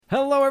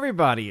Hello,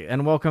 everybody,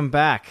 and welcome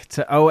back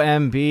to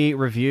OMB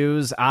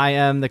Reviews. I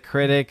am the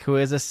critic who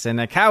is a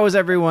cynic. How is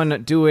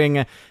everyone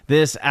doing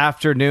this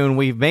afternoon?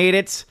 We've made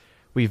it.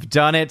 We've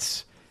done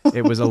it.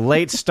 It was a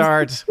late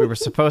start. We were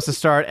supposed to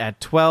start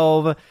at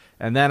 12,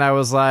 and then I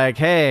was like,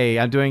 hey,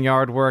 I'm doing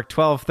yard work,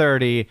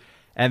 12:30,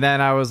 and then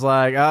I was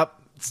like,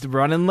 it's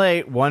running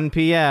late, 1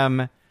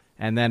 p.m.,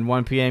 and then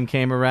 1 p.m.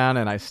 came around,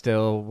 and I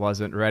still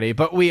wasn't ready.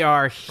 But we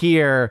are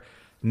here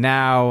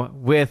now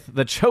with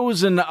the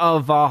Chosen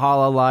of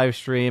Valhalla live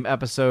stream,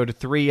 episode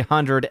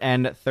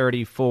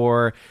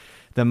 334,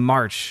 the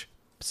March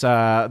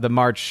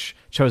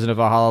Chosen of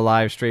Valhalla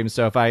live stream.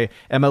 So if I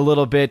am a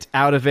little bit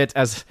out of it,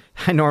 as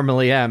I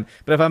normally am,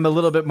 but if I'm a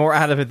little bit more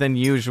out of it than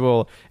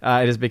usual,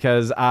 it is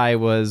because I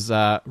was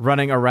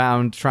running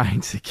around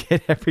trying to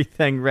get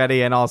everything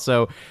ready and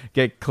also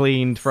get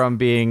cleaned from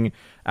being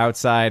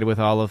outside with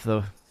all of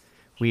the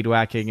weed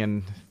whacking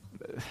and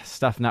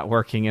stuff not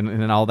working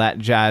and all that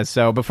jazz.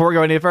 So before we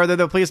go any further,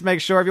 though, please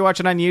make sure if you're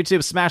watching on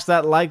YouTube, smash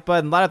that like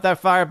button, light up that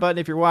fire button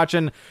if you're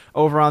watching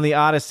over on the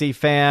Odyssey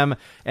fam,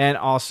 and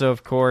also,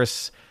 of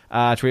course,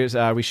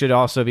 we should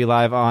also be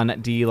live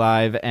on D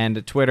Live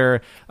and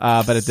Twitter,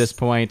 but at this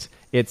point,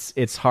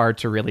 it's hard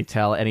to really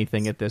tell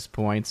anything at this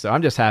point. So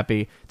I'm just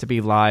happy to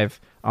be live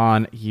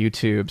on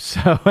YouTube.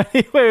 So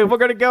anyway, we're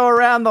going to go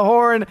around the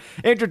horn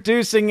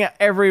introducing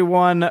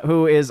everyone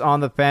who is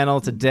on the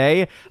panel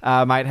today.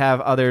 Might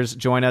have others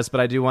join us, but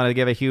I do want to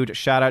give a huge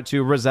shout out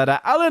to Rosetta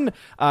Allen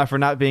for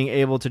not being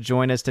able to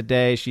join us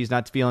today. She's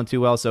not feeling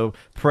too well, so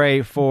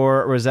pray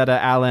for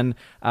Rosetta Allen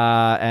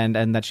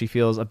and that she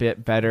feels a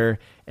bit better.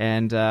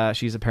 And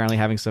she's apparently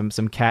having some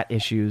cat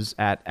issues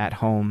at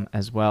home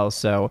as well.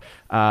 So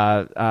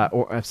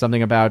or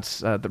something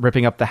about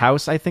ripping up the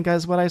house, I think,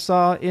 is what I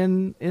saw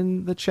in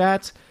the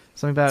chat.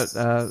 Something about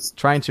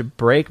trying to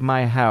break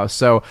my house.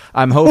 So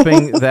I'm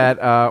hoping that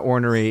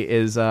Ornery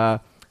is going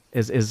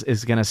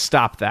to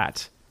stop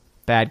that.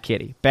 Bad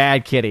kitty.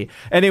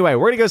 Anyway,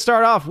 we're going to go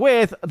start off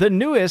with the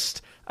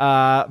newest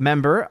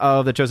member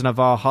of the Chosen of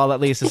Valhalla.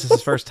 At least this is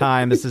his first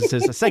time. This is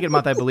his second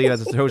month, I believe,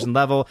 as a chosen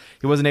level.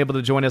 He wasn't able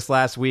to join us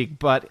last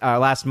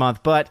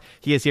month, but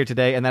he is here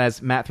today, and that is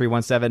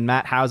Matt317.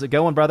 Matt, how's it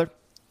going, brother?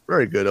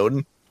 Very good,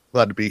 Odin.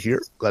 Glad to be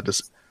here. Glad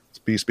to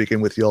be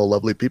speaking with y'all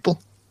lovely people.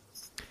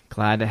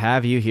 Glad to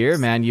have you here,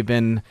 man. You've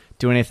been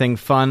doing anything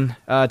fun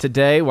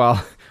today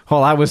while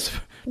I was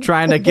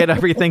trying to get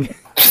everything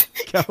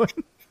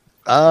going?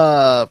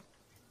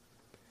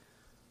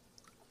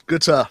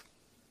 Good stuff.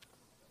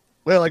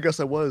 Well, I guess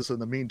I was. In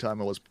the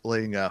meantime, I was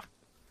playing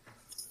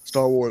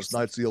Star Wars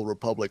Knights of the Old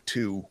Republic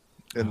 2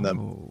 in the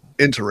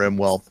interim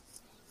while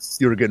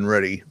you were getting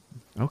ready.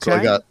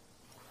 Okay. So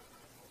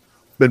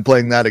been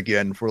playing that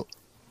again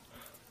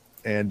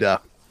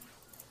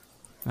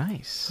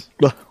nice.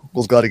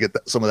 Was glad to get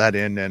some of that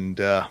in. And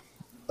other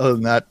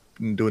than that,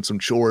 been doing some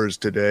chores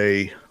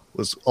today.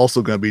 Was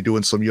also going to be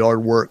doing some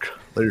yard work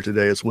later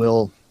today as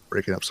well,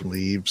 breaking up some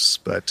leaves,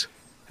 but...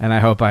 And I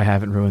hope I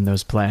haven't ruined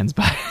those plans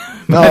by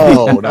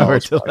No.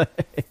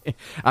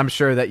 I'm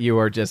sure that you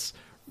are just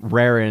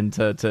raring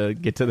to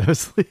get to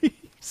those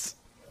leaves.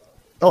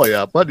 Oh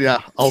yeah, but yeah,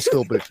 I'll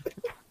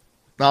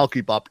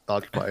keep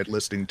occupied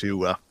listening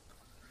to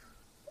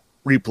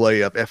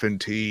replay of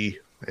FNT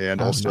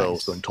and also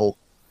nice. some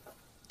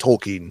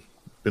Tolkien.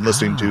 Been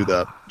listening to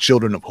the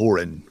Children of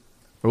Horin.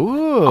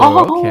 Ooh,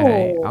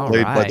 okay. All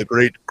played right. by the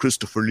great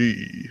Christopher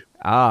Lee.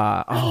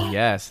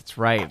 Yes, that's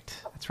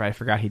right. I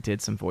forgot he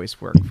did some voice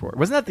work for it.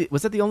 Was that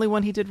the only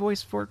one he did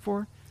voice work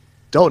for?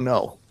 Don't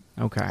know.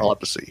 Okay. I'll have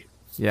to see.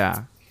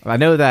 Yeah. I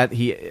know that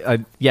he,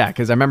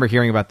 because I remember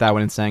hearing about that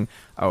one and saying,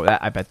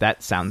 I bet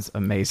that sounds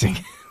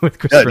amazing with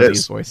Christopher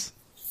Lee's voice.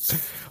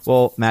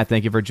 Well, Matt,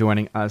 thank you for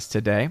joining us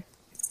today.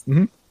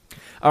 Mm-hmm.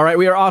 All right,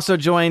 we are also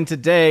joined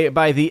today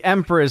by the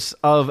Empress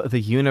of the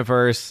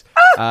Universe.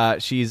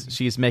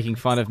 She's making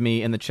fun of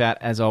me in the chat,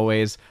 as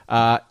always.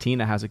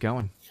 Tina, how's it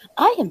going?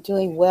 I am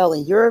doing well,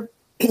 and you're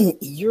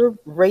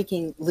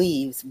raking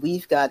leaves.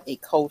 We've got a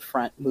cold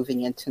front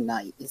moving in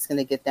tonight. It's going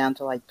to get down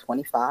to like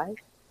 25.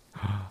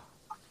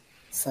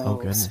 So, oh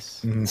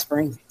goodness,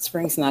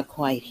 spring's not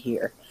quite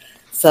here.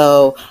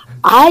 So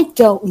I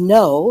don't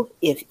know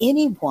if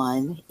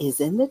anyone is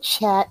in the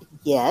chat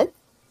yet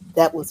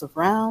that was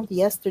around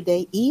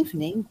yesterday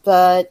evening,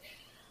 and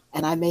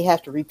I may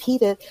have to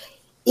repeat it.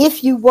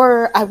 If you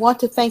were, I want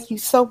to thank you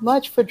so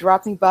much for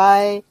dropping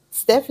by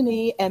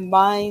Stephanie and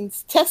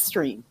mine's test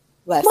stream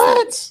last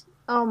night.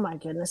 Oh my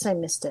goodness, I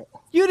missed it.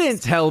 You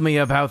didn't tell me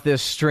about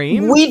this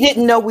stream. We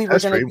didn't know we were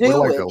going to do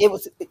Where'd I it. go?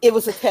 It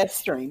was a test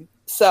stream.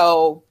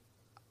 So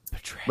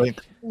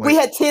we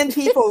had 10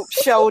 people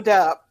showed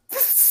up.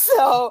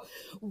 So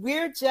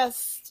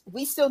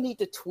we still need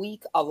to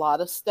tweak a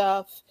lot of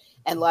stuff.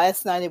 And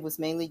last night it was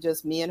mainly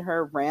just me and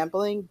her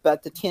rambling,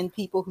 but the 10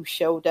 people who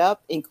showed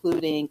up,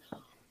 including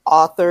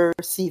author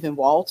Stephen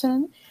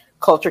Walton,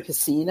 Culture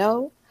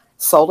Casino,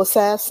 Soul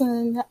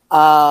Assassin,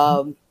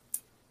 Adam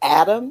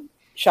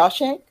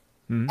Shawshank,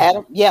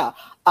 Adam,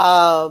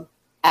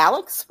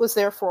 Alex was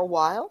there for a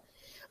while.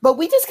 But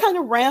we just kind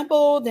of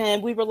rambled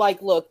and we were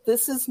like, look,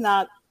 this is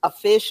not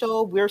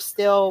official. We're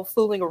still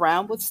fooling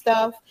around with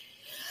stuff.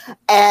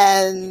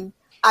 And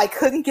I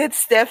couldn't get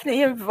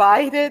Stephanie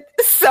invited.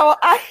 So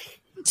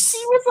she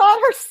was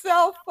on her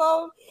cell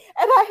phone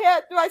and I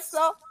had my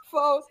cell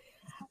phone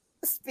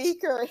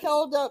speaker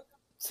held up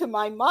to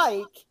my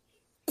mic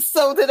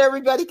so that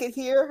everybody could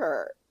hear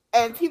her.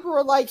 And people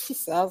were like, she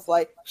sounds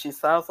like she's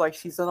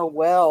in a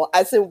well.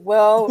 I said,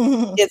 well,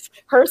 it's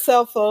her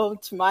cell phone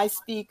to my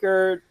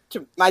speaker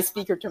to my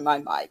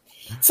mic.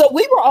 So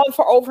we were on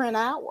for over an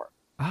hour.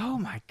 Oh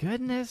my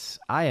goodness.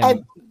 I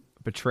am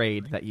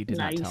betrayed that you did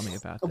not tell me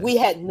about this. We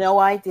had no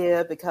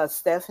idea because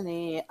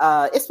Stephanie,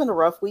 it's been a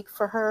rough week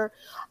for her.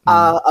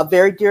 A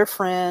very dear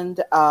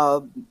friend,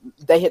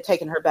 they had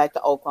taken her back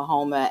to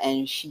Oklahoma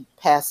and she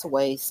passed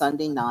away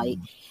Sunday night.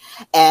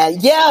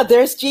 And yeah,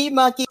 there's G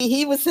Monkey.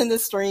 He was in the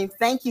stream.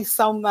 Thank you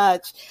so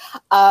much.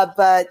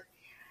 But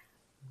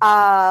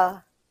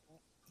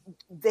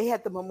they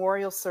had the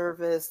memorial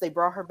service. They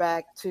brought her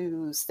back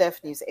to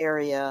Stephanie's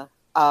area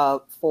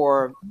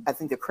for, I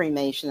think, the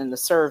cremation and the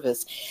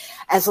service.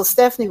 And so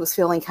Stephanie was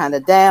feeling kind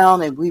of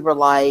down, and we were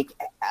like,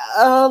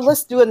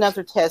 let's do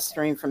another test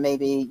stream for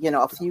maybe,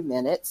 a few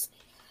minutes.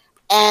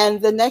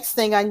 And the next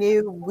thing I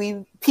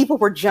knew, people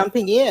were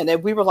jumping in,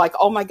 and we were like,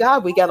 oh my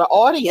God, we got an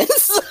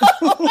audience.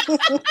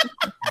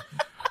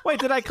 Wait,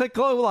 did I click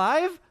go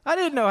live? I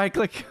didn't know I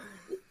clicked.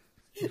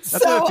 That's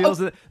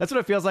what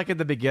it feels like in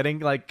the beginning,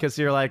 like, because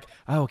you're like,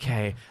 oh,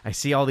 okay, I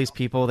see all these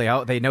people.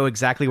 They know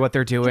exactly what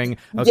they're doing.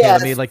 Okay,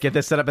 yes. Let me get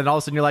this set up, and all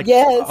of a sudden you're like,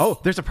 yes. Oh,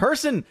 there's a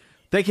person.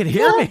 They can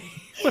hear me.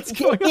 What's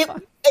going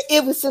on?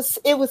 It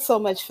was so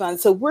much fun.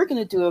 So we're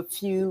going to do a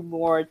few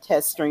more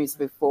test streams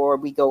before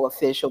we go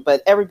official,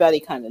 but everybody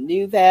kind of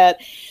knew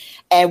that,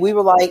 and we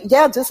were like,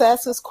 yeah, just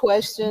ask us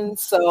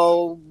questions.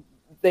 So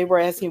they were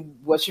asking,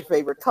 what's your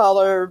favorite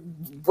color?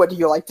 What do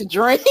you like to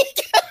drink?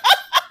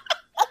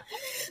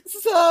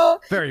 So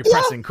very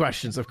pressing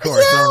questions, of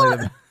course.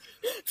 Yeah.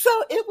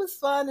 So it was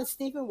fun. And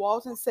Stephen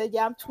Walton said,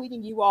 yeah, I'm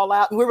tweeting you all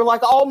out. And we were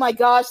like, oh my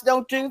gosh,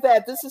 don't do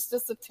that. This is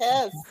just a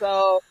test.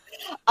 So,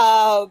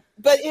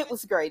 but it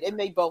was great. It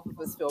made both of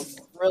us feel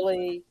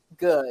really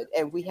good.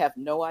 And we have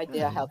no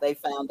idea how they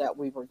found out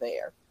we were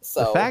there.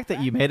 So the fact that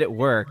you made it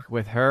work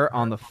with her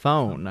on the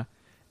phone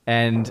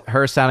and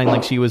her sounding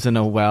like she was in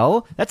a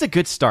well, that's a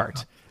good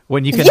start.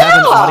 When you can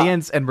have an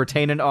audience and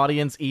retain an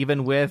audience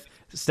even with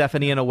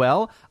Stephanie in a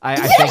well, I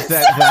think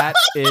that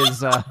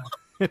is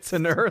it's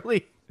an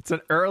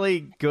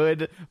early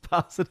good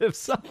positive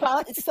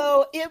sign.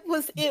 So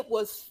it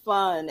was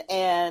fun,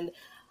 and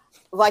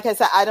like I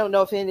said, I don't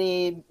know if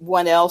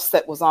anyone else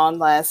that was on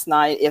last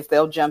night, if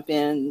they'll jump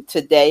in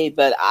today,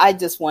 but I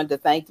just wanted to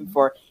thank them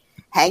for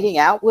hanging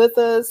out with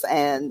us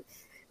and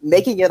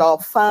making it all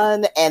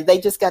fun. And they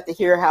just got to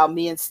hear how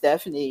me and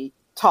Stephanie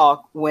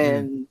talk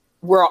when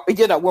we're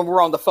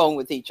on the phone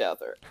with each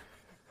other,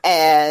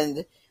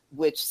 and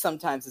which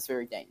sometimes is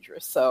very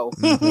dangerous. So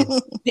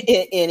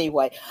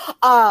anyway,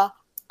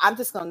 I'm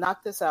just going to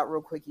knock this out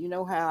real quick. You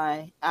know how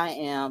I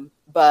am,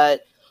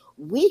 but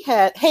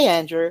hey,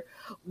 Andrew,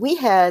 we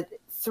had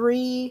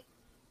 3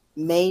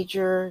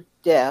 major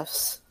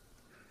deaths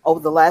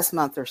over the last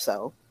month or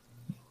so,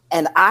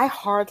 and I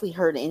hardly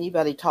heard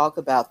anybody talk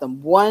about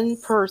them. One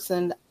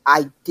person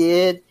I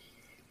did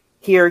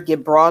hear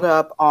get brought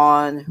up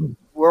on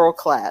World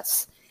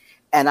Class,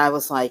 and I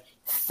was like,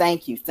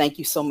 thank you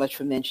so much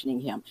for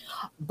mentioning him.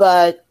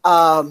 But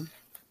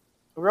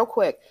real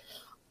quick,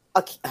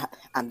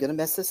 I'm going to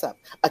mess this up.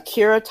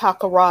 Akira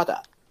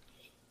Takarada.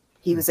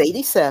 He was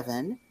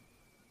 87.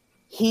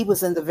 He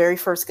was in the very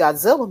first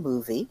Godzilla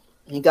movie,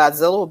 and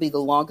Godzilla will be the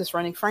longest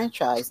running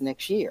franchise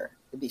next year.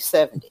 It'll be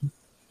 70.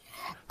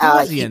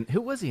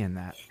 Who was he in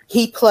that?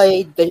 He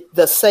played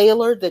the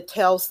sailor that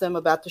tells them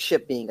about the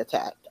ship being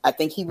attacked. I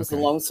think he was the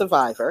lone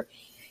survivor.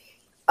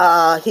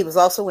 He was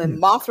also in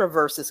Mothra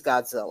versus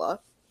Godzilla,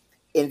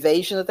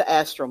 Invasion of the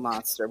Astro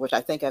Monster, which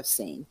I think I've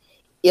seen,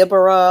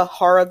 Ibara,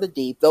 Horror of the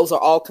Deep. Those are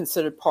all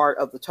considered part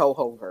of the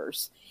Toho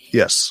verse.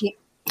 Yes.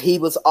 He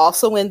was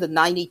also in the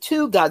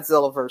 92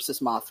 Godzilla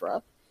versus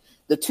Mothra,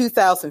 the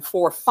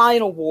 2004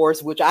 Final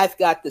Wars, which I've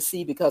got to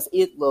see because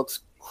it looks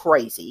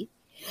crazy.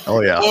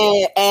 Oh, yeah.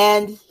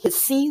 And his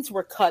scenes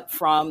were cut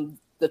from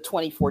the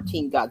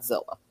 2014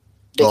 Godzilla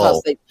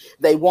because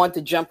they wanted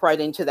to jump right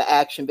into the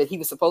action, but he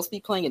was supposed to be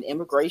playing an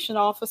immigration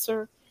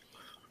officer.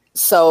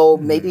 So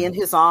maybe in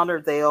his honor,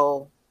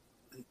 they'll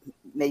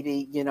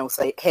maybe,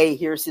 say, hey,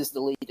 here's his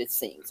deleted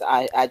scenes.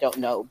 I don't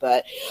know.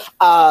 But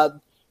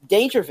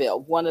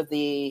Dangerville, one of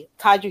the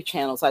kaiju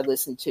channels I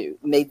listened to,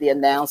 made the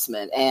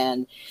announcement,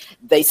 and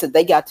they said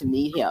they got to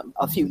meet him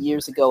a few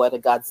years ago at a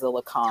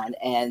Godzilla con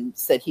and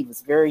said he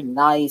was very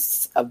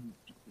nice, a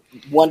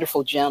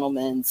wonderful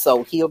gentleman,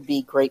 so he'll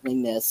be greatly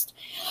missed.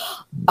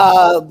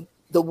 The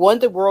one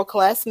that World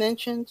Class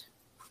mentioned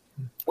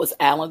was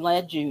Alan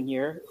Ladd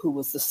Jr., who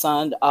was the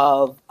son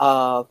of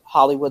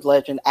Hollywood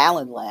legend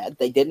Alan Ladd.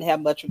 They didn't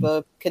have much of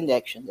a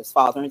connection, his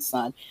father and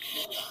son.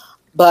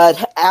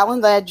 But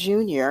Alan Ladd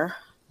Jr.,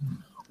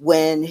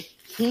 when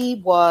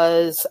he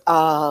was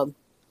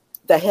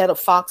the head of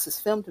Fox's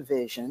film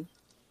division,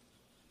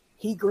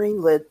 he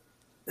greenlit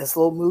this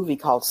little movie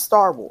called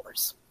Star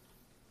Wars.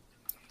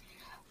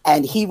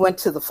 And he went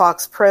to the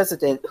Fox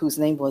president, whose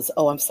name was,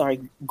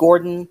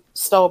 Gordon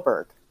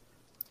Stolberg,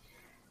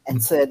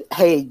 and said,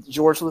 hey,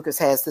 George Lucas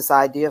has this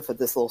idea for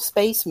this little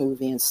space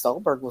movie. And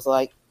Stolberg was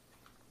like,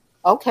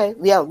 okay,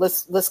 yeah,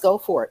 let's go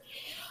for it.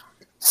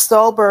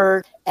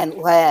 Stolberg and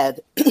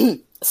Ladd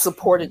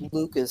supported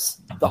Lucas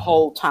the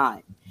whole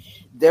time.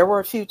 There were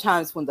a few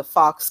times when the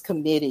Fox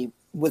committee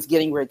was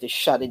getting ready to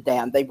shut it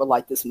down. They were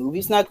like, this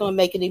movie's not going to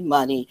make any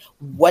money.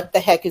 What the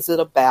heck is it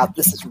about?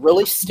 This is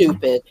really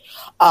stupid.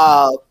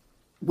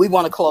 We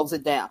want to close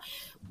it down.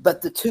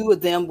 But the two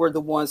of them were the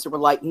ones that were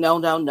like,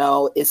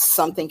 no, it's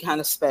something kind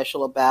of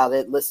special about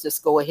it. Let's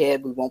just go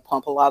ahead. We won't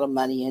pump a lot of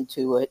money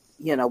into it.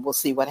 We'll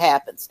see what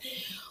happens.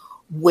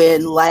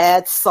 When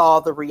Ladd saw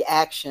the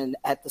reaction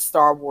at the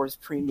Star Wars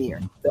premiere,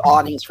 the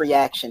audience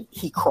reaction,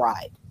 he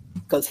cried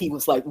because he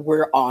was like,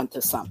 we're on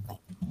to something.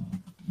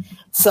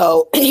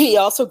 So he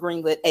also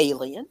greenlit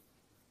Alien,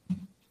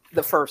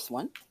 the first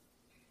one.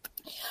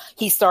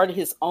 He started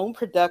his own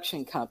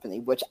production company,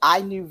 which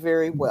I knew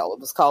very well. It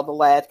was called the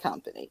Ladd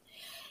Company.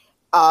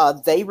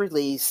 They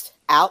released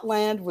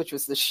Outland, which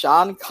was the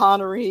Sean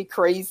Connery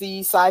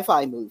crazy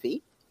sci-fi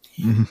movie.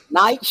 Mm-hmm.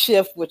 Night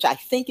Shift, which I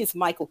think is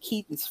Michael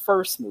Keaton's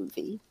first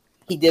movie.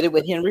 He did it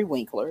with Henry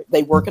Winkler.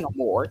 They work in a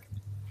morgue.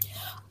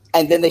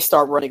 And then they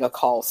start running a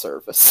call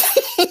service.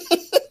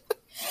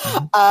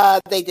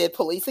 They did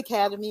Police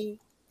Academy,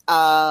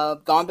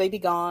 Gone Baby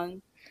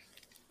Gone,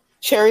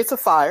 Chariots of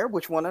Fire,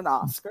 which won an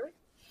Oscar.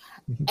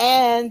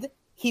 And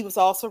he was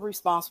also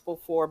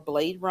responsible for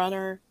Blade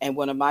Runner and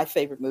one of my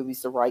favorite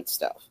movies, The Right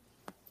Stuff.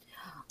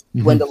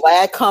 Mm-hmm. When the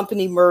Ladd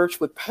Company merged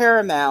with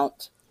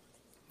Paramount,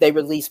 they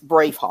released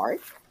Braveheart.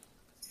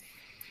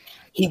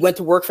 He went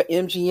to work for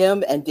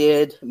MGM and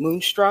did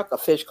Moonstruck, A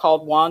Fish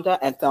Called Wanda,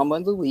 and Thelma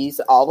and Louise.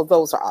 All of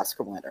those are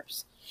Oscar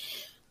winners.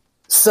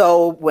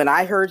 So when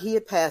I heard he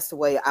had passed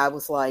away, I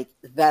was like,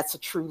 that's a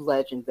true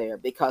legend there,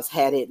 because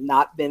had it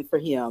not been for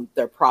him,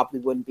 there probably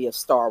wouldn't be a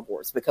Star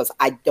Wars, because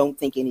I don't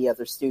think any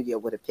other studio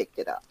would have picked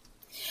it up.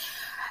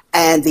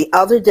 And the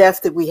other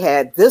death that we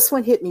had, this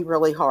one hit me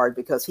really hard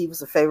because he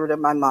was a favorite of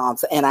my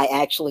mom's, and I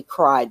actually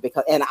cried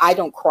and I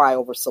don't cry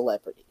over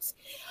celebrities,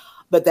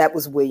 but that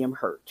was William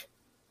Hurt.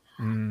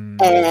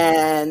 Mm.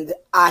 And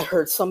I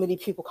heard so many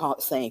people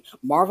saying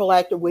Marvel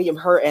actor William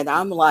Hurt, and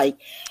I'm like,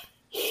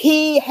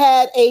 he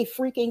had a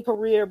freaking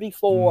career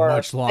before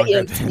much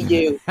longer the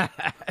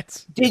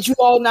MCU. Did you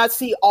all not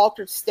see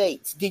Altered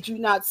States? Did you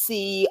not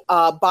see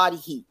Body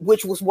Heat,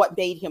 which was what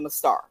made him a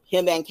star?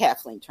 Him and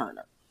Kathleen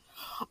Turner.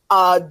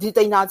 Did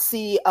they not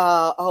see?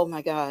 Oh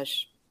my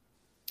gosh,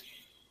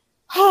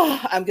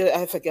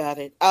 I forgot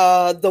it.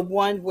 The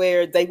one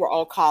where they were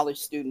all college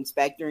students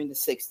back during the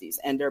 60s,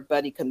 and their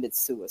buddy commits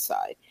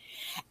suicide,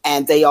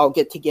 and they all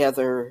get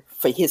together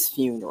for his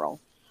funeral.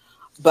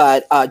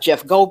 But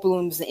Jeff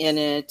Goldblum's in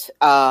it.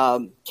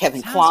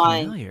 Kevin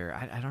Kline.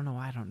 Familiar. I don't know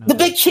why I don't know. The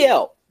Big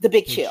Chill. The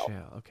Big Chill.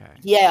 Okay.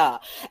 Yeah,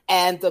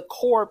 and the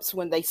corpse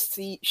when they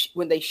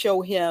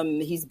show him,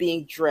 he's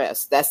being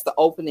dressed. That's the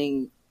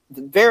opening,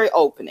 the very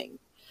opening,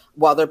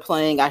 while they're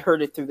playing. I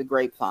heard it through the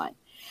grapevine,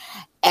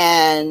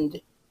 and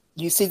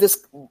you see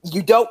this.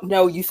 You don't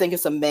know. You think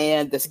it's a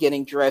man that's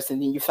getting dressed,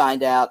 and then you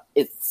find out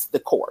it's the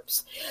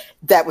corpse.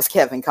 That was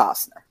Kevin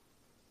Costner.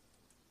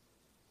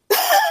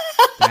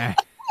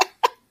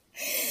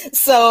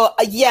 So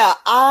yeah,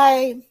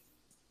 I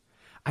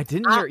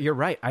didn't hear. You're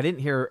right. I didn't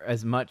hear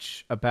as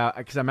much about,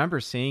 because I remember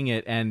seeing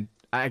it, and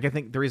I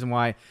think the reason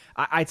why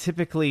I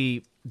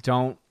typically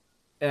don't,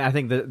 and I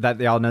think that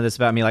they all know this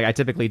about me. Like, I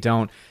typically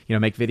don't,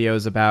 make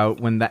videos about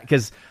when that,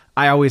 because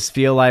I always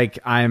feel like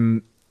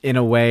I'm in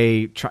a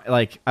way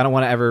I don't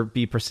want to ever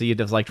be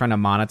perceived as like trying to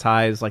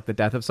monetize like the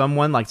death of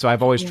someone. Like, so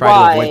I've always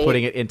tried to avoid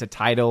putting it into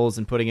titles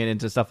and putting it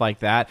into stuff like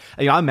that.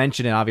 I'll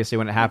mention it obviously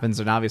when it happens,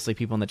 and obviously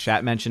people in the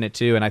chat mention it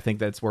too. And I think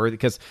that's worthy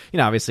because,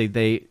 obviously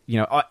they,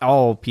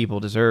 all people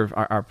deserve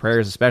our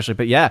prayers, especially.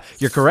 But yeah,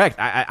 you're correct.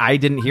 I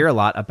didn't hear a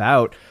lot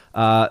about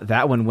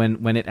that one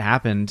when it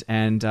happened.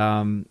 And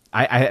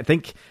I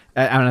think,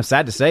 and I'm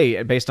sad to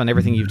say, based on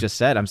everything you've just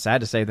said, I'm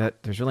sad to say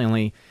that there's really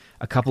only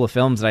a couple of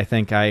films that I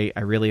think I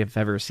really have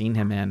ever seen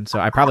him in. So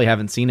I probably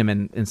haven't seen him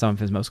in some of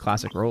his most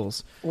classic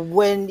roles.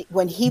 When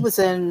he was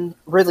in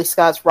Ridley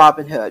Scott's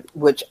Robin Hood,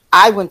 which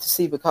I went to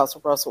see because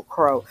of Russell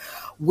Crowe,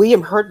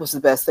 William Hurt was the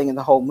best thing in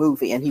the whole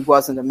movie, and he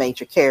wasn't a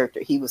major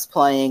character. He was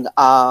playing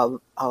a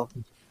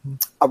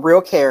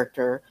real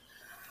character.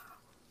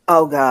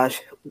 Oh gosh,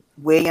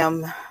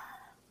 William.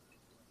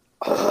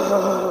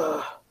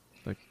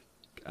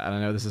 I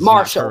don't know. This is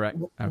Marshall, not correct.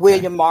 Okay.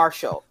 William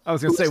Marshall. I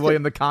was going to say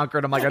William the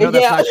Conqueror. I'm like, I know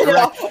that's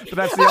not correct, but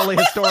that's the only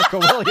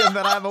historical William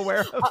that I'm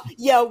aware of.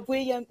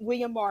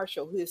 William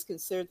Marshall, who is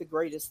considered the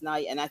greatest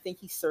knight, and I think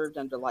he served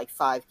under like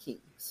 5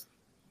 kings.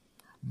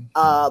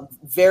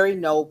 Very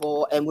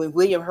noble. And when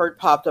William Hurt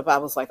popped up, I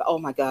was like, oh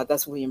my God,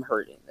 that's William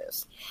Hurt in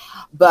this.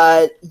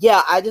 But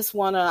yeah, I just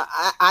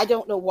I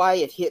don't know why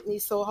it hit me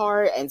so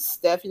hard. And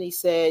Stephanie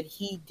said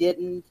he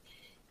didn't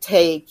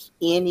take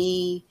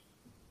any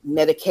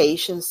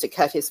medications to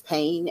cut his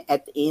pain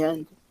at the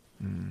end.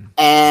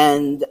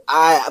 And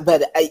I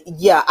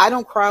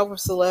don't cry over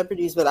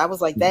celebrities, but I was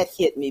like, that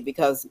hit me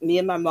because me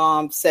and my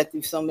mom sat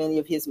through so many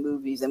of his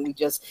movies and we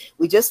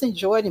just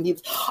enjoyed him.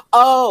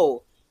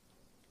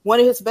 One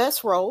of his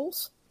best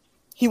roles,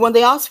 he won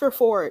the Oscar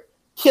for it,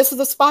 Kiss of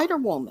the Spider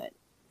Woman.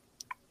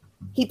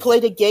 He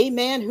played a gay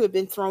man who had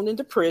been thrown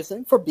into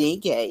prison for being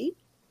gay.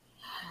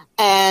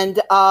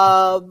 And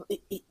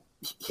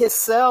his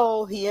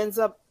cell, he ends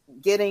up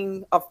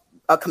getting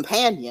a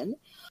companion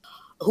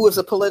who was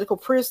a political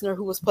prisoner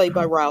who was played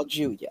by Raul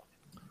Julia.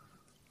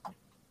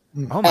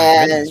 Oh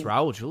my goodness,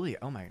 Raul Julia.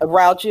 Oh my God.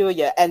 Raul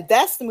Julia. And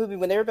that's the movie,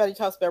 when everybody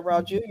talks about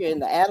Raul Julia in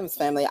the Addams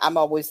Family, I'm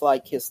always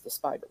like, Kiss the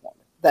Spider Woman.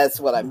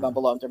 That's what I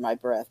mumble under my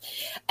breath.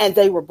 And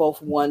they were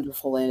both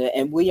wonderful in it.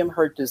 And William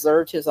Hurt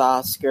deserved his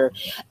Oscar.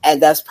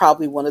 And that's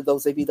probably one of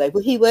those they'd be like,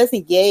 well, he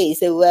wasn't gay,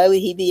 so why would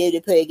he be able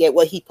to play gay?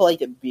 Well, he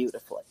played it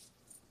beautifully.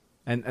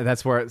 And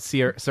that's where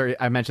Sir,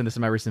 I mentioned this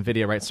in my recent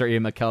video, right? Sir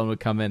Ian McKellen would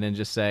come in and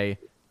just say,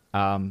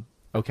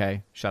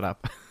 okay, shut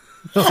up.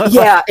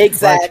 Yeah,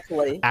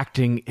 exactly. Like,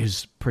 acting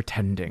is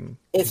pretending.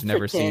 It's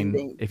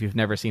pretending. If you've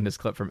never seen his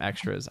clip from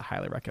Extras, I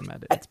highly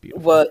recommend it. It's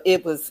beautiful. Well,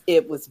 it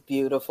was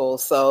beautiful.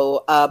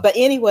 So, but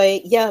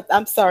anyway, yeah,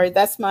 I'm sorry.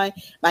 That's my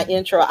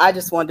intro. I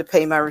just wanted to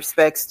pay my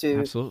respects to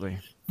absolutely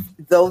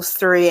those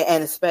three,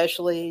 and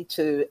especially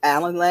to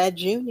Alan Ladd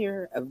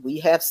Jr. We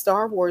have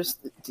Star Wars,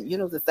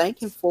 to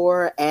thank him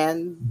for,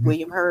 and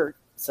William Hurt.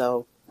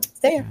 So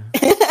there.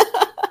 Yeah.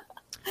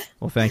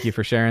 Well, thank you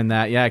for sharing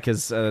that. Yeah,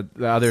 because the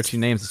other two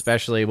names,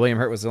 especially William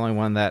Hurt, was the only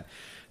one that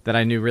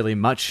I knew really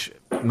much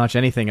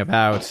anything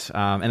about.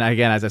 And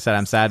again, as I said,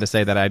 I'm sad to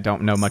say that I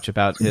don't know much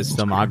about his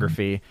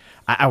filmography.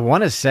 I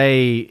want to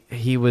say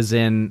he was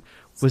in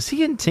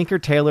Tinker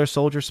Tailor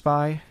Soldier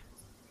Spy?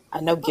 I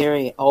know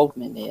Gary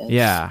Oldman is.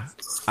 Yeah.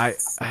 I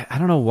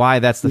don't know why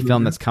that's the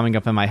film that's coming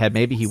up in my head.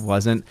 Maybe he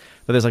wasn't,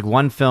 but there's like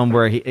one film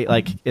where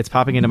it's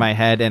popping into my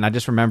head, and I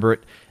just remember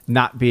it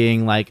not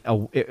being like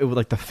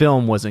like the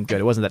film wasn't good.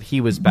 It wasn't that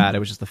he was bad. It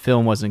was just the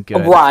film wasn't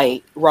good.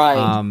 Right.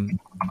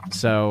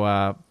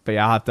 So, but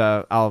yeah,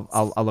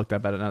 I'll look that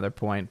up at another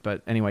point.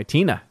 But anyway,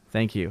 Tina,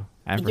 thank you.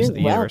 Empress of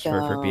the Universe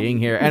for being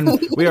here. And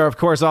we are, of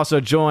course, also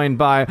joined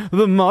by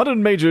the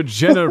modern Major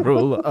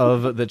General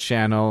of the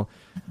channel,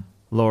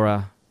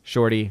 Laura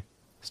Shorty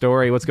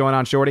Story. What's going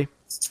on, Shorty?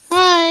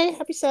 Hi,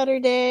 happy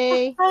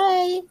Saturday.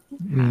 Hi.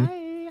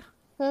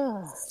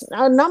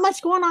 Not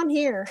much going on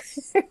here.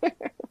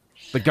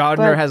 The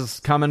gardener has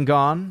come and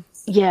gone?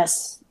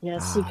 Yes,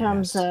 he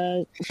comes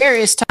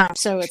various times,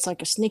 so it's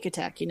like a sneak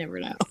attack. You never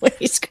know.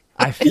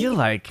 I feel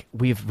like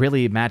we've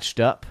really matched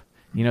up.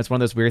 It's one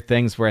of those weird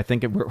things where I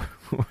think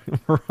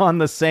we're on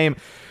the same...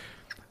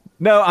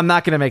 No, I'm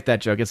not going to make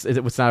that joke. It's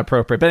not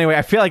appropriate. But anyway,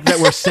 I feel like that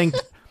we're synced...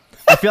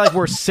 I feel like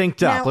we're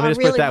synced up. Let me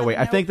just put it that way.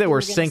 I think that we're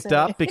synced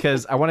up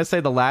because I want to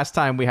say the last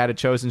time we had a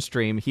Chosen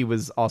stream, he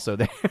was also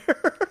there.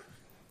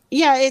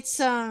 Yeah, it's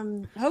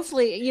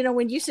hopefully,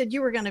 when you said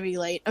you were going to be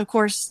late, of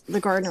course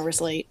the gardener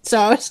was late. So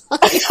I was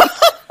like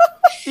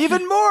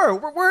even more.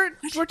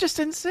 We're just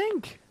in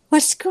sync.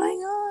 What's going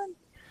on?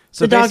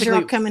 So the dogs are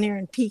all coming here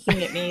and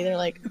peeking at me. They're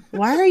like,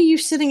 "Why are you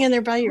sitting in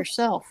there by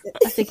yourself?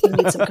 I think you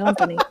need some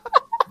company."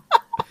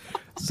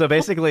 So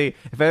basically,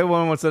 if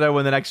anyone wants to know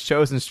when the next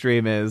Chosen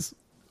stream is,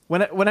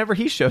 whenever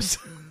he shows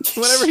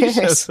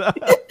up.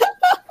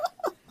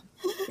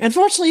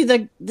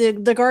 Unfortunately,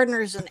 the gardener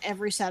is an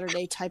every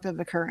Saturday type of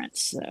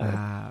occurrence. So.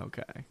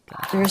 Okay.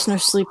 Gotcha. There is no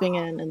sleeping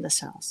in this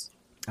house.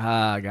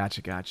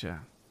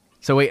 Gotcha.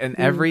 So wait, and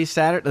every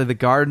Saturday the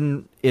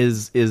garden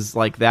is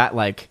like that,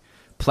 like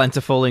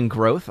plentiful in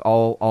growth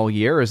all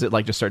year, or is it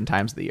like just certain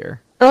times of the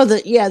year? Oh,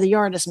 the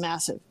yard is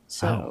massive.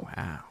 So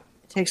wow.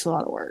 It takes a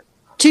lot of work.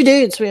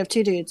 We have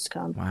two dudes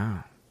come.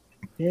 Wow.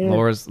 Yeah.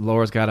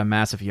 Laura's got a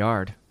massive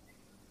yard.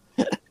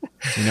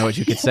 You know what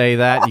you could say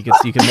that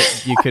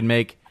you could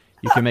make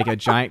a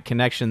giant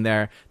connection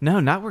there. No,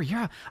 not where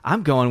you're.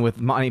 I'm going with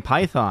Monty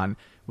Python.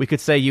 We could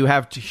say you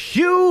have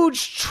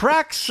huge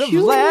tracts of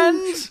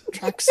land.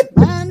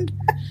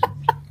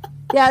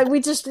 Yeah, we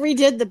just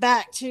redid the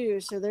back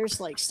too, so there's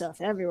like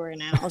stuff everywhere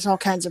now. There's all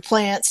kinds of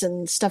plants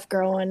and stuff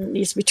growing. It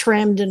needs to be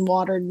trimmed and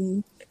watered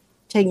and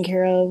taken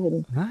care of.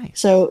 And nice.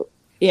 So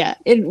yeah,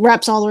 it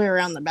wraps all the way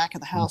around the back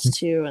of the house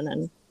too, and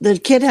then the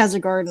kid has a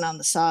garden on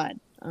the side.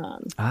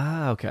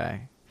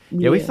 Okay.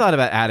 Yeah, we thought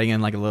about adding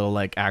in like a little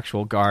like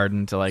actual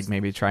garden to like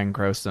maybe try and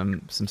grow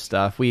some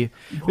stuff. We've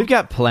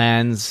got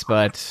plans,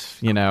 but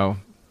there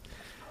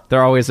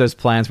are always those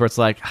plans where it's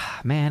like,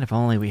 man, if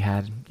only we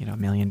had $1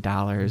 million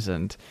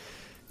and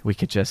we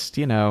could just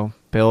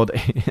build.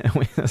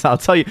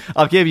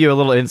 I'll give you a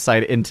little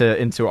insight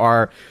into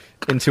our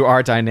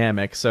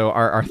dynamic. So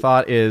our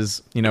thought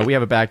is, we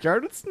have a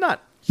backyard. It's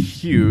not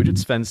huge,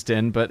 it's fenced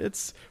in, but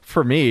it's,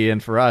 for me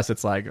and for us,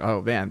 it's like,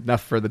 oh man,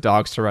 enough for the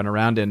dogs to run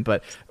around in,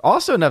 but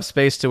also enough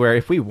space to where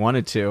if we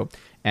wanted to,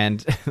 and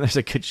there's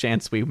a good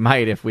chance we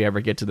might if we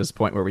ever get to this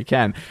point where we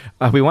can,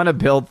 we want to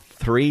build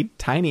 3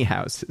 tiny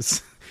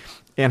houses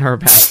in our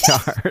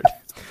backyard.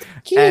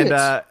 Cute.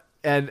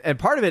 And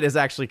part of it is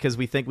actually because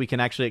we think we can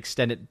actually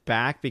extend it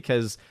back,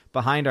 because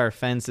behind our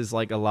fence is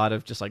like a lot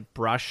of just like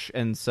brush,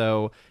 and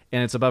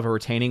it's above a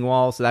retaining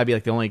wall, so that'd be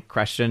like the only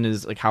question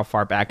is like how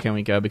far back can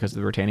we go because of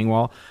the retaining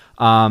wall,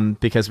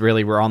 because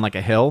really we're on like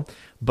a hill.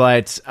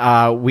 But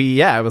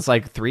it was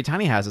like 3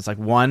 tiny houses, like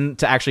one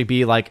to actually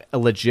be like a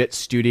legit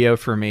studio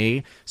for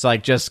me, so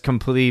like just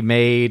completely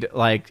made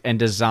like and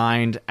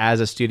designed as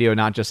a studio,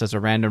 not just as a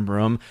random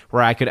room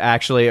where I could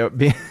actually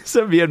be.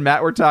 So me and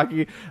Matt were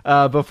talking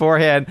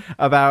beforehand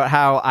about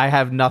how I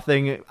have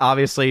nothing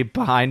obviously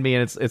behind me,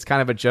 and it's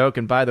kind of a joke.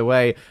 And by the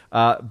way,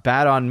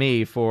 bad on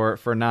me for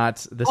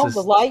not this.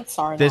 The lights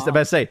aren't this. on. The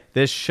best say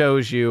this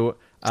shows you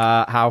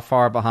how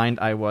far behind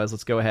I was.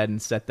 Let's go ahead and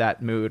set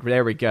that mood.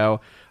 There we go.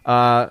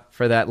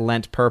 For that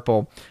Lent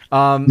purple.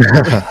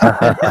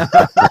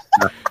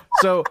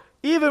 So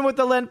even with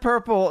the Lent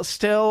purple,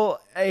 still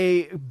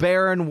a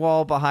barren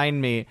wall behind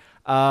me.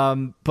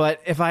 But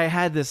if I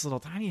had this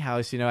little tiny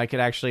house, I could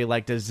actually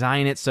like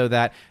design it so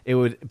that it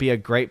would be a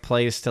great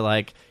place to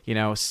like,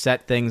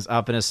 set things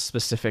up in a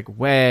specific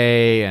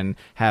way and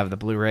have the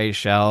Blu-ray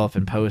shelf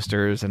and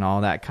posters and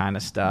all that kind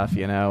of stuff,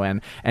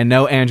 and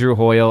no, Andrew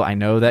Hoyle, I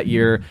know that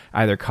you're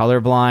either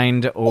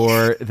colorblind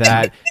or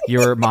that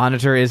your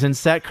monitor isn't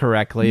set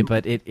correctly,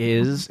 but it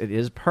is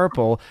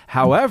purple.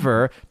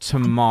 However,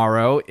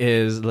 tomorrow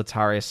is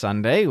Lataria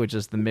Sunday, which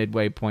is the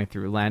midway point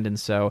through Lent. And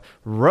so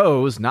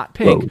rose, not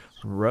pink,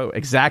 rose.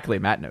 Exactly.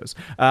 Matt knows.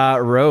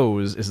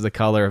 Rose is the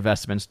color of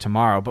vestments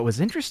tomorrow. But what's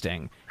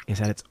interesting is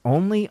that it's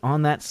only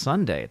on that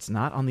Sunday. It's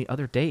not on the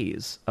other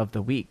days of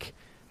the week,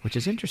 which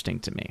is interesting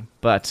to me.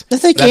 But I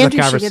think that's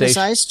Andrew should get his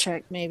eyes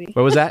checked, maybe.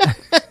 What was that?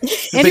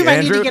 Andrew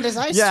might need to get his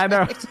eyes checked. Yeah, I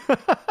know.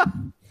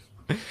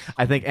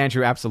 I think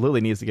Andrew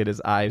absolutely needs to get his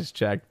eyes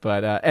checked.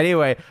 But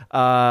anyway,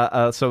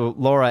 so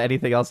Laura,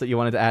 anything else that you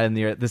wanted to add in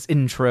this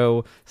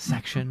intro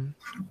section?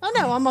 Oh,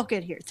 no, I'm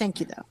okay here. Thank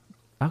you,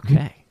 though.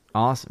 Okay.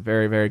 Awesome.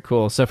 Very, very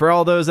cool. So for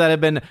all those that have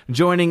been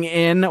joining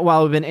in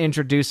while we've been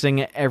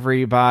introducing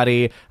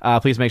everybody,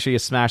 please make sure you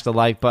smash the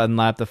like button,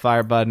 lap the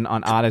fire button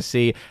on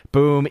Odyssey.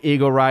 Boom,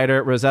 Eagle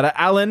Rider, Rosetta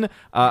Allen,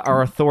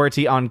 our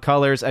authority on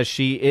colors, as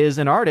she is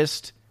an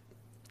artist.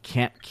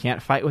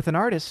 Can't fight with an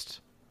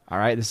artist. All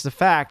right, this is a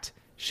fact.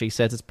 She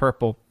says it's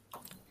purple.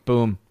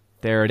 Boom.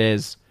 There it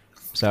is.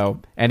 So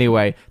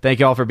anyway, thank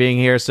you all for being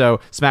here. So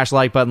smash the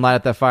like button, light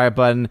up that fire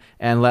button,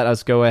 and let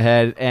us go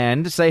ahead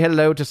and say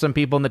hello to some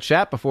people in the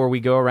chat before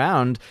we go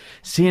around,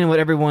 seeing what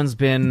everyone's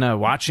been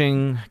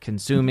watching,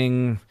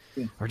 consuming,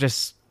 or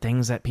just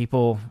things that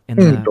people in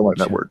the don't like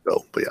that word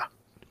though, but yeah.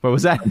 What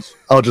was that?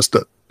 I'll just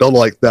don't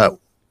like that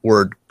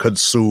word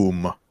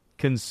consume.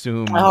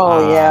 Consume.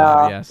 Oh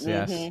yeah. Yes,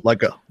 yes.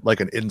 Like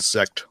an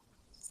insect.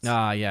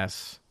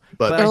 Yes.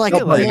 But Or like I a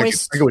get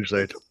moist. what you're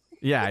saying.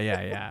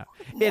 Yeah.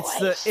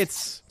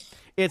 It's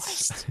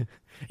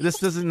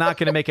this is not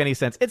going to make any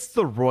sense. It's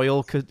the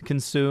royal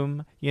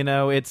consume,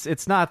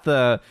 it's not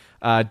the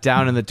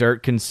down in the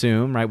dirt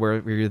consume, right?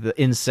 Where you're the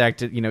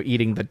insect,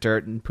 eating the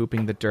dirt and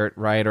pooping the dirt,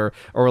 right? Or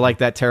like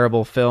that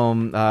terrible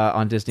film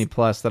on Disney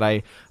Plus that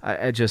I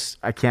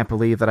can't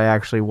believe that I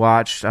actually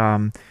watched.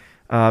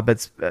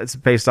 But it's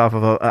based off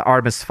of a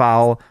Artemis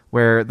Fowl,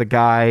 where the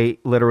guy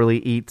literally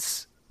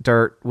eats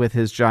dirt with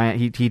his giant.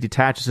 He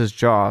detaches his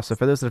jaw. So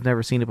for those that have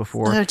never seen it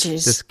before,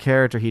 this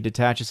character, he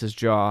detaches his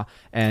jaw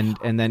and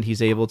then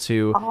he's able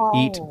to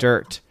eat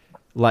dirt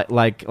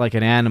like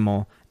an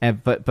animal.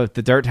 And but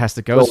the dirt has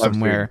to go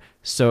somewhere,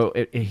 so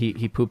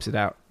he poops it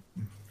out.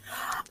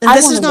 And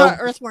this is not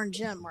Earthworm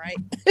Jim, right?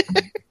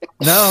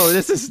 No,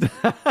 this is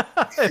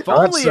if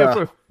only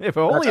if it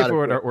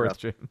were an Earthworm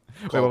Jim.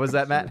 Wait, what was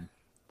that, Matt?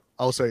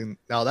 I was saying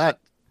now that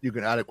you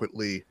can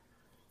adequately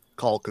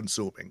call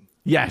consuming.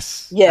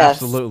 Yes,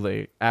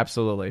 absolutely.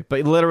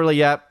 But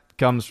literally,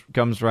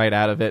 comes right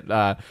out of it.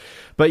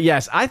 But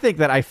yes, I think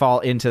that I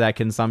fall into that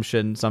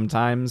consumption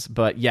sometimes.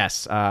 But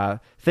yes,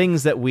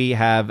 things that we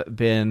have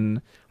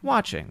been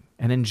watching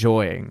and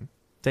enjoying,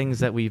 things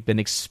that we've been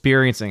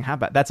experiencing. How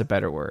about that's a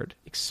better word?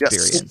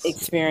 Experience. Yes.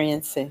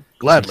 Experiencing.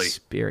 Gladly.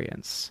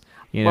 Experience.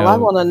 Well, I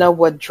want to know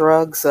what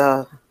drugs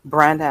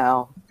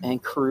Branagh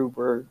and crew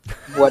were,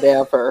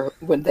 whatever,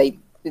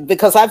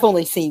 because I've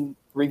only seen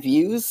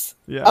reviews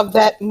of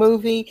that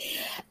movie,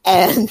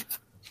 and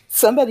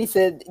somebody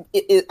said,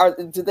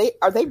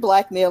 "Are they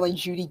blackmailing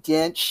Judi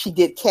Dench? She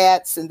did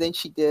Cats, and then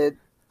she did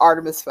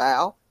Artemis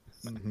Fowl."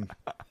 Mm-hmm.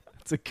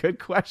 That's a good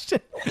question.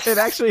 It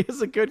actually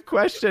is a good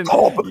question.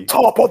 Top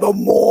of the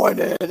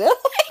morning.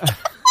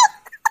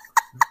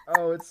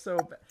 Oh, it's so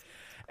bad.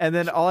 And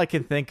then all I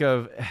can think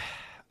of,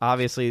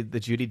 obviously, the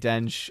Judi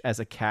Dench as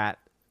a cat.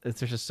 There's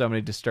just so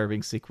many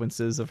disturbing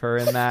sequences of her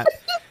in that.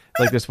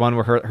 Like this one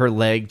where her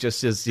leg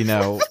just is,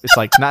 it's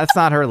like, it's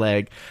not her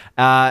leg.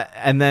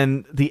 And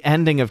then the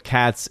ending of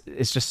Cats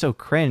is just so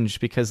cringe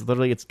because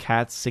literally it's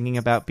cats singing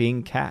about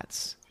being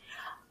cats.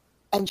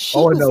 And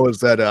I know is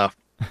that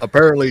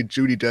apparently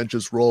Judi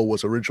Dench's role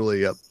was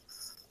originally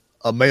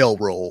a male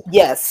role.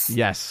 Yes.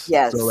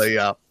 So they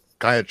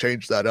kind of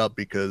changed that up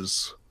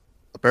because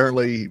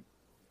apparently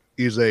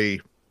he's a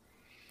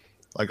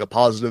like a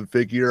positive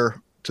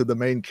figure to the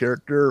main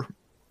character,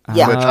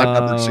 Yeah. which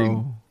I've never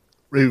seen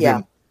even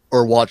Yeah.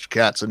 or watched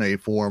Cats in any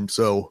form.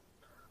 So,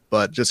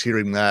 but just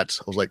hearing that,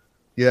 I was like,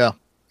 yeah,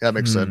 that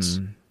makes sense.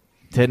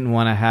 Didn't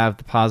want to have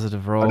the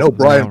positive role. I know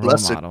Brian role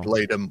Blessed model.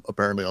 played him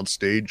apparently on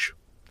stage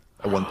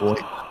at one point.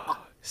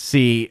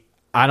 See,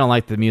 I don't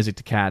like the music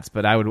to Cats,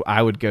 but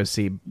I would go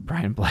see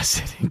Brian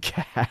Blessed in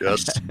Cats.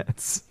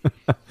 Yes.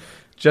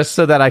 Just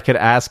so that I could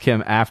ask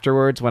him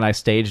afterwards when I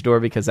stage door,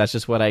 because that's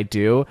just what I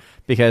do.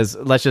 Because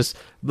let's just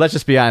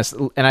be honest,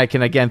 and I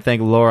can again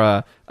thank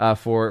Laura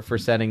for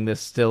sending this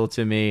still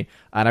to me,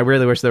 and I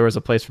really wish there was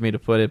a place for me to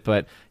put it,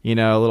 but a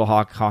little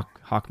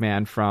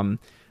Hawkman from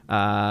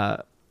oh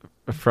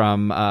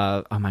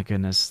my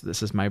goodness,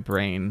 this is my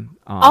brain.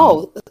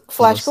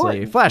 Flash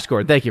Gordon. Flash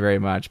Gordon, thank you very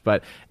much.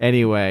 But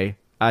anyway,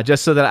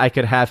 just so that I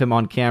could have him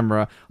on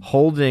camera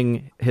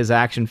holding his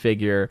action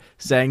figure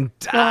saying,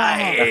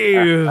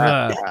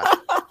 "Dive!"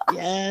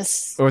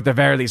 Yes. Or at the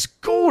very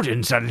least,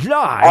 Gordon's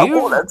alive.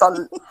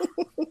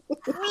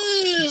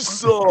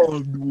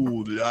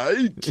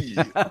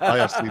 I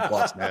have Sleep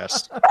Lost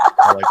Nest.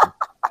 I like him.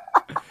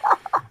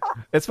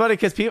 It's funny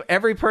because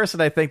every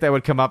person I think that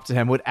would come up to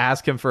him would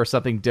ask him for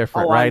something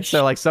different, Oh, I'm right?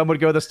 So like some would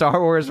go the Star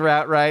Wars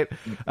route, right?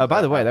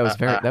 By the way, that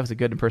was a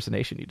good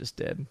impersonation you just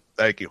did.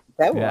 Thank you.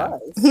 That Yeah.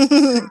 was.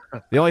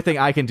 The only thing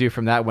I can do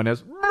from that one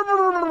is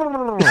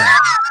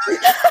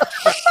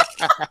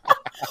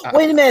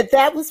Wait a minute,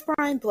 that was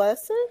Brian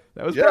Blessed?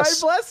 that was Yes.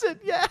 Brian Blessed.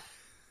 Yeah.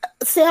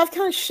 See, I've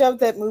kind of shoved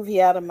that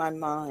movie out of my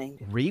mind.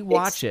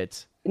 Rewatch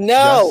it.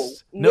 No,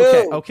 Just-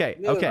 no. Okay.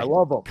 no. I love him. I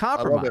love it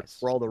Compromise.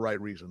 for all the right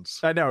reasons.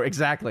 I know,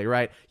 exactly,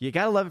 right. You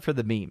gotta love it for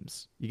the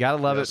memes. You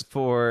gotta love Yes. it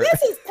for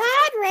This is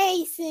pod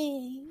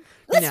racing.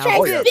 Let's No. try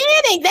Oh, yeah.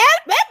 spinning.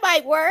 That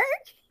might work.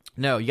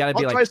 no. You gotta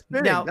be I'll try like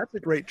spinning. now. That's a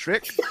great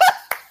trick.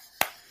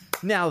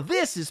 Now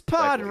this is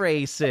pod Exactly.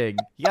 racing.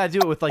 You gotta do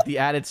it with like the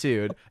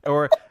attitude,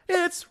 or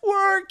it's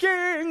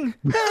working.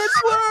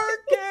 It's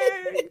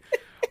working.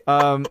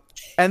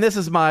 And this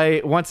is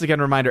my once again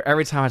reminder.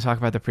 Every time I talk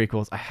about the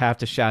prequels, I have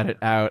to shout it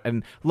out.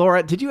 And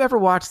Laura, did you ever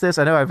watch this?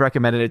 I know I've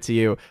recommended it to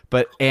you,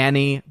 but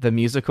Annie the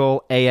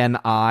musical,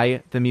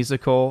 ANI the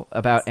musical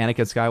about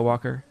Anakin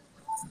Skywalker.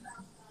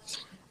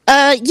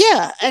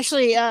 Yeah,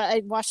 actually,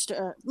 I watched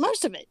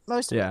most of it.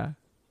 Yeah.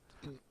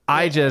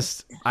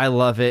 I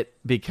love it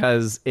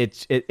because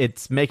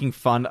it's making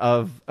fun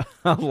of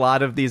a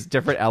lot of these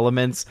different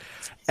elements,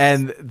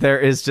 and there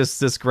is just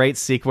this great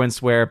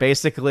sequence where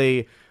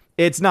basically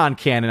it's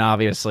non-canon,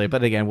 obviously,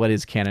 but again, what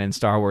is canon in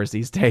Star Wars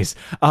these days?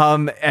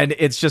 And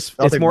it's just it's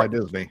Nothing more by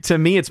Disney. to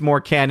me, it's more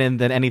canon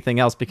than anything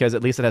else because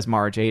at least it has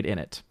Mara Jade in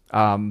it.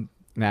 Now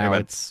Amen.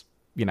 it's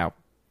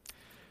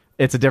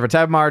it's a different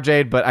type of Mara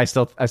Jade, but I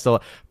still,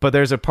 but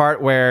there's a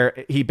part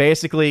where he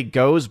basically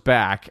goes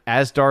back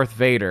as Darth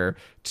Vader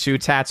to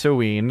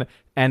Tatooine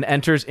and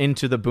enters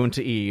into the Boonta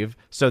Eve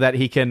so that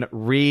he can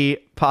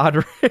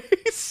re-pod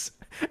race.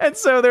 And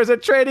so there's a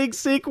training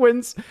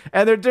sequence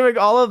and they're doing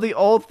all of the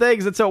old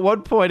things. And so at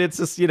one point it's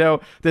just,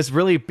 this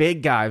really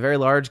big guy, very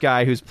large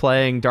guy who's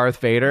playing Darth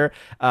Vader.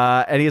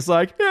 And he's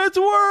like, it's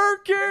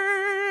working.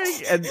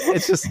 And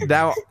it's just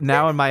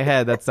now in my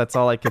head, that's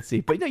all I could see.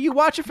 But you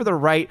watch it for the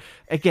right,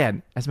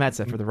 again, as Matt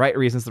said, for the right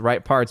reasons, the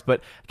right parts.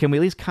 But can we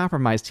at least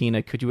compromise,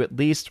 Tina? Could you at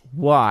least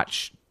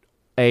watch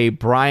a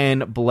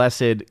Brian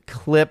Blessed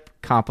clip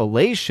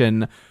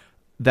compilation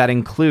that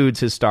includes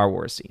his Star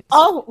Wars scenes?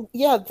 Oh,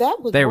 yeah,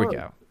 that would There work. we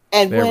go.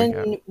 And There we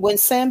go. when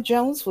Sam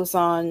Jones was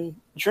on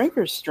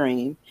Drinker's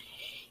Stream,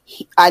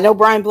 I know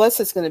Brian Bless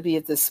is going to be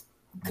at this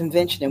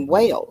convention in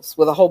Wales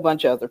with a whole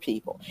bunch of other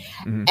people.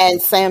 Mhm. And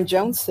Sam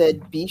Jones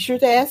said, be sure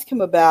to ask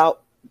him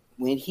about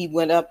when he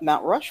went up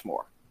Mount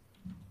Rushmore.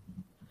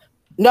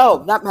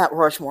 No, not Mount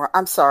Rushmore.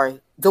 I'm sorry.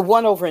 The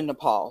one over in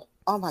Nepal.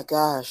 Oh my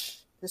gosh.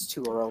 It's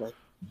too early.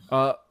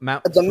 The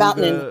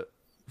mountain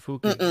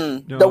Fuga.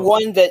 No.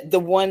 The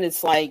one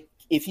that's like,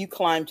 if you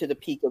climb to the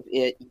peak of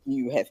it,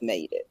 you have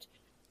made it.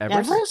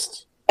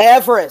 Everest?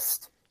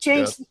 Everest.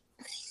 Change.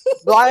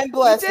 Brian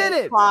Blessed did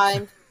it.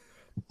 climbed.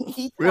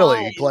 He Really?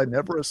 climbed. You climbed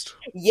Everest?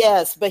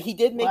 Yes, but he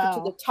did make it to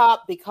Wow. the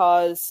top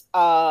because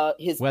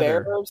his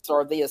Weather. bearers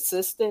or the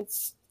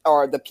assistants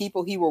or the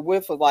people he were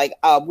with were like,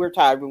 we're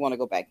tired. We want to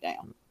go back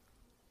down.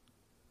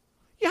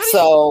 Yeah, how do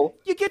So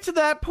you get to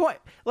that point.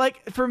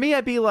 Like, for me,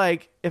 I'd be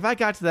like, if I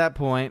got to that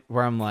point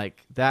where I'm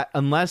like, that,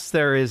 unless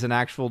there is an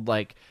actual,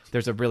 like,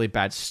 there's a really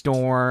bad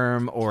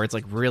storm or it's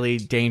like really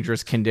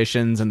dangerous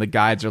conditions and the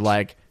guides are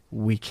like,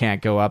 we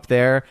can't go up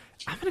there,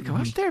 I'm going to go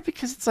up there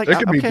because it's like, It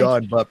can be okay.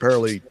 done, but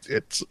apparently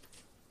it's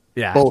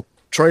Yeah. both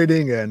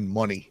training and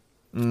money.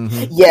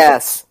 Mhm.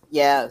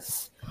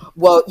 yes.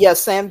 Well, yeah,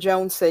 Sam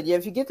Jones said, yeah,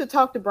 if you get to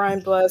talk to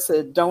Brian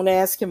Blessed, don't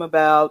ask him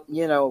about,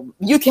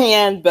 you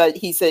can, but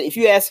he said, if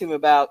you ask him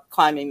about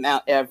climbing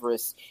Mount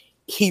Everest,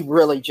 he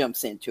really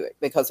jumps into it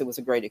because it was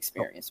a great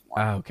experience for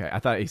him. Oh, okay. I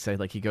thought he said,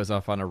 like, he goes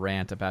off on a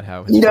rant about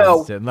how his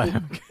No. friends didn't let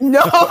him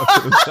No.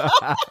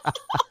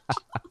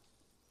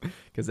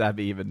 because that'd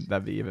be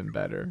even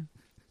better.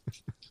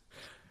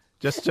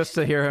 just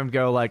to hear him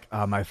go like,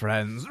 "Oh, my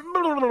friends,"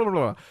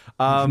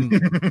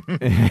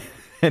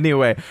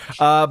 Anyway,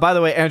 by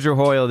the way, Andrew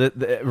Hoyle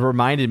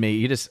reminded me.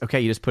 You just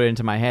put it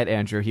into my head,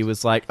 Andrew. He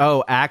was like,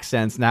 "Oh,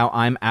 accents. Now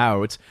I'm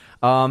out."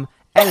 Hello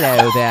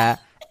there,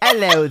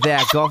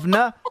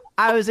 governor.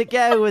 How's it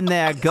going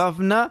there,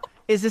 governor?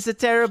 Is this a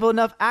terrible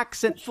enough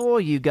accent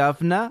for you,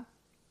 governor?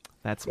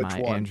 That's Which my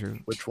one? Andrew.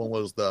 Which one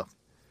was the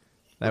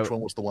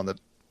one that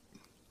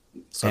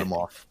set him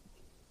off?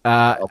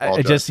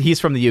 He's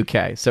from the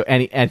UK, so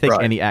any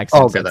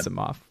accent sets him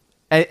off.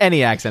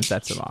 Any accent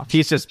sets him off.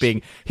 He's just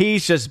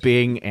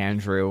being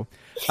Andrew.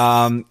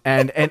 And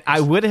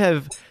I would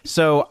have.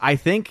 So I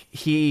think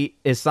he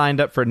is signed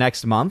up for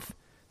next month.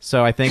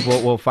 So I think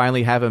we'll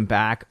finally have him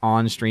back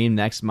on stream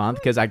next month,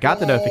 because I got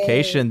the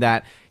notification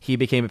that he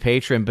became a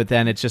patron, but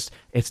then it's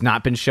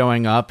not been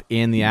showing up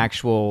in the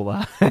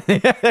actual. There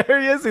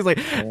he is. He's like,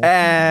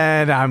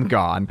 and I'm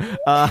gone.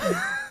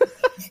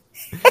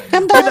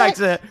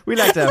 We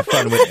like to have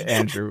fun with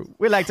Andrew.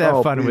 We like to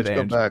have fun with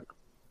Andrew.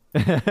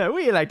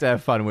 We like to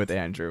have fun with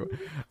Andrew.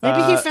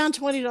 Maybe he found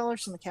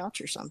 $20 on the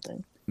couch or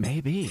something.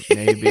 Maybe.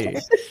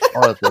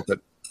 Oh, that's worth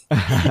it.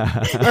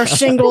 Or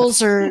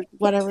shingles or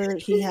whatever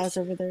he has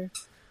over there.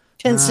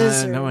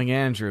 Tenses. Knowing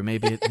Andrew,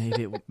 maybe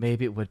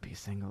it would be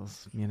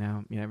singles. You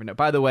never know.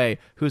 By the way,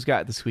 who's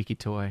got the squeaky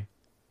toy?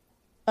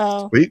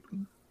 Oh, sweet.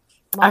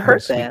 I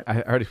heard that. I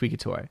heard a squeaky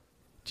toy.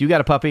 Do you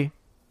got a puppy?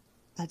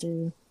 I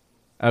do.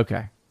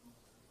 Okay.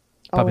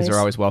 Puppies are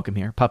always welcome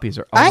here. Puppies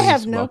are I always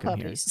have no welcome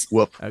puppies.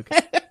 Whoop. Here. Okay.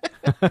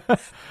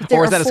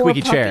 Or is that a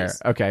squeaky chair?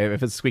 Okay,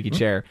 if it's a squeaky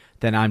chair,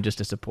 then I'm just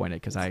disappointed,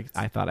 because I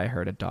thought I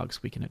heard a dog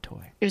squeaking a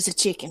toy. It was a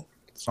chicken.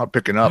 It's not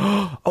picking up.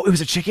 Oh, it was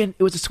a chicken?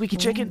 It was a squeaky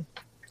chicken?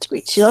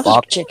 Squeak. She loves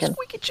chicken.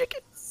 Squeaky chicken.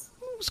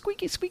 Ooh,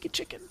 squeaky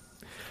chicken.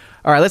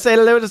 All right, let's say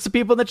hello to some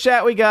people in the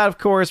chat. We got, of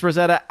course,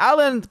 Rosetta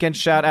Allen. Again,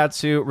 shout out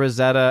to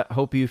Rosetta.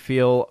 Hope you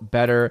feel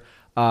better.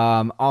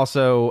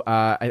 Also,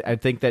 I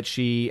think that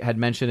she had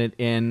mentioned it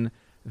in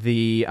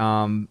the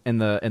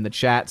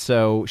chat,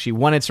 so she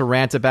wanted to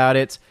rant about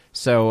it.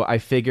 So I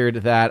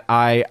figured that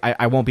I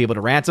won't be able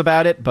to rant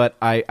about it, but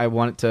I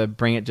wanted to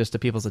bring it just to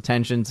people's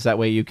attention, so that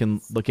way you can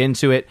look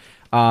into it,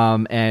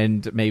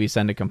 and maybe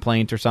send a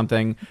complaint or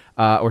something,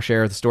 or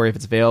share the story if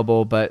it's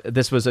available. But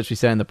this was what she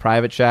said in the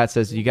private chat. It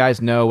says, "You guys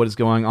know what is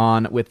going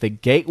on with the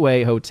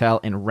Gateway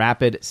Hotel in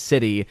Rapid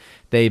City.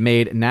 They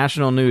made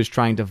national news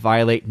trying to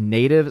violate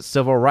native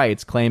civil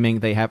rights, claiming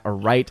they have a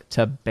right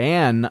to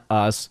ban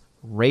us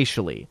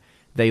racially.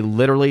 They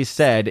literally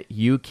said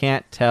you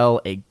can't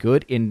tell a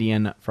good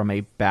Indian from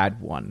a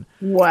bad one."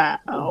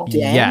 Wow.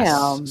 Damn.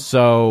 Yes.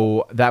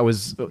 So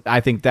I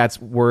think that's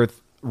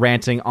worth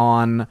ranting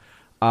on,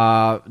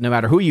 no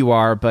matter who you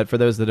are. But for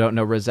those that don't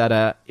know,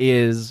 Rosetta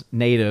is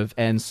native.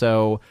 And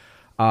so,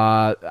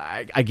 I'm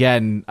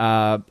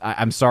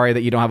sorry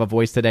that you don't have a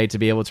voice today to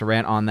be able to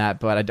rant on that.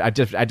 But I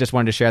just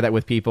wanted to share that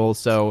with people.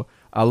 So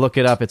look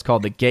it up. It's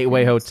called the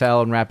Gateway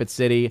Hotel in Rapid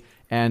City.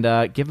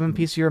 And give them a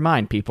piece of your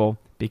mind, people,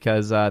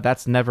 because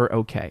that's never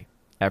okay.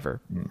 Ever.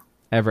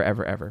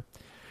 Ever.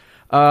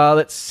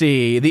 Let's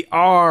see. The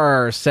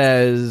R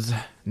says,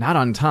 not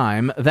on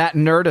time. That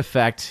nerd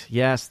effect.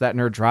 Yes, that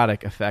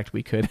nerdrotic effect,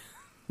 we could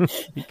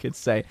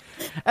say.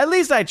 At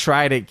least I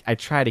try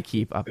to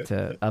keep up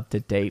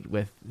to date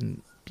with,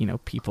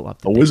 people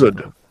up to date. A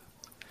wizard.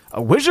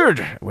 A wizard.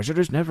 A wizard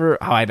is never.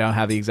 Oh, I don't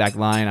have the exact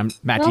line.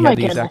 Matt, do you have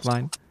the exact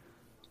line?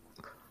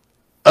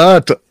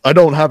 I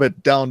don't have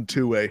it down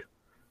to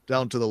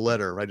the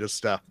letter. I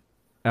just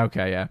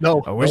okay, yeah.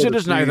 No, a wizard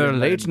is neither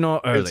late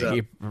nor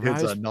early.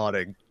 It's a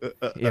nodding.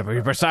 Yeah, but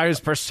he presides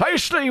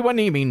precisely when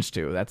he means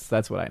to.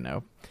 That's what I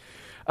know.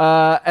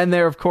 And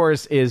there, of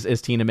course,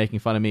 is Tina making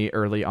fun of me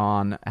early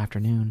on.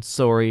 Afternoon.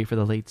 Sorry for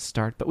the late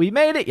start, but we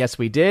made it. Yes,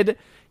 we did.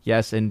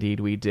 Yes, indeed,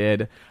 we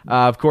did.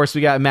 Of course,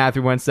 we got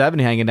Matthew17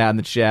 hanging out in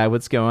the chat.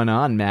 What's going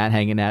on, Matt?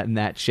 Hanging out in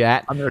that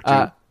chat. I'm there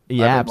too.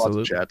 Yeah,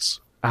 absolutely. Chats.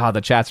 Oh,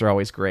 the chats are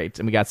always great,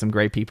 and we got some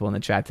great people in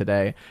the chat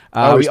today.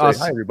 Hi,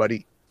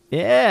 everybody.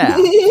 Yeah.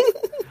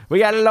 We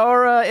got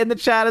Laura in the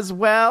chat as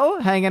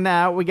well, hanging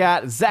out. We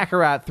got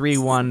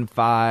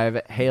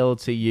Zachariah315. Hail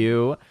to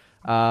you.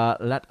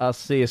 Let us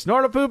see.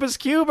 Snortopoopus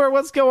Cuber,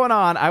 what's going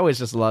on? I always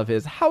just love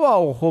his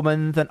 "Hello,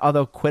 humans and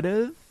other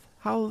quitters.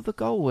 How's it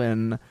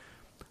going?"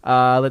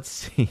 Let's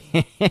see.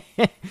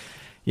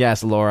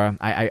 Yes, Laura.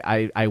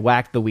 I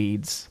whacked the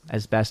weeds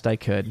as best I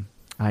could.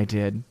 I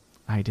did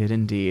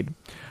indeed.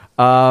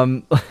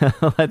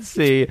 Let's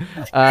see.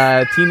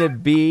 Tina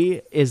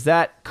B, is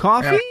that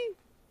coffee?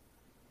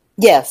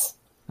 Yes.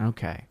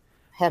 Okay.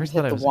 Haven't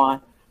hit the wine.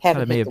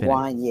 Haven't hit the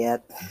wine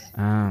yet.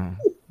 Oh.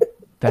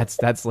 That's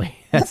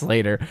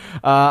later.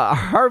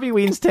 Harvey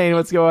Weinstein,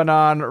 what's going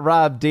on?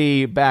 Rob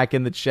D back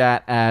in the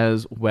chat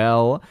as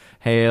well.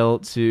 Hail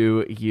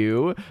to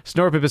you.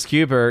 Snorpipus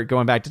Cuber,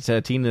 going back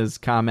to Tina's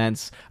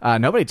comments.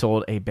 Nobody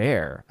told a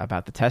bear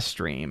about the test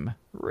stream.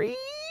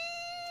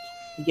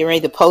 Get ready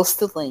to post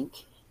the link.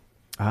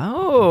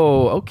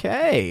 Oh,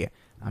 okay.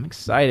 I'm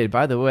excited.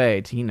 By the way,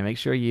 Tina, make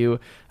sure you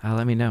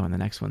let me know when the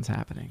next one's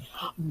happening.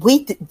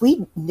 We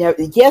never.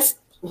 Yes,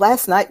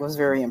 last night was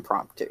very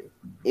impromptu.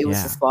 It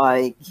was just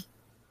like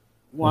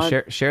Well,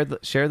 share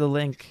the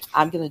link.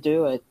 I'm gonna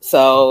do it.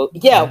 So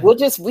yeah,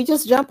 we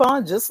just jump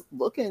on, just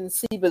look and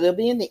see. But it'll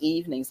be in the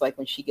evenings, like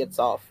when she gets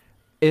off.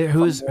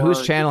 Whose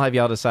channel have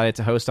y'all decided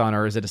to host on,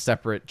 or is it a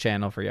separate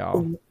channel for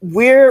y'all?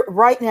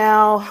 Right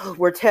now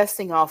we're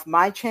testing off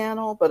my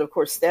channel, but of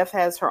course Steph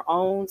has her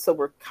own, so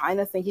we're kind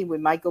of thinking we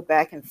might go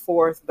back and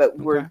forth. But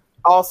we're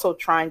also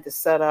trying to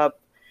set up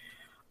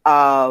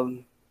a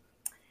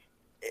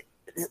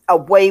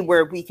way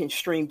where we can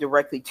stream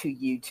directly to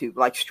YouTube,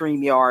 like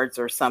StreamYards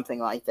or something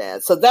like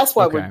that. So that's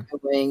why we're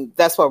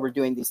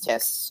doing these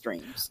test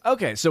streams.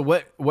 Okay, so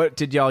what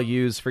did y'all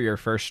use for your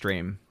first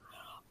stream?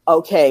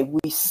 Okay,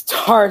 we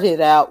started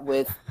out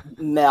with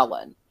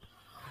Melon,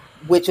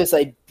 which is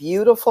a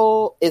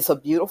beautiful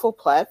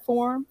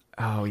platform.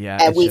 Oh yeah,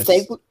 and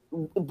think,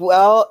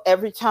 well,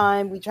 every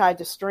time we tried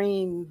to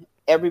stream,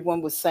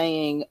 everyone was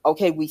saying,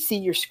 "Okay, we see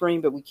your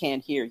screen, but we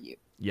can't hear you."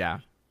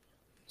 Yeah.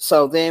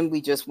 So then we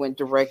just went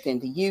direct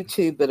into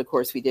YouTube, but of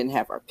course we didn't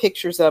have our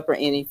pictures up or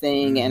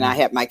anything, and I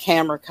had my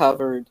camera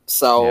covered,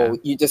 so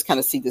you just kind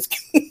of see this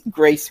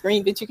gray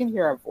screen, but you can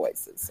hear our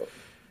voices. So.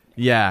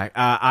 Yeah,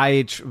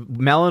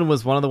 Melon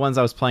was one of the ones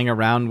I was playing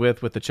around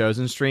with the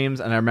Chosen streams,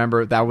 and I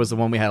remember that was the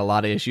one we had a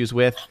lot of issues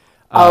with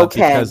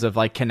because of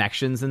like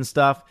connections and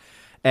stuff.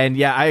 And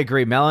yeah, I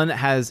agree. Melon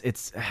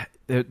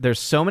there's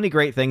so many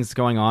great things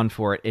going on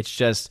for it. It's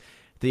just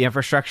the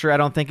infrastructure I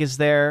don't think is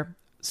there.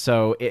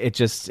 So I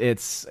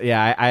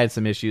had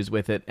some issues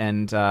with it,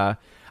 and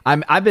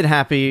I've been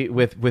happy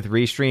with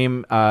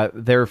Restream.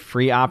 Their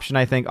free option,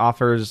 I think,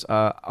 offers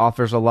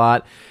a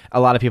lot. A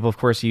lot of people, of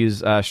course,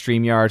 use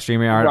StreamYard.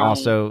 StreamYard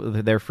also,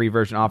 their free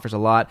version offers a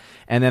lot.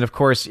 And then, of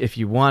course, if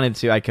you wanted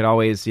to, I could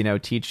always,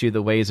 teach you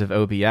the ways of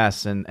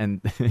OBS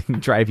and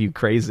drive you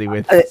crazy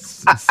with.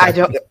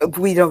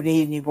 We don't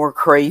need any more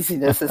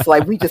craziness. It's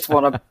like we just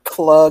want to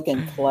plug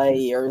and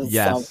play or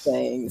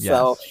something. Yes.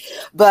 So,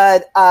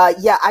 but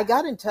I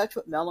got in touch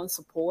with Melon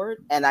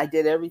support and I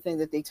did everything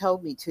that they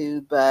told me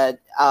to. But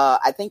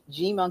I think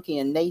G Monkey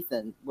and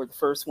Nathan were the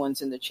first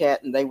ones in the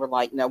chat, and they were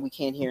like, "No, we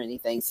can't hear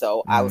anything."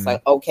 So I was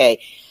like, "Okay."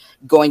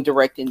 Going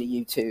direct into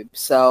YouTube.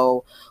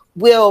 So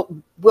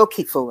we'll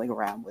keep fooling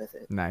around with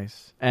it.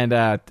 Nice.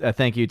 And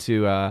thank you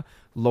to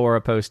Laura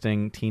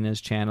posting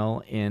Tina's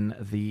channel in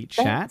the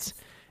chat.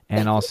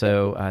 And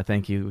also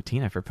thank you,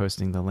 Tina, for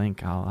posting the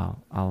link.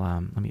 I'll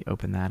let me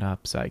open that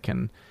up so I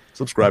can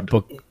subscribe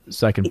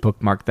so I can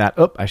bookmark that.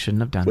 Oh, I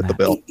shouldn't have done that. The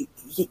bell.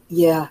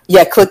 Yeah,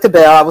 click the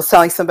bell. I was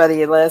telling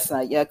somebody last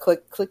night. Yeah,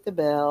 click the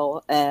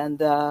bell.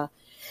 And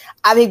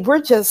I mean,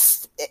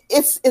 it's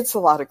a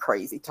lot of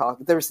crazy talk.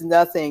 There's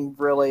nothing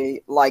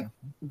really like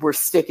we're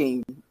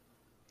sticking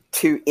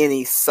to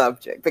any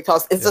subject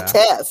because it's a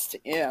test,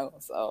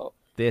 so.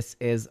 This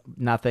is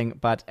nothing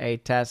but a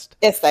test.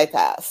 It's a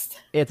test.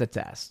 It's a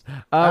test.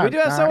 We do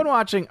have someone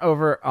watching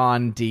over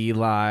on D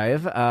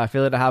Live.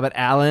 Affiliate Hobbit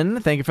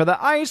Alan, thank you for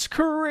the ice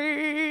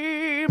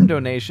cream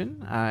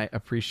donation. I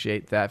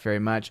appreciate that very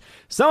much.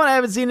 Someone I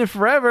haven't seen in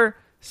forever,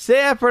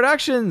 CF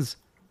Productions.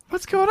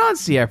 What's going on,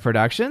 CF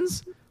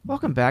Productions?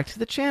 Welcome back to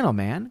the channel,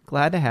 man.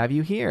 Glad to have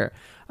you here.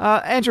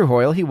 Andrew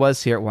Hoyle, he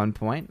was here at one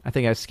point. I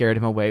think I scared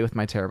him away with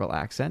my terrible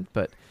accent,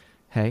 but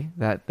hey,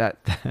 that's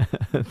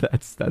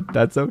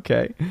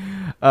okay.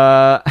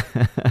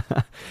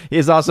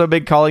 He's also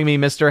been calling me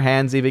Mr.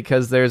 Hansy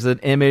because there's an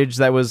image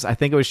that was, I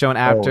think it was shown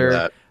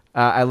after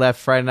I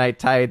left Friday Night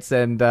Tights,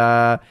 and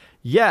not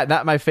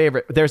my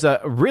favorite. There's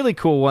a really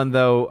cool one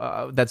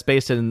though that's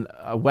based in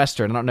a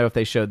Western. I don't know if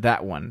they showed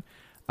that one.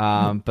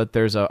 But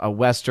there's a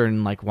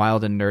Western, like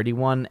wild and nerdy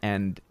one,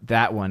 and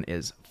that one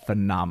is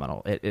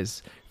phenomenal. It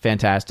is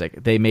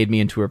fantastic. They made me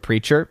into a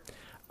preacher,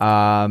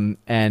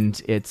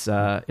 and it's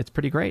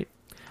pretty great.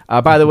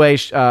 By the way,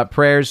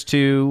 prayers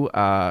to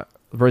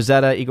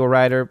Rosetta Eagle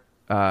Rider,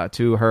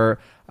 to her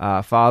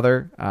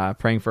father,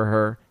 praying for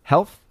her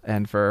health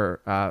and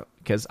for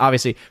because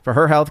obviously for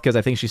her health, because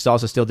I think she's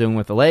also still dealing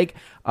with the leg.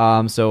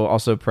 So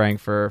also praying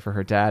for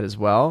her dad as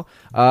well.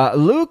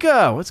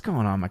 Luca, what's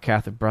going on, my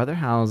Catholic brother?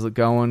 How's it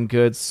going,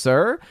 good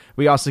sir?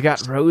 We also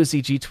got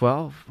Rosie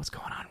G12. What's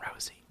going on,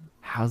 Rosie?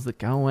 How's it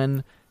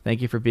going?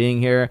 Thank you for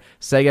being here.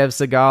 Segev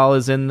Segal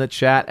is in the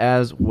chat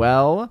as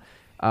well.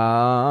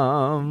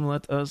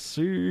 Let us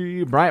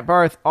see. Bryant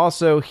Barth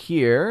also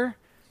here.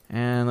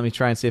 And let me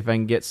try and see if I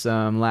can get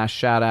some last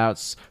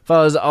shout-outs.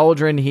 Fuzz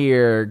Aldrin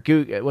here.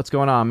 What's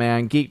going on,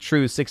 man? Geek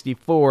True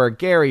 64.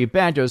 Gary,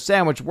 Banjo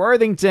Sandwich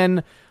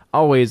Worthington.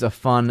 Always a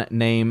fun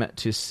name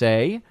to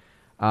say.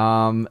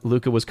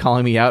 Luca was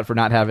calling me out for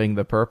not having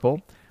the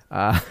purple.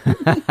 So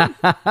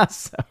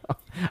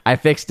I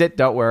fixed it.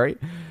 Don't worry.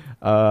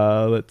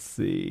 Let's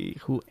see.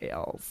 Who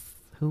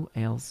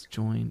else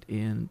joined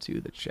into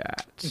the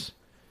chat?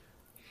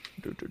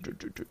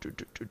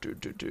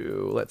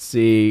 Let's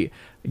see.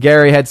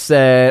 Gary had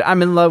said,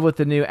 I'm in love with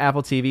the new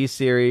Apple TV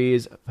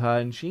series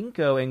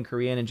Pachinko in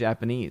Korean and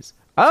Japanese.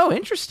 Oh,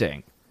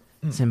 interesting.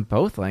 It's in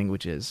both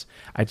languages.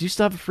 I do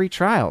still have a free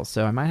trial,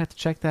 so I might have to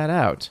check that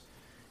out.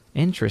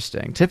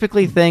 Interesting.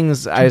 Typically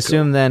things, I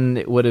assume then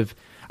it would have...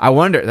 I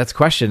wonder, that's a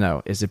question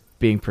though, is it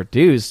being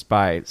produced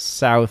by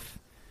South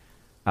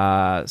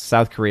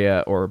South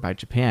Korea or by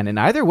Japan. And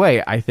either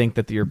way, I think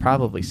that you're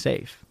probably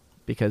safe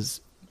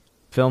because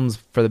films,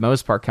 for the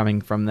most part,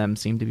 coming from them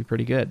seem to be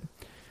pretty good.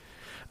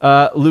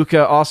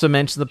 Luca also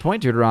mentioned the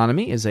point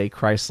Deuteronomy is a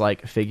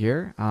Christ-like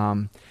figure.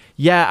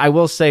 Yeah, I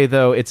will say,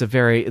 though,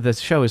 the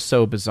show is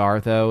so bizarre,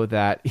 though,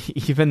 that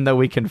even though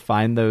we can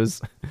find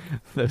those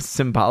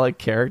symbolic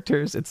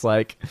characters, it's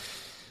like,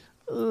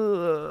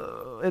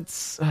 man,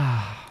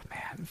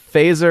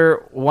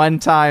 phaser 1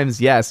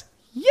 times, yes.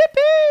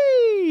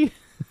 Yippee!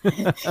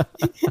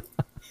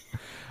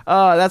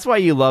 That's why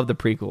you love the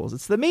prequels.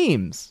 It's the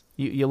memes.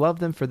 You love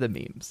them for the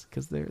memes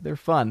because they're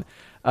fun.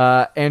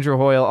 Andrew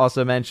Hoyle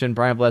also mentioned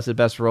Brian Blessed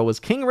best role was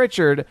King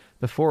Richard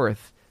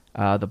IV,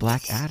 the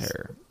Black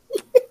Adder.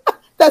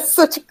 That's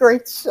such a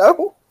great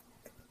show.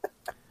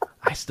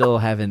 I still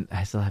haven't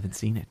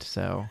seen it,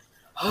 so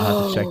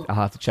I'll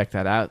have to check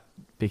that out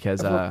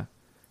because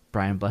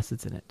Brian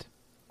Blessed's in it.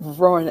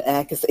 Rowan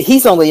Atkinson.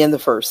 He's only in the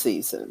first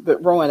season,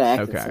 but Rowan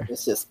Atkinson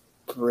is just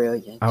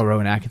brilliant. Oh,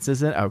 Rowan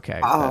Atkinson's in it?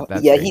 Okay.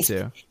 That's yeah, great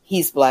too.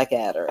 He's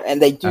Blackadder,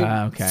 and they do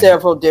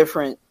several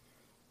different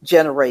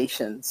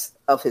generations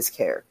of his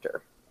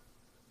character.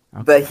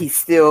 Okay. But he's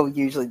still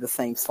usually the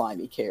same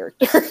slimy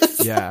character.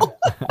 Yeah.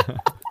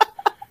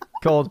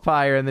 Cold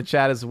Pyre in the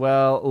chat as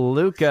well.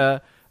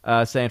 Luca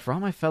saying, for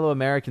all my fellow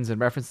Americans in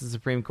reference to the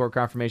Supreme Court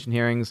confirmation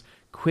hearings,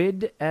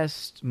 quid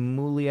est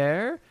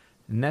mulier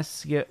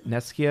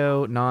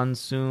nescio non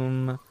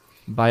sum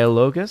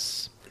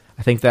biologus?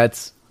 I think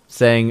that's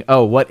saying,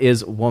 what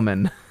is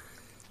woman?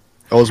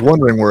 I was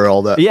wondering where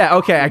all that... Yeah,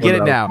 okay, I get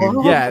it now.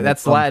 Yeah,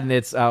 that's Latin.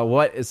 It's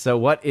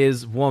what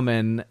is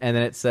woman? And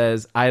then it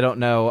says, I don't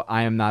know,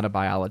 I am not a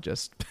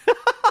biologist.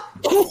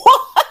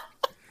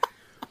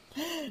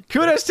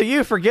 Kudos to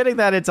you for getting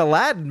that into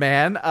Latin,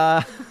 man.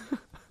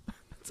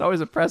 It's always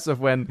impressive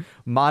when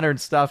modern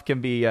stuff can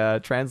be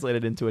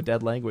translated into a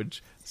dead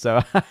language.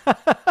 So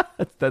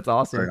that's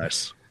awesome. Very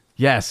nice.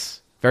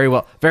 Yes, very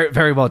well. Very,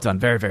 very well done.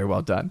 Very, very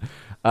well done.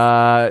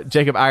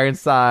 Jacob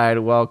Ironside,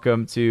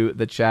 welcome to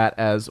the chat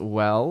as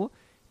well.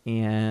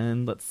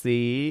 And let's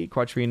see,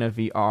 Quatrina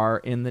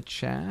VR in the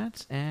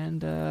chat.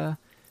 And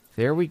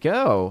there we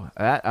go.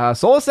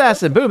 Soul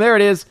Assassin, boom, there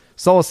it is.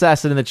 Soul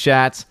Assassin in the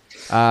chat.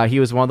 He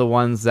was one of the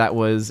ones that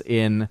was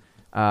in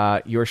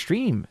your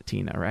stream,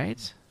 Tina,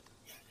 right?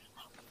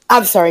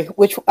 I'm sorry.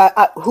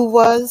 Who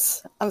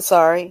was? I'm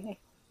sorry.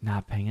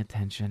 Not paying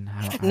attention.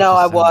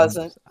 I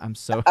wasn't. I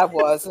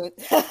wasn't.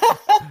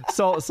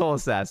 Soul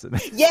Assassin.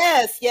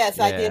 Yes, yeah.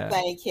 I did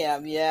thank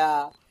him.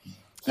 Yeah.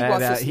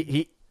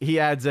 He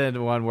adds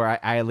in one where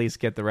I at least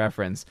get the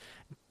reference.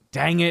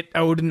 Dang it,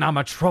 Odin, I'm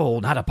a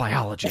troll, not a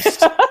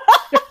biologist.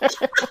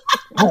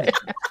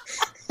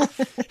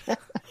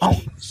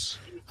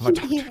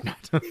 He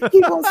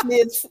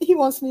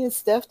wants me and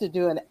Steph to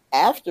do an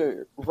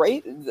after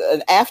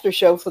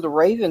show for the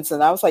Ravens,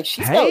 and I was like,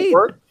 she's got to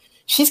work.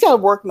 She's got to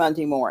work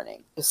Monday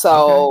morning,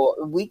 so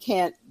we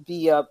can't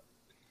be up.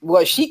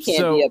 Well, she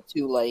can't be up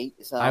too late.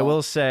 So. I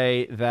will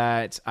say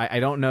that I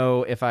don't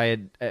know if I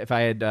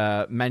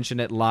had mentioned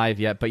it live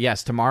yet, but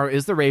yes, tomorrow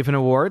is the Raven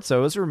Awards.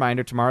 So as a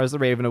reminder, tomorrow is the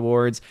Raven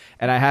Awards,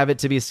 and I have it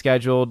to be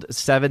scheduled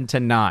 7 to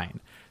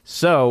 9.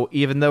 So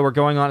even though we're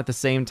going on at the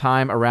same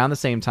time, around the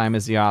same time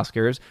as the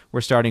Oscars,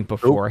 we're starting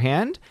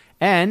beforehand,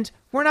 and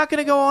we're not going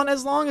to go on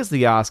as long as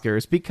the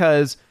Oscars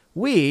because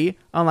we,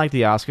 unlike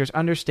the Oscars,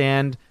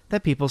 understand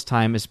that people's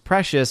time is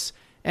precious,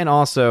 and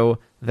also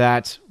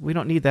that we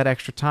don't need that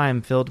extra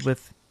time filled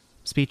with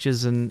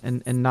speeches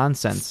and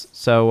nonsense.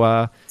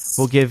 So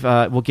we'll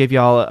give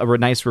y'all a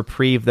nice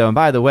reprieve, though. And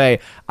by the way,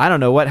 I don't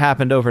know what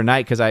happened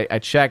overnight because I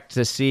checked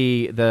to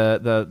see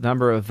the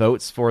number of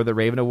votes for the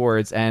Raven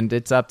Awards, and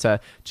it's up to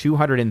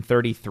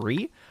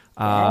 233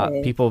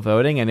 people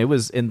voting, and it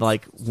was in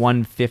like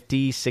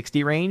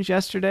 150-60 range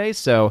yesterday.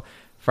 So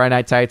Friday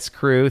Night Tights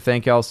crew,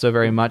 thank y'all so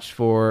very much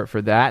for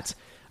that.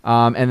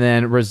 And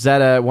then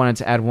Rosetta wanted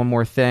to add one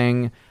more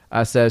thing.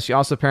 Says she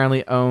also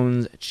apparently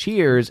owns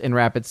Cheers in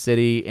Rapid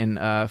City in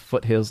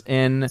Foothills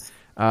Inn.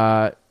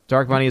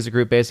 Dark Money is a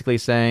group basically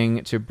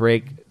saying to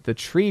break the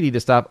treaty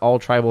to stop all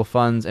tribal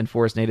funds and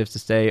force natives to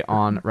stay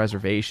on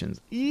reservations.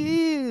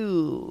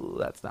 Ew,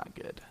 that's not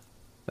good.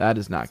 That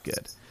is not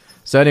good.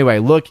 So anyway,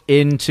 look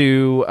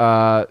into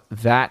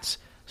that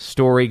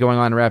story going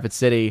on in Rapid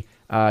City.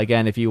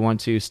 Again, if you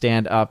want to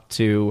stand up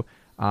to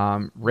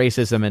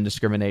racism and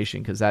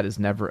discrimination, because that is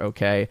never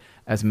okay,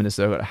 as a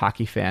Minnesota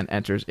hockey fan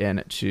enters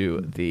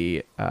into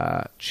the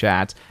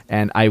chat.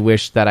 And I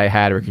wish that I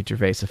had Ricky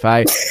Gervais.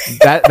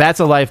 That's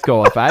a life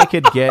goal. If I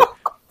could get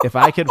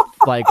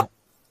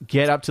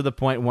up to the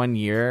point one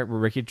year where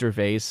Ricky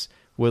Gervais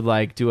would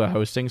like do a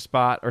hosting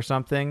spot or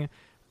something,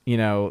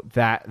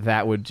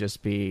 that would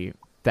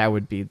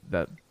be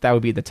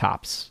the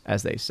tops,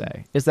 as they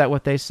say. Is that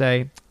what they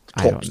say?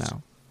 I don't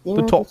know.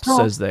 The tops,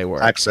 as they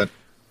were. Accent.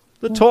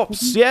 The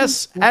tops,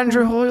 yes.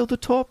 Andrew Hoyle, the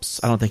tops.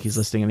 I don't think he's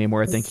listening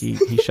anymore. I think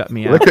he shut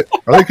me out.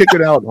 Are they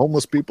kicking out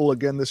homeless people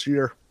again this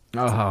year?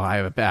 Oh,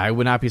 I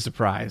would not be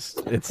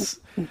surprised.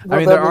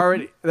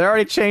 They're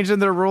already changing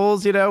their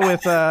rules,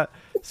 with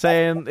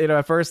saying,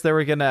 at first they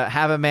were going to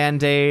have a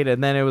mandate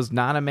and then it was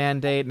not a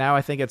mandate. Now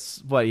I think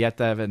it's you have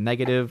to have a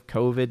negative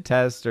COVID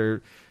test,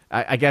 or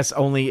I guess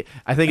I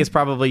think it's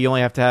probably you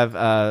only have to have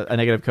a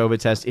negative COVID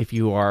test if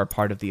you are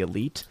part of the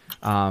elite.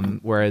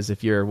 Whereas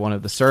if you're one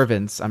of the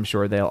servants, I'm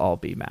sure they'll all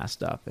be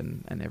masked up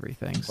and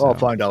everything. So. I'll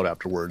find out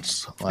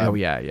afterwards.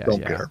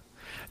 Don't care.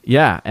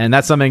 Yeah, and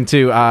that's something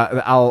too.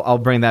 I'll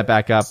bring that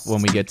back up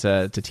when we get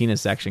to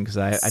Tina's section, because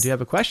I do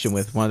have a question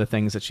with one of the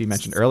things that she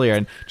mentioned earlier.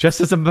 And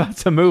just as I'm about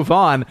to move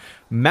on,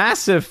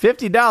 massive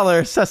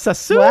 $50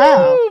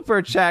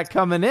 super chat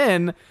coming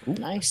in.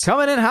 Nice.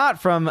 Coming in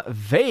hot from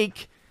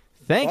Vake.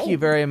 Thank you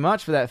very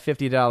much for that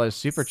 $50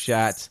 super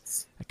chat.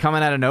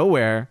 Coming out of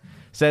nowhere.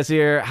 Says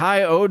here,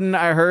 hi, Odin.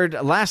 I heard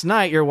last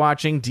night you're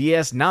watching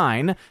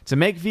DS9. To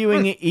make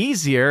viewing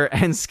easier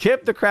and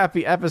skip the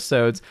crappy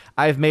episodes,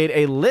 I've made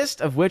a list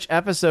of which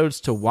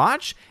episodes to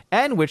watch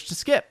and which to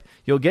skip.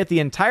 You'll get the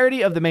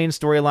entirety of the main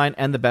storyline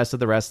and the best of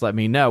the rest. Let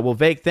me know. Well,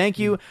 Vake, thank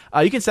you.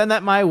 You can send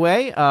that my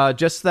way,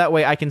 just that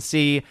way I can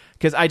see,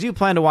 because I do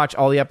plan to watch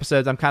all the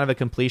episodes. I'm kind of a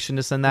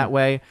completionist in that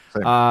way,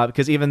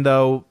 because even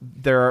though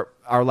there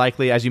are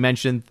likely, as you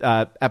mentioned,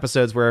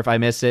 episodes where if I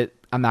miss it,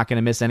 I'm not going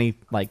to miss any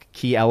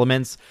key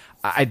elements.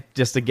 I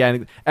just,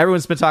 again,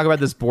 everyone's been talking about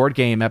this board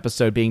game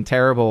episode being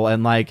terrible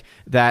and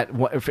that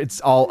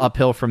it's all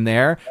uphill from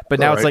there. But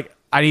now it's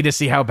I need to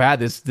see how bad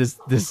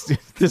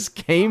this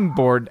game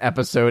board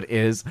episode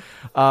is,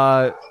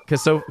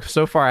 because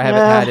so far I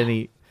haven't had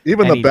any.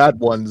 Even the bad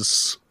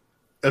ones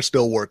are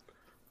still worth.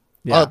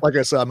 Yeah. Like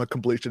I said, I'm a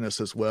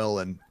completionist as well,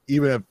 and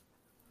even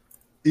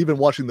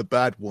watching the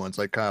bad ones,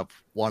 I kind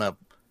of want to at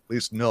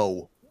least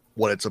know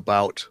what it's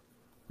about.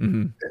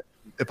 Mm-hmm.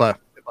 If I at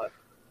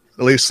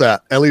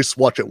least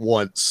watch it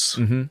once.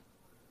 Mm-hmm.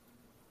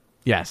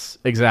 Yes,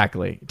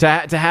 exactly. To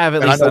have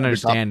at least an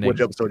understanding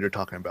which episode you're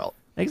talking about.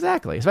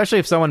 Exactly, especially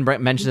if someone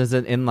mentions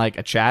it in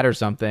a chat or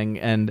something,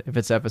 and if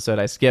it's episode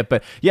I skip.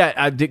 But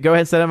yeah, go ahead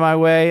and send it my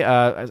way.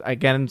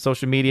 Again,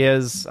 social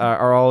medias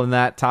are all in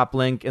that top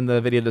link in the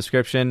video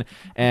description,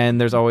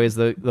 and there's always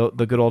the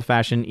good old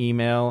fashioned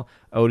email,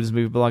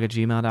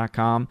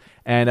 otismovieblog@gmail.com.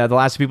 And the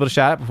last people to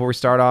shout out before we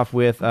start off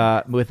with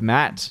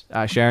Matt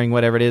sharing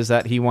whatever it is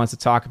that he wants to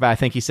talk about. I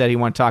think he said he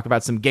wanted to talk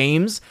about some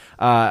games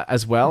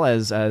as well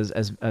as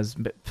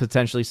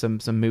potentially some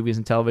movies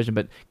and television,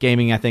 but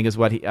gaming I think is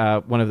what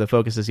one of the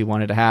focuses he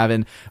wanted to have.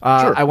 And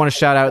Sure. I want to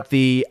shout out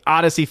the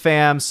Odyssey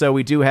fam. So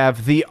we do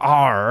have the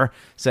R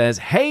says,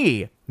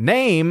 "Hey,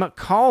 name,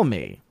 call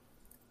me."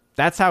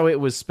 That's how it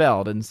was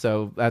spelled, and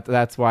so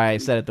that's why I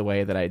said it the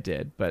way that I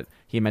did. But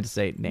he meant to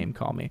say name,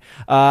 call me.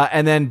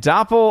 And then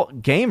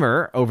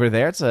Doppelgamer over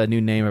there, it's a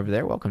new name over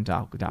there. Welcome,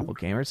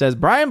 Doppelgamer. Says,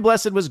 Brian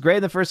Blessed was great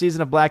in the first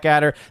season of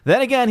Blackadder. Then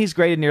again, he's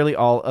great in nearly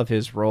all of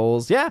his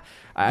roles. Yeah,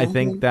 I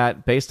think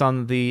that based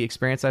on the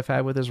experience I've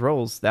had with his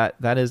roles,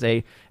 that is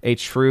a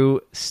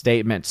true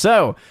statement.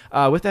 So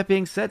with that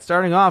being said,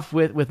 starting off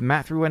with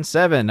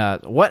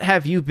Matt317, what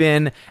have you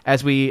been,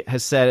 as we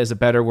have said is a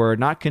better word,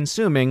 not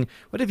consuming,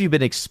 what have you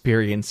been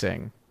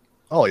experiencing?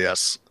 Oh,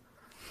 yes.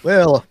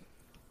 Well,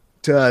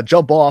 to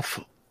jump off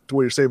to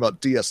what you're saying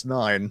about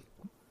DS9,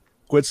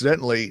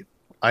 coincidentally,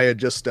 I had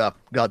just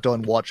got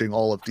done watching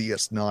all of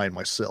DS9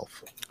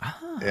 myself.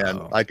 Oh. And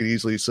I could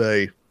easily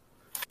say,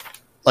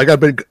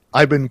 I've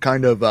been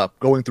kind of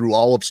going through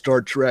all of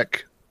Star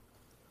Trek,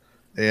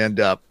 and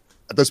at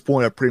this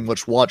point, I've pretty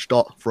much watched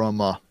from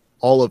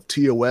all of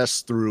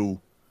TOS through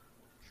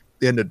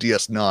the end of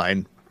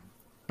DS9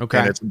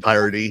 in its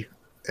entirety,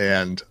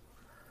 and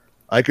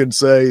I can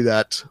say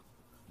that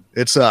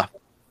it's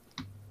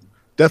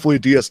definitely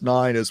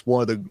DS9 is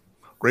one of the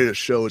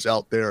greatest shows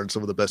out there and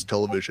some of the best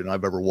television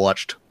I've ever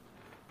watched.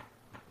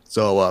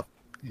 So,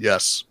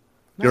 yes,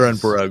 you're in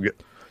for a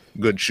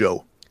good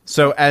show.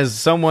 So, as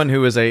someone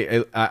who is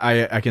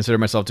I consider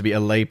myself to be a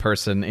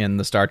layperson in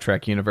the Star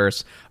Trek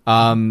universe,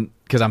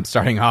 because I'm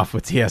starting off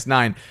with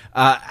DS9.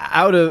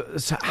 Out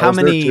of how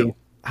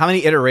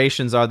many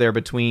iterations are there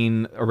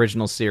between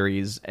original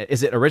series?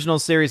 Is it original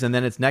series and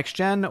then it's next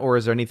gen, or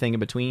is there anything in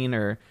between?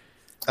 Or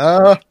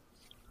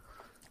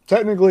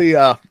technically,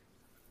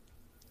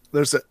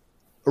 there's the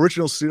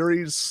original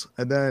series,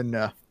 and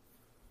then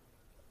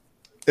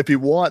if you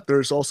want,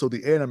 there's also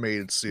the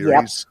animated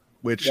series,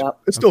 which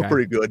is still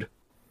pretty good.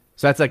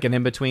 So that's like an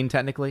in-between,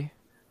 technically?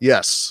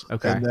 Yes.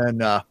 Okay. And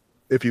then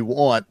if you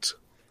want,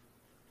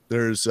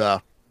 there's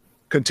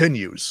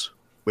Continues,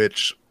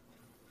 which,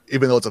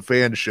 even though it's a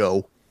fan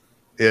show,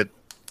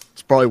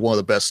 it's probably one of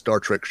the best Star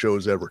Trek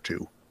shows ever,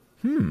 too.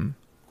 And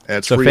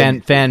it's so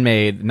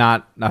fan-made,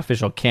 not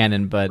official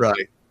canon, but...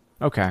 Right.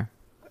 Okay.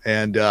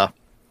 And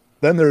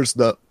then there's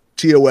the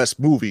TOS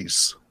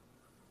movies,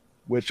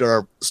 which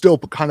are still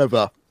kind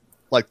of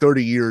like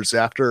 30 years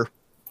after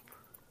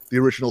the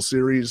original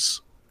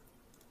series.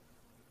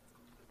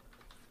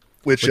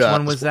 Which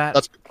one was that?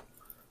 That's,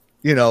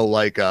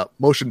 like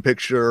Motion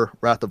Picture,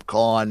 Wrath of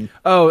Khan.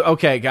 Oh,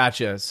 okay,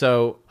 gotcha.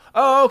 So,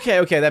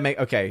 okay, that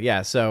okay,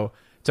 yeah. So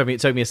took me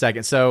a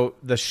second. So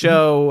the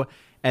show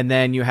and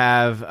then you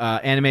have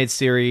animated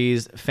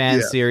series,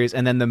 fan series,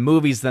 and then the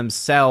movies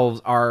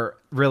themselves are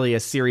really a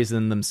series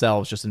in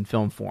themselves, just in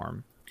film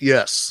form.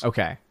 Yes.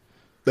 Okay.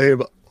 They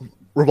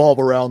revolve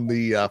around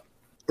the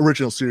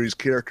original series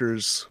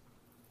characters,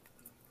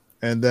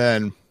 and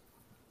then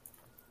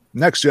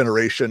Next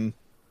Generation,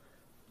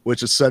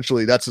 which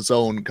essentially that's its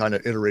own kind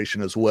of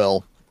iteration as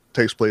well,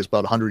 takes place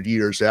about 100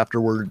 years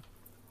afterward.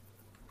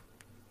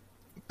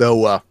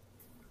 Though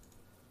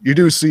you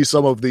do see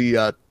some of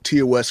the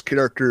TOS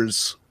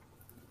characters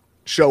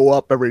show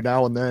up every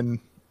now and then.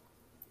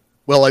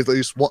 Well, like at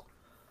least one,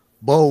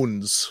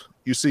 Bones.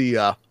 You see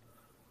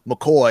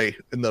McCoy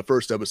in the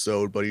first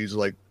episode, but he's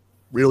like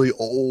really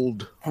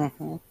old,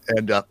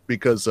 and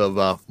because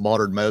of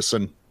modern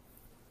medicine.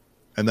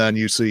 And then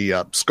you see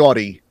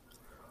Scotty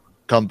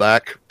come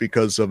back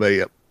because of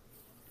a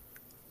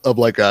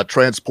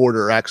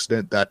transporter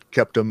accident that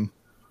kept him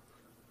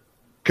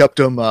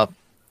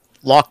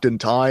locked in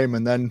time,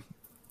 and then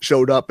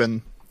showed up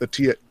in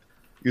the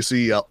you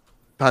see James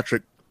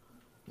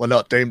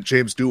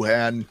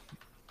Doohan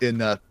in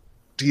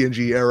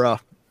TNG era,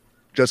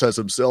 just as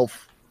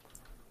himself.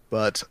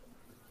 But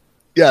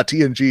yeah,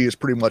 TNG is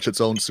pretty much its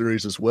own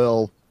series as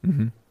well.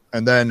 Mm-hmm.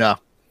 And then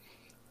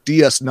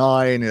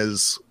DS9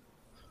 is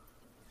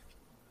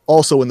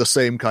also in the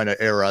same kind of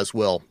era as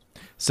well.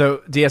 So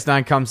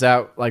DS9 comes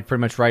out like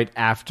pretty much right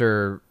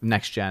after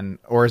Next Gen,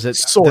 or is it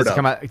sort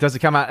of? Does it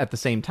come out at the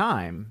same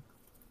time?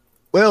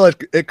 Well,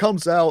 it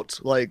comes out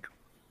like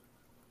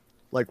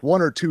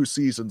 1 or 2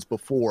 seasons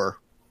before,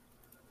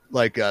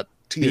 like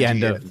TNG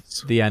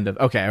ends. The end of.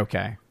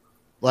 Okay.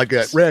 Like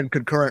it ran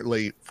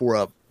concurrently for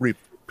a brief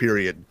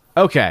period.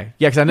 Okay,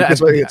 yeah, because I know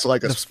it's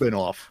like a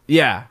spin-off.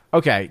 Yeah,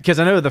 okay, because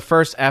I know the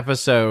first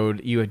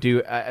episode you would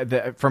do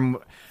from.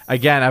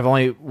 Again, I've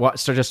only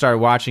just started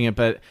watching it,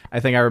 but I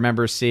think I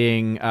remember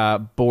seeing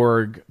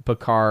Borg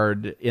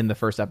Picard in the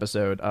first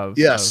episode of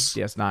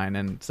DS9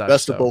 and such.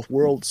 Best of both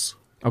worlds.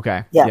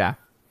 Okay, yeah.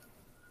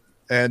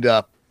 And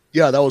that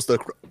was the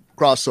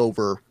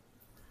crossover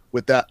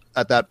with that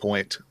at that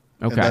point.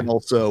 Okay. And then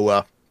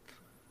also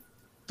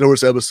there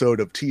was an episode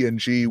of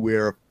TNG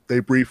where they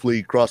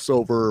briefly cross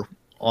over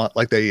on,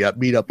 like they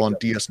meet up on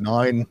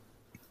DS9.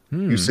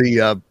 You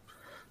see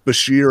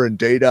Bashir and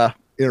Data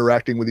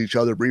interacting with each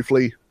other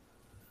briefly.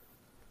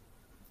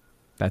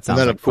 That sounds and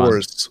then, like of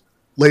course,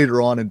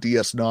 later on in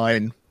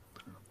DS9,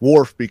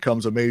 Worf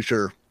becomes a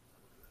major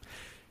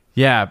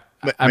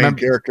main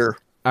character.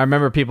 I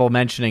remember people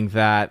mentioning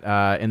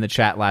that in the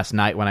chat last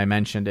night when I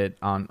mentioned it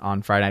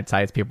on Friday Night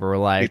Tights. People were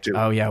like,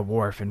 "Oh yeah,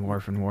 Worf and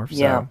Worf and Worf."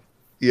 Yeah. So.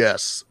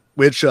 Yes,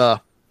 which that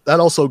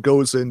also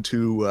goes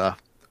into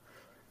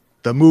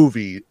the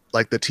movie,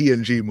 like the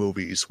TNG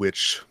movies,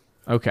 which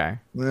okay.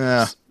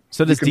 Yeah.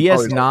 So does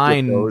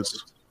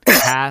DS9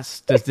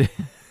 pass?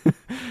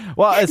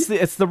 Well,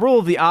 it's the rule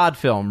of the odd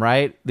film,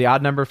 right? The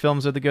odd number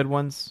films are the good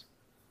ones.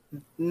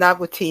 Not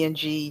with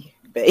TNG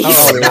base.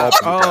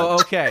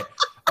 Okay.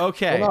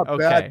 They're not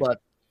bad,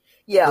 but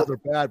they're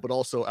bad, but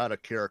also out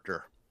of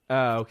character.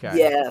 Oh, okay.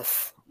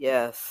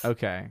 Yes.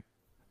 Okay.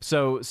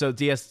 So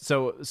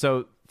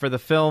for the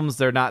films,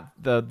 they're not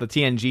the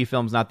TNG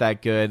films not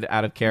that good,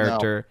 out of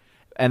character. No.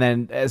 And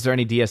then is there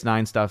any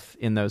DS9 stuff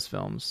in those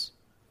films?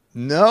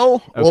 No.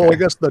 Okay. Well, I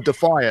guess the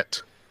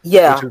Defiant.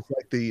 Yeah. Which is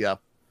like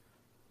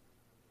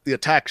the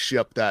attack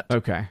ship that.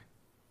 Okay.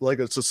 Like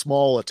it's a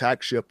small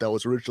attack ship that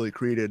was originally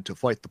created to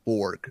fight the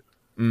Borg,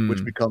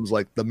 which becomes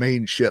like the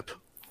main ship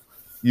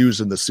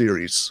used in the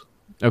series.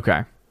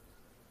 Okay.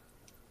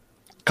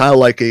 Kind of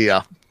like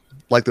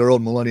like their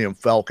own Millennium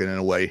Falcon in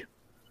a way.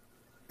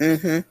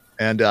 Mm-hmm.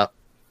 And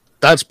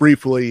that's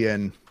briefly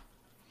in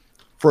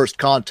First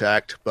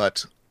Contact,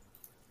 but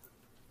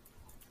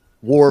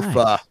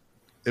Worf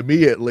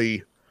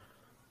immediately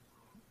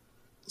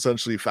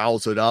essentially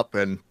fouls it up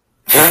and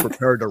is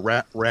prepared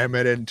to ram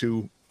it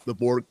into the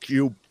Borg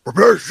cube.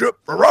 Prepare ship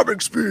for ramming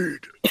speed.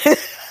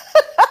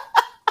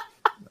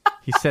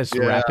 He says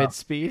rapid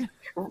speed?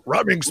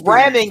 Ramming speed.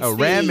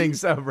 Ramming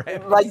speed.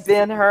 Ramming. Like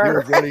Ben-Hur. He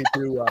was ready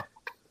to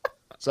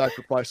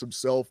sacrifice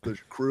himself, the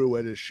crew,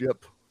 and his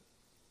ship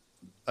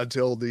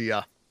until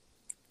the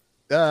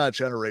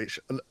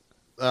generation.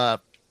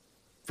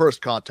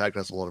 First Contact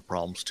has a lot of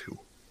problems too.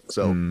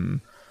 So,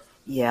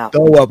 yeah.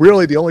 Though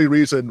really the only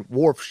reason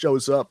Worf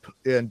shows up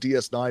in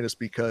DS9 is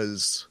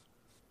because,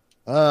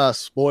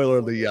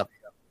 spoiler,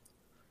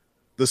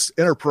 this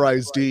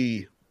Enterprise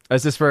D.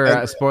 Is this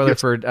for spoiler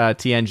for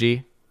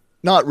TNG?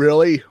 Not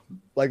really.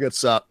 Like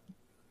it's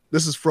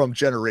this is from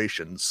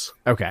Generations.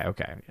 Okay.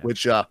 Yeah.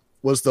 Which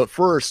was the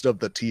first of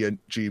the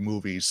TNG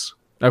movies.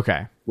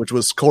 Okay. Which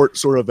was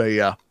sort of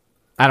a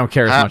I don't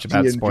care as much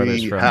about TNG,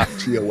 spoilers from half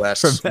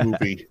TOS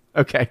movie.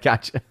 Okay,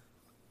 gotcha.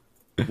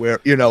 Where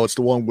it's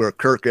the one where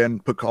Kirk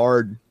and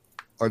Picard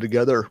are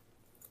together,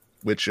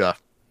 which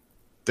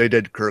they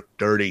did Kirk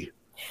dirty.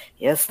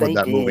 Yes, they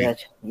did. Movie.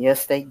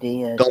 Yes, they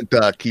did.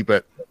 Don't keep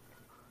it.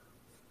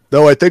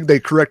 Though I think they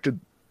corrected.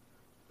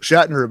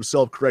 Shatner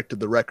himself corrected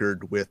the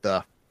record with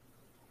a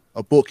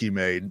book he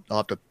made. I'll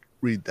have to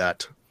read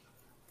that.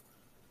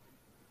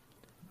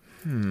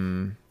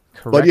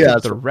 But yeah, the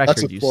that's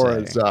record, as you far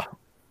say. as.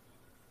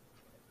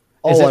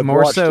 Is it I've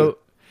more watched so? it.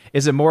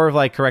 Is it more of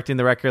like correcting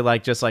the record,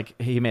 like just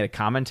like he made a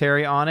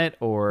commentary on it,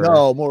 or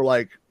No, more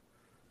like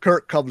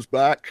Kurt comes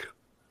back,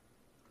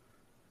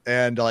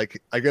 and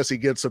like I guess he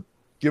gives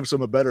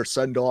him a better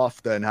send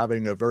off than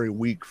having a very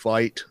weak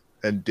fight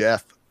and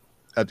death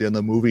at the end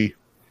of the movie.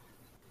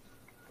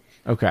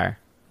 Okay,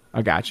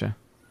 I gotcha.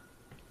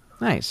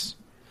 Nice.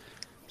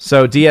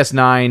 So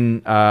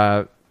DS9,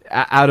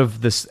 out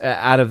of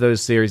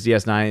those series,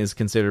 DS9 is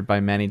considered by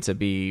many to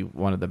be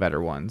one of the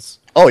better ones.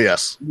 Oh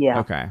yes. Yeah.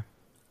 Okay.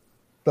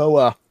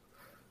 So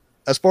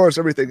as far as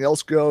everything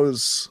else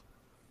goes,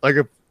 like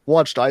I've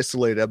watched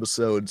isolated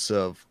episodes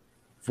of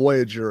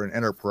Voyager and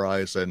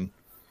Enterprise, and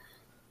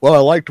well, I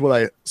liked what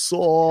I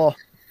saw.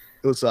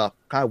 It was kind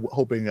of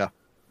hoping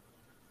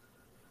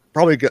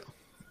probably get.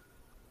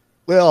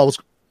 Well, I was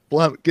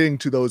getting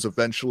to those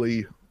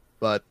eventually,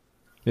 but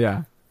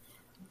Yeah.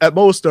 at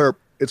most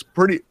it's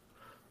pretty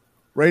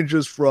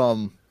ranges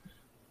from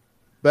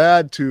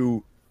bad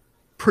to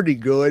pretty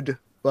good,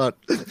 but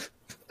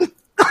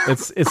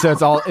It's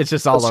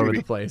just all over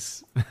the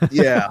place.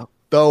 yeah,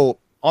 though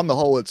on the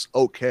whole it's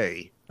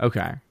okay.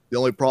 Okay. The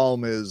only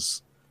problem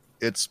is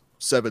it's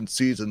 7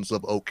 seasons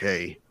of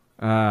okay.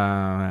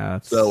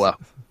 That's So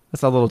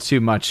that's a little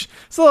too much.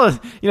 It's a little,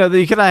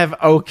 you can have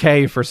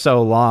okay for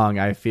so long,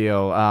 I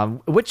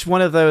feel. Which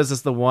one of those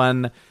is the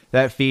one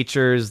that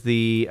features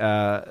the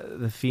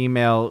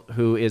female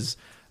who is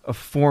a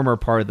former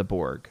part of the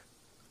Borg?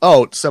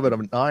 7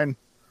 of 9.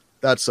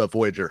 That's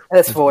Voyager.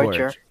 That's It's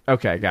Voyager.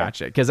 Okay,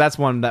 gotcha. Because that's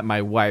one that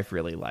my wife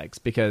really likes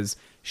because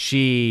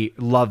she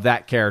loved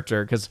that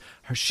character because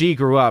she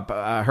grew up.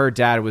 Her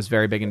dad was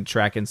very big into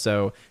Trek, and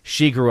so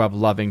she grew up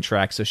loving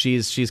Trek. So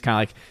she's kind of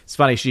like, it's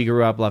funny. She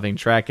grew up loving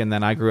Trek, and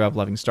then I grew up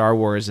loving Star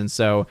Wars, and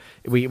so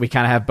we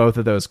kind of have both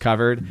of those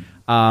covered.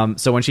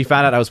 So when she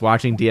found out I was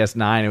watching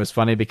DS9, it was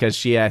funny because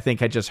she, I think,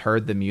 had just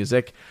heard the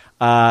music,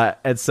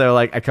 and so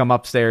like I come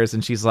upstairs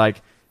and she's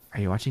like,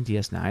 "Are you watching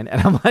DS9?"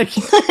 And I'm like,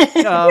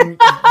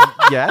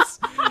 yes.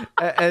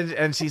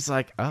 And she's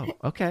like, "Oh,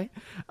 okay."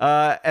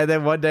 And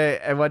then one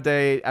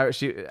day,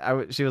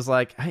 she was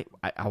like, "Hey,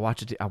 I'll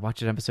watch it. I'll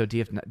watch an episode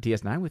of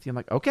DS9 with you." I'm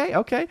like,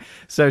 "Okay."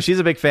 So she's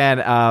a big fan,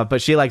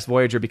 but she likes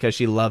Voyager because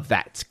she loved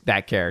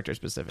that character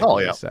specifically. Oh,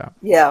 yeah. So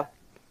Yeah.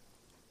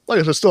 Like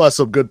I said, still has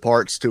some good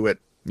parts to it.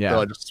 yeah.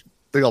 So I just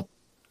think I'll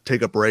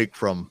take a break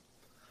from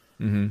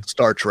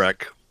Star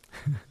Trek.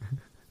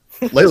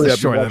 Lately, It's a I've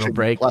short been little watching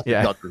break, classic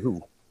yeah. Doctor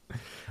Who.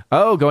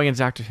 Oh, going into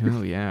Doctor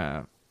Who,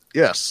 yeah.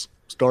 Yes,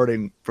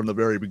 starting from the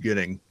very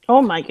beginning.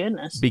 Oh my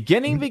goodness.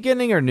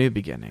 Beginning or new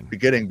beginning?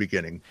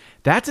 Beginning.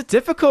 That's a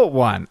difficult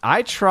one.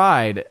 I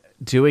tried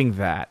doing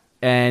that,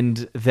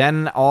 and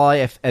then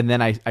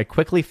I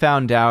quickly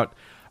found out,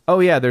 oh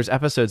yeah, there's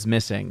episodes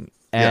missing,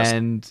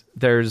 and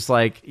there's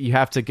like you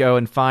have to go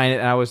and find it.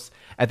 And I was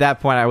at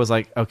that point, I was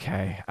like,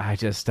 okay, I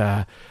just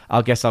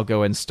I'll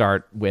go and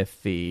start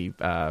with the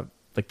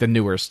like the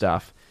newer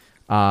stuff.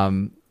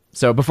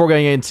 So before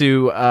going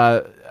into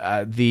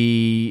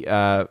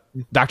the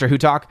Doctor Who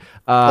talk,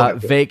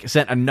 Vake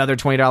sent another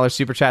 $20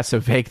 super chat. So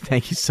Vake,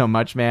 thank you so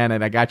much, man.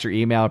 And I got your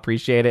email.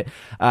 Appreciate it.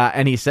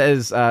 And he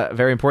says,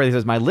 very important, he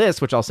says, my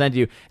list, which I'll send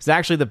you, is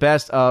actually the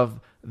best of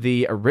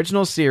the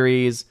original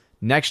series,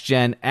 Next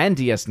Gen, and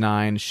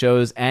DS9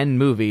 shows and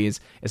movies.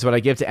 Is what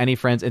I give to any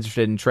friends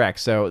interested in Trek.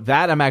 So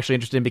that I'm actually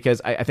interested in because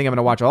I think I'm going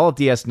to watch all of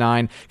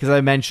DS9 because I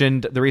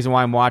mentioned the reason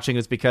why I'm watching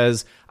is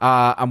because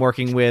I'm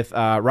working with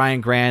Ryan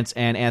Grant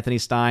and Anthony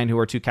Stein, who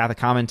are two Catholic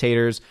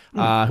commentators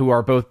who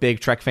are both big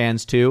Trek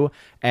fans too.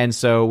 And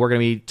so we're going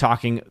to be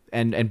talking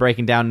and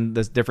breaking down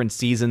the different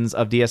seasons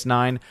of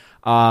DS9.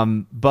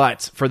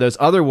 But for those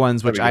other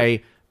ones, which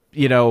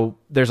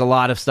there's a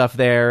lot of stuff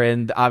there,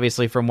 and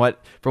obviously from what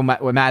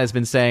Matt has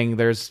been saying,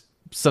 there's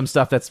some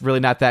stuff that's really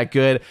not that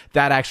good.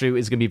 That actually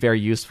is going to be very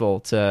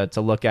useful to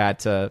look at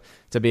to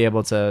be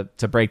able to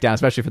break down,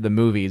 especially for the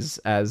movies,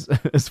 as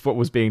what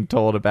was being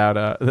told about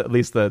at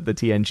least the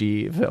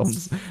TNG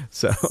films.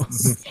 So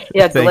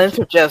yeah,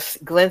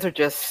 Glenzer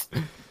just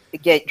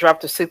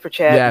dropped a super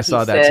chat. Yeah, I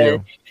saw that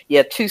too.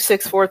 Yeah,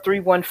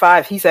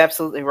 264315. He's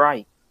absolutely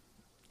right.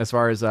 As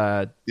far as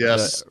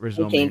yes, the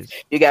original movies.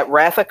 You got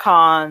Wrath of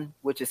Khan,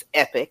 which is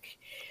epic.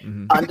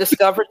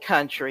 Undiscovered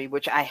Country,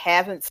 which I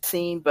haven't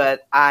seen,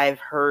 but I've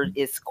heard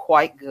it's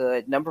quite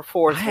good. Number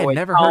 4 is I had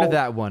never heard of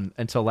that one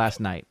until last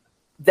night.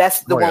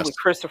 That's the one with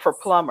Christopher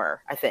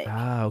Plummer, I think.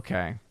 Ah,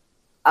 okay.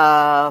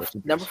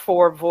 Number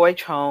 4,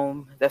 Voyage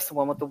Home. That's the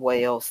one with the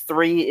whales.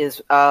 3 is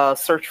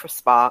Search for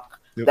Spock.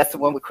 Yep. That's the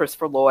one with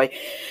Christopher Lloyd.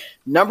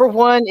 Number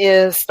 1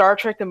 is Star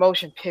Trek: The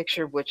Motion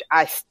Picture, which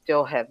I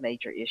still have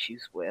major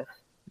issues with.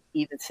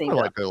 Even seeing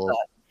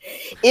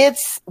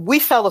we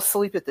fell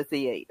asleep at the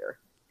theater.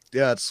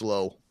 Yeah, it's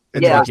slow.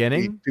 In the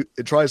beginning?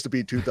 It tries to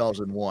be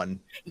 2001.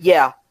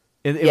 Yeah.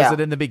 Was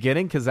it in the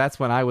beginning? Because that's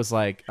when I was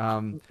like,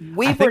 I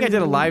think I did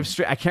a live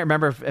stream. I can't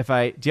remember if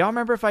I. Do y'all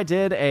remember if I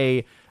did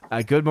a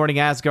Good Morning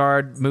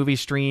Asgard movie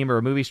stream or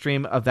a movie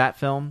stream of that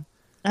film?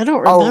 I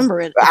don't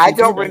remember it. I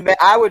don't remember.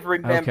 I would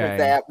remember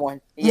that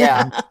one.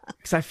 Yeah.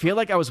 Because I feel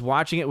like I was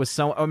watching it with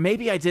or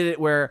maybe I did it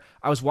where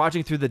I was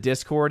watching through the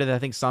Discord and I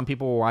think some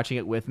people were watching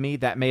it with me.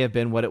 That may have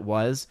been what it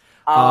was.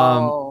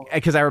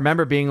 Because I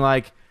remember being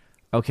like,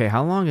 okay,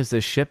 how long is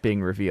this ship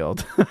being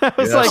revealed? I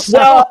was like,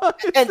 well,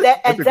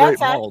 that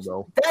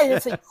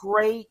is a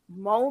great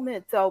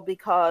moment though,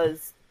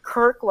 because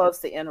Kirk loves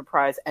the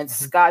Enterprise and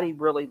Scotty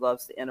really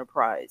loves the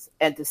Enterprise,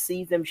 and to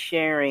see them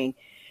sharing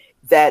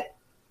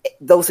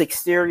those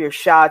exterior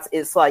shots,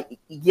 it's like,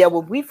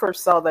 when we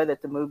first saw that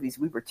at the movies,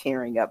 we were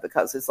tearing up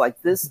because it's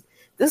like this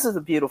is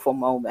a beautiful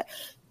moment.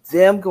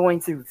 Them going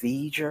through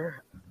V'ger,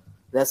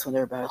 that's when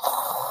everybody.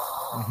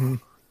 Mm-hmm.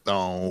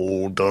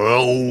 Oh,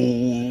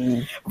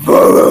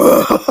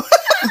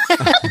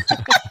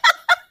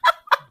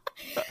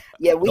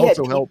 yeah, it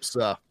also helps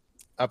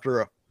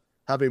after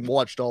having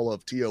watched all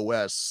of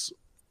TOS,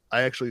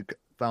 I actually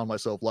found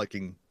myself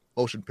liking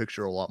motion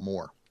picture a lot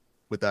more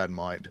with that in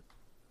mind.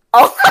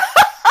 Oh,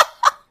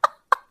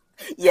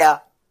 yeah.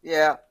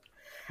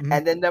 Mm-hmm.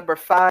 And then number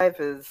 5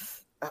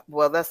 is,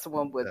 that's the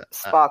one with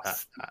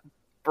Spock's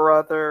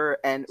brother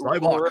and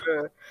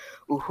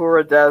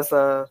Uhura does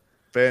a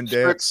fan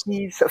dance, and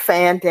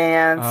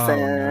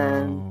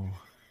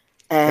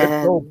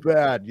it's so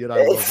bad, yet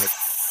I love it.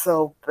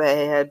 So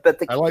bad, but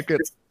I like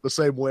it the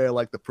same way I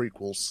like the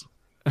prequels.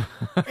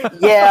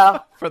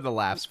 Yeah, for the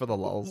laughs, for the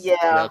lulls.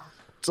 Yeah,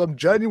 some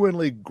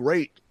genuinely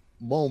great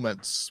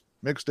moments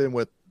mixed in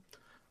with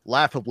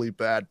laughably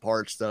bad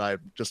parts that I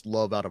just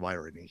love out of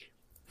irony.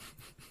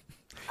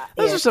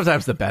 Those are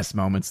sometimes the best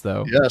moments,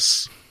 though.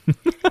 Yes,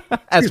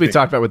 as we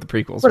talked about with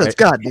the prequels. But it's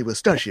God need with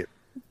starship.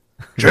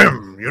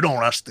 Jim, you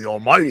don't ask the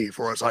Almighty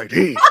for his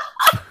ID.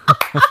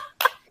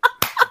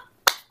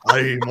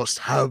 I must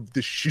have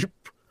the ship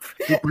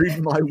to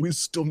bring my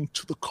wisdom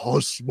to the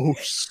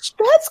cosmos.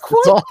 That's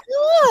quite good.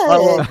 I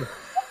love it.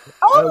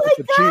 Oh my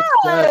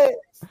God.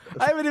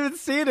 I haven't even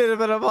seen it,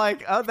 but I'm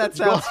like, oh, that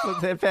sounds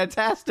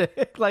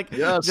fantastic. Like,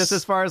 just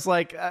as far as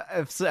like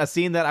a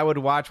scene that I would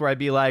watch where I'd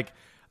be like,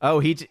 oh,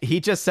 he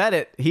just said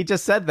it. He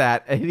just said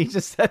that, and he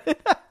just said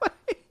it that way.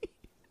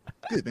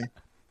 Excuse me.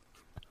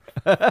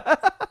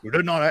 You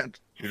did not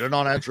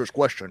answer his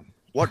question.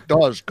 What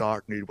does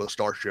God need with a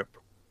starship?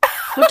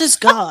 What does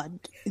God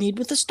need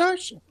with a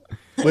starship?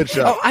 Which,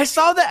 I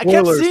saw that. I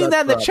kept seeing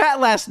that in the chat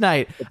last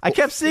night. I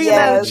kept seeing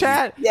that in the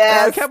chat.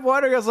 Yes. I kept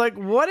wondering. I was like,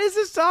 what is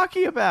this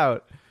talking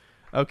about?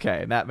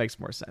 Okay, that makes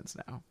more sense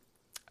now.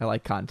 I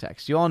like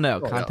context. You all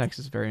know context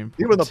is very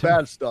important. Even the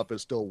bad stuff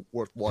is still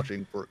worth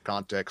watching for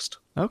context.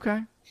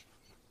 Okay.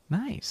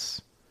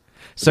 Nice.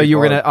 So you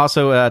were going to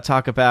also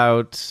talk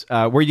about,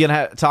 were you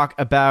going to talk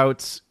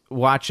about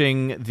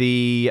watching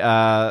the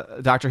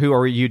Doctor Who, or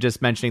were you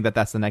just mentioning that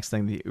that's the next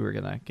thing that you were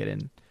going to get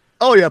in?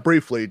 Oh, yeah,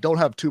 briefly. Don't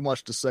have too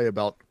much to say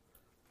about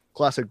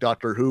classic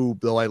Doctor Who,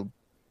 though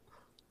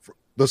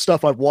the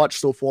stuff I've watched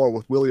so far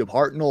with William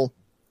Hartnell,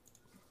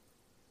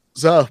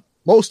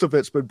 most of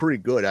it's been pretty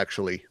good,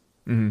 actually.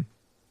 Mm-hmm.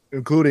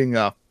 Including,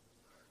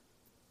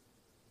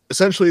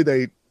 essentially,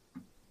 giving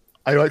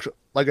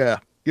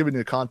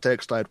you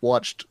context, I'd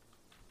watched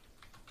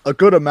a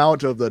good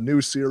amount of the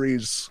new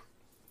series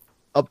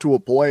up to a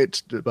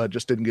point, but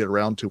just didn't get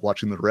around to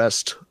watching the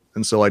rest.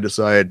 And so I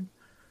decided,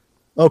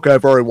 okay,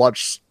 I've already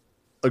watched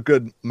a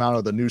good amount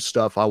of the new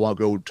stuff. I want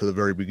to go to the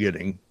very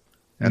beginning.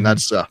 And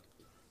that's,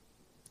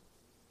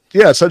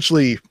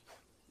 essentially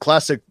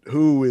classic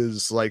Who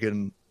is like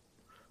in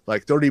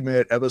like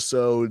 30-minute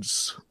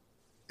episodes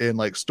in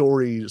like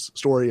story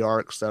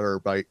arcs that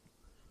are like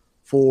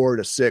 4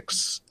 to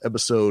 6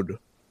 episode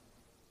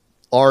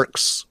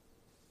arcs.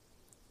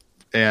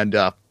 And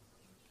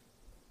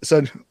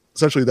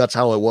essentially that's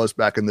how it was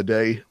back in the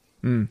day.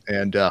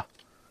 And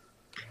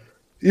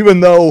even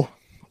though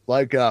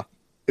like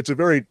it's a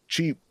very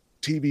cheap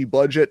TV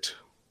budget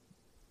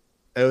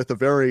and with a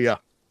very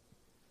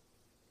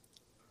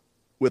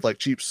with like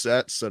cheap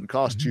sets and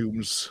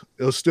costumes,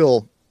 it was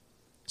still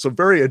some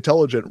very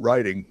intelligent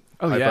writing.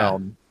 I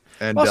found.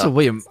 And also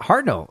William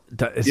Hartnell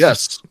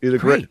he's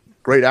a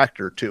great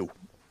actor too.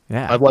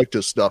 Yeah, I've liked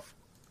his stuff.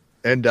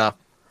 And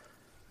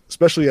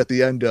especially at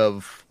the end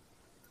of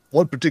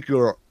one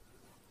particular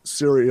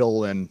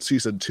serial in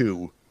season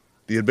 2,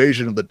 The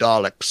Invasion of the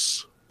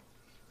Daleks.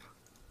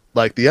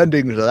 Like the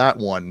ending to that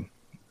one,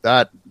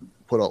 that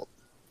put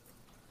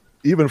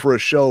even for a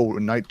show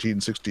in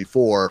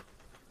 1964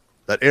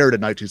 that aired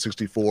in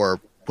 1964,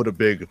 put a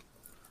big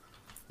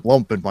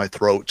lump in my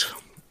throat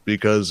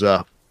because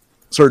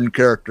certain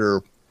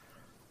character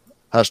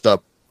has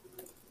to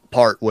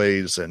part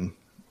ways and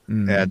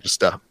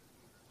just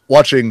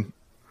watching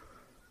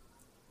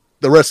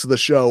the rest of the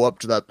show up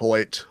to that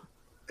point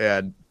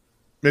and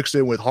mixed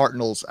in with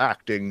Hartnell's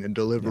acting and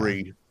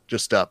delivery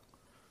just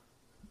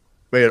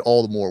made it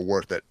all the more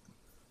worth it.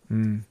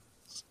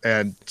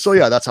 And so,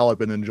 that's how I've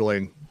been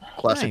enjoying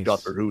classic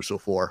Doctor Who so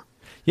far.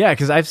 Yeah,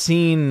 because I've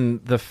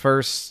seen the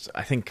first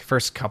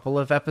couple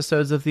of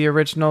episodes of the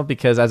original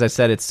because, as I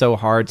said, it's so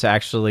hard to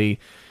actually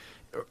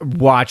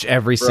watch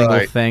every single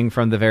Right. thing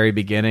from the very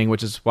beginning,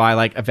 which is why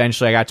like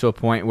eventually I got to a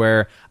point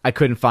where I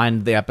couldn't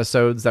find the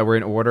episodes that were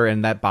in order,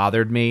 and that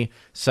bothered me.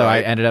 So I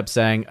Right. ended up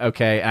saying,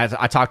 okay,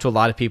 I talked to a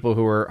lot of people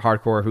who were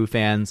hardcore Who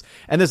fans,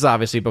 and this is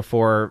obviously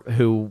before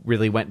Who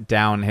really went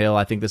downhill.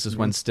 I think this is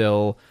when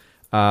still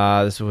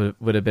this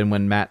would have been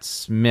when Matt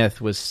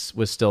Smith was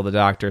still the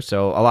Doctor,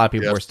 so a lot of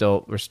people Yes.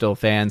 were still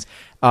fans.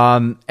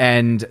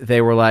 And they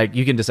were like,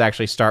 you can just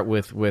actually start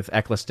with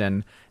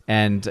Eccleston,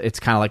 and it's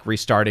kind of like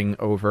restarting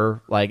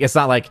over. Like, it's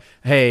not like,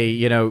 hey,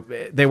 you know,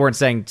 they weren't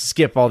saying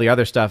skip all the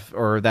other stuff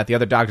or that the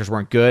other Doctors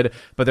weren't good,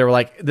 but they were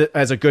like,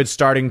 as a good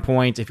starting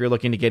point, if you're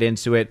looking to get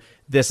into it,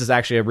 this is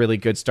actually a really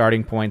good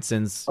starting point,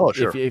 since Oh,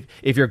 sure.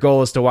 if your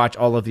goal is to watch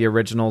all of the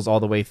originals all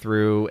the way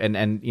through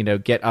and you know,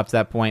 get up to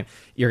that point,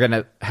 you're going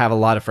to have a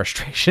lot of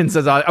frustrations.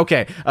 As I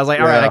was like,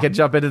 all right, Yeah. I can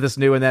jump into this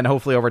new, and then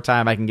hopefully over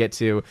time I can get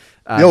to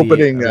The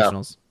opening,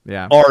 originals.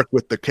 Yeah. arc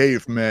with the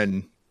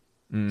cavemen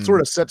Mm.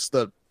 sort of set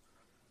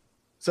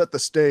the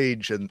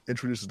stage and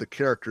introduces the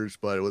characters,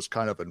 but it was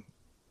kind of an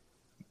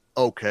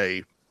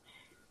okay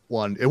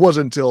one. It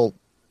wasn't until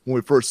when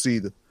we first see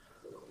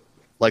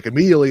like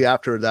immediately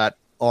after that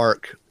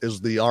arc is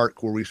the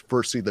arc where we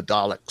first see the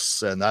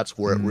Daleks, and that's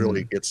where it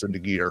really gets into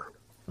gear.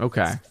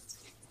 Okay.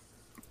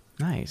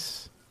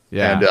 Nice.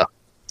 Yeah. And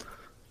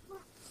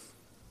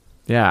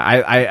Yeah,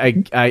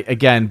 I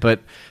again,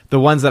 but the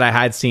ones that I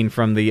had seen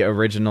from the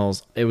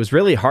originals, it was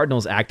really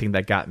Hartnell's acting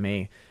that got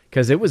me,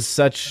 because it was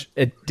such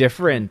a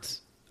different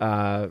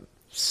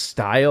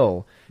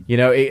style. You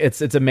know,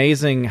 it's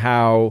amazing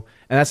how,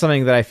 and that's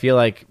something that I feel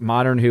like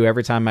Modern Who,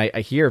 every time I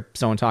hear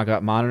someone talk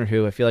about Modern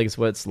Who, I feel like it's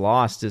what's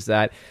lost, is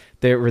that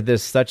there were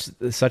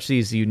such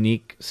these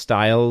unique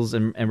styles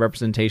and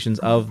representations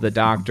of the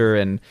Doctor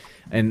and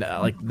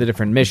like the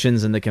different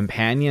missions and the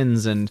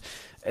companions, and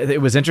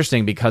it was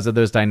interesting because of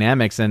those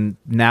dynamics. And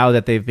now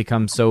that they've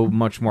become so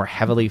much more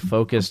heavily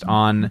focused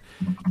on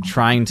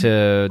trying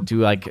to do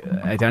like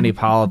identity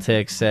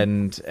politics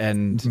and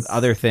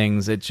other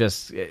things,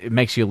 it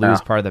makes you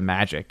lose part of the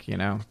magic, you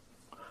know?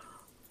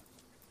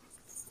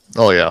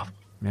 oh yeah,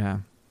 Yeah.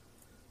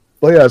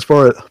 but yeah,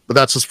 but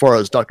that's as far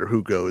as Doctor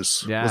Who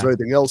goes. Yeah. Was there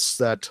anything else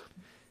that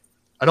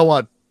I don't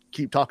want to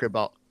keep talking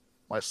about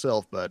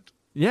myself, but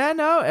Yeah,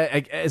 no.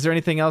 Is there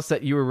anything else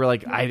that you were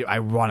like, I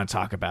want to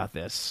talk about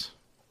this?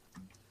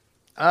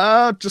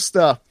 just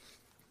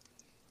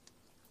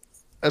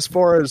as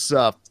far as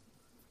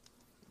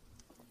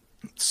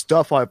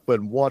stuff I've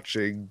been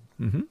watching,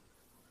 Mhm.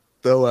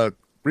 though I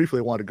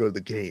briefly want to go to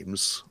the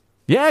games.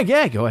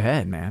 Yeah, go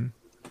ahead, man.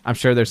 I'm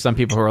sure there's some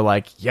people who are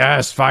like,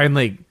 yes,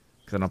 finally,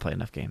 because I don't play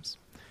enough games.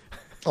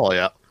 Oh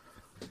yeah.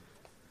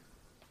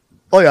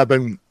 I've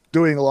been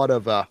doing a lot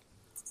of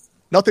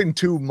nothing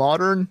too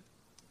modern,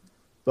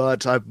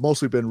 but I've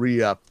mostly been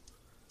kind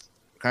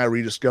of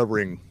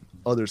rediscovering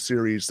other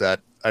series that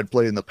I'd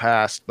played in the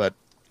past but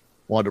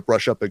wanted to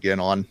brush up again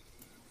on.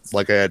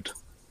 Like I had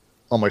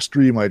on my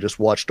stream, I just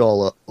watched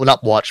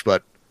not watched,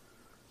 but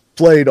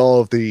played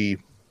all of the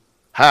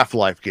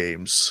Half-Life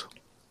games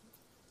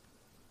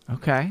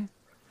Okay.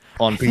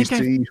 on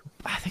PC.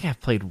 I think I've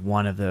played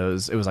one of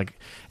those. It was like,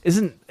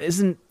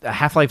 isn't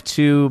Half-Life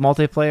 2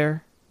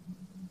 multiplayer?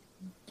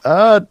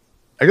 I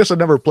guess I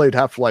never played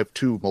Half-Life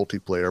 2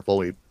 multiplayer. I've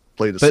only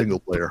played the single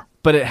player.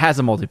 But it has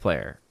a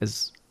multiplayer.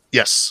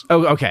 Yes.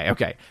 Oh,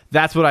 okay.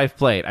 That's what I've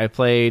played. I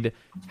played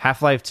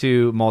Half-Life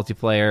 2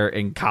 multiplayer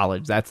in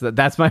college.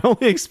 That's my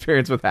only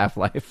experience with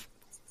Half-Life.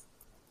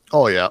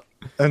 Oh yeah,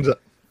 and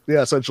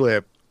essentially,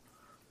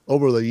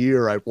 over the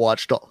year I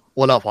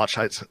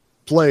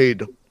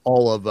played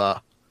all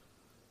of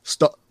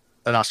stuff,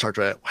 and I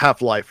started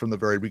Half-Life from the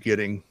very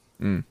beginning,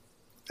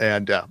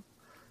 and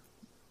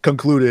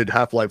concluded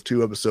Half-Life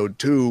 2 Episode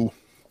 2,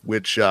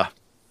 which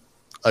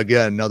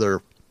again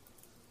another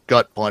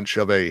gut punch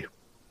of a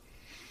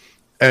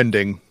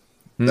ending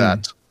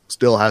that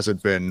still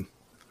hasn't been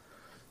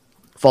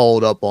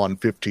followed up on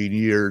 15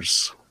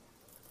 years.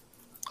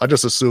 I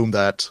just assumed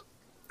that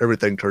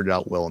everything turned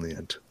out well in the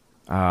end.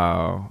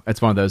 Oh,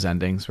 it's one of those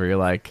endings where you're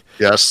like,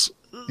 Yes.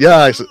 Yeah,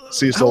 I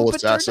see Soul hope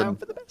it turned Assassin. out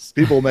for the best.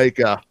 People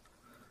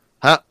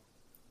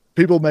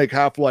make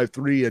Half-Life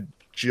 3 a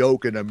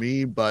joke and a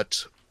meme,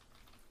 but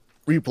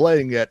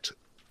replaying it,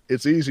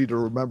 it's easy to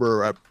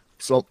remember at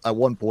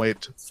one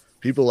point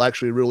people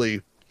actually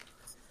really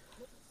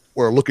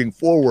were looking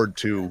forward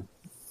to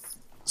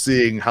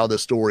seeing how the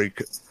story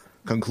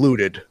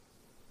concluded.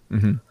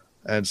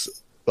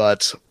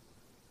 But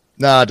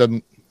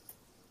it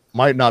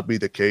might not be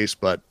the case,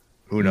 but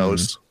who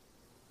knows?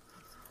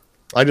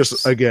 I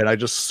just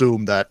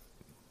assume that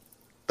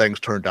things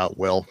turned out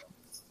well.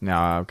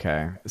 No,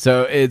 okay.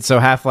 So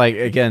Half-Life,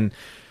 again,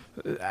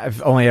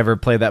 I've only ever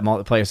played that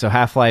multiplayer. So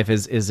Half-Life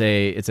is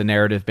a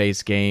narrative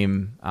based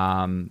game,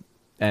 and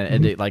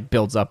it like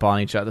builds up on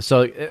each other.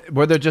 So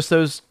were there just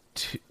those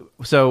two?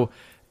 So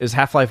is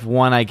Half-Life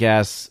 1, I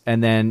guess,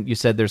 and then you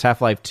said there's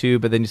Half-Life 2,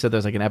 but then you said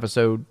there's like an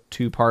episode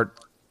 2-part.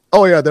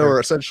 Oh yeah, there were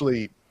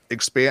essentially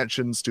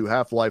expansions to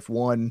Half-Life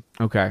 1,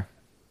 Okay.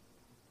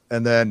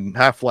 and then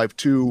Half-Life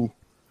 2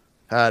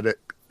 had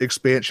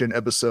expansion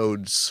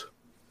episodes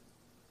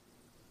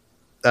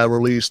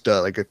released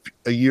like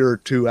a year or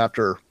two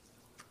after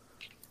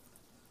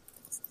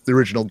the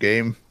original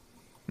game.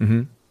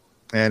 Mm-hmm.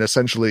 And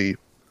essentially,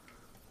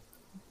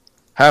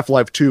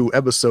 Half-Life 2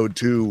 Episode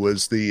 2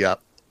 was the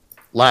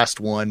last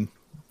one.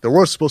 There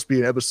was supposed to be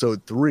an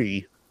Episode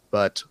 3,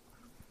 but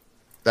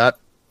that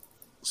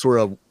sort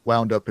of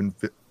wound up in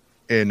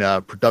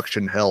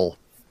production hell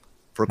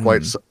for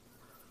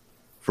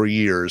for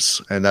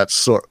years, and that's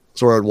sort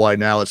of why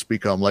now it's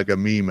become like a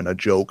meme and a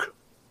joke.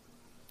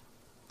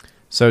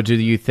 So, do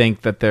you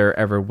think that there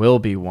ever will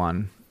be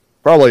one?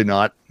 Probably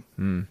not.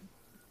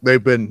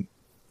 They've been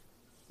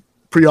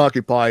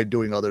preoccupied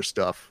doing other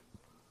stuff.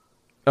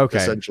 Okay.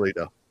 Essentially,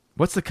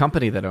 What's the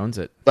company that owns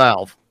it?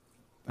 Valve.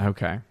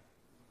 Okay.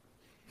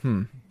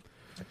 See,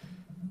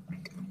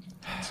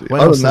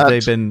 What else have they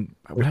been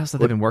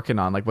working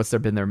on? Like, what's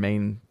been their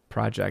main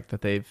project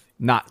that they've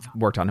not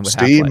worked on with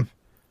Steam. Half-Life?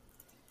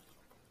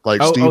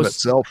 Like Steam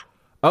itself.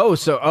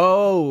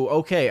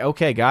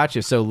 Okay,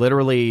 gotcha. So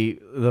literally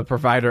the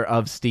provider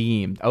of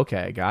Steam.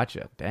 Okay,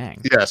 gotcha.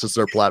 Dang. Yes, it's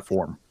their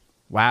platform.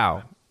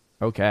 Wow.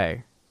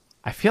 Okay.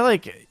 I feel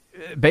like,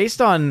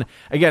 based on,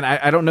 again,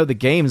 I don't know the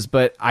games,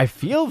 but I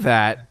feel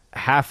that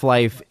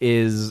Half-Life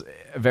is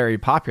very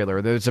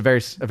popular. There's a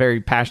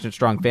very passionate,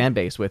 strong fan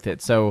base with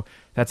it. So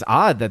that's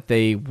odd that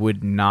they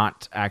would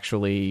not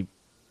actually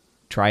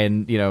try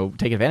and,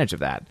 take advantage of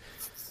that.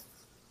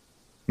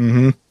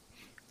 Mm-hmm.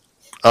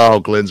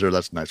 Oh, Glinzer,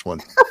 that's a nice one.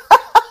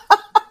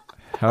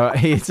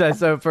 He says,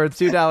 so for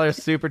 $2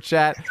 super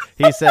chat,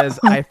 he says,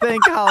 I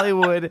think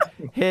Hollywood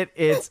hit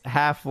its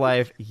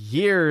Half-Life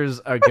years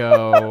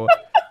ago.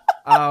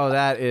 Oh,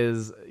 that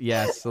is,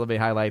 yes. Let me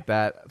highlight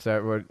that.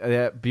 So,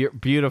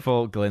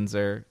 beautiful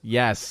Glinzer.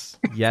 Yes.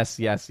 I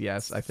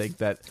think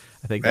that.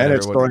 And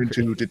it's starting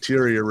to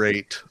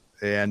deteriorate,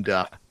 and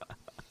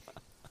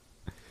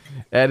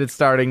it's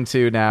starting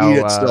to now eat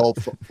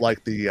itself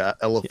like the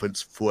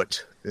elephant's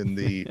foot in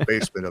the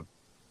basement of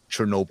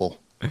Chernobyl.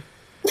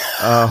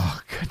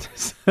 Oh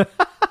goodness.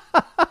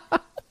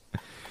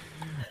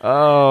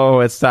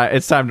 Oh, it's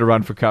time to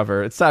run for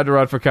cover. It's time to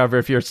run for cover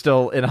if you're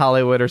still in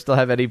Hollywood or still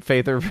have any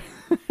faith or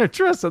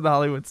trust in the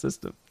Hollywood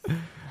system.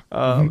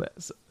 So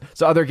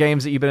other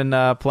games that you've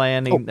been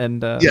playing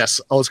and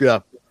yes, I was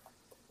gonna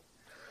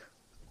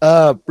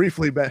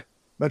briefly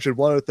mention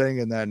one other thing,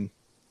 and then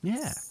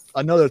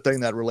another thing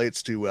that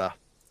relates to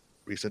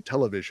recent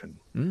television.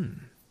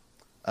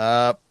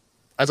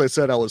 As I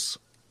said,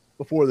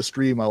 before the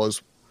stream, I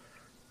was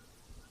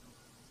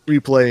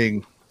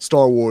replaying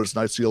Star Wars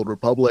Knights of the Old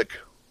Republic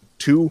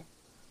 2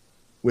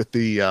 with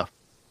the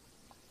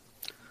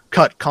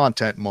cut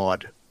content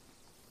mod.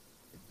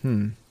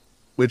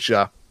 Which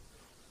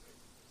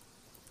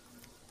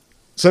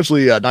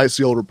essentially Knights of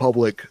the Old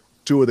Republic,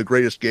 2 of the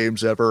greatest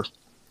games ever.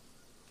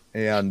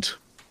 And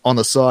on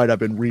the side, I've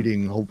been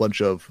reading a whole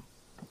bunch of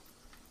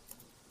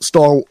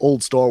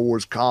old Star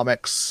Wars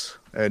comics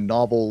and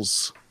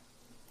novels,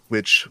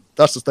 which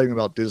that's the thing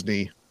about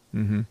Disney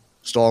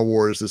Star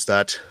Wars, is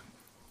that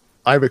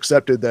I've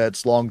accepted that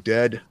it's long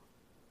dead,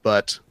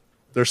 but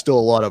there's still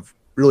a lot of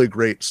really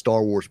great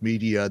Star Wars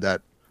media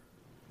that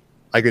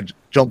I could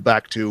jump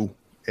back to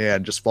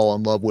and just fall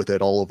in love with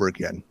it all over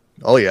again.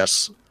 Oh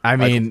yes. I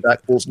mean, Michael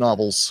Stackpole's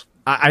novels.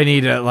 I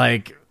need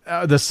to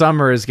the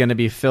summer is going to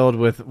be filled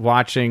with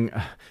watching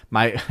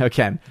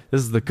this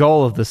is the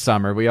goal of the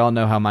summer. We all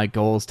know how my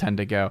goals tend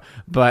to go,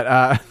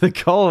 but the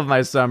goal of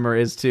my summer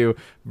is to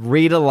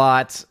read a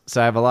lot.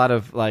 So I have a lot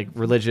of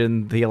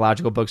religion,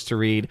 theological books to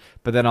read,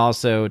 but then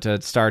also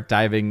to start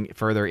diving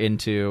further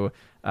into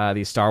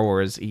these Star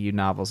Wars EU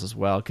novels as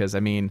well. Cause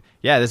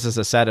this is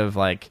a set of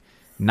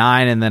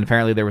 9, and then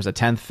apparently there was a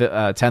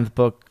 10th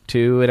book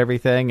too and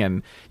everything.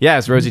 And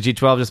as Rosie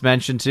G12 just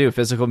mentioned too,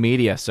 physical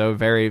media. So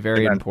very,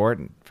 very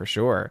important for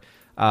sure.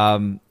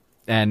 So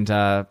what's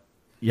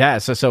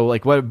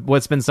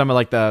been some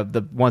of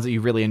the ones that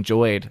you really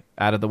enjoyed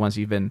out of the ones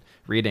you've been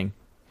reading?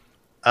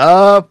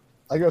 I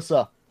guess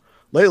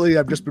lately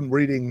I've just been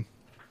reading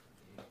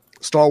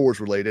Star Wars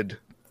related.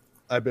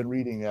 I've been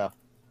reading I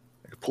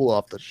can pull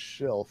off the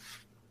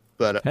shelf,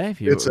 but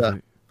it's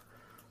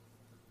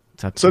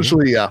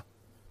essentially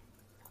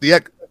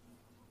the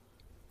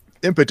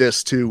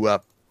impetus to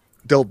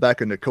delve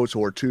back into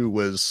KOTOR 2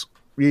 was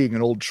reading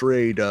an old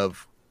trade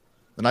of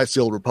the Knights of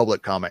the Old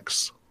Republic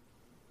comics.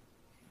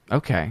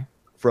 Okay.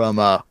 From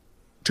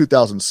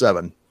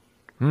 2007.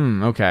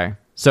 Okay.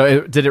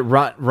 So did it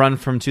run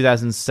from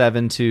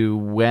 2007 to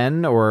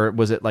when, or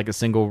was it a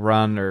single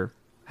run, or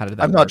how did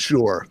that I'm work? not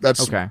sure.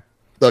 That's okay.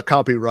 The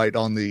copyright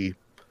on the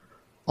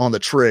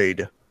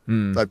trade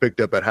that I picked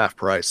up at half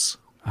price.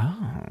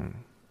 Oh.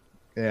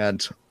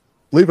 And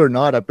believe it or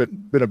not, I've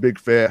been a big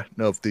fan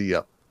of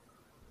the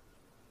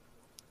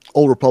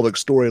Old Republic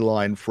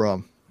storyline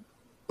from,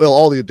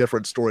 all the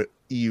different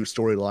EU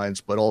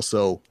storylines, but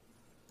also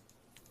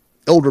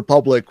Old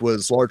Republic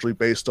was largely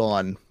based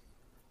on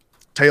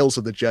Tales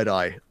of the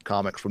Jedi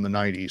comics from the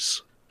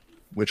 90s,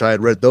 which I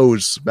had read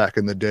those back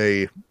in the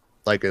day,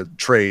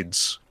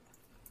 trades.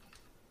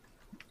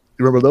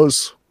 You remember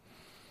those?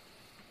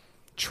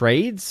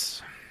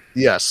 trades.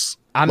 Yes,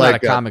 I'm not a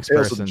comics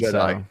Tales of the person,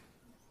 Jedi. so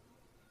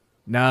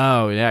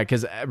no, yeah,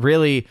 because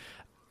really,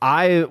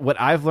 what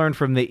I've learned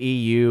from the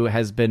EU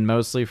has been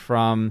mostly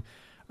from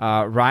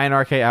Ryan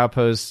RK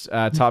Outpost.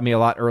 Taught me a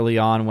lot early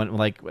on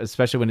when,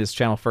 especially when his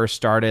channel first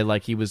started.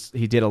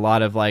 He did a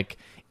lot of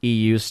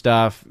EU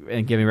stuff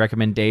and giving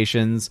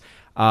recommendations.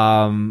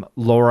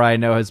 Laura, I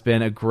know, has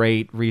been a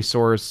great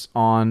resource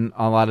on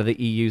a lot of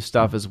the EU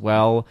stuff as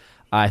well.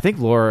 I think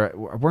Laura,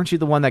 weren't you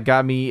the one that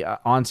got me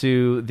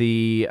onto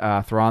the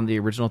Thrawn, the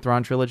original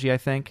Thrawn trilogy? I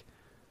think.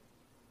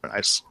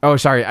 Nice. Oh,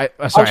 sorry. I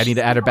need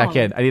to add her back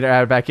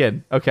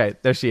in. Okay,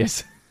 there she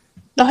is.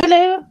 Oh,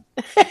 hello.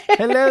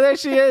 Hello, there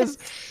she is.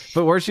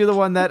 But weren't you the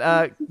one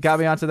that got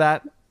me onto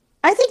that?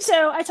 I think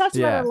so. I talked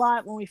about it a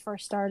lot when we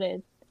first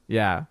started.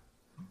 Yeah.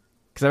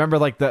 Because I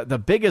remember the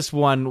biggest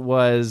one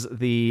was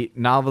the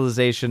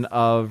novelization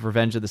of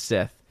Revenge of the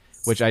Sith,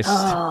 which I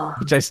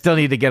still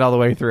need to get all the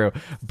way through.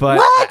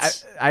 But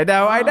I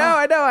know.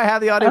 I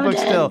have the audiobook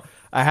still.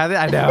 I have it.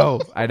 I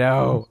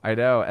know.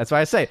 That's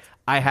why I say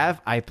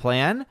I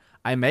plan,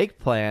 I make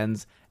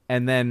plans,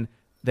 and then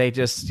they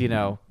just,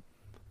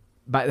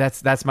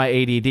 that's my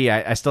ADD.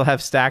 I still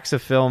have stacks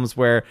of films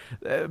where,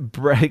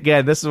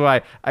 again, this is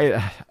why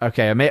a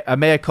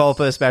mea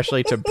culpa,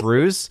 especially to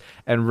Bruce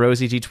and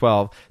Rosie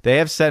G12. They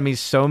have sent me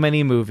so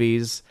many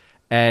movies,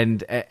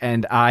 and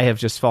I have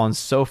just fallen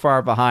so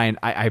far behind.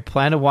 I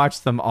plan to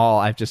watch them all.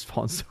 I've just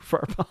fallen so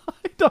far behind.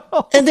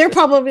 And they're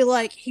probably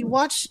like, he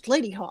watched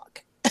Lady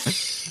Hawk.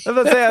 Out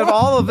of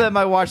all of them,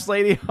 I watched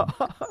Lady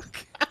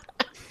Hawk.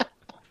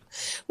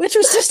 Which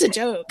was just a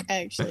joke,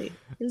 actually.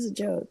 It was a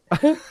joke.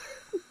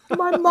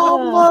 My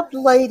mom loved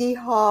Lady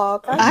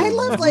Hawk. I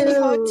love Lady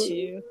Hawk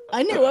too.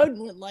 I knew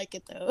Odin would like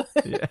it though.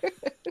 Yeah.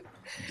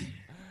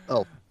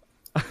 Oh,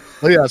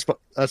 well, yeah.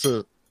 That's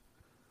as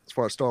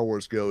far as Star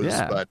Wars goes.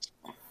 Yeah. But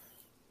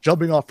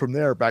jumping off from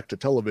there back to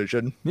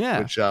television. Yeah.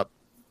 Which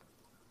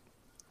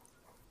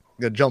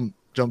jump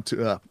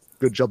to a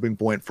good jumping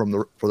point for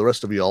the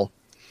rest of y'all.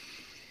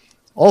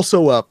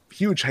 Also a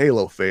huge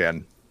Halo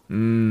fan.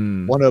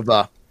 One of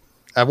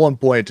at one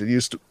point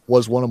it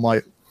was one of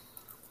my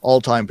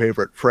all-time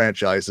favorite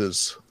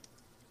franchises,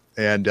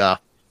 and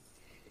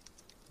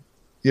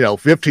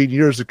 15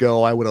 years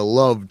ago I would have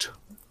loved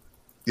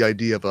the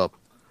idea of a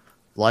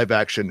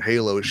live-action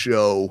Halo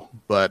show,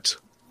 but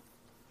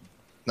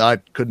I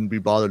couldn't be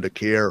bothered to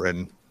care,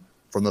 and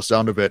from the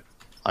sound of it,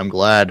 I'm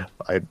glad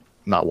I'm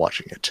not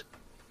watching it.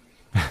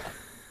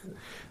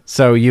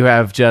 So you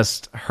have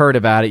just heard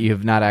about it, you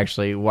have not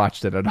actually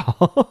watched it at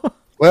all.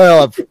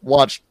 Well, I've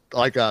watched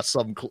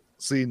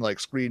seen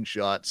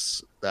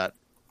screenshots that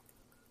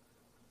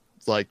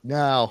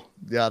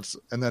it's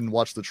and then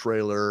watch the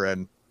trailer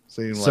and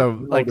seeing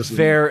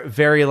very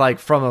very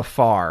from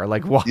afar,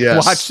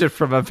 yes. Watched it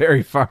from a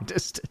very far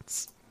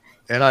distance.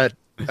 And I,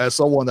 as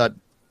someone that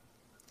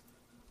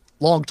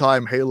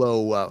longtime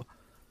Halo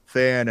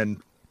fan,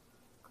 and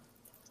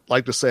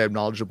like to say I'm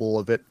knowledgeable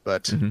of it,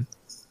 but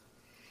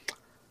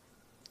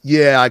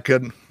yeah,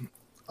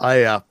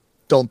 I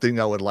don't think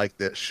I would like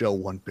this show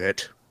one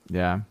bit.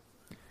 Yeah,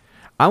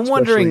 I'm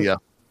wondering.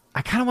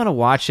 I kind of want to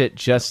watch it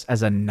just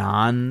as a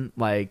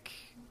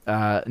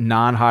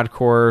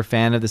non-hardcore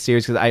fan of the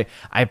series, because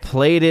I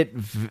played it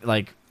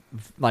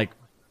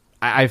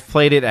I've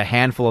played it a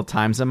handful of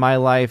times in my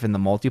life in the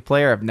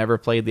multiplayer. I've never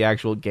played the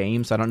actual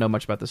game, so I don't know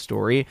much about the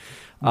story.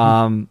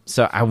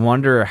 So I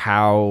wonder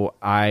how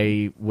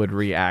I would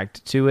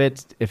react to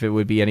it, if it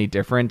would be any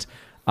different.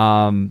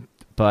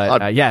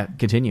 But yeah,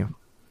 continue.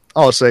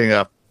 I was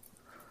saying,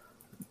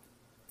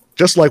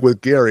 just like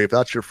with Gary, if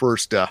that's your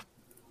first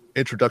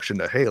introduction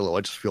to Halo,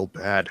 I just feel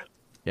bad.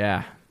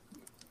 Yeah.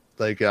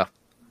 But you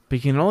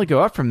can only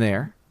go up from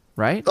there,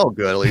 right? Oh,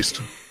 good, at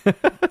least.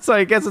 So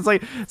I guess it's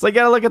you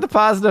gotta look at the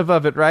positive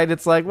of it, right?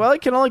 It's well,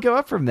 it can only go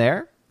up from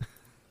there.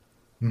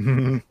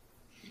 Yeah,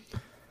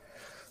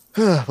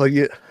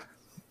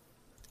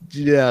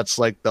 it's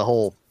like the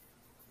whole.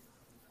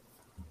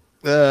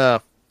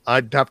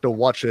 I'd have to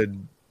watch it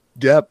in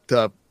depth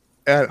to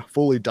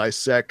fully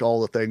dissect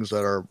all the things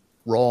that are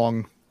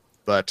wrong,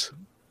 but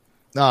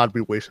I'd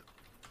be wasting.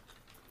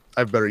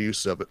 I have better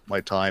use of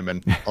my time,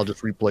 and I'll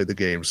just replay the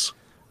games.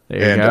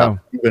 There you go.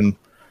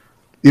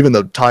 Even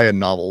the tie-in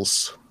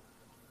novels,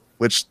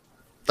 which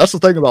that's the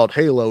thing about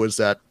Halo, is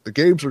that the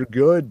games are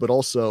good, but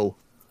also,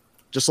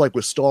 just like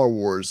with Star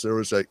Wars, there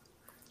was a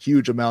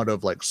huge amount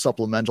of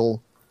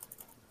supplemental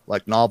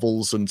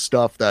novels and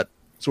stuff that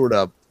sort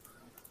of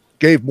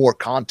gave more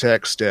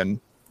context and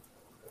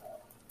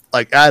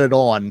added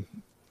on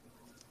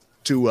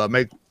to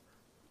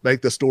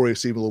make the story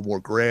seem a little more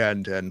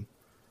grand and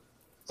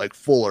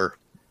fuller.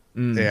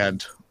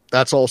 And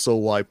that's also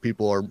why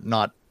people are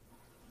not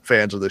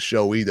fans of the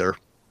show either.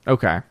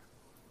 Okay.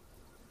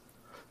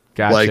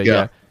 Gotcha.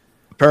 Yeah.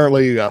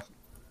 Apparently, I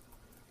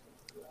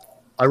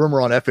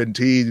remember on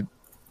FNT,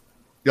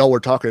 y'all were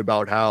talking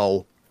about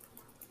how,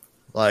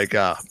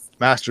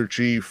 Master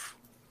Chief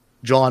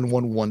John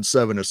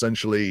 117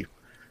 essentially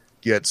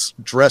gets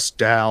dressed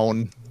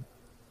down,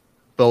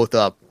 both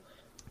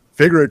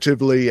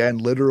figuratively and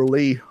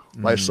literally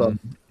by some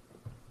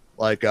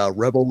like a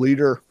rebel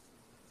leader.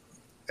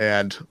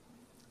 And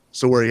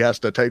so where he has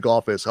to take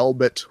off his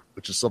helmet,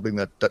 which is something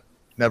that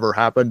never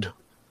happened.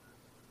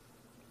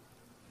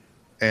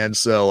 And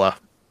so,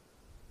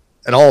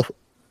 and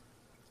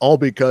all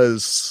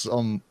because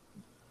some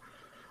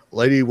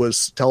lady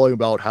was telling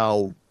about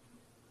how,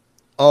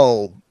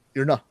 oh,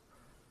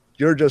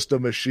 you're just a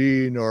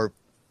machine, or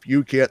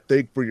you can't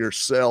think for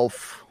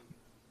yourself.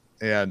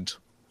 And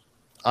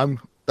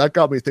that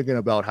got me thinking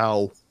about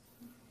how,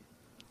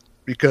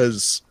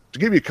 because to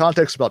give you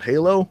context about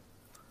Halo,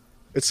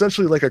 it's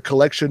essentially like a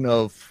collection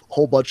of a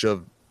whole bunch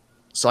of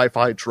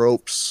sci-fi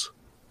tropes,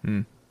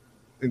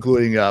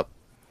 including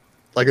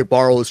like it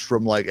borrows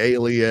from like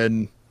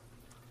Alien,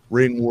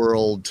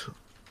 Ringworld,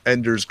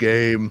 Ender's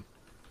Game,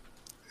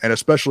 and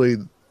especially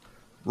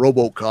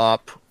RoboCop,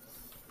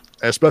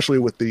 especially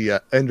with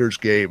the Ender's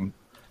Game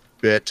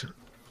bit.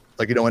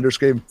 Like, Ender's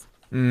Game?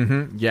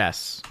 Mm-hmm.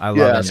 Yes, I love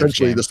it. Yeah,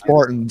 essentially the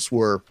Spartans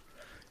were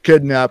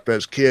kidnapped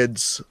as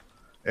kids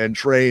and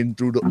trained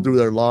through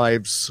their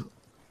lives,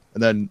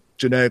 and then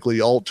genetically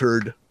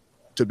altered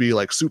to be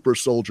like super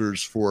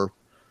soldiers for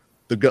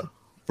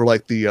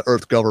the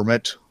Earth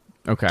government.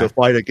 Okay. To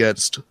fight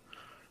against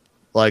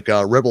like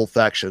rebel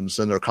factions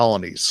in their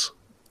colonies.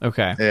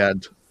 Okay.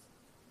 And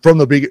from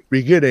the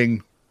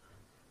beginning,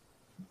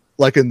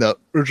 like in the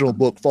original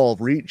book Fall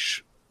of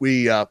Reach,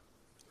 we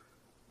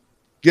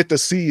get to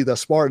see the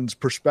Spartans'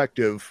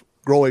 perspective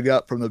growing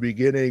up from the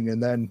beginning,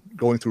 and then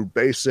going through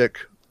basic,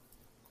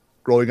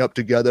 growing up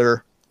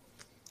together,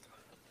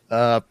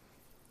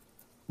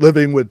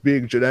 living with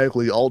being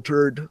genetically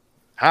altered.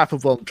 Half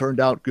of them turned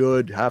out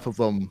good. Half of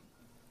them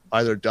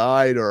either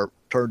died or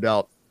turned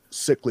out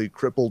sickly,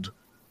 crippled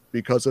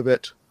because of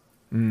it.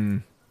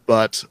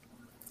 But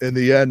in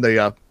the end,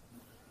 they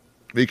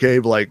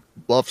became like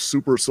buff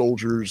super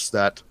soldiers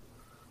that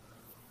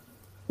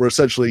were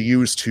essentially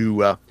used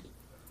to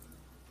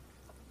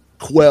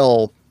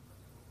quell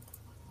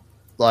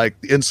like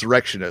the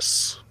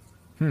insurrectionists.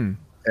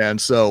 And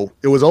so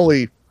it was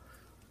only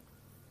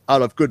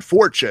out of good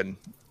fortune,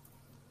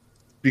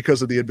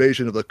 because of the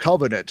invasion of the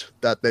Covenant,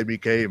 that they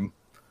became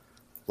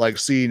like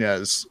seen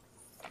as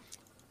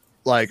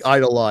like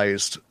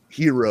idolized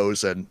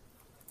heroes, and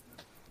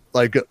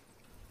like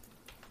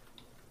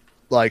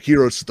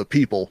heroes to the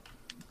people,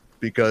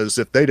 because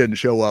if they didn't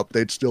show up,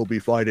 they'd still be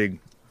fighting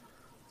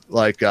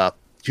like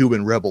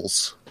human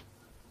rebels.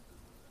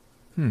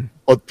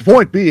 But the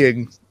point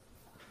being,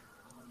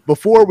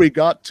 before we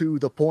got to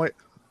the point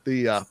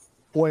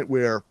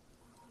where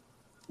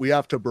we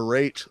have to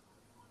berate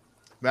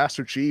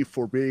Master Chief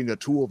for being a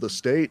tool of the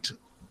state,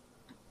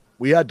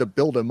 we had to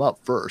build him up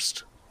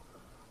first.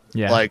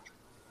 Yeah. Like,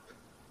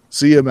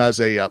 see him as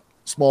a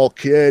small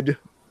kid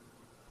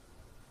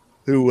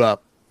who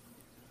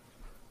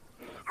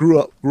grew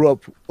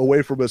up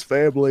away from his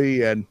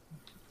family and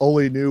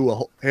only knew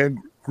a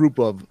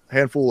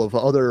handful of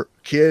other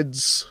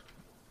kids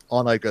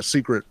on like a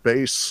secret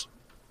base,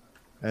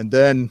 and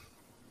then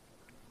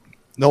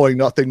knowing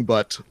nothing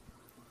but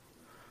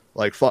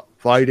like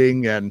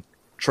fighting and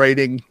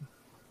training.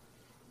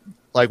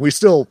 Like, we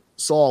still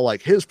saw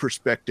like his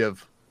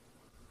perspective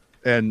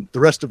and the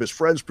rest of his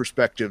friends'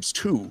 perspectives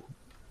too,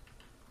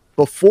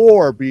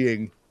 before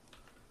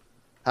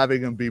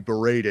having him be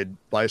berated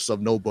by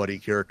some nobody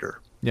character.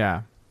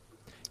 Yeah.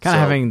 Kind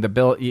of having the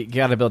build, you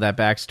got to build that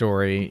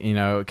backstory,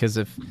 because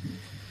if,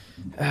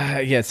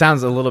 it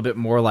sounds a little bit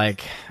more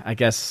like, I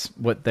guess,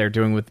 what they're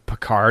doing with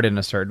Picard in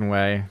a certain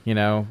way,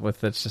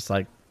 with it's just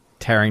like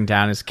tearing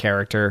down his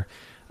character.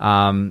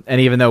 And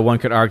even though one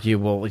could argue,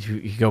 well,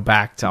 you go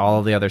back to all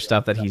of the other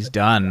stuff that he's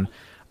done,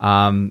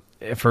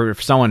 for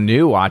someone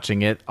new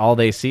watching it, all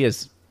they see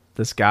is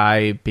this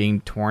guy being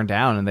torn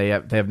down, and they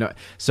have no.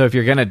 So if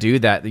you're gonna do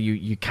that,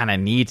 you kind of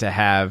need to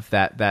have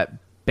that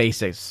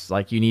basics.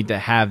 Like, you need to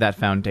have that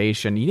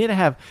foundation. You need to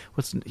have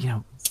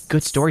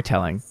good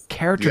storytelling,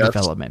 character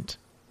development.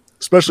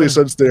 Especially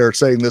since they're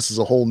saying this is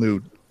a whole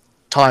new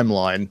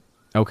timeline.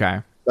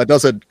 Okay. That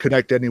doesn't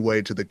connect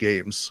anyway to the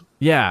games.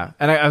 Yeah,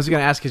 and I was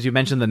going to ask, because you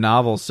mentioned the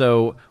novel.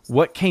 So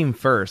what came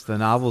first, the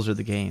novels or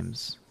the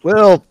games?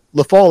 Well,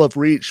 The Fall of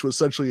Reach was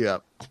essentially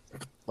a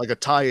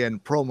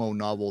tie-in promo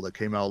novel that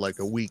came out like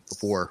a week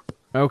before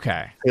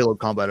Halo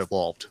Combat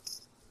Evolved.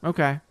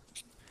 Okay.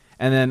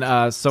 And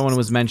then someone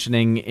was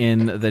mentioning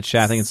in the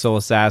chat, I think it's Soul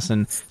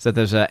Assassin, that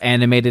there's an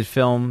animated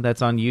film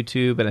that's on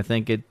YouTube, and I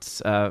think it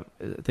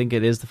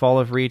is The Fall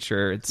of Reach,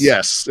 or it's...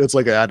 Yes, it's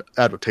like an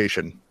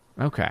adaptation.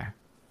 Okay.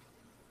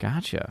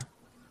 Gotcha.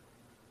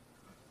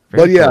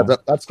 Very cool.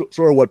 That's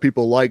sort of what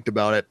people liked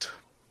about it.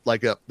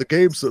 Like, the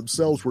games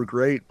themselves were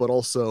great, but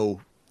also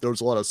there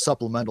was a lot of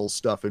supplemental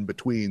stuff in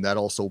between that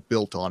also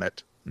built on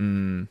it.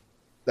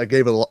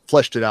 That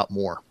fleshed it out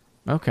more.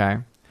 Okay.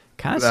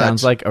 Kind of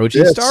sounds like OG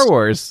Star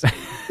Wars.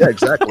 Yeah,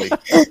 exactly.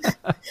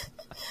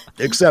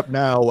 Except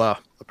now,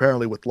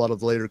 apparently with a lot of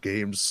the later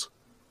games,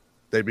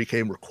 they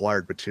became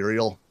required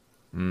material.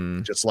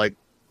 Just like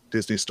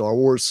Disney Star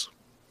Wars.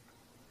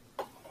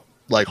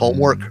 Like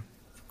homework.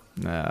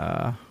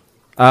 I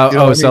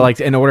So like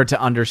in order to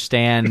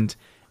understand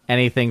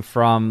anything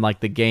from like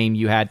the game,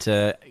 you had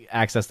to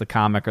access the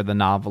comic or the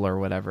novel or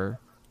whatever.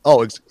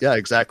 Oh, yeah,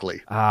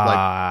 exactly.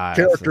 Like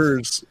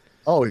characters.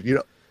 Oh,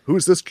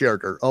 who's this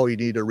character? Oh, you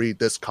need to read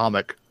this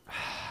comic,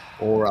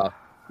 or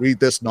read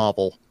this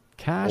novel,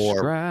 Cash or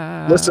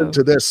grab. listen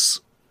to this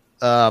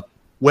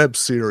web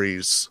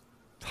series.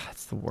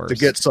 That's the worst. To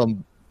get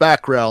some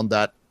background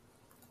that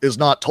is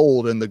not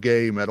told in the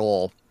game at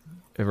all.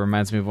 It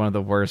reminds me of one of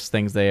the worst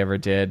things they ever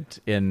did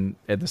in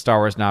the Star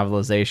Wars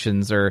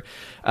novelizations, or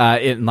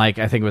in like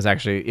I think it was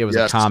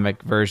a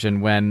comic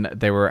version when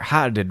they were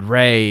how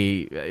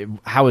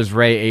was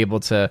Rey able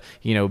to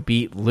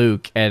beat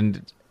Luke,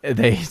 and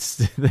they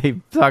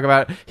talk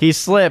about he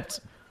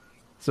slipped.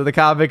 So the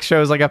comic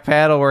shows like a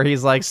panel where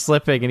he's like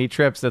slipping and he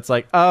trips. It's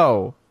like,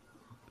 oh,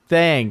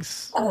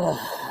 thanks,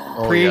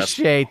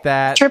 appreciate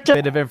that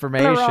bit of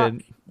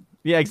information.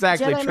 Yeah,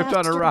 exactly. Jedi tripped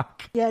on a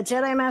rock. Yeah,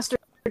 Jedi Master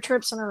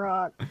trips on a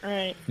rock.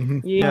 Right.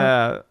 Mm-hmm.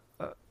 Yeah.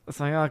 It's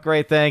like, oh,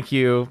 great, thank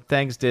you.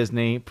 Thanks,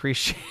 Disney.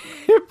 Appreciate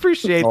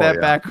that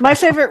background. My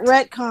favorite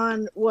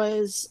retcon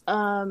was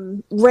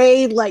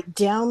Rey like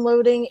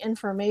downloading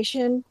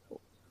information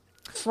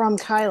from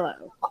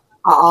Kylo.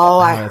 Oh,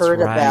 I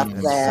heard right. about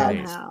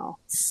that. Somehow.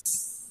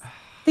 I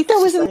think that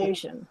was an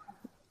illusion.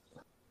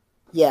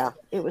 Yeah.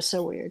 It was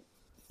so weird.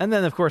 And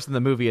then, of course, in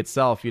the movie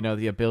itself,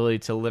 the ability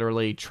to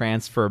literally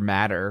transfer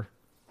matter.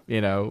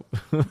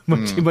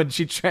 When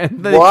she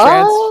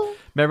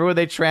remember when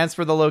they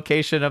transfer the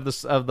location of the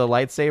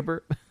lightsaber?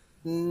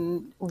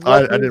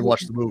 I didn't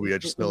watch the movie. I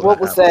just know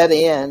what was that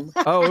in?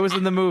 Oh, it was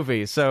in the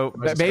movie. So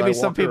maybe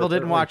some people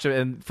didn't watch it,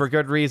 and for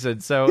good reason.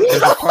 So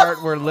there's a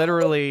part where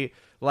literally,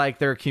 like,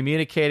 they're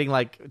communicating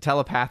like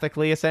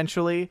telepathically,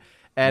 essentially.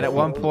 And at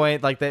one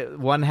point, like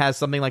one has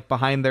something like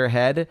behind their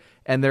head,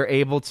 and they're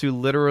able to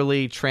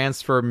literally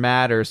transfer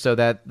matter so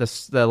that the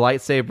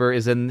lightsaber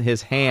is in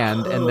his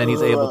hand, and then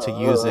he's able to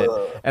use it.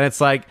 And it's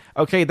like,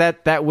 okay,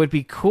 that would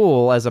be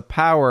cool as a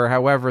power.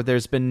 However,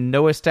 there's been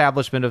no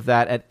establishment of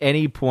that at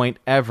any point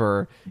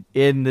ever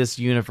in this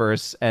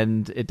universe,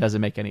 and it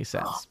doesn't make any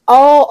sense.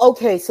 Oh,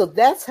 okay. So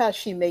that's how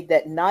she made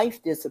that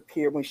knife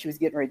disappear when she was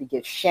getting ready to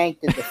get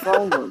shanked in the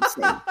throne room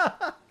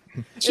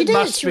scene. She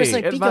did. She was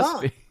like, "Be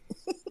gone."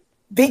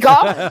 Be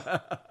gone.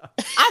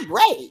 I'm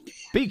Rey.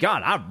 Be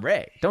gone. I'm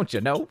Rey. Don't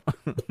you know?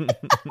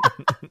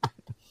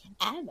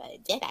 I'm a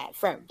Jedi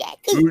from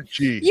Jakku.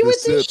 Gucci, You would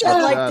think Sith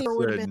that, like, assassin. there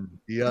would've been-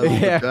 He has the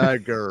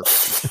dagger.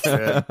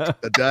 And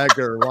the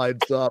dagger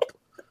lines up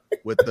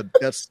with the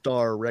Death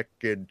Star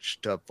wreckage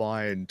to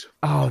find.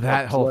 Oh,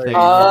 that whole thing.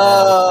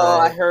 Oh,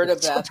 I heard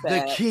about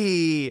that. The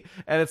key.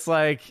 And it's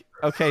like,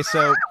 okay,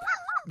 so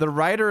the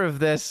writer of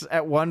this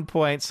at one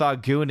point saw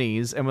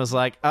Goonies and was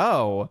like,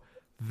 oh,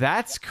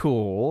 that's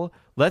cool.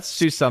 Let's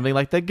do something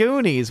like the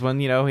Goonies when,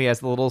 he has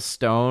the little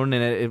stone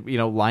and it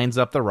lines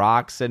up the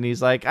rocks. And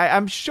he's like,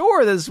 I'm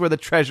sure this is where the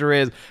treasure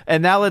is.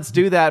 And now let's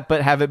do that,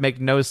 but have it make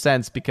no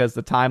sense because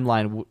the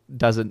timeline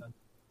doesn't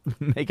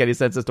make any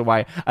sense as to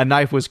why a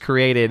knife was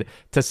created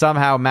to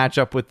somehow match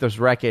up with this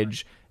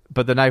wreckage.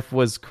 But the knife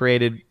was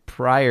created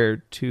prior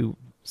to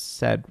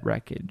said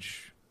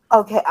wreckage.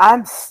 Okay,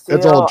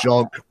 It's all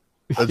junk.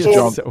 It's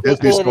junk. So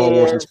Disney Star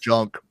Wars is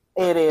junk.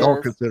 It is.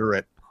 Don't consider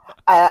it.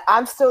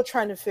 I'm still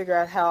trying to figure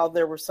out how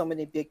there were so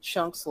many big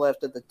chunks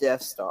left of the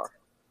Death Star.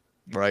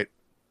 Right.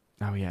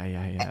 Oh,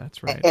 yeah,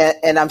 that's right.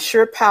 And I'm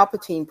sure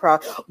Palpatine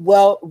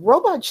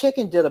Robot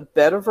Chicken did a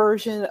better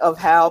version of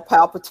how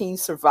Palpatine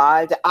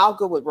survived. I'll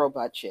go with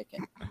Robot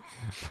Chicken.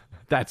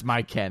 That's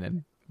my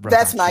canon.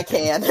 That's my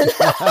canon.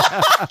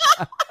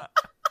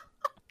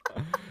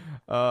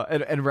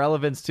 And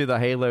relevance to the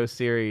Halo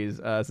series,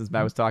 since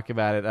Matt was talking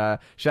about it,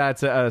 shout out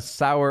to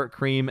Sour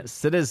Cream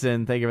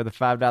Citizen. Thank you for the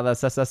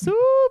 $5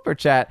 super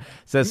chat.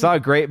 Says, saw a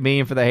great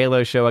meme for the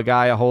Halo show. A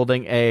guy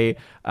holding a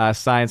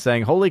sign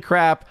saying, "Holy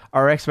crap,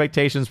 our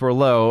expectations were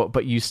low,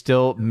 but you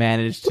still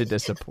managed to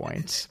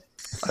disappoint."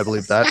 I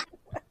believe that.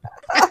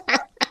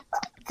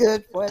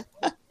 Good one.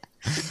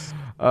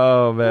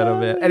 Oh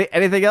man.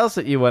 Anything else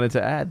that you wanted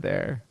to add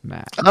there,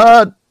 Matt?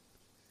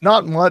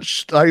 Not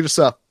much. I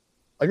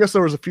guess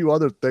there was a few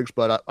other things,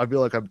 but I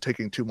feel like I'm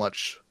taking too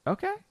much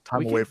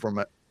time away from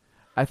it.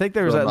 I think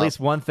there's at least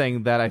one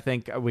thing that I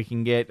think we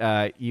can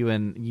get you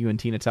and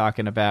Tina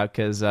talking about,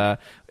 because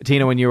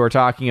Tina, when you were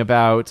talking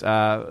about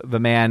the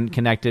man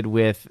connected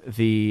with with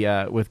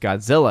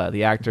Godzilla,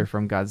 the actor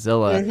from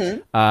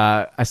Godzilla,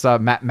 I saw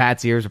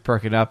Matt's ears were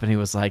perking up, and he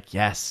was like,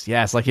 "Yes,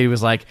 like he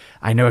was like,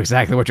 I know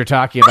exactly what you're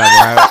talking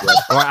about."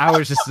 Or I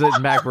was just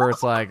sitting back where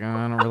it's like,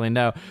 I don't really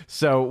know.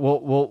 So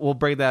we'll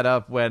bring that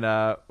up when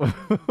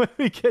when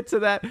we get to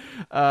that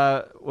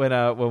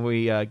when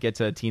we get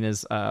to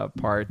Tina's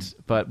part,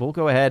 but we'll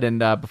go ahead and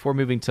before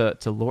moving to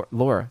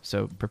Laura,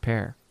 so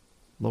prepare.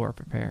 Laura,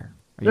 prepare.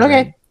 Are you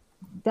ready?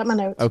 Got my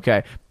notes.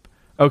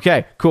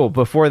 Okay, cool.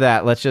 Before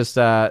that, let's just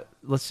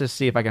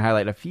see if I can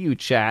highlight a few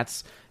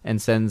chats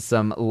and send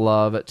some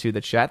love to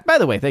the chat. By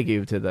the way, thank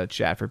you to the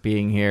chat for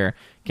being here.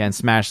 Again,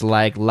 smash the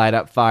like, light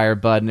up fire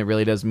button. It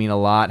really does mean a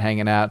lot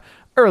hanging out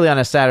early on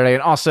a Saturday.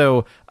 And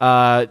also,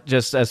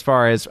 just as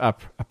far as a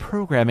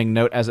programming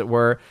note, as it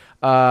were,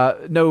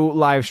 no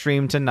live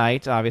stream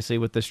tonight, obviously,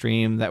 with the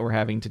stream that we're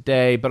having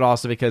today, but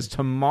also because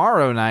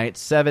tomorrow night,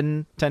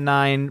 7 to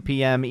 9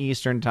 p.m.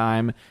 Eastern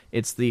Time,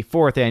 it's the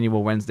 4th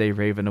annual Wednesday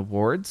Raven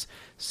Awards.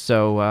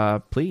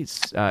 So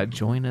please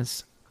join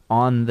us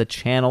on the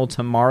channel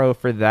tomorrow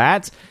for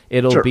that.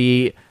 It'll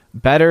be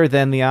better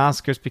than the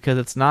Oscars because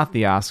it's not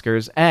the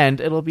Oscars, and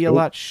it'll be a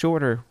lot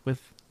shorter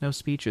with no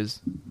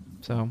speeches.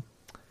 So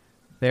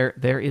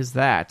there is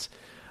that.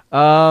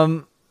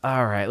 All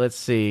right, let's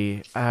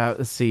see.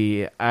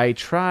 I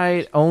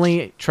tried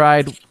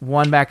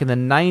one back in the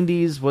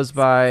 90s, was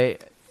by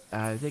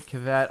Dick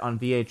Cavett on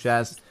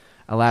VHS.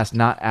 Alas,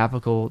 not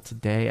applicable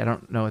today. I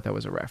don't know what that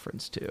was a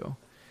reference to.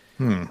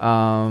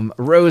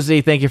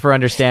 Rosie, thank you for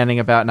understanding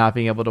about not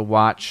being able to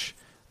watch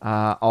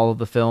all of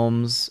the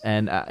films.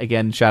 And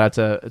again, shout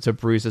out to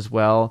Bruce as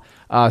well.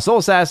 Soul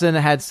Assassin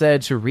had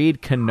said to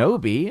read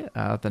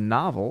Kenobi, the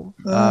novel.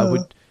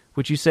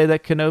 Would you say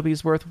that Kenobi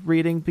is worth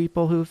reading,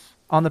 people who've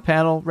on the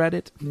panel read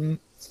it?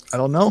 I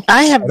don't know.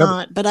 I have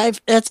not, but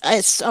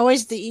it's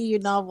always the EU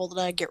novel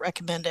that I get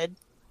recommended.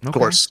 Of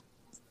course.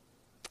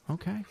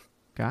 Okay,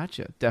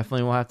 gotcha.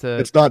 Definitely we'll have to.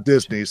 It's not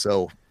Disney,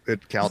 so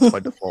it counts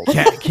by default.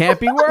 Can't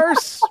be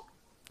worse.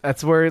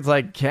 That's where it's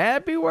like,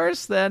 can't be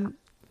worse then.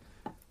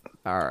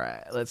 All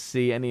right, let's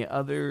see any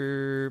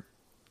other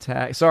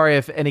tag. Sorry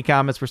if any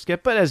comments were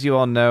skipped, but as you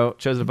all know,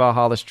 Chosen of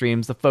Valhalla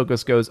streams, the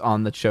focus goes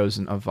on the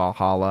Chosen of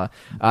Valhalla.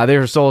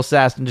 There's Soul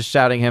Assassin just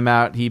shouting him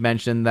out. He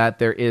mentioned that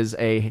there is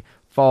a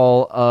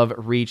Fall of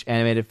Reach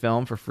animated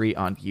film for free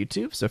on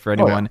YouTube. So for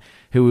anyone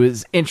who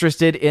is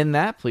interested in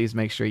that, please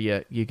make sure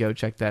you go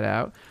check that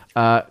out.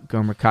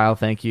 Gomer Kyle,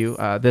 thank you.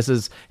 This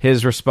is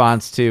his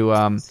response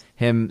to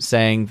him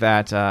saying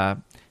that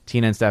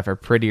Tina and Steph are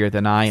prettier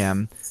than I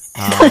am.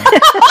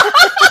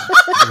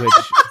 Which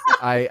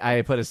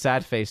I put a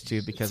sad face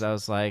to because I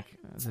was like,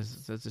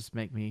 does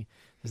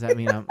that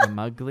mean I'm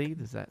ugly?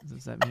 Does that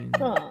mean?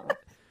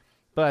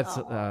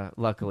 But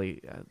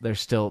luckily,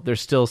 there's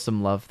still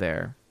some love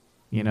there.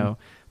 You know,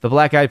 the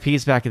Black Eyed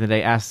Peas back in the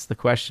day asked the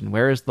question,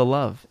 "Where is the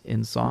love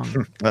in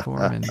song form?"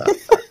 And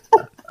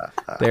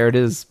there it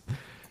is.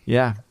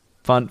 Yeah,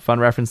 fun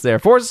reference there.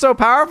 Force is so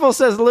powerful,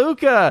 says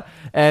Luca,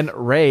 and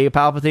Rey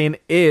Palpatine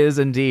is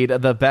indeed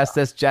the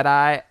bestest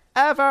Jedi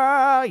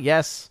ever.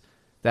 Yes,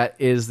 that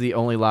is the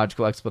only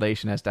logical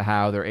explanation as to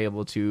how they're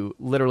able to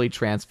literally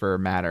transfer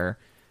matter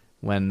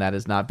when that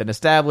has not been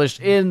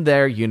established in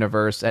their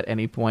universe at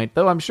any point.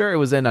 Though I'm sure it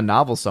was in a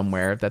novel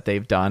somewhere that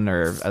they've done,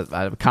 or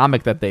a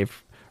comic that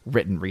they've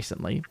written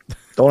recently.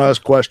 Don't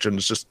ask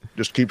questions.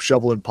 Just keep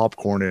shoveling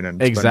popcorn in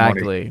and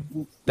exactly.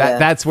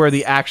 That's where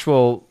the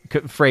actual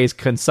phrase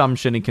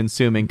consumption and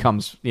consuming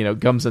comes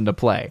into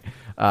play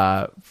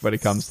when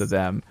it comes to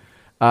them.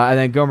 And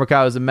then Gomer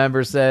Kyle, as a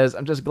member, says,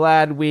 "I'm just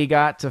glad we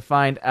got to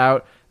find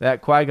out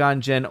that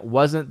Qui-Gon Jinn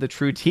wasn't the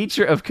true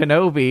teacher of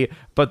Kenobi,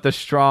 but the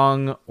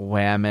strong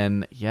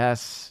whammon."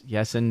 Yes,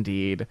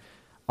 indeed.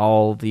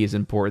 All these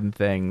important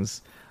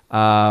things.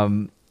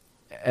 So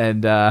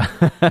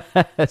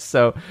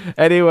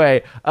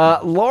anyway,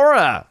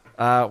 Laura,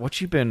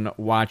 what you been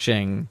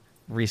watching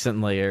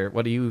recently, or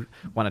what do you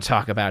want to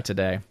talk about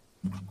today?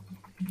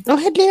 Oh,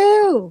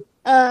 hello.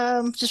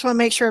 Just want to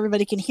make sure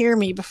everybody can hear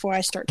me before I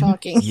start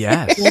talking.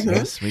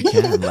 Yes, we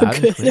can.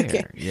 Loud and clear.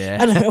 Okay. Yeah.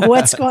 I don't know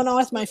what's going on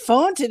with my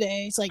phone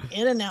today. It's like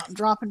in and out and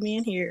dropping me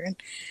in here. And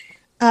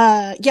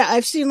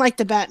I've seen like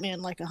the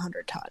Batman like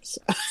 100 times.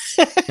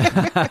 So.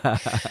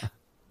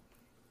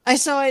 I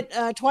saw it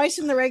twice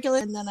in the regular,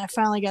 and then I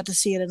finally got to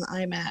see it in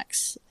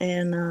IMAX.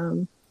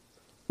 And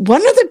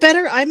one of the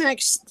better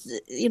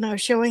IMAX,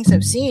 showings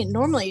I've seen.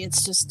 Normally,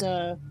 it's just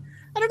I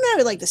don't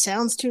know, like the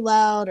sound's too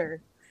loud or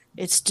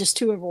it's just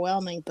too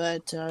overwhelming.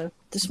 But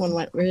this one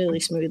went really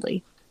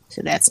smoothly,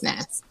 so that's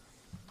nice.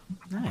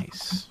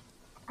 Nice.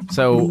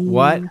 So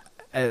what?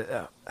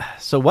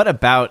 What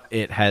about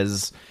it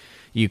has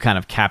you kind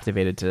of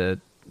captivated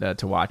to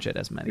watch it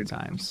as many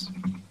times?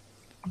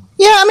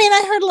 Yeah, I mean,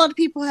 I heard a lot of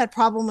people had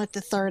problem with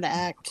the third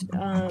act.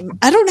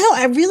 I don't know.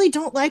 I really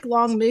don't like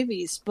long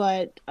movies,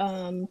 but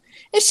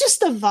it's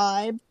just the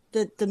vibe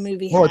that the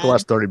movie had. More like the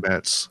last 30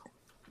 minutes.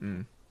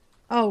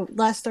 Oh,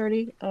 last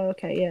 30? Oh,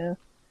 okay, yeah.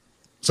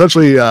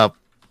 Essentially,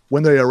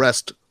 when they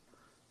arrest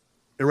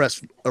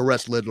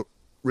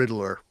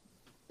Riddler,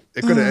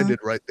 it could have ended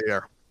right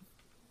there.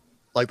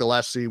 Like the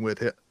last scene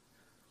with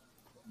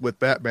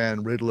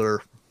Batman, Riddler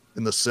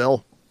in the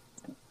cell.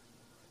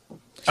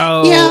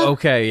 Oh, yeah.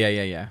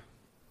 Okay, yeah.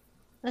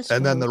 That's and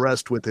cool. Then the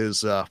rest with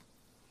his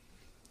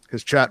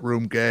chat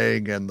room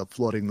gang and the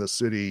flooding the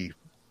city.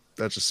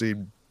 That just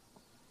seemed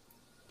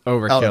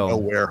overkill out of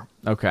nowhere.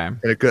 Okay, and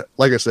it could,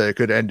 like I said, it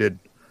could have ended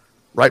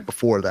right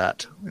before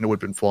that, and it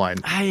would have been fine.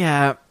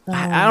 I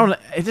don't.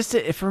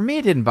 For me,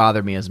 it didn't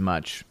bother me as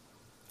much.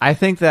 I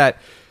think that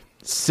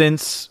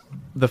since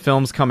the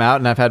film's come out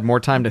and I've had more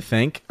time to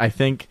think, I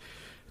think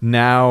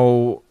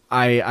now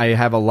I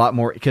have a lot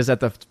more, because at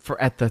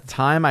the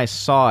time I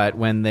saw it,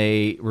 when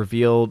they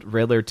revealed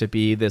Riddler to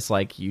be this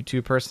like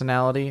YouTube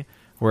personality,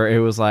 where it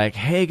was like,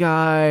 hey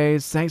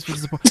guys, thanks for the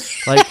support.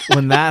 Like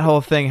when that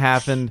whole thing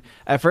happened,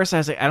 at first I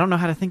was like, I don't know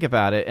how to think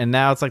about it. And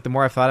now it's like, the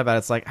more I've thought about it,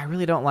 it's like, I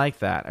really don't like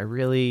that. I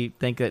really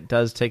think it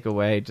does take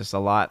away just a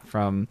lot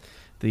from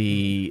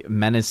the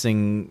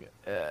menacing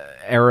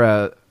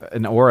era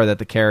and aura that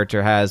the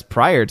character has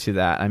prior to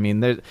that. I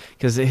mean,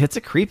 because it hits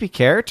a creepy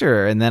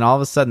character, and then all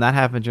of a sudden that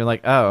happens, you're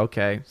like, oh,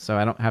 okay, so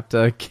I don't have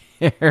to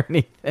care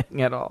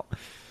anything at all.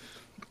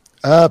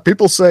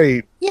 People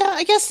say Yeah,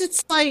 I guess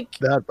it's like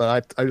that,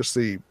 but I just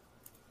see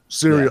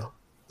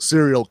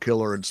serial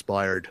killer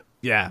inspired,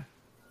 Yeah.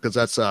 because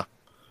that's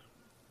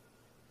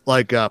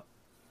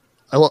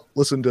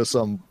listened to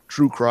some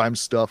true crime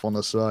stuff on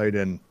the side,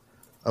 and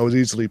I was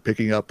easily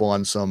picking up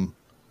on some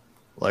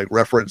like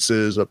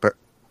references.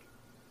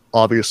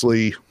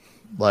 Obviously,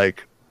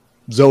 like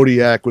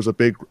Zodiac was a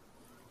big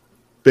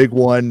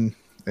one,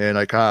 and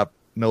I kind of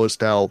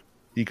noticed how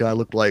he kind of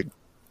looked like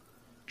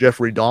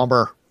Jeffrey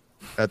Dahmer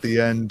at the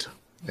end,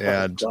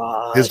 and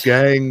his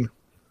gang.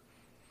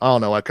 I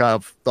don't know. I kind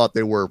of thought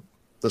they were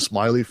the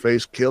smiley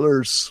face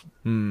killers.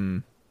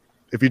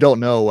 If you don't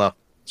know,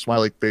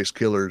 smiley face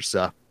killers,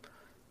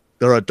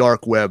 they're a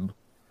dark web,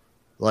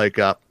 like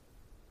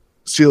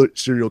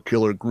serial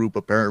killer group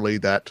apparently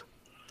that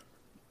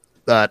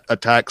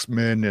attacks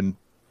men and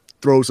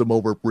throws them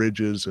over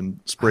bridges and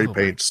spray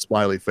paints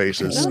smiley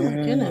faces. oh my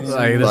goodness.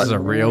 Like, this is a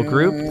real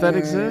group that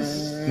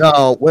exists?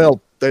 No, well,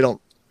 they don't.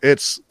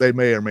 They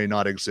may or may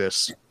not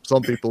exist.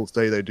 Some people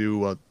say they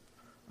do,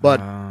 but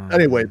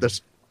anyway,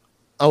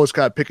 I was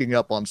kind of picking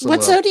up on some.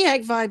 What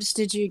Zodiac vibes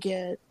did you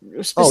get?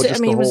 I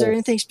mean, was there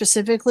anything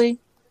specifically?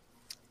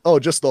 Oh,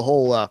 just the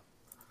whole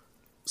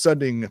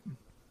sending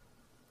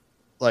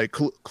like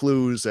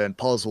clues and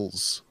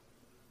puzzles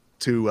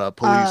to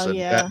police and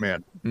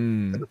Batman,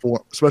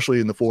 especially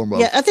in the form of.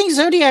 Yeah, I think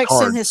Zodiac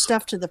cards. sent his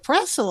stuff to the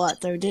press a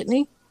lot, though, didn't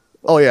he?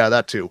 Oh yeah,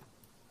 that too.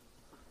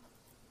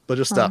 But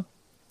just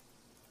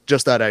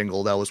that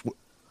angle, that was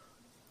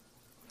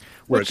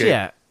where it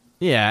came.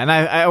 Yeah, and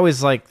I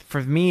always like,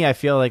 for me, I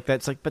feel like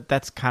that's like, but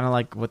that's kind of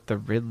like what the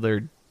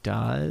Riddler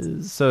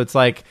does. So it's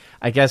like,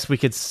 I guess we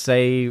could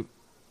say,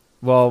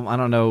 well, I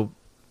don't know,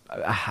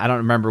 I don't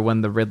remember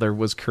when the Riddler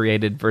was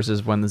created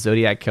versus when the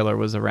Zodiac Killer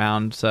was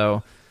around.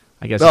 So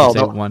I guess you could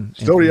say one.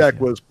 Zodiac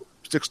was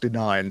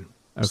 69,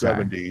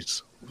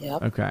 70s.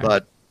 Yep. Okay.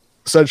 But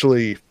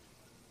essentially,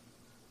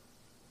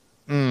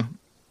 well,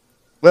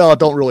 I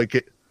don't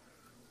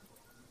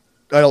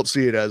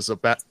see it as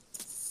a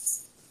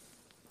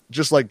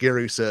just like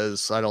Gary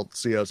says, I don't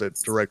see it as a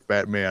direct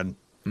Batman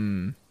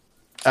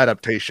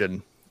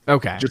adaptation.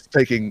 Okay. Just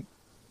taking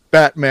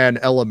Batman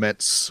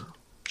elements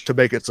to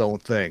make its own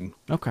thing.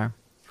 Okay.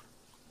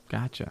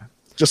 Gotcha.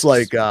 Just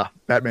like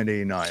Batman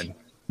 89.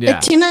 Yeah. Hey,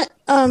 Tina,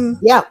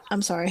 Yeah.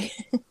 I'm sorry.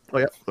 Oh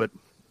yeah, but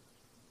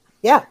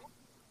Yeah.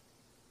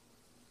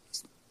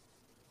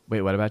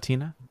 Wait, what about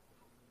Tina?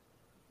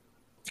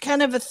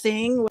 Kind of a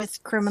thing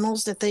with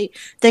criminals that they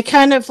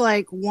kind of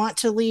like want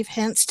to leave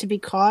hints to be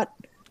caught.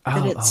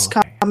 That it's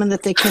okay. common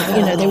that they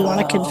can, they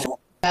want to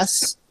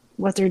confess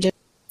what they're doing.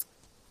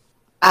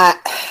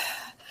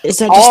 Is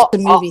that just a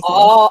movie thing?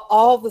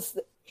 All this.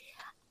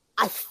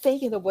 I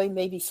think in a way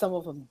maybe some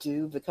of them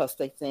do because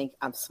they think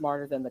I'm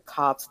smarter than the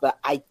cops, but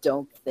I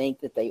don't think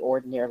that they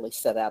ordinarily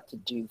set out to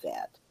do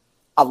that.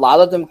 A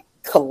lot of them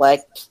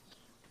collect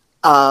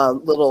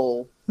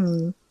little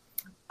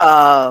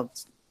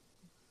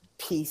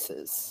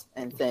pieces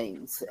and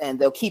things, and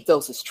they'll keep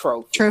those as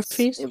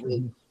trophies.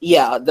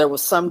 There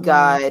was some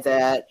guy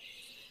that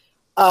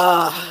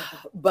a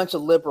bunch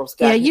of liberals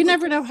got. Yeah, you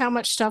never know how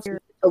much stuff you're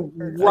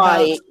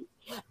right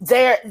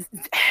there.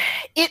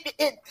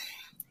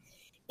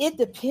 It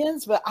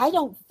depends, but I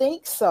don't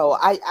think so.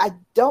 I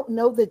don't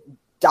know that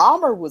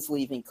Dahmer was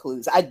leaving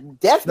clues. I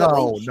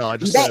definitely no. I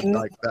just said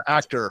like the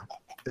actor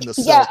in the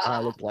cell kind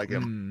of looked like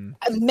him.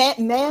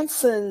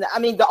 Manson. I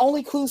mean, the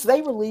only clues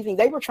they were leaving,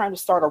 they were trying to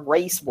start a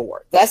race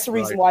war. That's the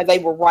reason why they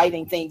were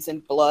writing things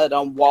in blood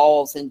on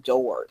walls and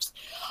doors.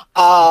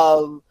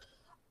 It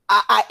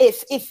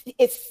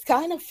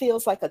kind of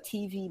feels like a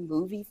TV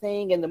movie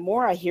thing, and the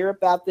more I hear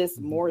about this,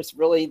 the more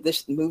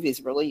this movie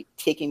is really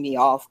ticking me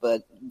off.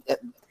 But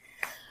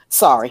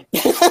sorry.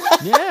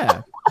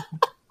 Yeah,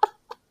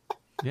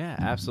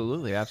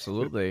 absolutely.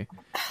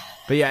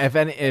 But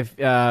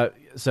yeah,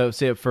 so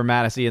say for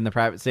Madison in the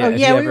private. we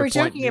were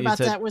joking about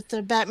that with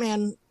the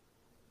Batman.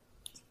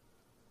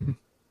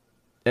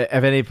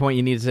 At any point,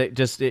 you need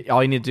to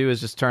all you need to do is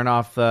just turn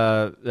off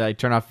mic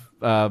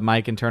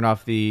and turn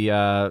off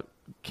the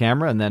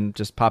camera, and then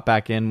just pop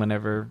back in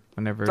whenever.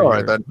 All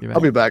right, then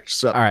I'll be back.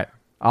 So, all right,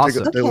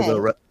 awesome. Go to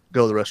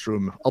the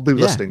restroom. I'll be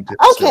listening to.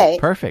 Okay,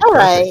 perfect. All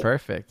right.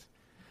 Perfect.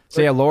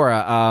 So yeah,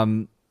 Laura.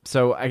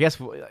 So I guess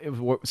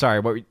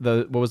sorry. What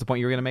was the point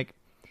you were going to make?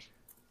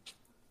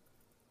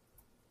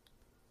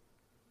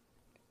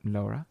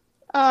 Laura?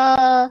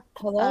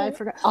 Hello? I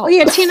forgot. Oh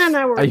yeah, Tina and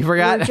I were, you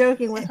forgot? were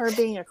joking with her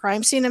being a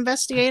crime scene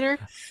investigator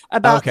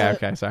about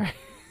sorry.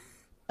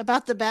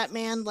 About the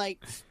Batman, like,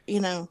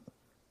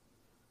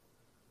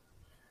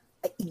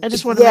 I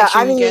just want to make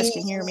sure you guys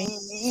can hear me.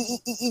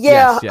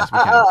 Yeah, yes, we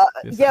can.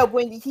 Yes. yeah.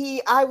 When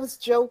I was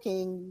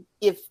joking,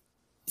 if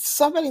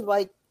somebody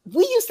like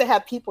we used to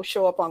have people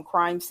show up on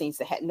crime scenes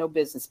that had no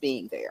business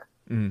being there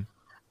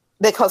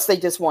because they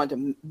just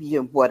wanted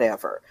to,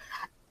 whatever,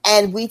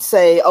 and we'd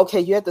say, okay,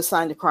 you have to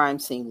sign the crime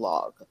scene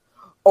log.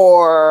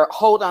 Or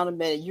hold on a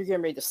minute, you're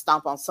getting ready to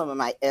stomp on some of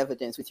my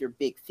evidence with your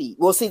big feet.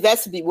 Well, see,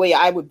 that's the way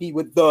I would be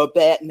with the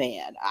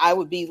Batman. I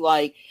would be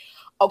like,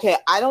 okay,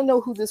 I don't know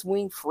who this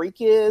winged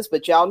freak is,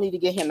 but y'all need to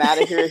get him out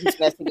of here. He's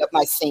messing up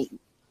my scene.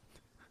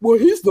 Well,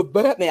 he's the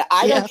Batman.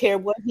 I don't care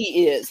what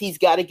he is. He's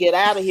got to get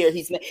out of here.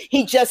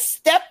 He just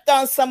stepped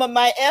on some of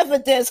my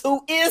evidence.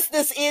 Who is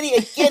this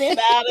idiot? Get him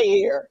out of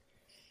here.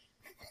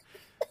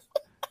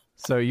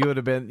 So you would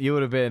have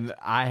been,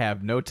 I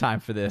have no time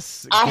for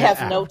this. I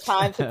have no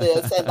time for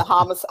this. And the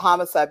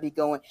homicide be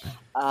going,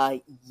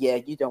 yeah,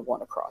 you don't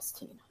want to cross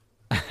Tina.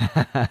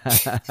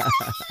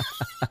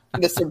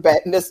 Mr.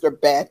 Batman.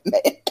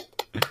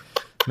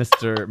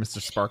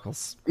 Mr.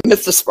 Sparkles.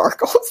 Mr.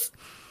 Sparkles.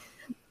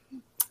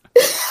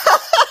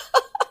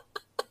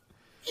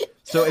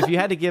 So if you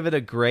had to give it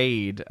a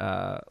grade,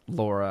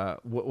 Laura,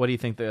 what do you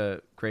think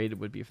the grade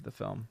would be for the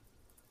film?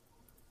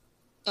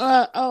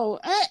 A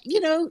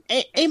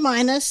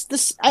minus.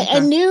 This I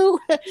knew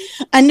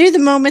the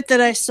moment that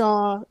I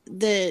saw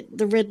the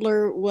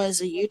Riddler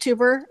was a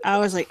YouTuber, I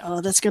was like, oh,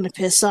 that's gonna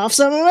piss off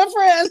some of my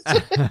friends.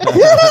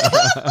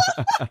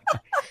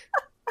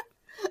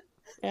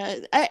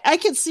 I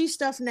can see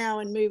stuff now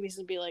in movies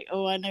and be like,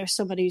 oh, I know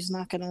somebody who's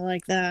not gonna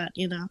like that,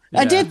 Yeah.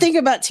 I did think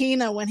about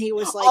Tina when he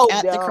was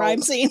like the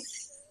crime scene.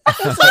 I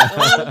was like,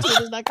 oh,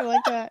 Tina's not gonna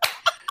like that.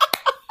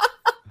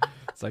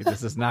 It's like,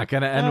 this is not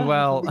going to end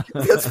well.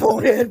 This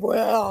won't end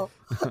well.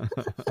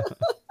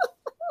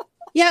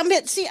 Yeah,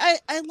 but see,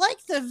 I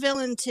like the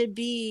villain to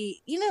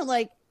be,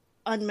 like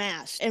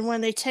unmasked. And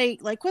when they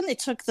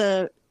took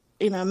the,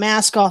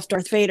 mask off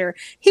Darth Vader,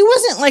 he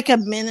wasn't like a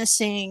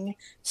menacing,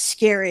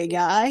 scary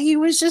guy. He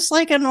was just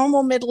like a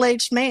normal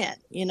middle-aged man,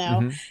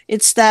 Mm-hmm.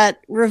 It's that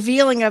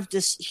revealing of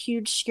this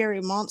huge,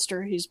 scary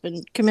monster who's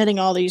been committing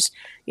all these,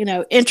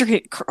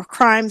 intricate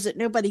crimes that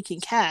nobody can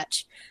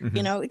catch.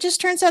 Mm-hmm. It just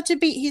turns out to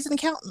be, he's an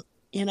accountant,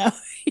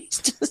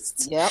 he's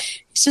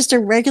just a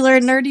regular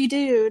nerdy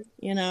dude,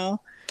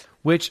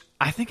 Which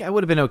I think I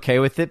would have been okay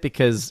with it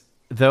because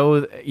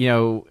though,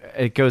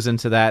 it goes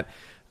into that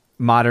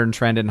modern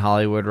trend in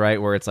Hollywood,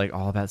 right? Where it's like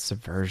all about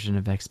subversion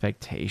of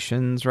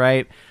expectations,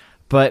 right?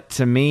 But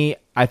to me,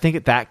 I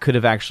think that could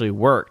have actually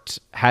worked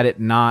had it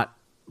not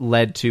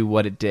led to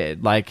what it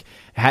did. Like,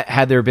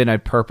 had there been a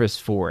purpose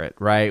for it,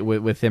 right?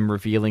 With him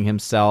revealing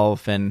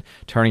himself and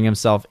turning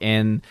himself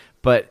in.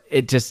 But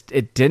it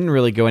didn't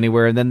really go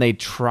anywhere. And then they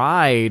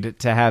tried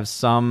to have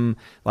some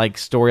like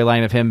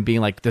storyline of him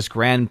being like this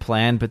grand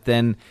plan, but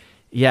then,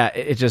 yeah,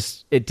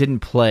 it didn't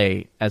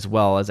play as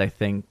well as I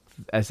think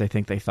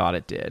they thought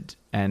it did,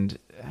 and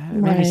it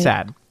made me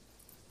sad.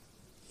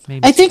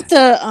 I think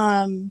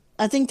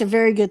the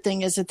very good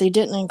thing is that they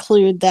didn't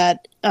include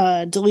that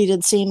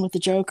deleted scene with the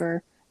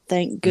Joker.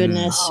 Thank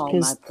goodness. Oh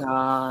my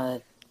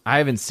god! I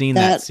haven't seen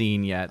that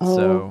scene yet,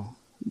 so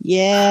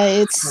yeah,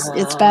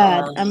 it's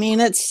bad. I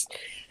mean, it's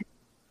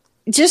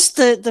just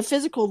the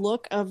physical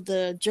look of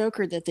the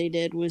Joker that they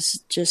did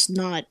was just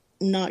not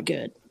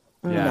good.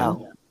 Yeah,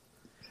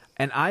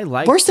 and I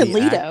like worse than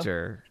the Leto.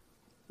 Actor.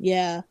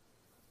 Yeah.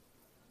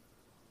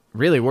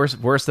 Really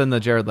worse than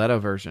the Jared Leto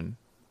version.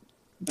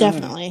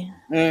 Definitely.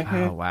 Mm-hmm.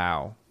 Oh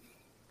wow.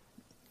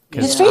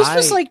 His face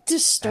was like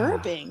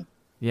disturbing.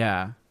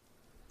 Yeah.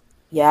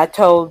 Yeah, I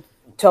told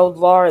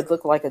Laura it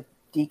looked like a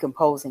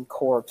decomposing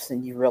corpse,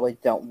 and you really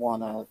don't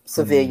want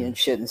civilians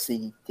shouldn't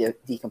see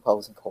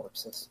decomposing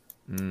corpses.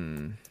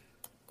 No.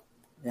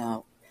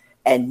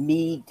 And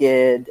me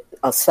did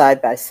a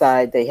side by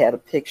side. They had a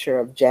picture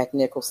of Jack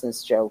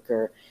Nicholson's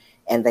Joker,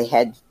 and they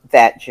had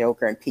that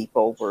Joker, and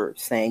people were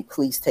saying,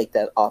 please take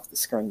that off the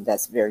screen.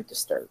 That's very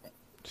disturbing.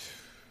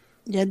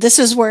 Yeah, this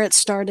is where it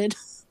started,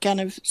 kind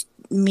of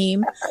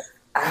meme.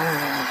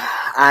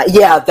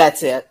 Yeah,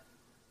 that's it.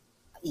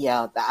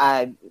 Yeah,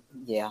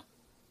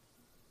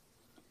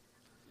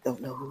 don't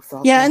know who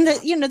thought. Yeah,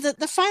 that. and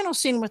the final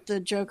scene with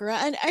the Joker,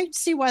 I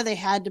see why they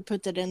had to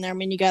put that in there. I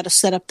mean, you got to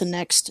set up the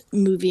next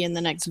movie and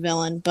the next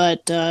villain,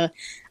 but I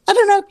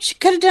don't know. She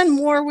could have done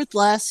more with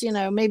less.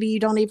 Maybe you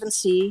don't even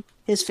see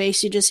his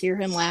face; you just hear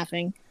him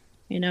laughing.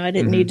 I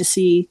didn't need to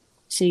see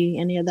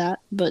any of that,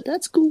 but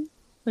that's cool.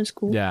 That's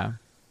cool. Yeah.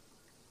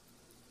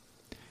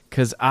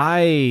 Because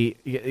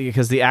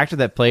the actor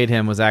that played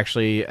him was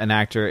actually an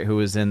actor who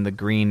was in The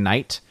Green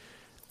Knight,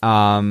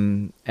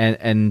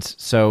 and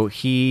so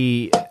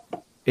he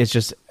is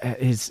just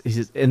he's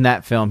in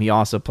that film. He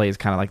also plays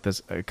kind of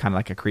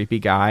like a creepy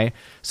guy.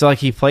 So like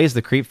he plays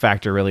the creep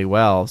factor really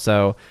well.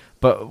 So,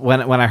 but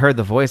when I heard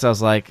the voice, I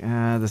was like,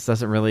 this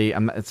doesn't really.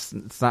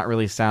 It's not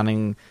really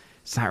sounding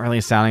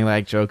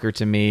like Joker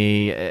to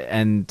me.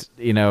 And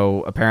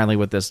apparently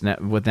with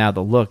now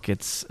the look,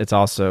 it's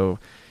also.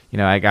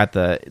 I got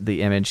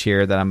the image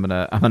here that I'm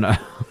gonna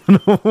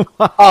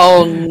watch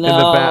Oh in no!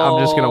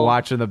 I'm just gonna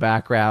watch in the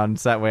background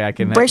so that way I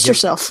can Brace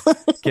yourself.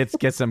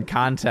 get some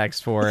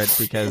context for it,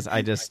 because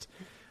I just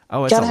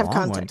it's Gotta a have long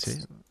context. one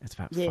too. It's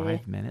about Yeah.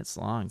 5 minutes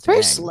long. It's very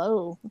Dang.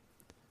 slow.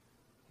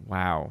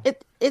 Wow.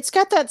 It's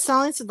got that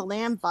Silence of the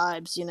Lamb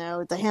vibes,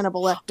 the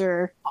Hannibal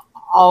Lecter.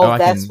 Oh, I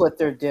that's can- what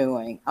they're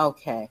doing.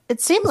 Okay.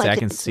 It seemed See, like I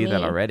can it to see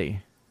that me.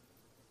 already.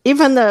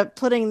 Even the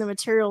putting the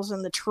materials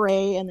in the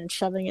tray and then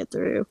shoving it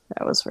through,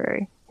 that was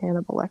very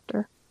Hannibal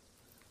Lecter.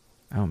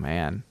 Oh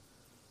man.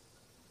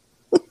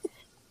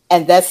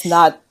 And that's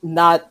not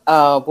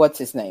what's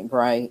his name,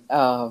 right?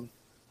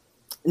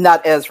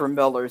 Not Ezra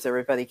Miller's.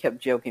 Everybody kept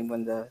joking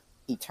when the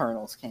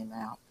Eternals came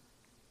out.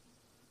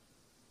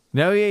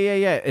 No,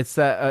 yeah. It's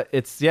that.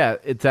 It's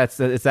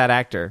that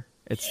actor.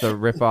 It's the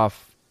ripoff.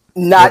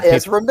 Not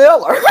Ezra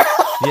Miller.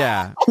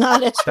 Yeah,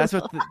 Not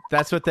Ezra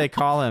that's what they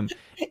call him.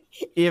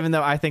 Even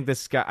though I think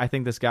this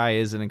guy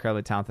is an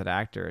incredibly talented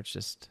actor. It's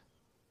just.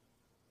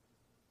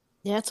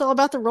 Yeah, it's all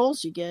about the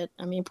roles you get.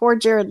 I mean, poor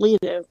Jared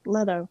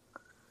Leto.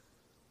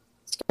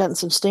 He's gotten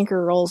some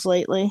stinker roles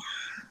lately.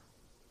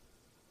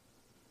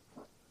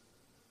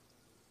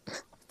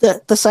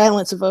 The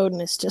silence of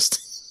Odin is just.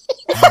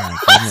 Oh my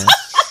goodness.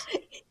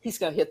 He's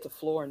gonna hit the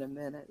floor in a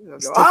minute. He'll go,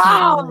 Sticky oh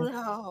eye.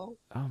 no!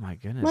 Oh my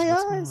goodness. My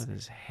What's going on eyes. with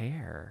his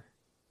hair?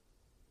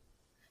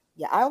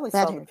 Yeah, I always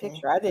That saw the hair day.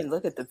 picture. I didn't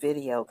look at the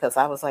video because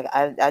I was like,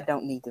 I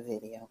don't need the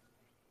video.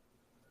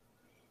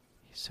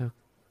 He's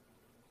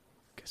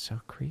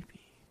so creepy.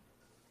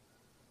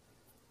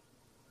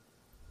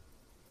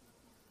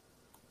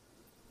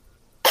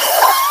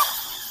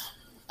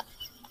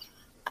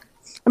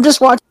 I'm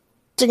just watching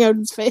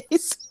Odin's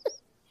face.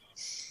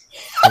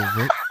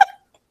 The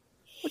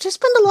Which I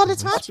spend a lot of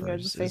The time watching whispers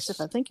Odin's face is-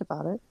 if I think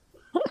about it.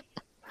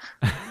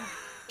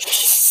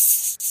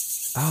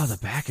 Oh, the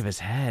back of his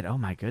head. Oh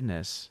my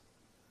goodness.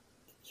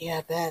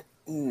 Yeah, that.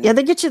 Yeah,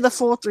 they get you the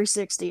full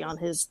 360 on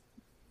his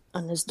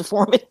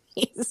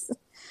deformities.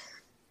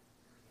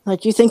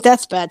 Like, you think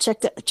that's bad?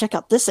 Check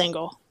out this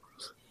angle.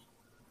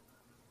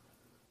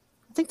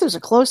 I think there's a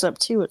close up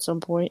too at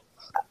some point.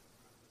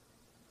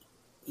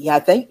 Yeah, I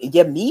think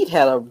Mead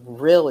had a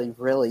really,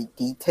 really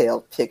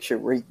detailed picture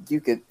where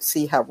you could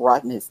see how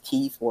rotten his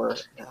teeth were.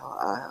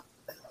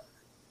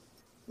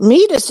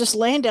 Mead is just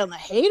laying down the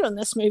hate on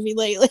this movie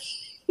lately.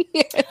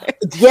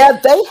 Yeah,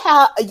 they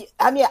have.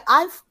 I mean,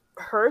 I've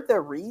heard the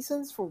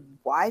reasons for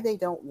why they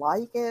don't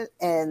like it,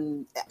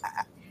 and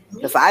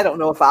because I don't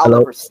know if I'll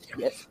ever see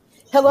it.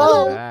 I'm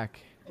Hello,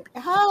 back.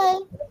 hi.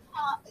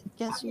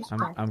 Guess who's I'm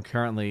back? I'm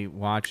currently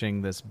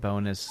watching this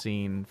bonus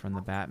scene from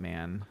the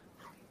Batman.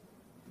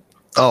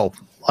 Oh,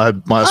 I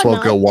might as well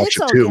no, go watch it's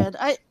it all too. good.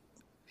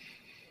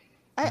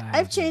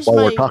 I've changed While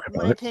we're my talking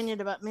about it. opinion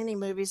about many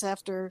movies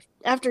after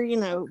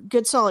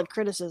good solid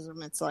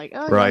criticism. It's like,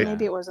 oh Right. yeah,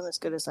 maybe it wasn't as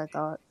good as I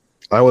thought.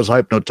 I was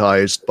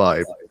hypnotized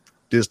by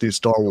Disney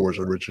Star Wars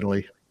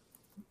originally.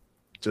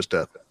 Just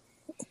I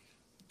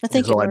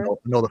think so you I were.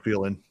 know the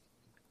feeling.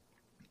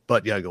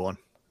 But yeah, go on.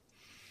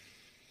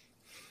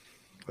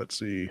 Let's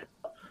see.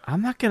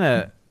 I'm not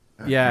gonna.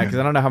 Yeah, because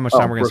I don't know how much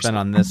time we're gonna spend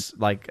on this,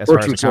 like as far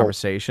as First a result.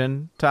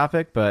 conversation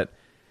topic. But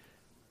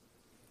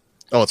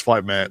Oh, it's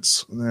 5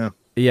 minutes. Yeah.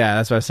 yeah,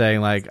 that's what I was saying.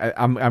 Like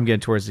I'm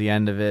getting towards the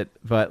end of it,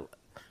 but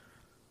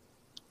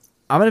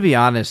I'm gonna be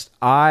honest.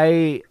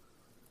 I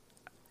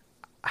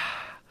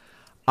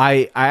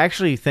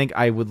actually think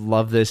I would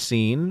love this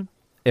scene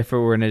if it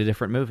were in a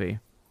different movie.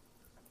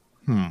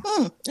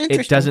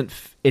 Interesting.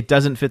 It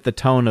doesn't fit the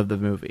tone of the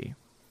movie.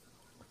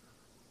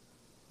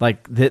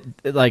 Like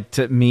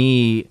to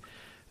me,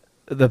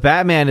 the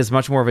Batman is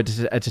much more of a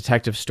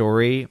detective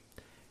story,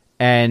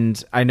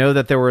 and I know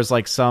that there was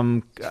like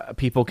some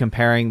people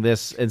comparing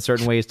this in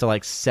certain ways to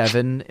like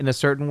Seven in a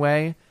certain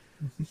way,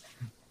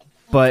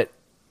 but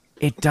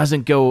it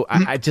doesn't go.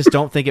 I just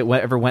don't think it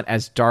ever went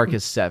as dark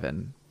as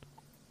Seven.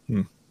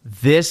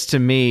 This, to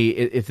me,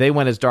 if they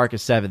went as dark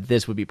as Seven,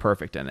 this would be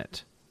perfect in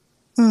it.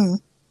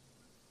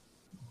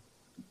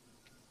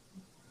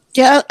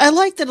 Yeah, I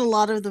like that a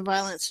lot of the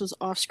violence was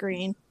off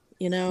screen.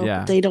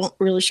 Yeah. They don't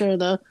really show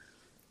the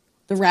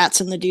rats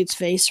in the dude's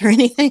face or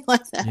anything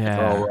like that.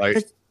 Yeah. All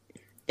right.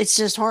 It's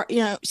just hard.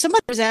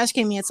 Somebody was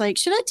asking me, it's like,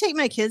 should I take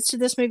my kids to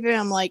this movie?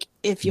 I'm like,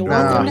 if you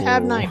want them to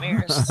have No.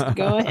 nightmares,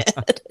 go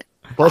ahead.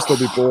 Plus, they'll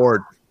be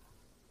bored.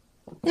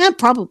 Yeah,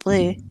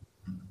 probably.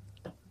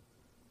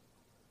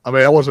 I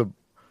mean, I wasn't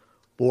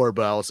bored,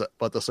 but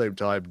at the same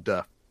time,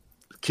 the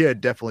kid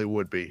definitely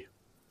would be.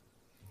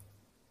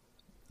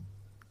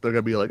 They're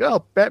gonna be like,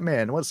 "Oh,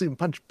 Batman! I want to see him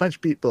punch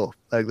people.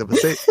 Like,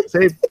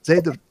 save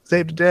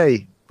the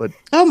day." But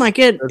Oh my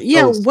god. That's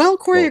Yeah, those- well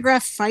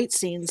choreographed fight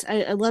scenes.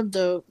 I love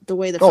the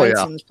way the Oh, fight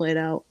yeah. scenes played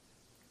out.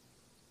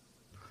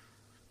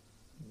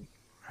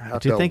 I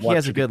do think he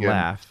has a good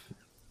laugh.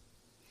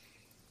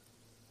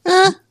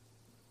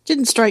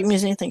 Didn't strike me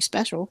as anything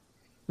special.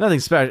 Nothing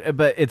special,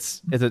 but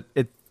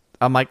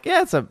I'm like,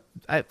 yeah, it's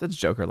a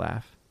Joker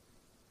laugh.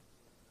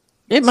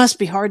 It must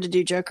be hard to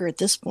do Joker at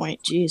this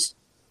point. Jeez.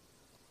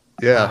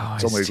 Yeah,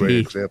 so his many great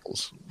teeth.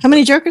 examples. How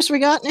many Jokers we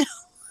got now?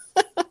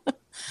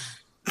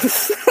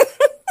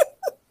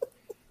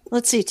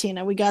 Let's see,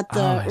 Tina. We got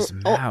his the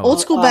mouth. old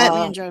school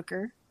Batman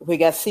Joker. We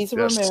got Cesar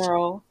Yes.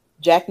 Romero,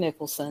 Jack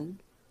Nicholson,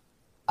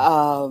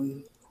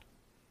 Joaquin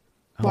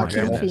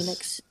goodness.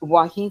 Phoenix.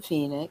 Joaquin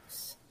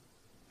Phoenix,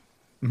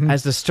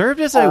 As disturbed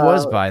as I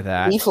was by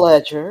that, Heath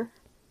Ledger.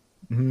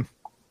 Mhm.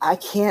 I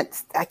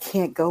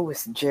can't go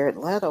with Jared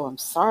Leto. I'm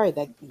sorry,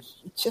 that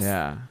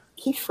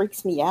he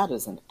freaks me out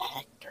as an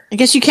actor. I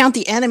guess you count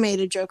the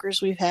animated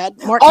Jokers we've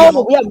had. Mark Oh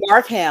Hamill. yeah,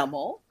 Mark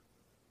Hamill.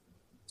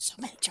 So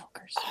many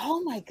Jokers.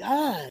 Oh my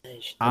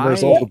gosh. And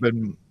there's also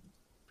been,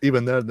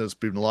 even then, there's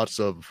been lots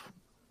of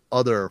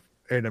other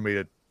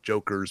animated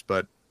Jokers,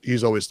 but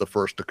he's always the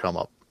first to come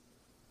up.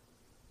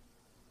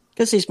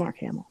 Because he's Mark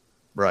Hamill.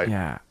 Right.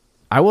 Yeah,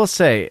 I will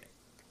say,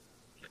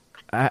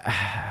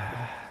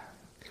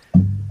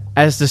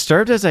 as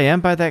disturbed as I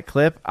am by that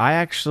clip, I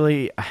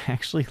actually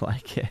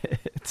like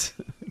it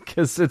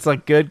because it's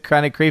like good,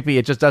 kind of creepy.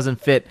 It just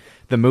doesn't fit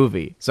the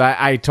movie, so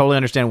I totally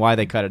understand why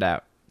they cut it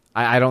out.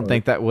 I don't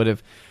think that would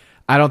have.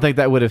 I don't think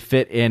that would have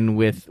fit in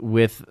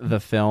with the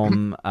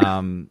film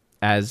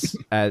as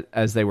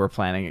they were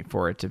planning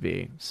for it to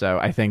be. So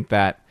I think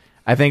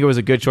it was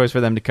a good choice for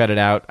them to cut it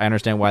out. I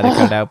understand why they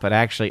cut it out, but I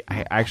actually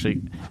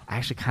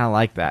kind of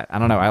like that. I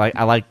don't know.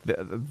 I like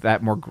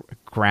that more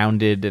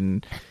grounded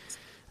and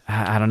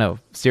I don't know,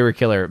 serial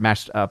killer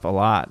matched up a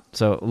lot.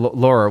 So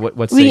Laura,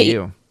 what say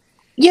you?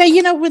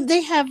 Yeah, when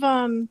they have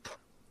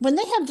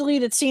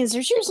deleted scenes,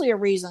 there's usually a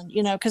reason,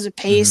 because of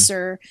pace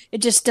or it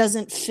just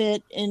doesn't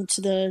fit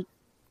into the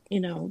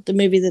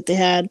movie that they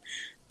had.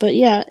 But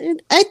yeah,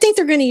 I think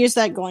they're going to use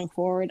that going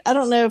forward. I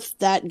don't know if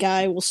that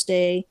guy will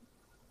stay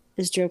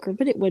as Joker,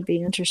 but it would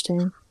be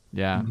interesting.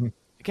 Yeah.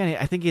 Again,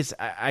 I think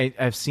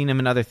I've seen him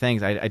in other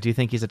things. I do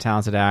think he's a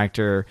talented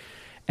actor.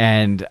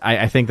 And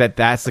I think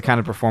that's the kind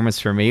of performance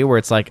for me where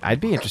it's like, I'd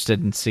be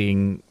interested in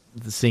seeing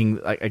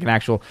like an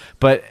actual,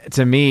 but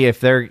to me, if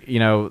they're,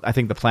 I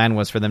think the plan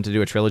was for them to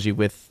do a trilogy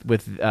with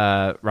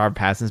Robert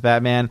Pattinson's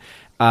Batman.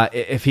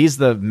 If he's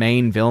the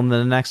main villain in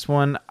the next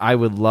one, I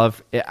would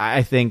love,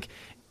 I think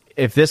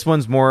if this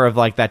one's more of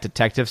like that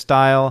detective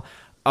style,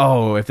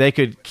 if they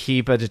could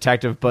keep a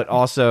detective, but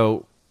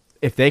also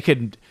if they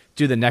could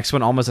do the next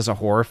one almost as a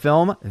horror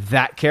film,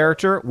 that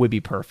character would be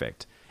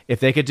perfect. If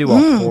they could do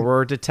a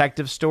horror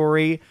detective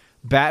story,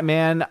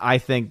 Batman, I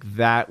think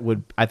that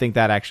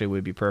actually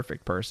would be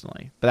perfect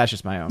personally. But that's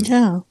just my own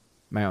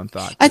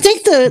thought. I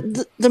think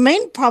the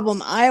main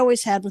problem I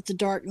always had with The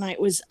Dark Knight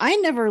was I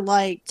never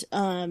liked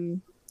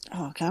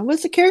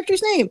what's the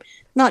character's name?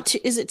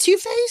 Is it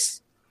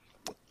Two-Face?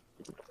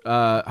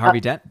 Harvey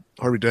Dent.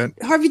 Harvey Dent.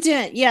 Harvey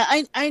Dent. Yeah,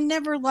 I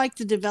never liked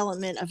the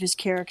development of his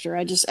character.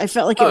 I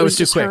felt like it was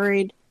too just quick.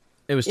 hurried.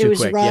 It was too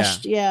quick.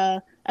 Rushed. Yeah.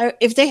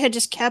 If they had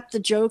just kept the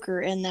Joker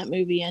in that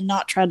movie and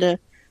not tried to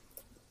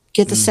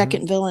get the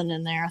second villain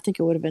in there, I think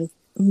it would have been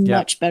a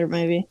much better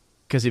movie.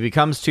 Because he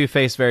becomes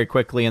Two-Face very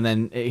quickly, and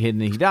then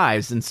he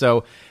dies. And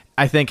so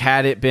I think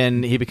had it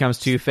been he becomes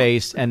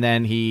Two-Face and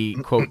then he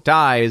quote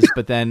dies,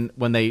 but then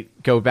when they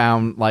go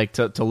down like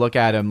to look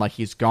at him like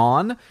he's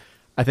gone,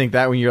 I think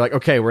that when you're like,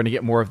 okay, we're gonna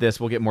get more of this,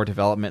 we'll get more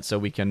development, so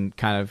we can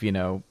kind of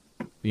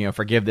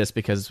forgive this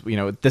because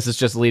this is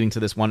just leading to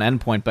this one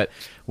endpoint. But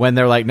when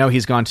they're like, no,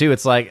 he's gone too,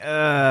 it's like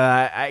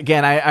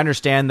again, I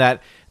understand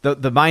that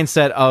the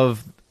mindset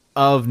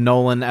of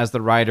Nolan as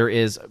the writer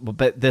is,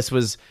 but this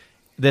was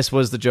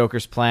the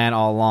Joker's plan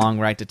all along,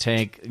 right? To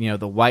take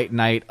the White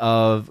Knight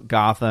of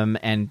Gotham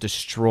and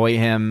destroy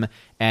him,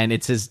 and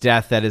it's his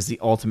death that is the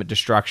ultimate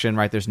destruction,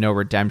 right? There's no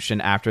redemption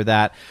after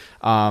that.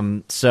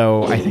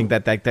 So I think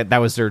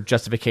that was their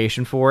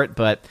justification for it,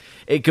 but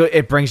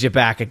it brings you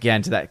back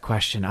again to that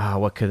question: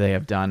 what could they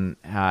have done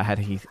had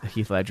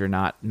Heath Ledger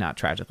not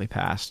tragically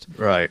passed?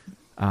 Right.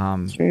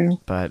 True.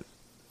 But.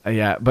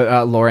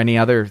 Laura, any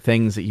other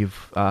things that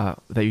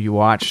you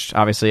watched?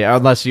 Obviously,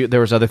 unless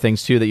there was other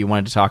things too that you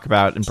wanted to talk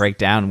about and break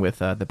down with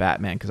the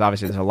Batman, because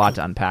obviously there's a lot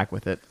to unpack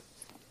with it.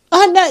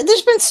 No,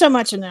 there's been so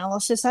much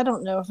analysis. I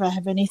don't know if I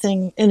have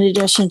anything in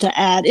addition to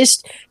add.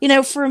 It's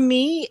for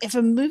me, if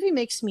a movie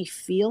makes me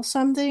feel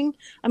something,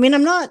 I mean,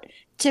 I'm not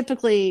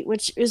typically,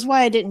 which is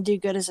why I didn't do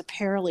good as a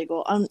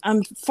paralegal.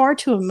 I'm far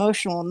too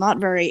emotional and not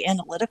very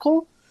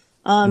analytical.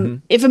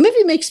 If a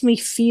movie makes me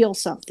feel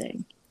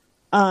something,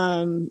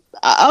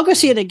 I'll go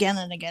see it again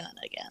and again and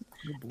again.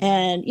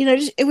 And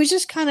it was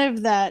just kind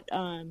of that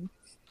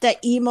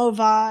emo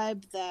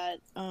vibe, that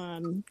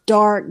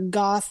dark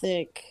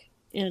gothic.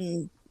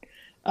 And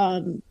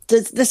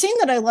the scene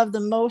that I love the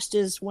most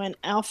is when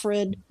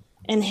Alfred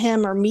and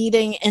him are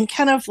meeting in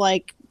kind of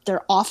like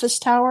their office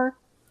tower,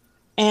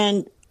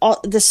 and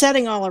the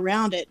setting all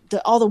around it,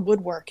 all the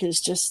woodwork is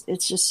just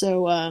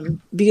so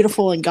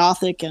beautiful and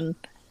gothic, and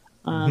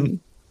that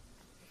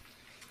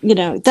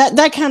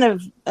kind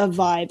of a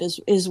vibe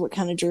is what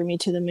kind of drew me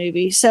to the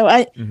movie. So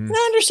I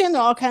understand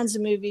there are all kinds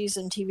of movies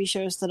and TV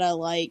shows that I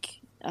like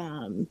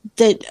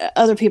that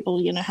other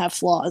people have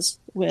flaws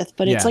with,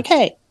 but it's like,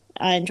 hey,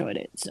 I enjoyed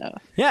it. So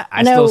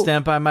I still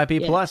stand by my B+.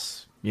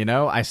 You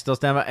know, I still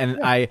stand by, and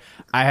I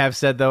have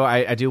said though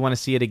I do want to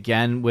see it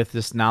again with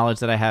this knowledge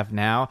that I have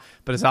now,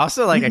 but it's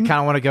also like I kind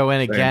of want to go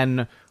in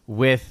again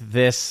with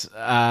this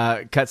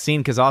cutscene,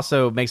 because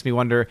also it makes me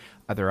wonder,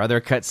 are there other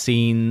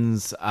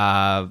cutscenes?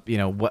 You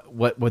know,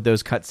 what would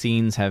those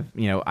cutscenes have,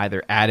 you know,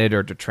 either added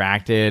or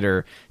detracted,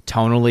 or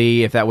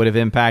tonally, if that would have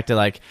impacted?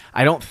 Like,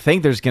 I don't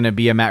think there's going to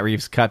be a Matt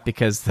Reeves cut,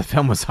 because the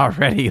film was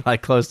already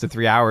like close to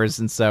 3 hours,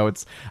 and so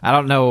I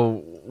don't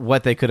know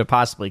what they could have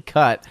possibly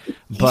cut.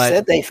 But he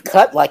said they've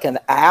cut like an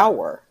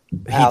hour. He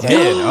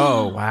did.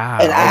 Oh wow,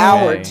 an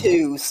hour or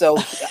two. So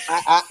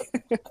I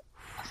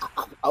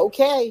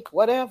okay,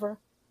 whatever.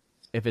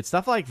 If it's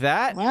stuff like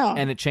that,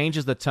 and it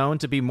changes the tone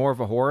to be more of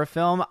a horror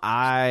film,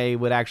 I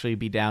would actually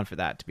be down for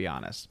that, to be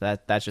honest.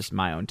 That's just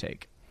my own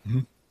take.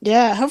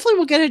 Yeah, hopefully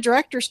we'll get a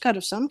director's cut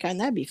of some kind.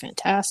 That'd be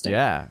fantastic.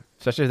 Yeah,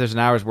 especially if there's an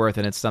hour's worth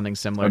and it's something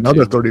similar.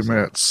 Another 30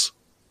 minutes.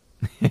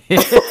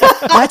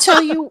 I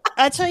tell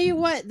you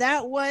what,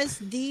 that was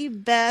the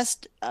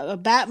best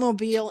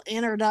Batmobile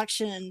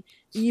introduction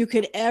you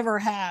could ever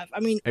have.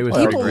 I mean,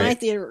 people in my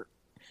theater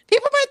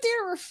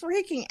were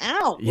freaking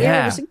out.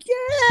 Yeah. It was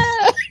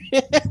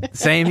like,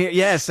 Same here.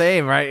 Yeah,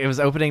 same, right? It was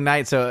opening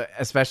night, so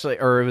especially,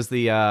 or it was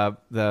the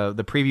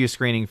preview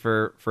screening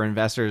for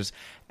investors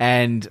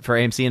and for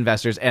AMC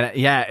investors. And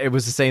yeah, it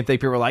was the same thing.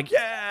 People were like,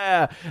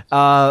 yeah.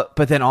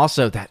 But then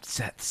also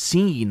that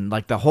scene,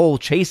 like the whole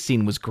chase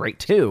scene was great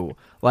too.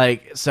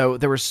 Like, so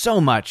there was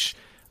so much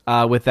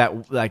with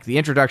that, like the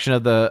introduction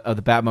of the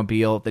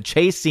Batmobile, the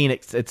chase scene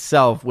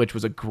itself, which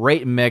was a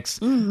great mix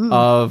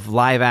of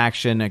live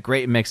action, a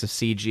great mix of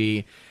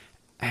CG.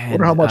 And, I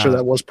wonder how much of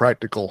that was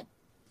practical.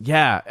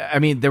 Yeah, I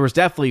mean, there was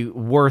definitely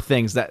were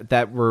things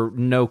that were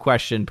no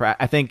question.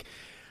 I think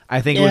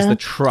it was the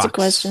trucks. That's a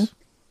question.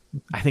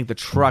 I think the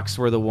trucks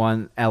were the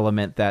one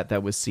element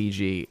that was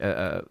CG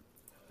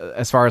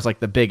as far as like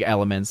the big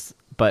elements.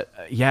 But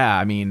yeah,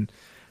 I mean,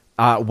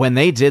 when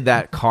they did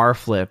that car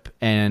flip,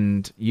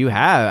 and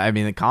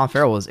Colin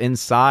Farrell was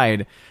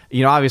inside.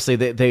 You know, obviously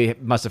they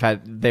must have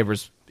had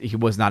he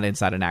was not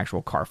inside an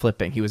actual car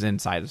flipping. He was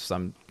inside of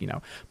some, you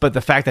know. But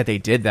the fact that they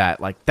did that,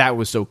 like, that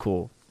was so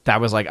cool. That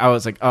was like, I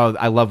was like, oh,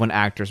 I love when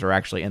actors are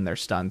actually in their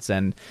stunts,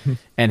 and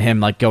him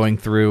like going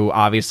through,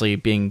 obviously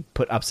being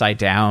put upside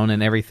down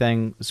and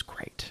everything was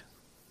great.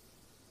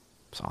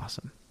 It's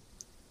awesome.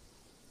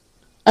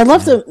 I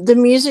love the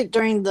music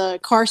during the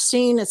car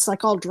scene. It's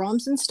like all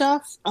drums and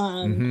stuff.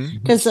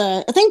 Because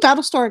I think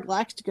Battlestar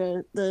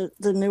Galactica,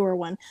 the newer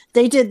one,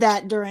 they did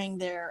that during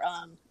their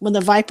when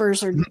the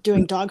Vipers are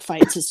doing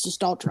dogfights. It's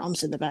just all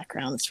drums in the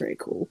background. It's very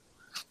cool,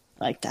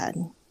 like that.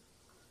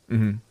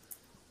 Mm-hmm.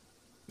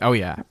 Oh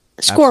yeah,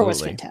 the score absolutely.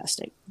 was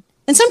fantastic.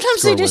 And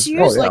sometimes they just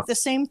use like the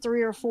same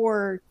three or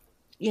four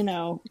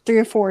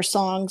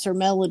songs or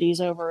melodies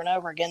over and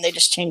over again. They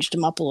just changed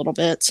them up a little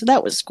bit, so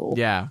that was cool.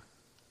 Yeah.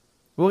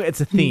 Well, it's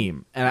a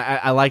theme, and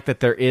I like that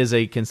there is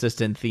a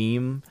consistent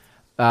theme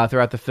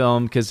throughout the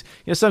film, because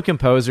some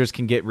composers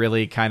can get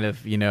really kind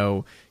of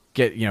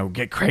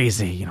get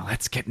crazy,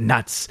 let's get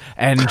nuts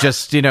and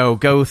just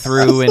go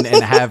through and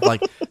have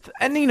like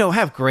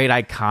have great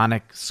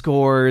iconic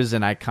scores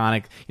and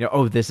iconic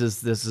this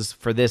is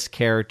for this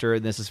character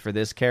and this is for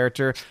this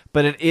character.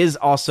 But it is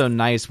also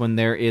nice when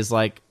there is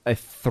like a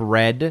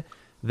thread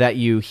that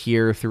you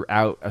hear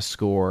throughout a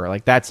score.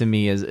 Like that to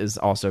me is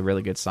also a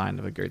really good sign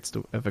of a great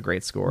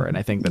score, and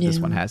I think that this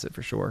one has it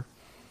for sure.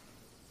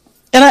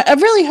 And I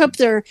really hope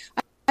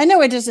I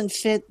know it doesn't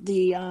fit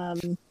the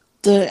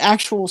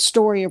actual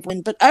story of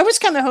Robin, but I was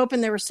kind of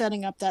hoping they were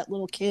setting up that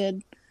little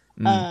kid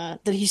that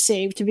he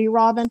saved to be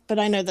Robin, but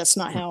I know that's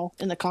not how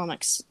in the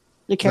comics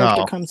the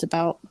character comes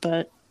about.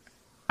 But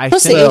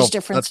plus the age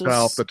difference that's kind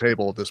of off the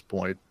table at this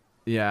point.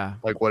 Yeah,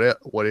 like what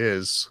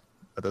is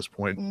at this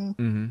point.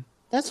 Mm-hmm.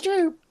 That's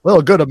true. Well,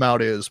 a good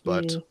amount is,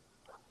 but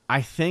I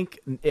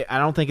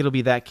don't think it'll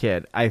be that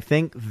kid. I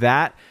think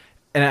that,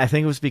 and I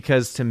think it was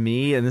because to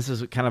me, and this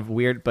is kind of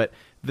weird, but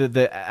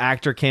the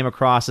actor came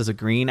across as a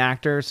green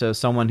actor, so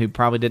someone who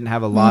probably didn't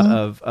have a lot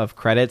of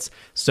credits.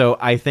 So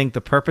I think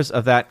the purpose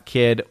of that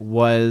kid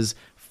was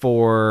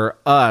for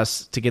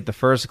us to get the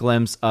first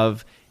glimpse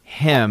of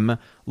him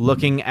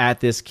looking at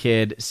this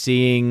kid,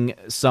 seeing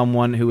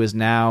someone who is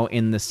now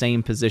in the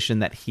same position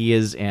that he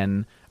is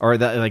in, or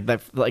that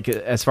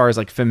as far as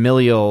like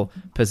familial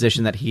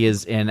position that he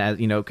is in, as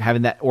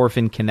having that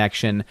orphan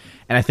connection.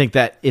 And I think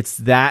that it's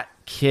that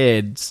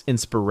kid's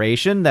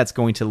inspiration that's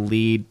going to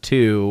lead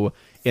to,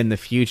 in the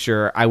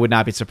future, I would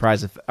not be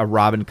surprised if a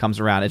Robin comes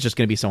around. It's just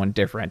going to be someone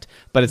different.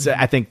 But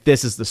I think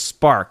this is the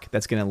spark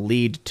that's going to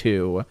lead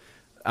to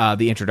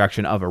the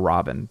introduction of a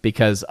Robin,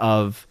 because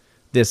of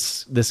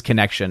this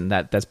connection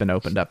that's been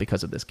opened up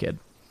because of this kid.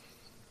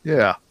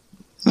 Yeah.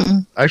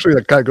 Actually,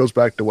 that kind of goes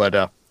back to what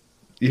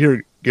you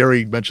hear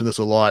Gary mention this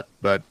a lot,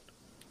 but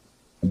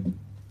I'm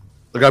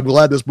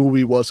glad this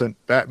movie wasn't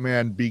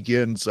Batman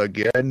Begins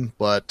again,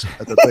 but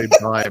at the same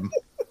time,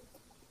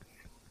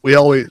 we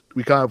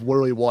kind of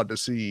really want to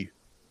see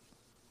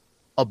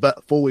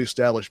a fully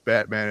established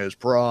Batman in his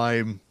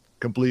prime,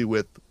 complete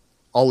with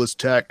all his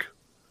tech,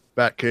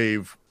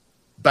 Batcave,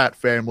 Bat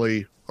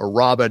Family, a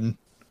Robin,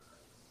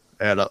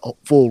 and a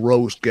full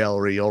Rose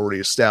Gallery already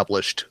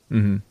established.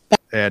 Mm-hmm.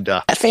 And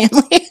Bat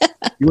Family.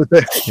 you would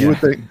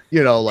think,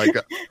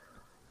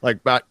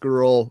 like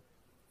Batgirl,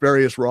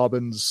 various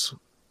Robins,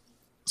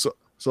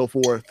 so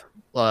forth,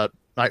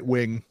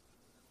 Nightwing,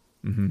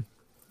 Mm-hmm.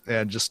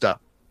 and just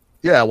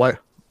why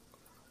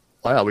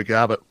not? We could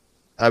have it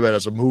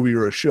as a movie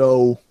or a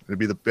show. It'd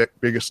be the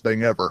biggest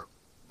thing ever,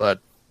 but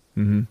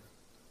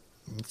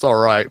it's all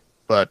right.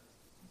 But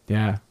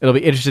yeah, it'll be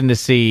interesting to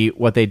see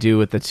what they do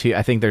with the two.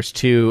 I think there's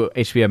 2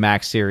 HBO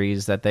Max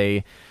series that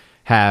they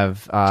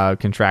have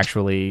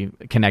contractually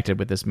connected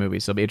with this movie,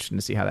 so it'll be interesting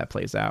to see how that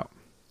plays out.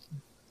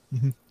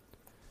 Mm-hmm.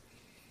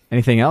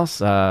 Anything else,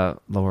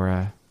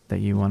 Laura, that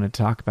you want to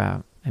talk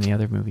about? Any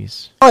other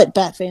movies? Call it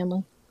Bat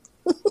Family.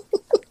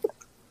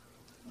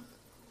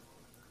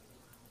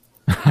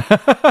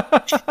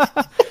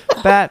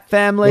 Bat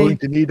Family. Going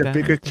to need a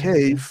bigger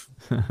cave.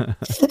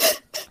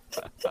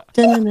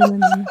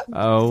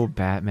 Oh,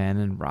 Batman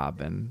and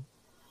Robin.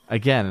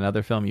 Again,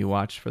 another film you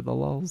watched for the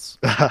lulz.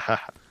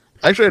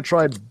 Actually, I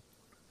tried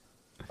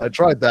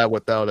that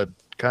without it.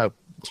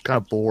 Was kind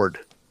of bored.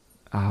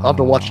 I'll have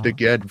to watch it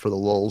again for the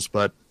lulz,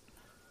 but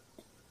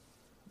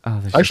I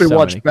actually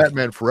watched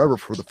Batman Forever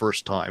for the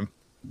first time,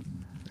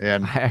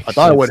 and I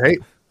thought I would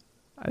hate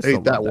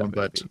that one,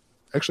 but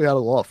actually had a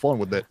lot of fun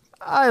with it.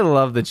 I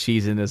love the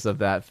cheesiness of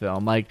that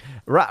film. Like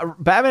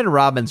Batman and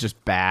Robin's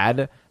just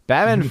bad.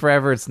 Batman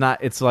Forever, it's not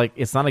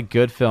a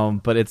good film,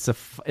 but it's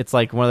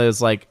like one of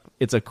those, like,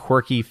 it's a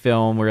quirky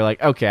film where you're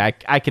like, okay,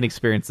 I can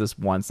experience this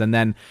once. And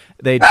then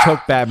they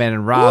took Batman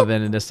and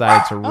Robin and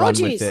decided to run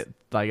with it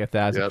like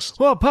 1,000. Yes.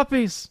 Whoa,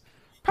 puppies!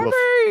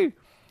 Puppy!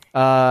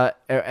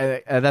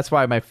 That's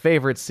why my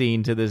favorite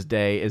scene to this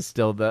day is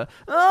still the,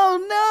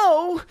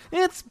 oh no,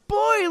 it's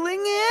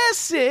boiling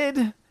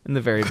acid in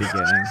the very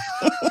beginning.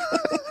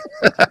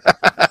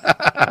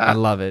 I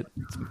love it.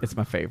 It's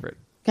my favorite.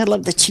 Gotta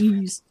love the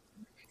cheese.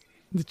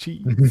 The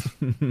cheese.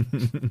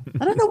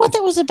 I don't know what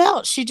that was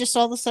about. She just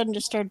all of a sudden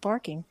just started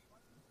barking.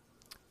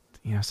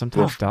 You know,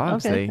 sometimes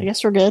dogs, okay, I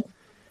guess we're good.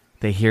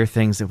 They hear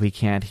things that we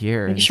can't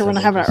hear. Make sure we're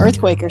not having an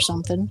earthquake or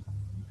something.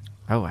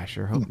 Oh, I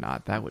sure hope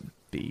not. That would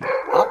be...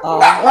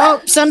 Oh,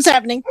 something's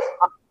happening.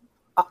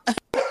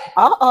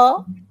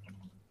 Uh-oh.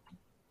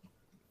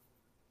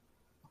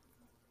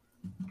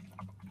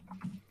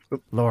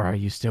 Laura, are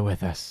you still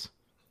with us?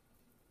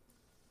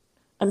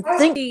 I'm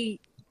thinking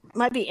it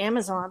might be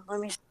Amazon. Let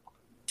me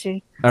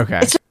see. Okay.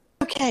 It's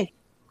okay.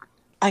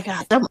 I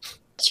got them.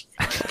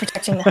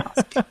 Protecting the house.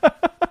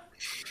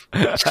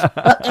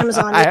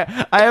 Amazon.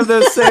 I have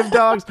those same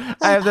dogs.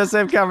 I have those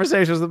same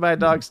conversations with my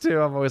dogs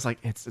too. I'm always like,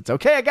 it's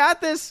okay. I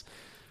got this.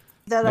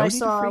 That No I need to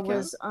saw freak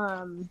was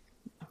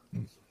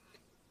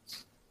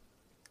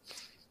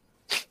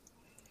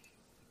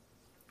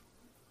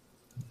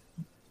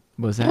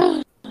What was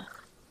that?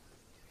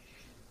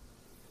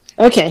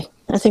 okay.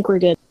 I think we're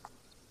good.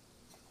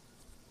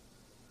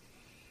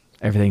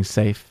 Everything's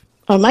safe.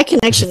 Oh, my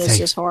connection is safe?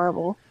 just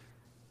horrible.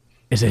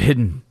 Is it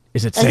hidden?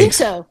 Is it safe? I think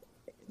so.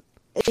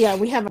 Yeah,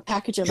 we have a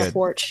package on the Good.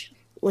 porch,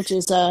 which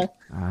is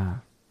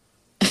Ah.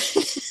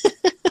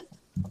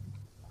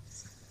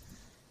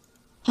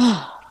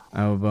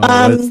 Oh, boy.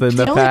 What's in the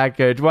the only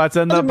package? What's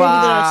in the other movie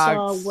that I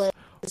saw box? was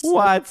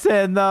What's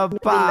in the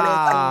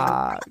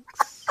box?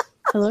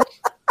 Hello.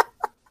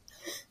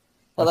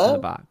 What's in the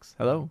box?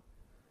 Hello?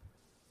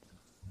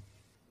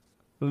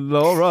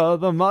 Laura,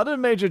 the modern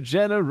Major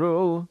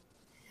General.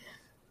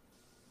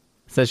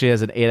 Says she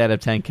has an 8 out of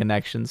 10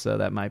 connection, so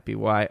that might be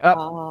why.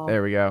 Oh,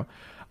 there we go.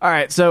 All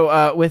right,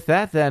 so with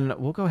that, then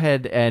we'll go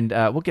ahead and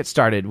we'll get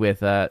started with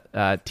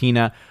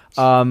Tina.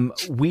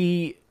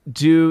 We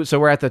do so.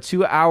 We're at the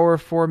 2-hour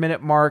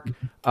 4-minute mark.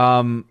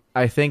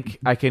 I think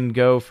I can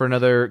go for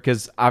another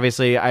because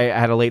obviously I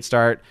had a late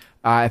start.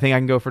 I think I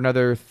can go for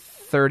another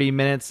 30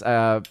 minutes.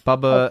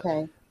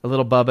 Bubba. A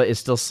little Bubba is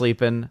still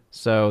sleeping,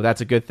 so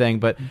that's a good thing.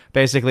 But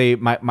basically,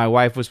 my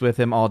wife was with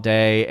him all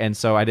day, and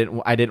so I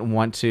didn't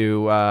want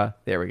to.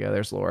 There we go.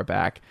 There's Laura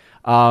back.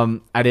 I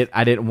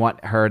didn't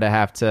want her to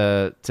have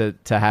to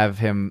have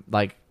him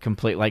like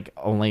complete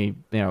only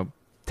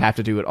have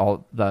to do it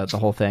all the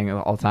whole thing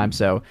all the time.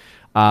 So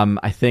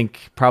I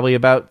think probably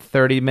about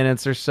 30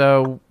 minutes or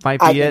so might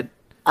be it.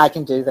 I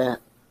can do that.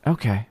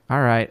 Okay.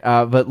 All right.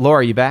 But Laura,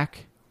 are you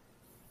back?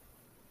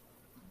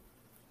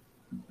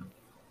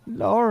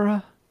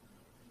 Laura.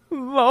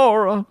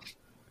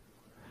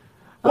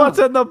 What's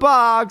in the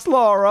box,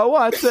 Laura?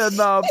 What's in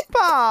the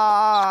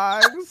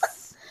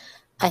box?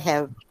 I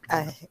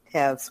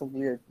have some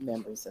weird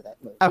memories of that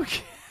movie.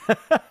 Okay.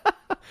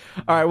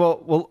 All right.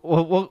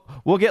 Well,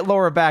 we'll get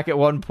Laura back at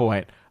one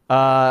point.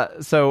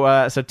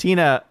 So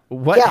Tina,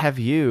 what have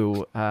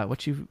you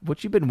what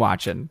you been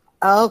watching?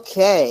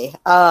 Okay.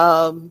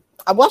 I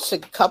watched a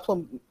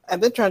couple.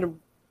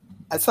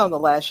 I saw in the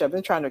last show. I've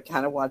been trying to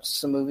kind of watch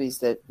some movies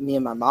that me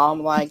and my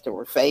mom liked or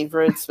were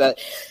favorites, but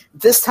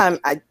this time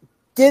I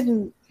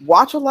didn't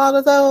watch a lot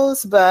of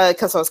those, but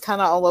because I was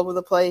kind of all over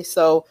the place.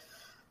 So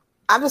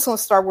I'm just going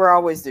to start where I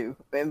always do,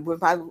 and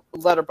with my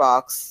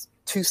Letterboxd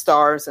 2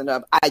 stars and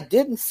up. I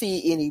didn't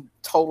see any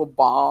total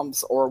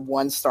bombs or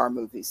 1-star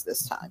movies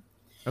this time.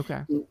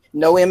 Okay.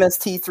 No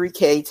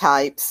MST3K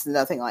types,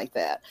 nothing like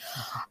that.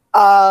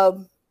 I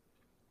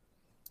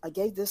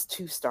gave this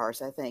 2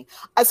 stars, I think.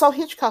 I saw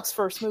Hitchcock's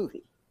first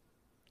movie.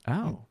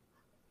 Oh.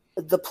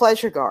 The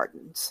Pleasure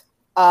Gardens.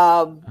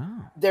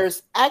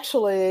 There's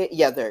actually,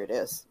 there it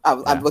is.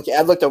 I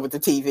looked over the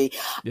TV.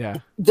 Yeah.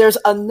 There's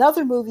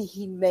another movie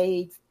he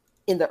made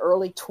in the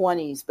early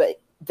 20s,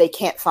 but they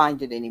can't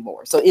find it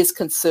anymore. So it's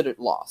considered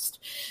lost.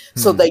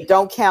 So they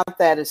don't count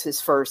that as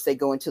his first. They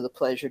go into The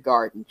Pleasure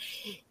Garden.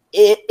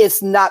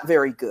 It's not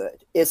very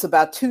good. It's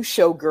about 2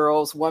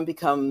 showgirls. One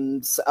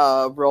becomes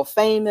real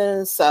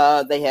famous.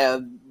 They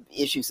have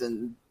issues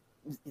in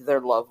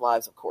their love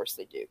lives. Of course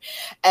they do.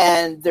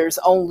 And there's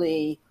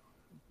only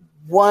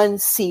one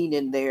scene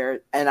in there,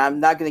 and I'm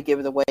not going to give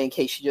it away in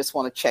case you just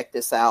want to check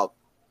this out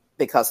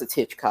because it's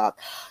Hitchcock.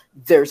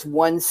 There's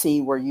one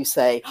scene where you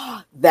say,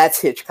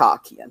 that's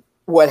Hitchcockian.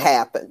 What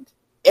happened?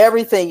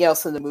 Everything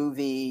else in the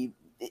movie,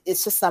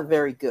 it's just not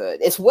very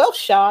good. It's well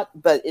shot,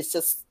 but it's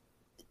just,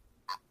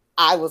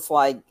 I was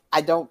like,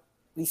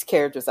 these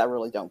characters, I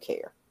really don't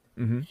care.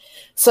 Mm-hmm.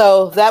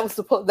 So that was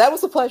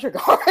the Pleasure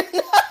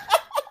Garden.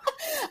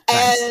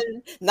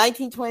 And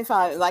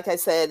 1925, like I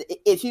said,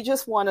 if you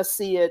just want to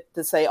see it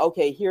to say,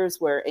 okay,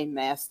 here's where a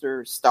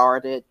master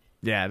started.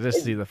 Yeah,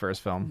 just see the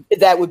first film.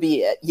 That would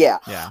be it. Yeah.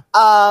 Yeah.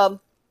 I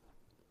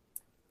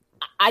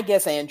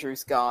guess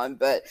Andrew's gone,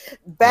 but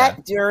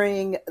back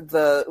during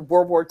the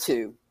World War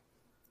II,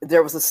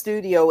 there was a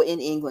studio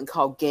in England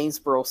called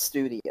Gainsborough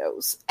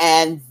Studios,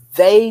 and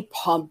they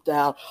pumped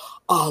out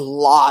a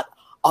lot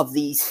of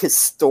these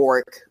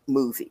historic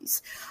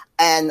movies.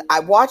 And I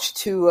watched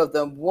 2 of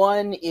them.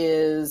 One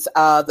is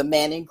The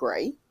Man in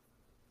Gray.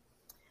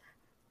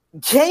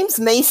 James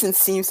Mason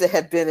seems to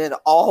have been in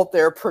all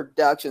their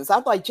productions.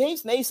 I'm like,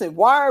 James Mason,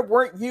 why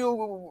weren't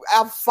you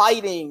out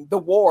fighting the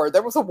war?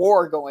 There was a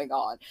war going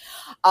on.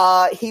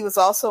 He was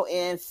also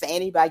in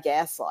Fanny by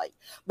Gaslight.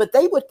 But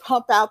they would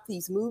pump out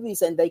these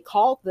movies and they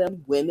called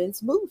them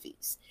women's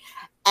movies.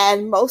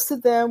 And most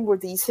of them were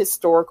these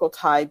historical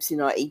types,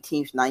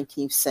 18th,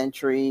 19th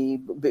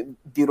century,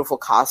 beautiful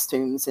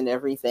costumes and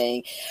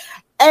everything.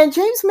 And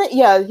James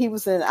Mason, he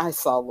was in I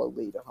Saw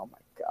Lolita. Oh my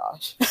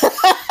gosh.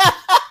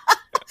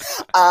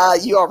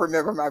 You all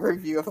remember my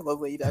review of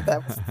Lolita.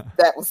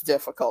 That was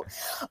difficult.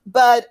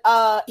 But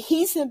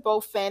he's in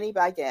both Fanny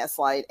by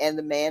Gaslight and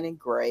The Man in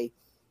Gray.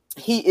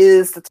 He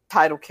is the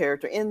title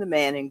character in The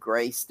Man in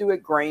Gray.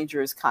 Stuart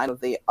Granger is kind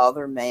of the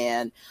other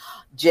man.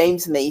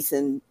 James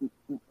Mason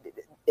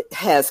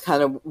has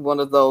kind of one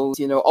of those,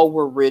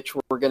 we're rich,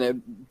 we're going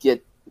to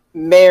get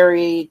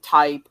married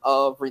type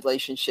of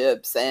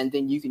relationships, and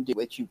then you can do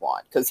what you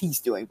want because he's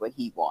doing what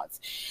he wants.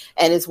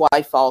 And his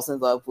wife falls in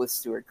love with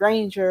Stuart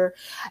Granger,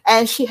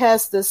 and she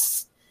has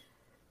this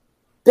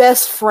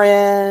best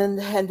friend,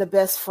 and the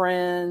best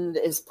friend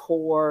is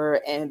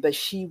poor, but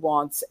she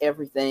wants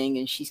everything,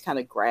 and she's kind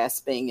of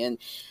grasping. And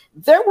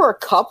there were a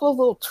couple of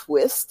little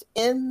twists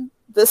in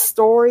the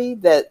story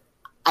that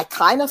I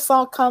kind of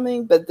saw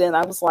coming, but then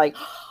I was like,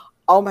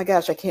 oh my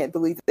gosh, I can't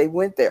believe they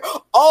went there.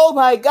 Oh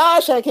my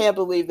gosh, I can't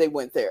believe they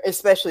went there,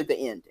 especially the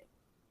ending.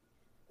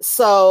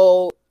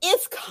 So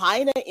it's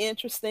kind of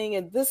interesting.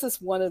 And this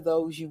is one of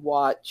those you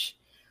watch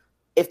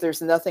if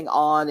there's nothing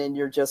on and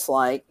you're just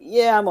like,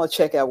 yeah, I'm going to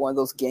check out one of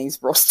those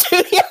Gainsborough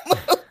Studio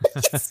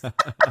movies.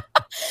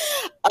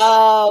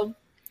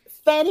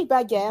 Fanny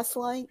by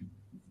Gaslight,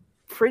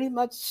 pretty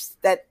much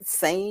that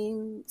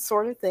same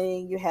sort of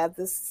thing. You have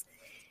this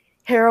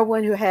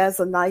heroine who has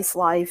a nice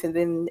life, and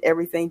then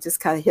everything just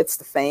kind of hits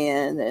the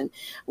fan. And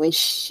when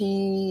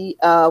she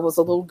was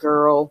a little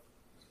girl,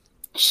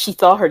 she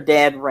thought her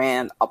dad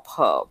ran a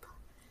pub.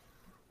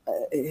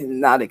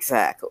 Not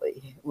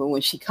exactly.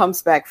 When she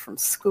comes back from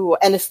school,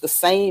 and it's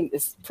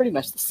pretty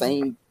much the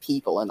same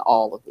people in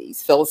all of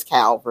these. Phyllis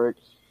Calvert,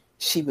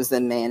 she was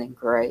in Man in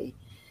Gray.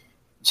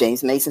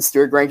 James Mason,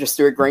 Stuart Granger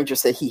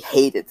said he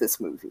hated this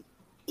movie.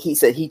 He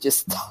said he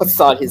just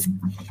thought his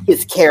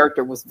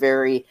character was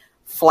very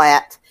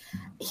flat.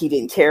 He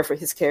didn't care for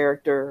his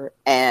character,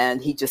 and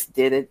he just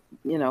did it,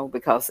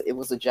 because it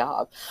was a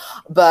job.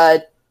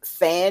 But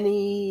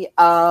Fanny,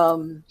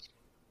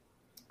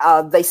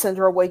 they send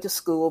her away to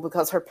school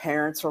because her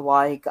parents are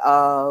like,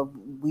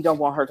 we don't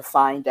want her to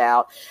find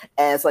out.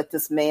 And it's like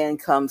this man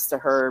comes to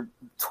her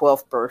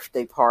 12th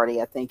birthday party,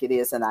 I think it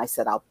is. And I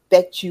said, I'll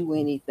bet you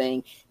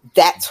anything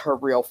that's her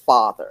real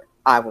father.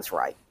 I was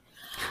right.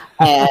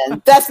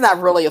 And that's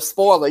not really a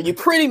spoiler. You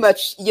pretty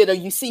much,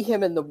 you see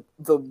him and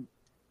the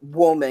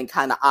woman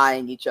kind of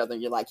eyeing each other.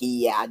 And you're like,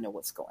 yeah, I know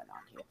what's going on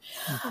here.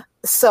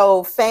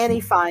 So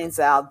Fanny finds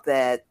out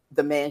that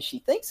the man she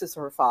thinks is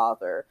her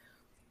father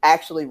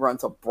actually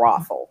runs a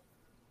brothel.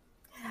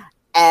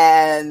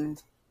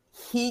 And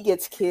he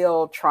gets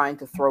killed trying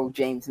to throw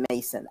James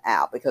Mason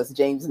out, because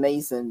James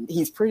Mason,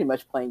 he's pretty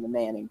much playing the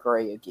Man in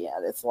Gray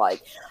again. It's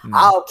like,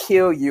 I'll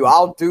kill you.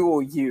 I'll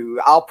duel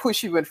you. I'll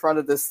push you in front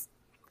of this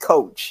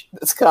coach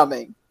that's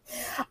coming.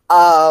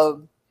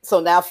 So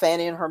now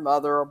Fanny and her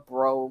mother are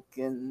broke,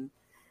 and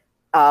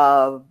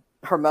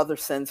her mother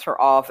sends her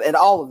off, and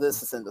all of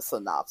this is in the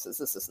synopsis.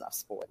 This is not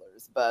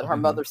spoilers, but her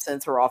mother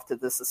sends her off to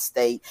this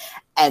estate,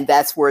 and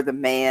that's where the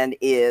man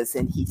is.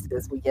 And he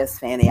says, well, yes,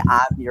 Fanny,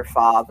 I'm your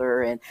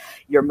father, and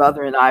your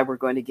mother and I were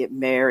going to get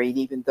married,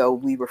 even though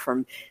we were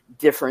from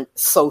different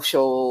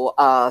social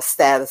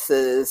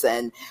statuses,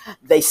 and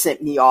they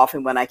sent me off.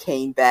 And when I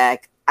came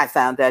back, I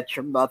found out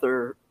your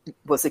mother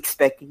was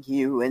expecting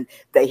you, and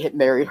they had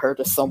married her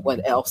to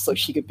someone else so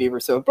she could be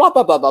restored. Blah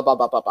blah blah blah blah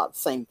blah blah blah.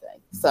 Same thing.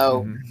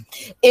 So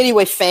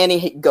anyway,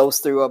 Fanny goes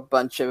through a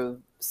bunch of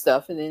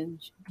stuff, and then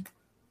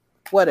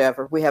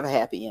whatever, we have a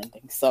happy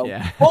ending. So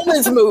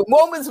woman's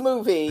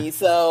movie.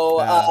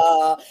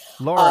 So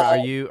Laura,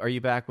 are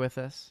you back with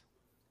us?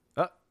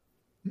 Oh,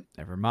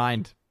 never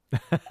mind.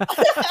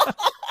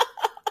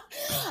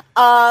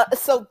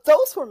 So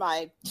those were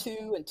my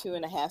 2 and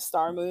 2.5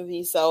 star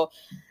movies. So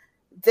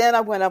then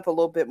I went up a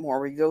little bit more.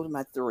 We go to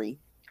my 3.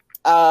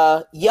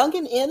 Young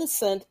and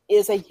Innocent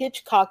is a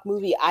Hitchcock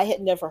movie I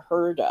had never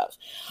heard of.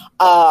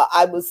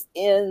 I was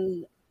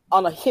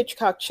on a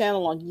Hitchcock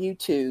channel on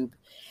YouTube,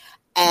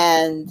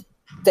 and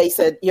they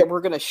said, yeah,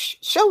 we're going to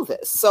show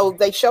this. So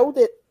they showed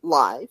it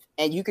live,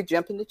 and you could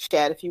jump in the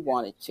chat if you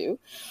wanted to.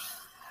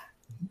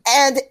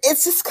 And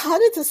it's just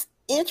kind of this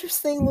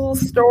interesting little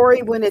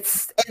story when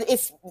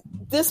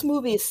this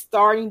movie is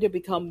starting to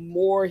become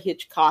more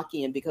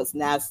Hitchcockian because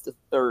now it's the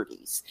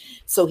 30s.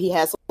 So he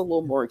has a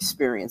little more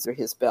experience under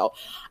his belt.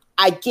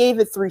 I gave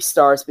it 3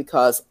 stars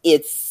because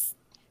it's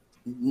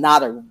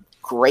not a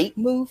great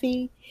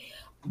movie,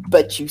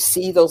 but you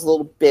see those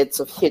little bits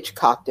of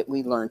Hitchcock that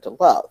we learned to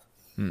love.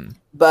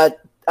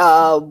 But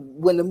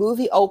when the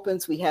movie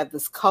opens, we have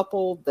this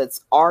couple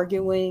that's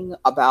arguing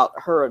about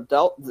her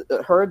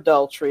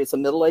adultery. It's a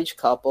middle-aged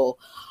couple.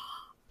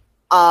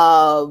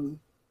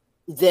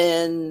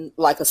 Then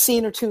like a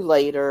scene or 2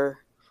 later,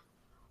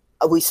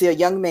 we see a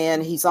young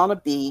man. He's on a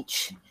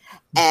beach,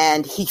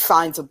 and he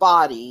finds a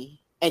body,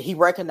 and he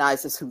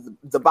recognizes who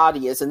the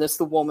body is, and it's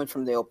the woman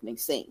from the opening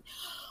scene.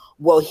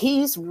 Well,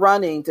 he's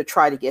running to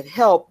try to get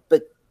help,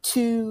 but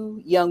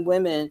 2 young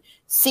women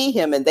see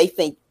him, and they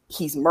think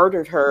he's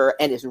murdered her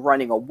and is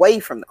running away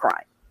from the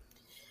crime.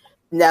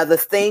 Now, the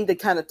thing that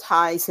kind of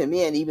ties him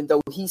in, even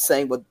though he's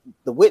saying what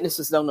the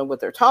witnesses don't know what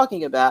they're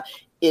talking about,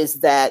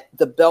 is that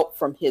the belt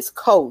from his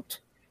coat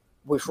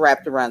was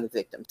wrapped around the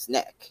victim's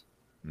neck.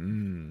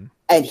 And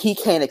he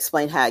can't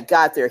explain how it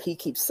got there. He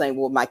keeps saying,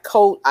 well, my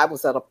coat, I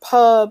was at a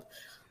pub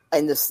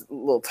in this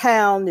little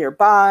town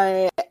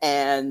nearby,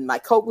 and my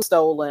coat was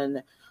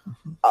stolen.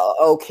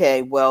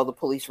 Okay, well, the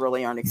police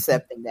really aren't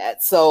accepting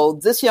that. So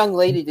this young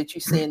lady that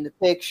you see in the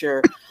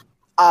picture,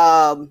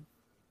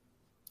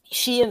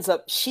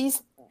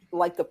 she's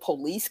like the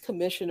police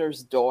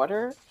commissioner's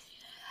daughter,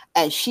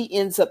 and she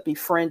ends up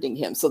befriending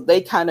him. So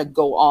they kind of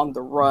go on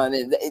the run,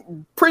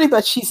 and pretty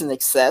much she's an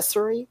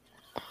accessory.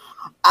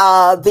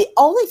 The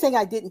only thing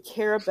I didn't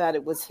care about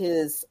it was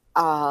his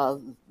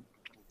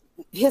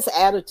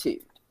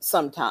attitude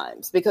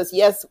sometimes, because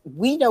yes,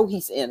 we know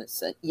he's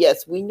innocent.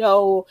 Yes, we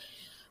know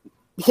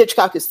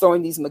Hitchcock is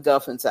throwing these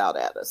MacGuffins out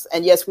at us.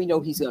 And yes, we know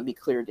he's going to be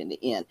cleared in the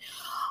end.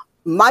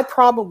 My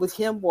problem with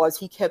him was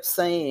he kept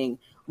saying,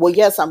 well,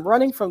 yes, I'm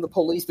running from the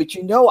police, but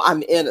you know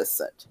I'm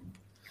innocent.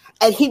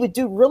 And he would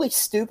do really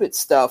stupid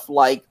stuff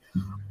like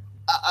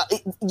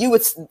you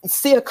would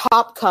see a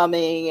cop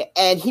coming,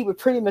 and he would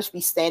pretty much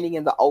be standing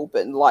in the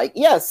open like,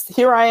 yes,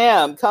 here I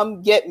am.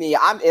 Come get me.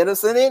 I'm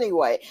innocent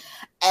anyway.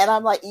 And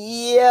I'm like,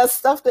 yeah,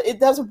 it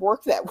doesn't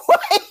work that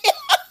way.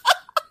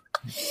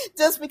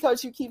 Just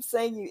because you keep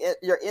saying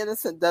you're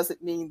innocent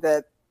doesn't mean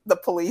that the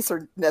police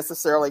are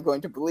necessarily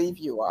going to believe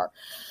you are.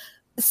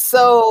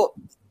 So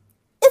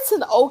it's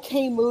an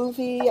okay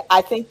movie.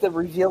 I think the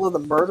reveal of the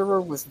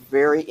murderer was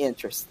very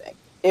interesting.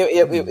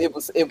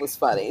 It was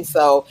funny.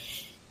 So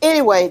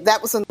anyway,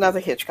 that was another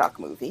Hitchcock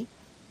movie.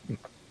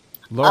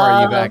 Laura,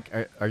 are you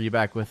back? Are you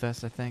back with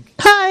us? I think.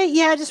 Hi.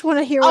 Yeah, I just want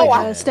to hear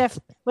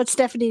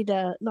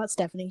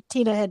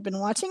Tina had been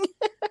watching.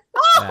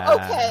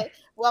 Okay.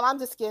 Well, I'm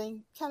just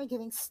getting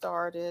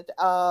started.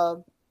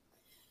 The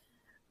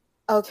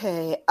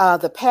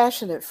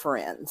Passionate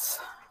Friends.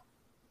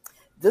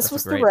 This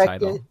was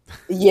directed.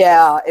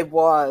 Yeah, it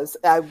was.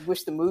 I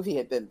wish the movie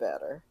had been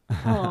better.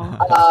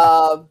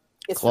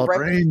 It's Claude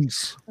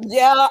Rains.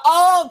 Yeah.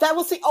 Oh, that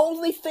was the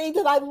only thing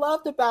that I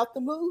loved about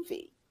the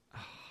movie.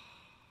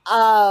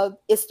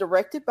 It's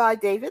directed by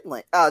David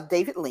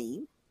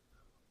Lean.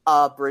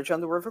 Bridge on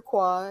the River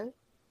Kwai.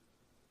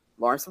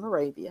 Lawrence of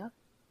Arabia.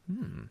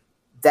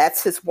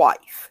 That's his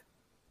wife.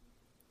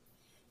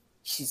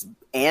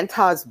 Ann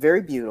Todd's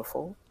very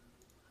beautiful.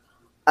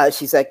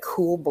 She's that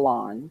cool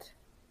blonde,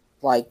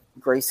 like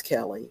Grace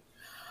Kelly.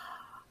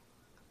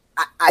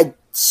 I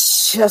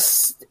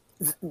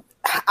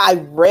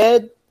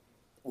read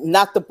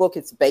not the book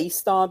it's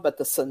based on, but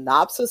the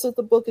synopsis of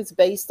the book it's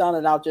based on,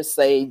 and I'll just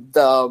say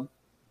the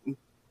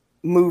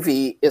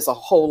movie is a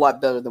whole lot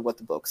better than what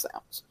the book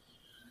sounds.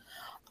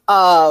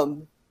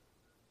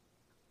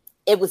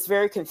 It was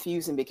very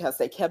confusing because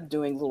they kept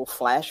doing little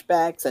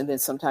flashbacks, and then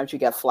sometimes you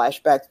got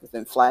flashbacks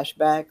within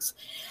flashbacks.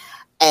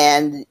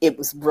 And it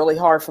was really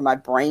hard for my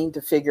brain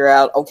to figure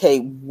out, okay,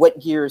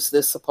 what year is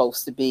this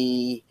supposed to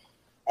be?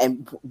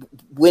 And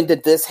when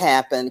did this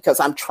happen?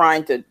 Because I'm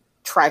trying to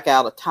track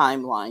out a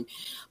timeline.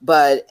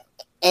 But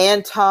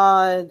Ann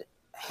Todd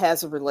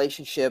has a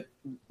relationship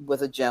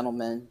with a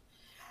gentleman,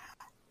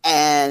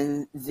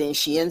 and then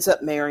she ends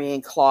up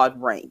marrying Claude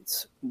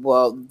Rains.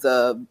 Well,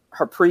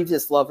 her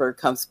previous lover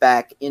comes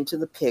back into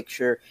the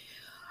picture.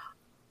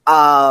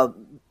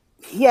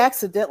 He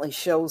accidentally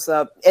shows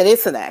up, and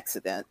it's an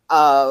accident,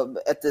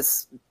 at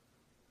this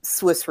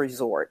Swiss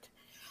resort.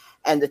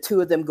 And the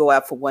two of them go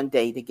out for one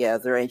day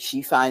together, and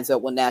she finds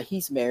out, well, now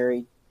he's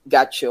married,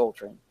 got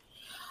children.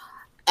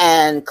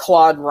 And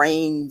Claude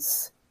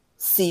Rains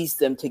sees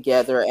them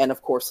together and,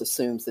 of course,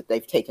 assumes that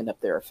they've taken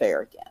up their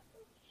affair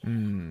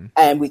again.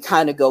 And we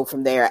kind of go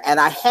from there. And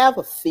I have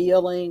a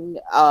feeling,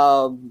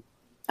 I'm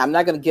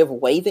not going to give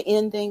away the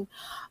ending,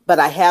 but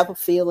I have a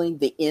feeling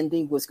the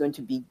ending was going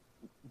to be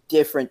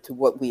different to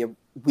what we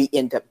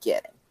end up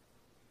getting.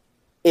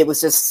 It was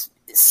just,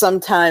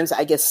 sometimes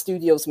I guess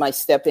studios might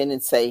step in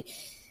and say,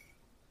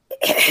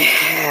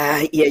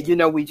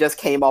 yeah, we just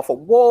came off a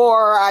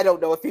war. I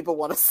don't know if people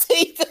want to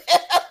see this.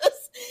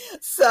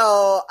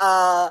 So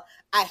I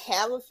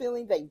have a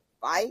feeling they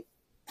might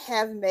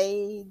have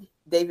made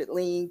David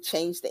Lean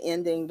change the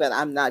ending, but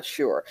I'm not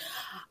sure.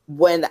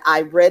 When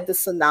I read the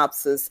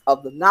synopsis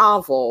of the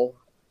novel,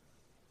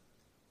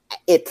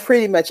 it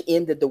pretty much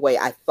ended the way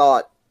I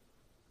thought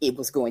it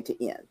was going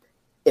to end,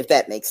 if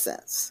that makes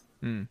sense.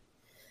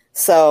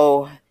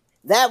 So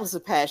that was A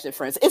Passionate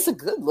Friends. It's a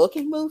good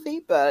looking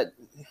movie, but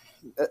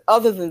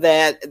other than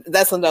that,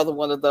 that's another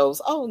one of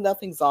those,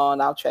 nothing's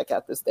on, I'll check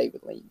out this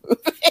David Lean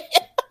movie.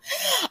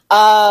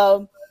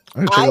 I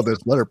check out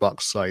this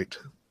Letterboxd site.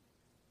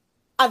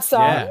 I'm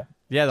sorry.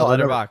 Yeah, the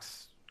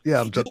Letterboxd.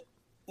 I've just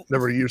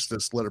never used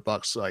this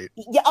Letterboxd site.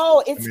 Yeah,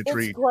 it's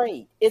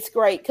great. It's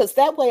great because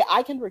that way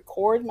I can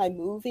record my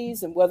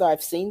movies and whether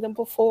I've seen them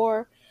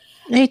before.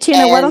 Hey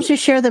Tina, why don't you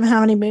share them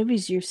how many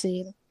movies you've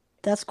seen?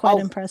 That's quite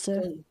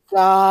impressive.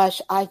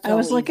 Gosh, I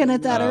was looking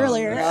at that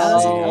earlier. No. I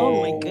was like,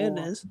 oh my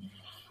goodness.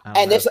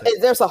 And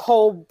there's a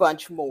whole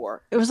bunch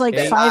more. It was like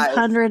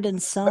 500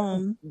 and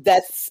some.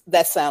 That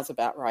sounds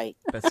about right.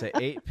 That's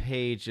 8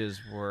 pages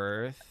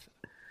worth.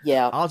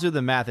 Yeah. I'll do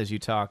the math as you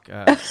talk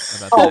about the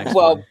next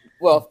one.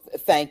 Well,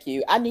 thank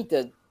you. I need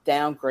to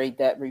downgrade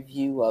that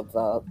review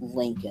of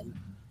Lincoln.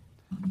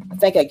 I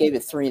think I gave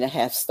it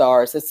 3.5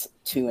 stars. It's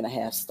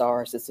 2.5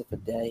 stars as if a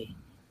day.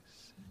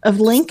 Of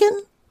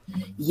Lincoln?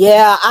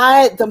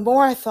 Yeah, the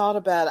more I thought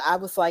about it, I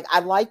was like, I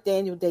like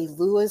Daniel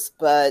Day-Lewis,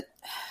 but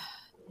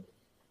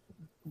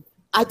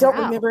I don't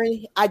remember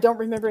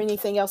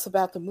anything else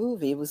about the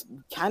movie. It was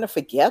kind of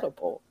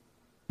forgettable,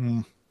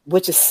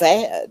 which is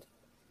sad.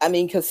 I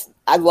mean, because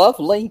I love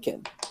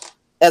Lincoln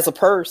as a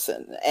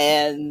person,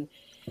 and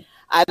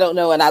I don't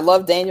know, and I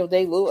love Daniel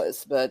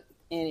Day-Lewis, but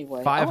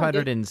anyway.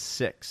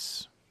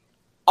 506.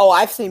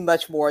 I've seen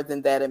much more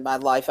than that in my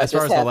life. As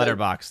far as the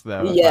Letterboxd,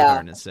 though,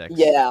 506.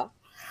 Yeah.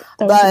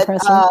 That was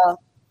impressive.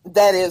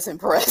 That is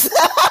impressive.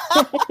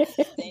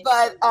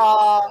 But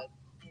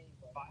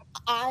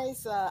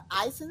Eyes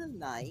in the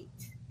Night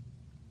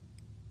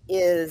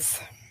is,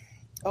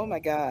 oh my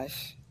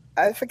gosh,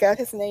 I forgot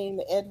his name.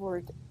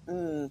 Edward.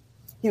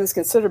 He was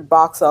considered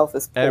box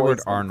office poison.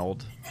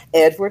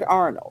 Edward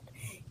Arnold.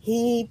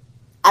 I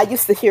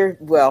used to hear.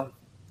 Well,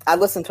 I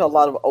listened to a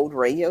lot of old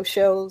radio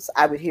shows.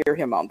 I would hear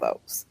him on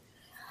those,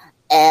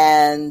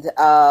 and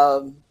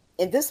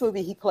in this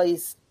movie, he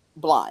plays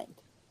blind.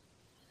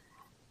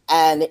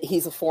 And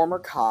he's a former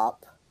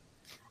cop.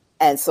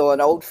 And so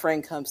an old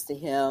friend comes to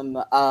him.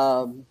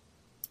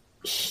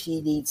 She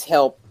needs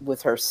help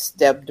with her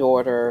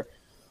stepdaughter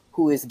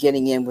who is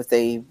getting in with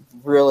a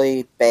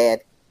really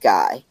bad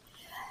guy.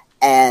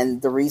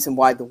 And the reason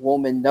why the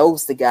woman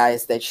knows the guy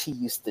is that she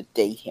used to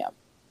date him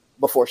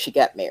before she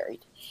got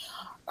married.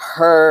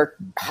 Her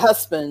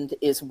husband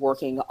is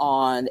working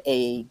on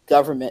a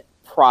government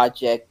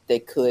project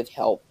that could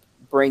help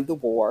bring the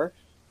war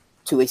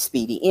to a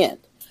speedy end.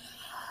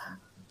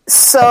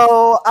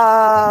 So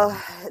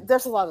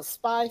there's a lot of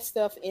spy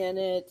stuff in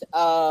it.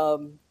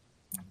 Donna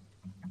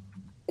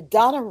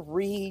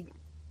Reed,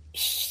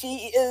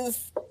 she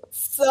is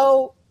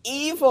so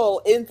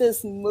evil in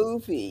this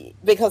movie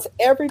because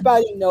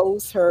everybody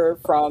knows her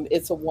from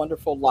It's a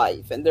Wonderful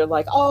Life. And they're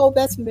like, oh,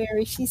 that's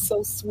Mary. She's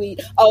so sweet.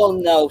 Oh,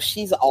 no,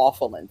 she's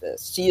awful in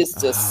this. She is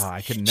just...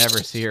 I could never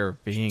see her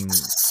being evil.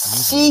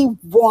 She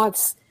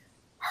wants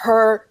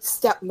her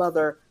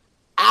stepmother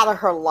out of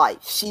her life.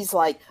 She's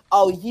like,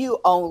 oh, you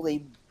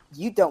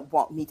don't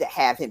want me to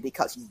have him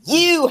because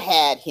you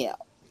had him,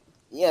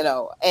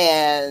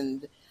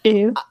 and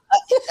she's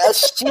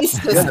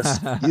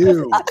just yes,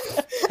 you.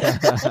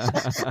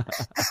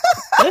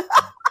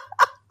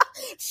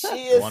 she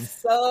is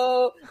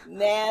so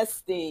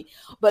nasty.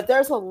 But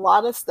there's a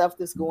lot of stuff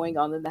that's going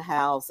on in the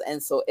house,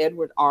 and so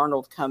Edward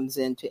Arnold comes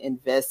in to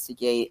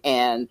investigate,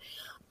 and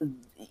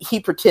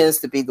he pretends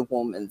to be the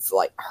woman's,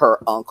 like,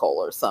 her uncle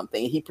or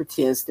something. He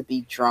pretends to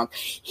be drunk.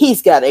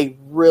 He's got a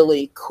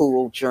really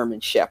cool German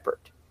Shepherd.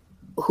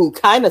 who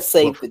kind of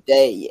saved the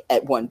day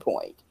at one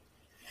point.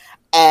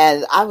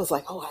 And I was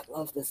like, oh, I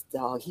love this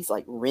dog. He's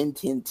like Rin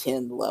Tin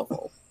Tin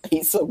level.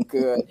 He's so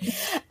good.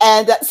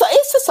 And so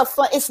it's just a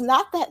fun, it's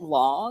not that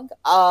long.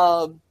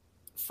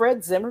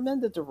 Fred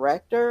Zimmerman, the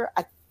director,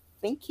 I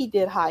think he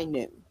did High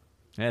Noon.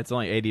 Yeah, it's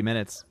only 80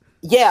 minutes.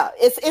 Yeah,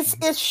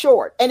 it's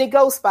short and it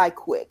goes by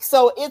quick.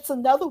 So it's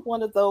another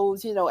one of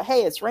those, you know,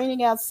 hey, it's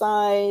raining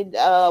outside.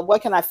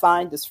 What can I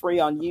find that's free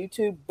on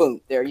YouTube?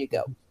 Boom, there you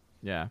go.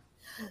 Yeah.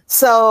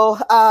 So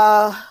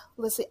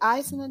let's see,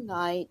 Eyes in the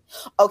Night.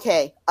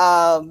 Okay.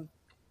 I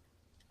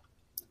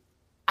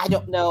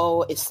don't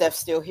know if Steph's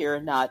still here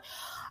or not.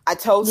 I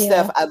told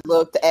Steph I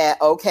looked at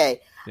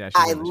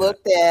I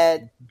looked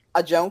at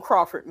a Joan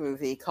Crawford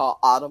movie called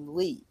Autumn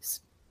Leaves.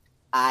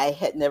 I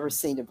had never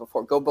seen it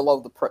before. Go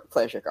Below the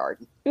Pleasure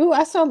Garden. Ooh,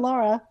 I saw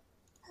Laura.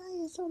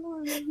 I saw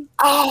Laura movie.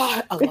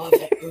 Oh, I love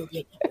that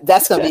movie.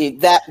 That's gonna be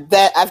that.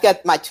 I've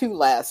got my two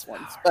last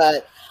ones,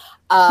 but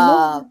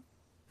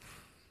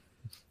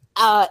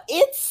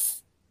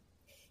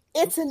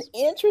it's an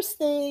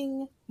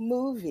interesting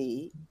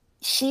movie.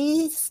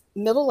 She's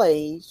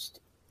middle-aged,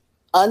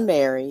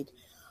 unmarried.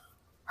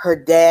 Her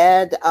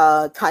dad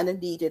kind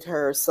of needed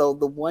her, so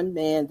the one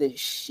man that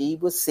she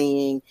was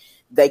seeing,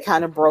 they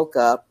kind of broke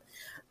up.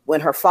 When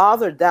her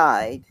father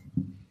died,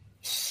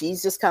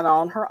 she's just kind of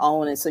on her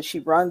own, and so she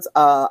runs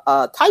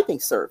a typing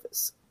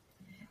service.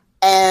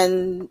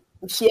 And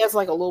she has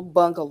like a little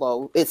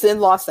bungalow. It's in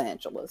Los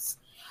Angeles.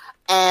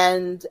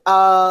 And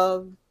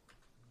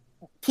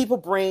people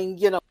bring,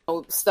 you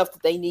know, stuff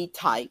that they need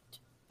typed.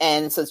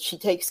 And so she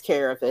takes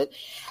care of it.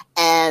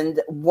 And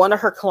one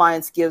of her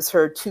clients gives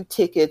her 2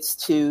 tickets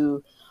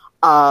to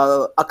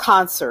a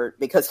concert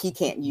because he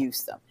can't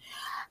use them.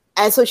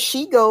 And so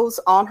she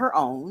goes on her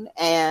own,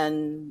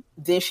 and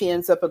then she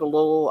ends up at a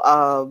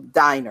little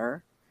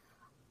diner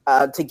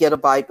to get a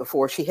bite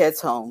before she heads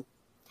home.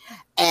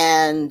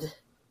 And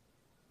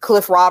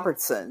Cliff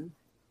Robertson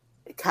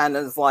kind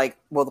of is like,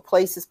 well, the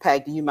place is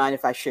packed. Do you mind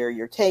if I share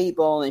your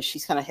table? And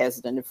she's kind of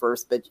hesitant at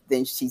first, but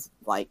then she's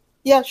like,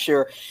 yeah,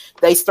 sure.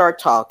 They start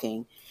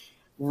talking,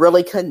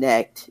 really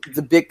connect.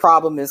 The big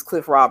problem is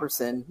Cliff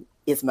Robertson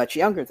is much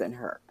younger than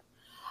her.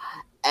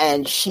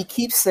 And she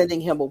keeps sending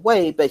him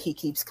away, but he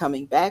keeps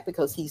coming back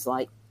because he's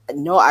like,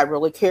 no, I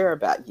really care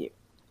about you.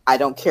 I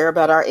don't care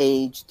about our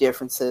age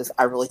differences.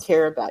 I really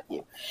care about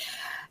you.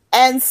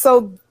 And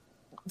so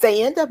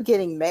they end up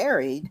getting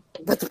married,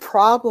 but the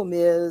problem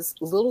is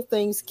little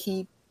things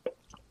keep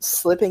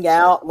slipping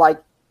out. Like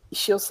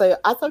she'll say,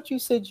 I thought you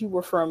said you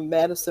were from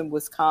Madison,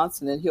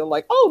 Wisconsin. And he'll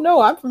like, oh,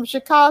 no, I'm from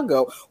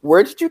Chicago.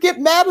 Where did you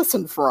get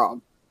Madison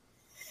from?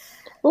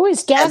 Oh,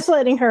 he's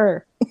gaslighting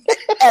her.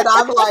 And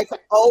I'm like,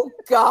 oh,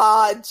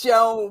 God,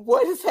 Joan,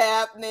 what is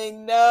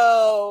happening?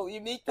 No,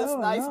 you meet this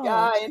nice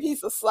guy and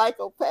he's a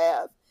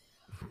psychopath.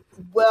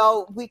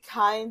 Well, we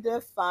kind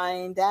of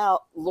find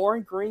out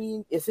Lauren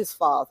Green is his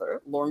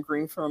father. Lauren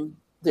Green from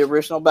the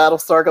original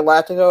Battlestar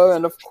Galactica.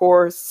 And, of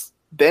course,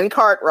 Ben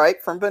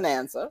Cartwright from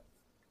Bonanza.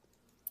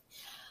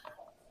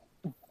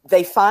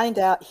 They find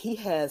out he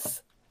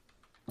has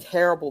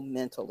terrible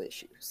mental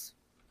issues.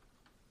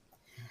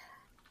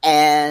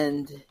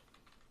 And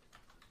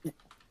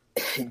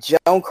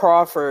Joan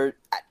Crawford,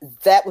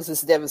 that was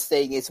as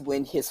devastating as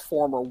when his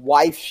former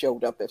wife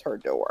showed up at her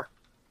door,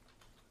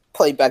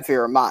 played by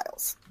Vera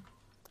Miles.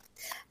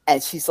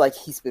 And she's like,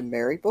 he's been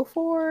married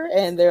before?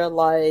 And they're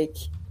like,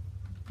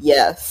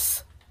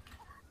 yes.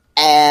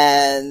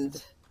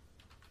 And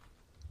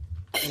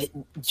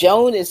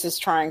Joan is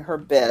just trying her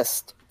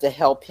best to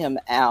help him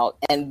out.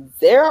 And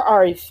there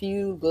are a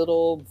few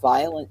little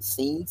violent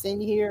scenes in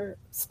here,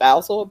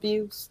 spousal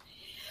abuse,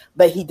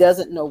 but he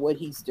doesn't know what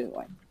he's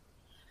doing.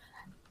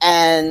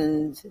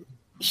 And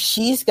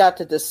she's got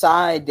to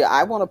decide, do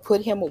I want to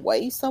put him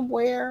away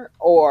somewhere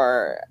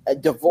or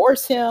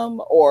divorce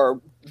him, or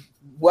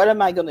what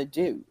am I going to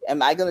do?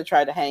 Am I going to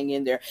try to hang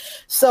in there?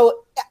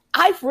 So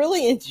I've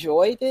really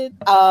enjoyed it.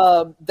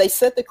 They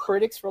said the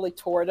critics really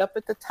tore it up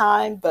at the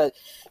time, but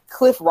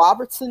Cliff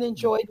Robertson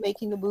enjoyed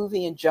making the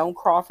movie, and Joan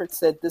Crawford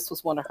said this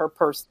was one of her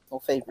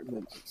personal favorite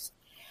movies.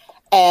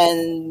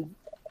 And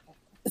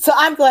so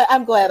I'm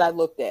glad I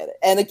looked at it.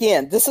 And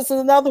again, this is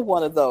another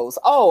one of those.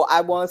 Oh,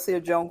 I want to see a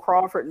Joan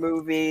Crawford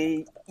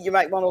movie. You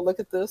might want to look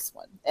at this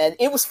one. And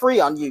it was free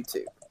on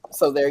YouTube.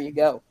 So there you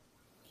go.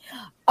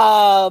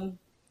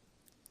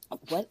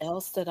 What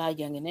else did I?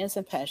 Young and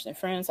Innocent, Passionate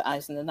Friends,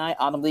 Eyes in the Night,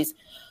 Autumn Leaves,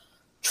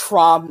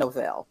 Trom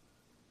Novelle.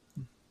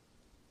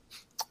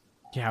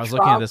 Yeah, I was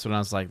looking at this one. I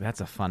was like,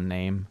 that's a fun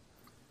name.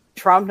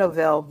 Trom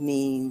Novelle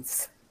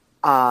means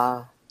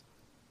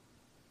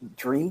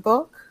dream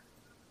book.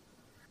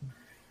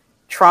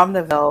 Trom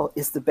Novelle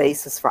is the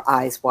basis for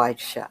Eyes Wide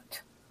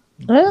Shut.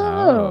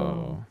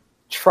 Oh.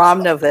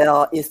 Trom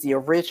Novelle is the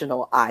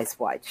original Eyes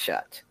Wide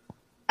Shut.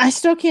 I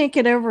still can't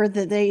get over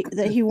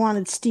that he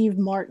wanted Steve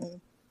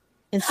Martin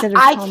instead of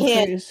Tom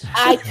Cruise.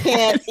 I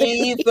can't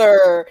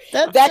either.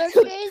 That's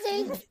so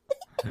crazy.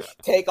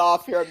 Take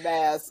off your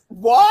mask.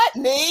 What?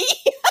 Me?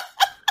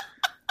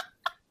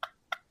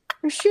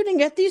 We're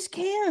shooting at these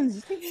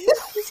cans.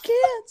 These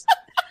cans.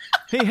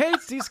 He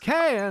hates these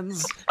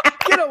cans.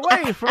 Get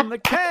away from the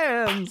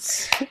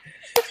cans.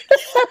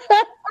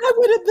 I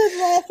would have been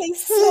laughing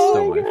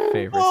so my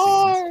favorite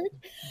hard.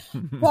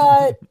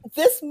 But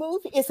this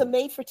movie is a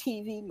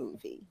made-for-TV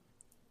movie,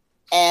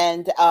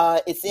 and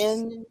it's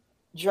in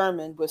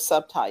German with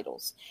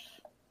subtitles,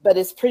 but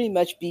it's pretty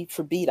much beat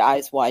for beat,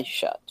 Eyes Wide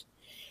Shut.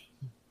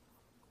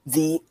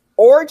 The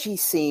orgy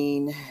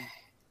scene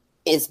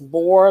is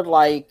more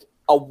like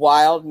a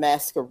wild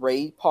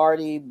masquerade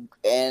party,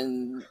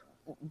 and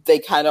they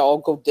kind of all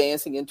go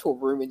dancing into a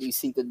room, and you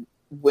see the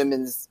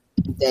women's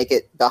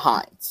naked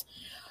behinds.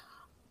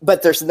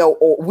 But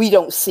we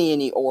don't see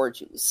any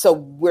orgies. So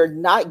we're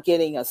not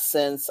getting a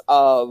sense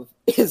of,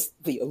 is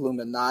the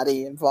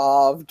Illuminati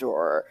involved,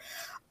 or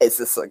is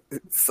this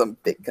some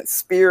big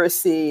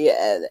conspiracy?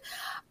 And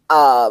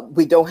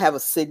we don't have a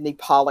Sidney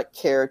Pollack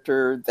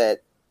character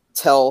that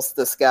tells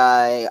this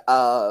guy,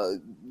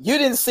 you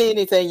didn't see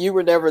anything, you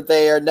were never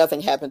there, nothing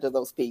happened to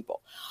those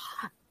people.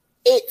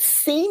 It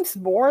seems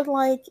more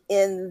like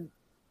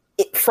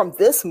from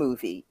this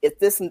movie,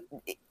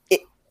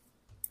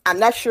 I'm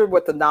not sure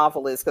what the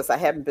novel is because I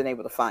haven't been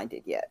able to find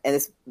it yet.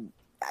 And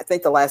I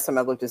think the last time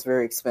I looked, it's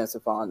very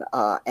expensive on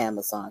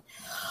Amazon.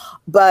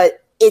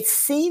 But it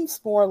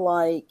seems more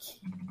like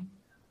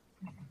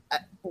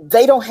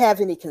they don't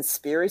have any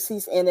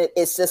conspiracies in it.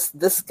 It's just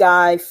this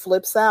guy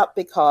flips out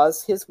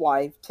because his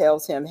wife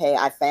tells him, hey,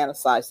 I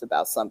fantasized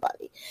about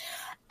somebody.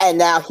 And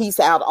now he's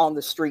out on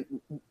the street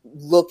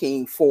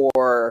looking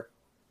for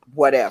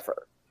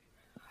whatever.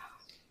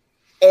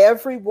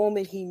 Every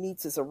woman he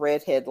meets is a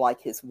redhead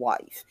like his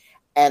wife.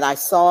 And I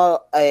saw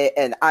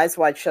an Eyes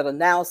Wide Shut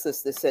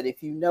analysis that said,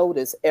 if you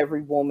notice,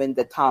 every woman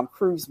that Tom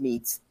Cruise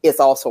meets is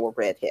also a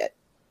redhead,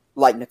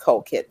 like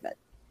Nicole Kidman.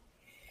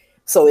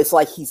 So it's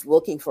like he's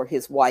looking for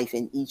his wife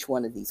in each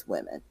one of these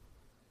women.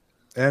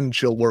 And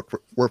she'll work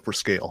for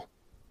scale.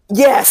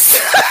 Yes.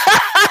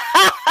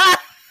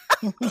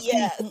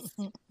 Yes.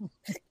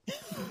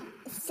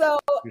 So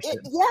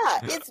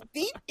it's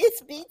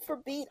beat for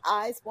beat,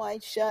 Eyes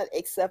Wide Shut,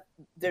 except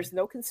there's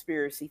no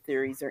conspiracy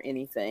theories or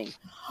anything.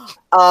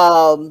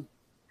 The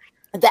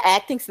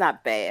acting's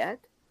not bad.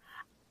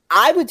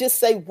 I would just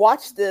say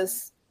watch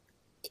this.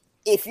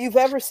 If you've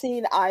ever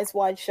seen Eyes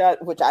Wide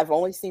Shut, which I've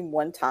only seen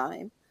one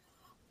time,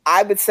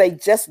 I would say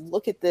just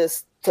look at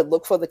this to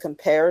look for the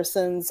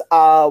comparisons.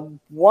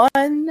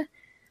 One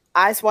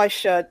Eyes Wide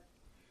Shut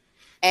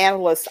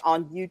analyst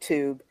on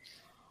YouTube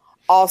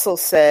also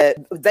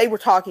said, they were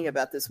talking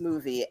about this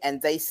movie,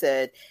 and they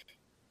said,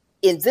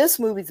 in this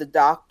movie, the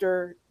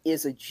doctor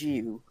is a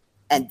Jew,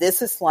 and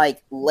this is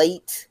like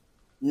late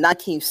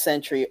 19th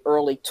century,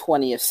 early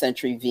 20th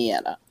century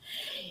Vienna.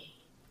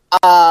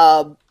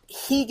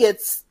 He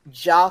gets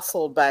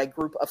jostled by a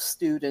group of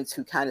students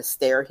who kind of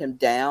stare him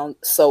down.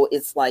 So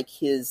it's like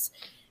he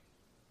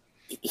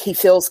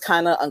feels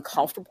kind of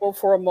uncomfortable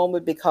for a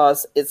moment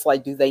because it's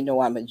like, do they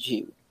know I'm a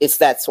Jew? It's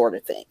that sort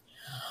of thing.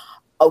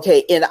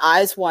 Okay, in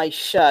Eyes Wide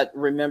Shut,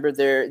 remember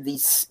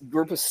these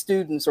group of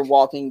students are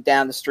walking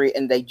down the street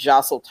and they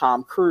jostle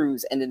Tom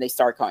Cruise, and then they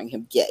start calling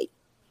him gay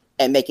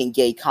and making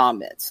gay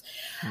comments.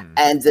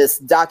 And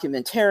this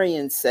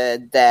documentarian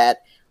said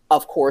that,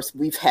 of course,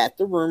 we've had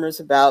the rumors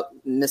about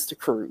Mr.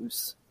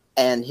 Cruise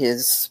and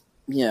his,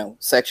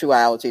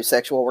 sexuality,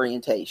 sexual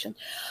orientation.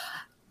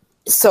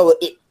 So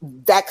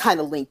that kind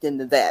of linked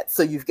into that.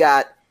 So you've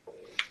got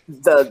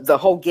the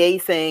whole gay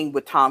thing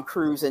with Tom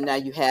Cruise, and now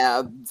you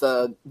have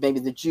maybe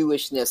the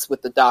Jewishness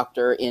with the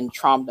doctor in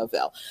Traum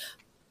Novel.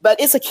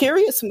 But it's a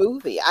curious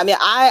movie. I mean,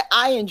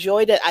 I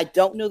enjoyed it. I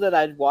don't know that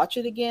I'd watch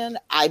it again.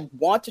 I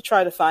want to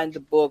try to find the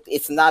book.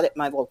 It's not at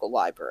my local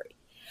library.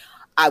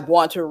 I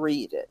want to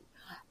read it.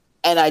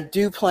 And I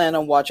do plan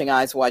on watching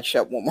Eyes Wide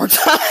Shut one more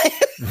time.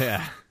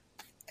 Yeah.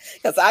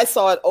 Because I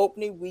saw it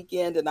opening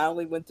weekend, and I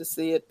only went to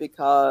see it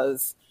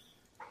because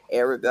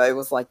everybody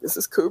was like, this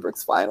is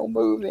Kubrick's final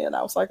movie. And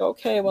I was like,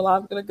 okay, well,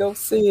 I'm going to go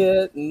see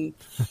it. And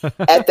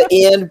at the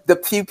end, the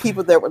few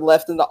people that were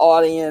left in the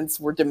audience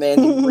were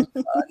demanding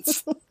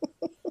refunds.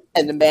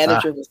 And the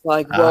manager was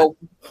like, well,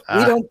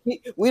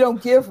 we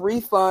don't give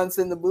refunds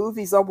in the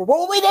movies over.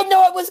 Well, we didn't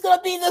know it was going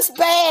to be this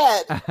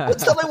bad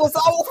until it was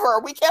over.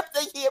 We kept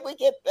thinking it would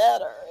get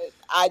better.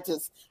 And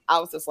I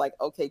was just like,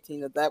 okay,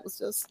 Tina, that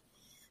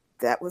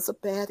was a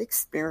bad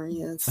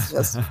experience.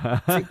 Just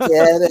forget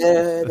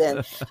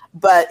it.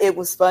 But it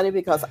was funny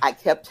because I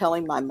kept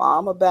telling my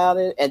mom about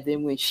it. And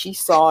then when she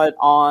saw it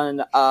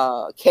on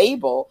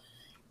cable,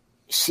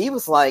 she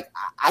was like,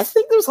 I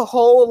think there's a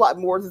whole lot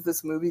more to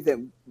this movie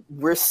than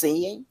we're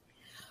seeing.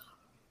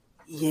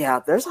 Yeah,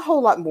 there's a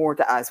whole lot more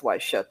to Eyes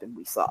Wide Shut than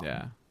we saw.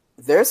 Yeah.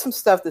 There's some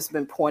stuff that's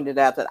been pointed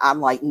out that I'm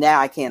like,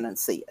 now I can't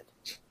unsee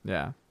it.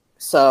 Yeah.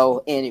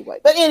 So anyway,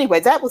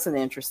 that was an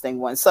interesting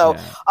one. So,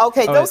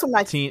 okay, those are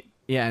my...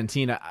 and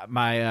Tina,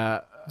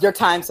 my... your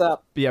time's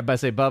up. Yeah, but I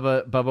say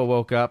Bubba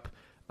woke up.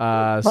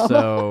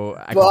 So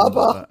I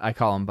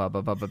call him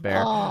Bubba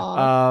Bear.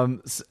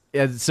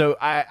 So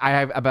I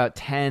have about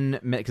 10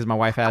 minutes because my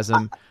wife has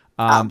him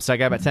So I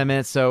got about 10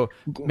 minutes. So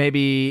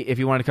maybe if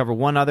you want to cover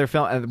one other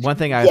film, one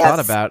thing I thought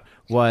about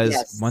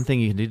was one thing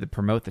you can do to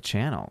promote the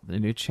channel, the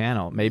new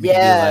channel. Maybe you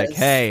can be like,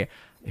 hey,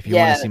 if you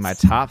want to see my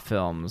top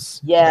films,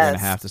 you're going to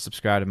have to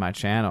subscribe to my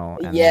channel.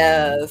 And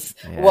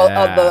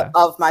Well,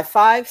 of my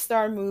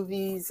 5-star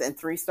movies and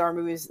 3-star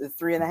movies, the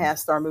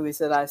 3.5-star movies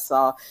that I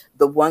saw,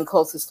 the one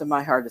closest to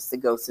my heart is The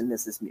Ghost and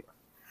Mrs. Muir.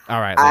 All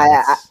right.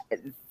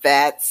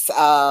 That's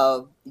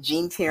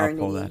Gene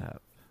Tierney. I'll pull that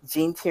up.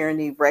 Gene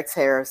Tierney, Rex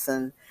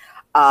Harrison,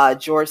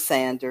 George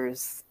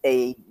Sanders.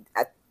 I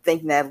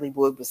think Natalie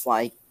Wood was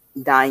like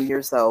 9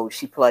 years old.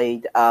 She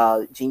played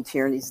Gene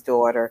Tierney's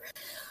daughter.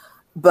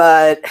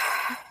 But,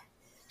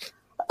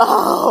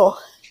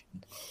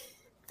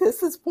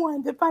 this is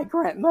one that my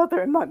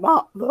grandmother and my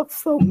mom loved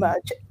so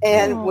much.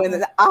 And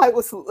when I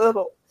was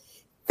little,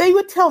 they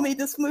would tell me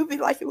this movie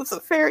like it was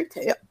a fairy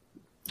tale.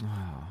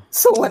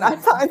 So when I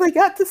finally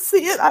got to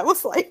see it, I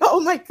was like, oh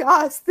my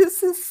gosh,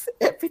 this is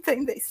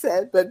everything they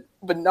said. But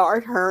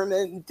Bernard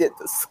Herrmann did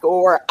the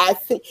score. I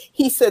think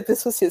he said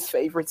this was his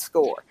favorite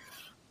score.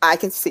 I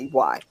can see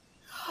why.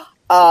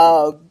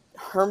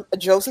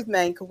 Joseph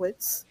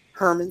Mankiewicz,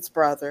 Herman's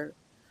brother.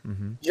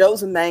 Mm-hmm.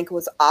 Joseph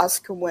Mankiewicz,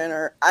 Oscar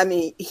winner. I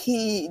mean,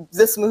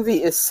 this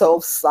movie is so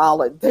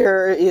solid.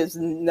 There is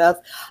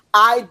nothing.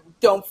 I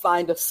don't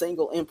find a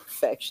single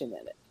imperfection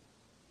in it.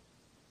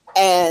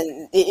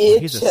 And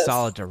he's a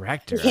solid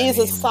director. He's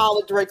a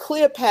solid director.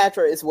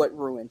 Cleopatra is what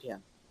ruined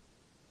him.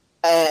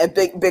 And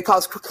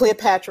because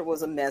Cleopatra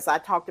was a mess. I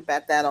talked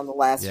about that on the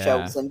last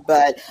Chosen.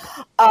 But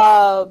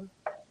I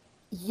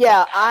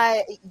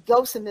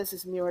Ghost and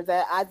Mrs. Muir,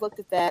 that I looked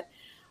at that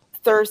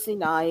Thursday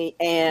night,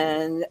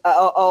 and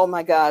oh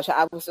my gosh,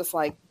 I was just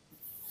like,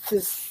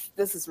 this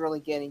is really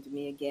getting to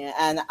me again,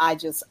 and I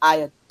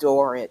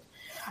adore it.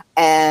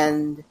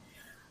 And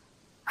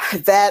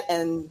that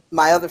and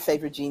my other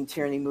favorite Gene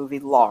Tierney movie,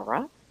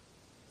 Laura.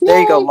 Yay!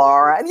 There you go,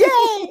 Laura.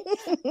 Yay!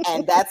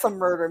 And that's a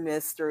murder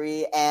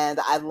mystery, and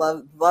I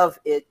love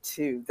it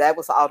too. That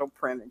was Otto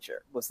Preminger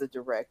was the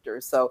director.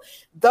 So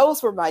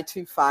those were my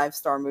 2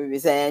 5-star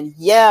movies, and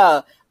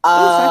yes.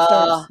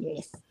 I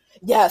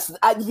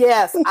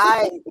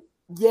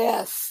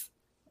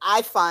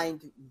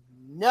find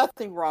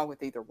nothing wrong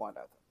with either one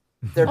of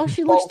them.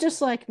 She looks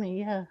just like me.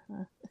 Yeah.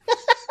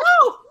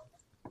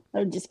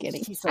 I'm just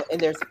kidding.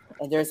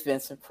 And there's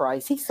Vincent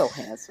Price. He's so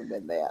handsome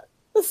in that.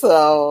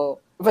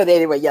 So, but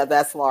anyway,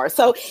 that's Laura.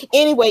 So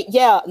anyway,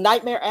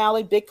 Nightmare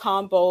Alley, Big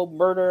Combo,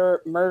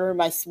 Murder,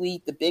 My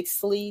Sweet, The Big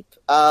Sleep.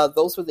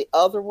 Those were the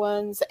other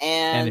ones.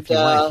 And if you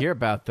want to hear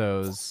about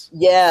those,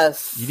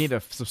 yes, you need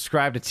to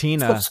subscribe to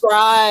Tina.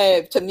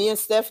 Subscribe to me and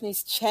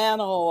Stephanie's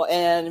channel,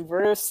 and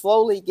we're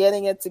slowly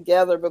getting it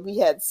together. But we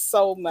had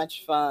so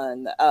much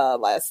fun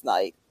last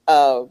night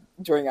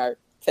during our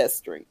test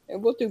stream,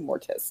 and we'll do more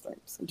test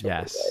streams until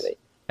we're ready.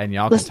 And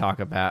y'all can talk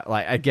about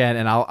again,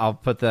 and I'll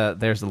put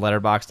there's the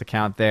Letterboxd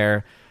account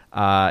there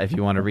if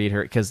you want to read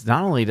her, because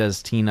not only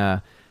does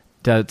Tina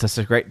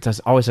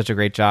does always such a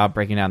great job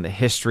breaking down the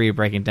history,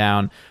 breaking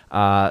down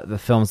the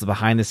films, the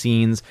behind the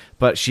scenes,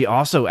 but she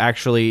also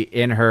actually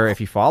if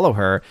you follow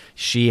her,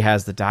 she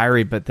has the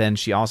diary, but then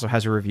she also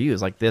has her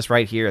reviews like this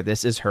right here.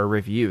 This is her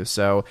review,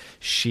 so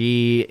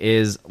she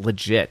is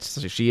legit.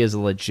 So she is a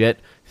legit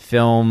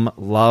film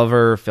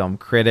lover, film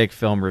critic,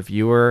 film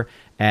reviewer,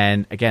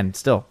 and again,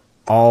 still.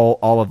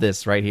 All of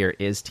this right here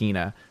is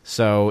Tina.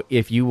 So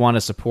if you want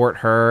to support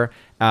her,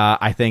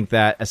 I think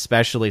that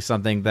especially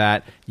something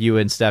that you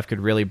and Steph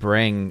could really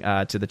bring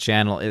to the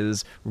channel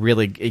is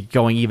really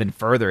going even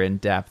further in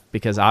depth,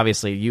 because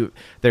obviously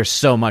there's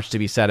so much to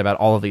be said about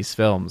all of these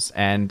films.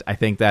 And I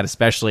think that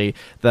especially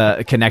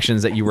the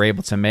connections that you were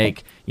able to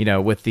make,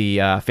 with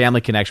the family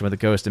connection with the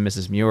Ghost and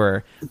Mrs.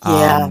 Muir,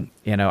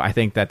 I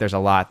think that there's a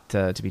lot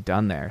to be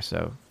done there.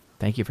 So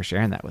thank you for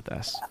sharing that with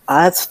us.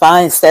 That's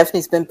fine.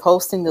 Stephanie's been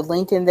posting the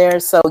link in there.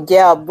 So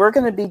we're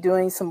going to be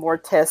doing some more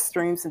test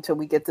streams until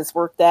we get this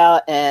worked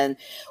out. And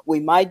we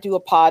might do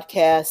a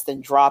podcast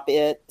and drop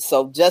it.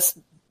 So just,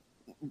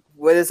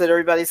 what is it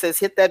everybody says?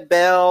 Hit that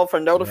bell for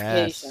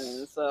notifications.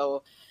 Yes.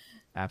 So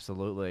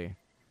absolutely.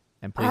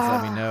 And please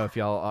let me know if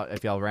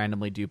y'all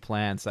randomly do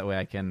plans. That way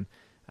I can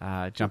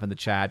jump in the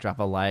chat, drop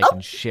a like,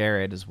 and share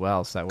it as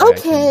well. So that way I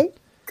can...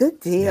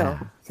 Good deal. Yeah,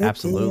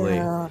 absolutely.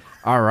 Deal.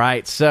 All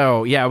right.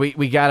 So,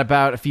 we got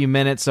about a few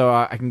minutes, so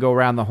I can go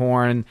around the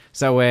horn.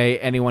 So that way,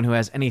 anyone who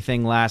has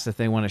anything last, if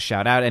they want to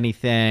shout out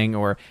anything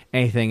or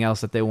anything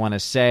else that they want to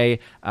say,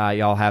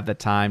 y'all have the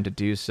time to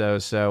do so.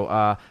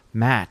 So,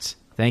 Matt,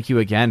 thank you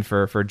again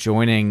for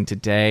joining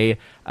today,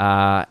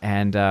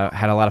 and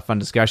had a lot of fun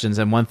discussions.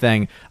 And one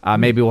thing,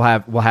 maybe we'll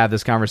have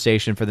this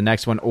conversation for the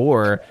next one,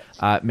 or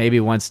maybe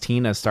once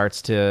Tina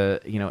starts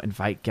to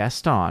invite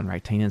guests on,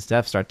 right? Tina and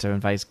Steph start to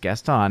invite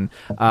guests on.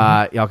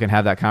 Y'all can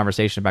have that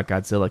conversation about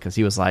Godzilla, because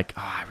he was like,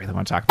 "Oh, I really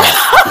want to talk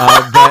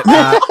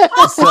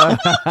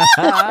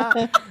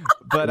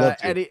about it."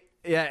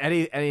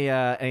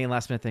 Any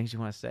last minute things you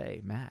want to say,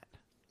 Matt?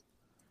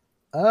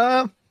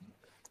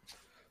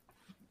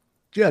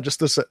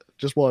 Just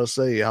want to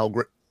say how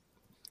great,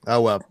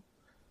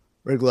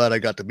 very glad I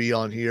got to be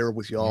on here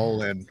with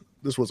y'all, and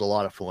this was a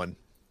lot of fun.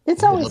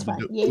 It's always fun.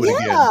 Do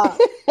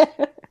it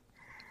again.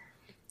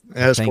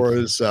 As far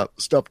as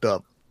Stuffed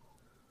Up,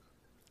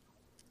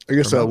 I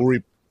guess were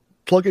we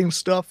plugging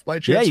stuff by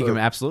chance? Yeah, you can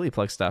absolutely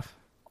plug stuff.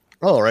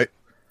 All right.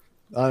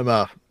 I'm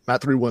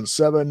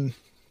Matt317.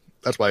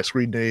 That's my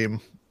screen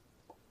name.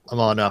 I'm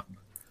on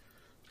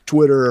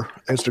Twitter,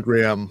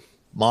 Instagram,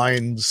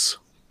 Minds,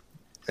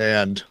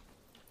 and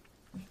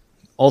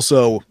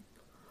also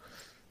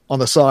on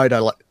the side,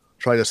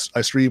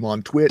 I stream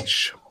on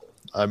Twitch.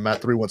 I'm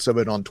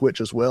Matt317 on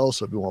Twitch as well,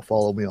 so if you want to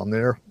follow me on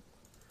there,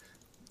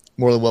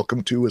 more than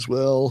welcome to as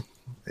well.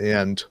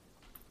 And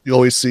you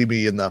always see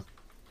me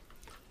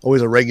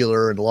always a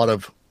regular in a lot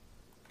of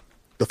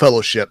the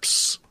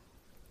fellowships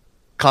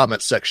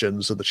comment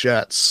sections of the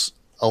chats.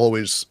 I'll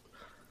always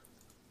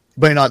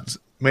may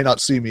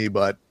not see me,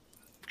 but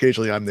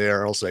occasionally I'm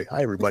there. I'll say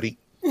hi everybody,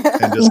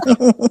 and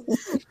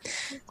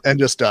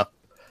just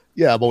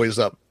yeah, I'm always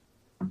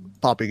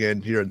popping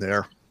in here and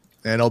there,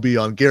 and I'll be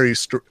on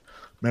Gary's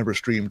member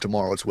stream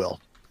tomorrow as well.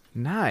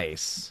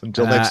 Nice.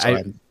 Until next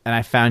time.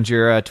 I found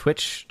your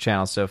Twitch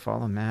channel, so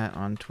follow Matt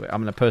on Twitch.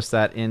 I'm going to post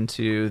that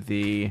into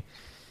the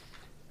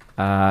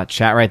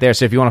chat right there.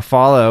 So if you want to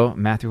follow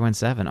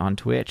Matt317 on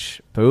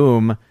Twitch,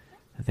 boom,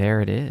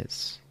 there it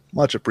is.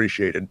 Much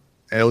appreciated.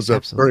 And it was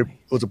a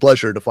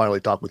pleasure to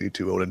finally talk with you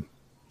too, Odin.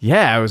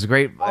 Yeah, it was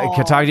great. I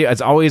could talk to you. It's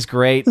always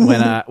great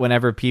when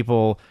whenever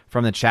people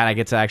from the chat I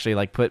get to actually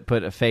like put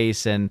a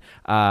face and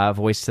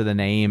voice to the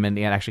name and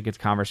actually get to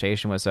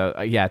conversation with.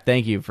 So yeah,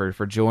 thank you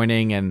for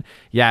joining, and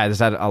yeah, just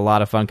had a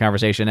lot of fun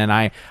conversation. And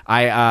I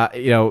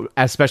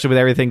especially with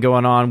everything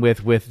going on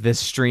with this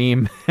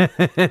stream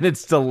and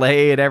its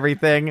delay and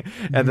everything,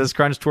 and this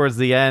crunch towards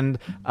the end,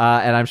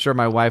 and I'm sure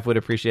my wife would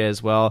appreciate it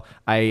as well.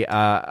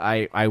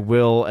 I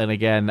will, and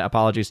again,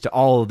 apologies to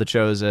all of the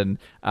Chosen.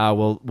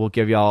 We'll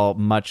give y'all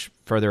much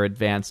further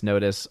advance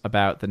notice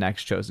about the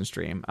next Chosen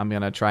stream. I'm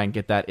gonna try and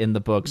get that in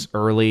the books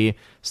early,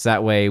 so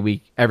that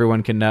way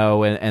everyone can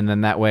know, and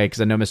then that way,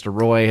 because I know Mr.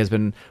 Roy has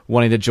been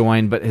wanting to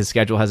join, but his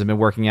schedule hasn't been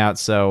working out.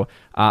 So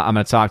I'm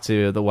gonna talk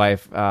to the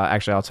wife.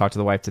 Actually, I'll talk to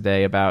the wife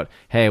today about,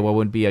 hey, what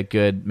would be a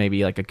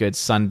good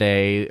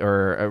Sunday,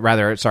 or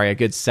rather, sorry, a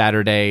good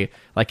Saturday,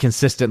 like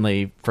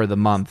consistently for the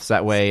month. So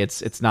that way,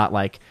 it's not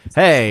like,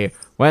 hey,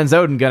 when's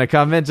Odin going to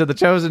come into the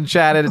Chosen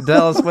chat and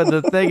tell us what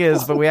the thing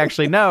is? But we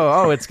actually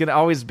know, it's going to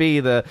always be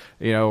the,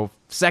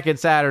 second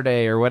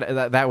Saturday or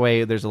what. That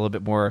way there's a little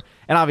bit more.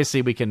 And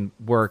obviously we can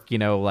work, we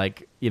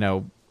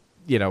can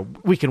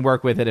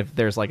work with it if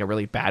there's like a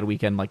really bad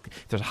weekend, like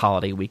if there's a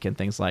holiday weekend,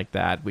 things like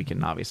that. We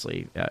can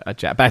obviously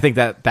adjust. But I think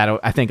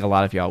I think a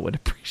lot of y'all would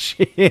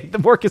appreciate the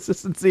more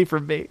consistency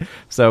from me.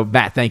 So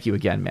Matt, thank you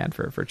again, man,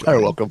 for joining.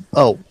 You're welcome.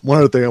 Oh, one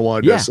other thing I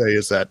wanted to say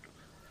is that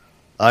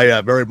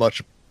I very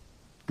much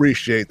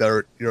appreciate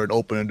that you're an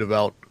open and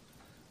devout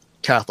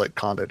Catholic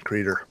content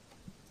creator.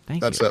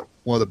 That's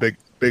one of the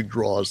big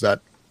draws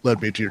that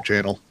led me to your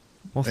channel.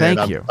 Well,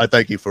 thank you. I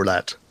thank you for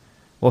that.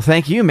 Well,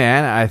 thank you,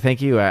 man. I thank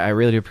you. I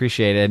really do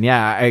appreciate it. And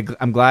yeah,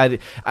 I'm glad.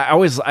 I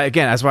always,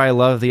 again, that's why I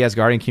love the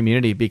Asgardian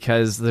community,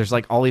 because there's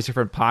like all these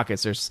different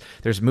pockets.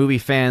 There's movie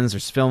fans,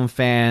 there's film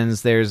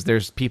fans,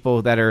 there's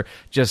people that are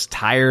just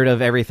tired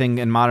of everything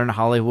in modern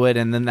Hollywood,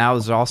 and then now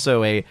there's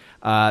also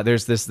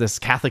there's this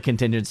Catholic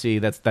contingency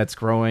that's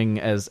growing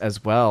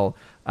as well.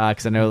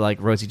 Because I know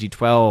like Rosie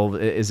G12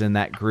 is in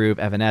that group,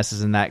 Evan S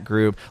is in that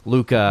group,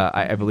 Luca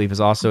I believe is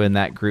also in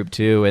that group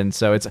too, and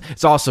so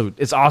it's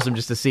awesome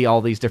just to see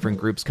all these different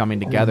groups coming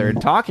together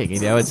and talking.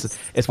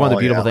 It's one of the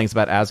beautiful things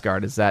about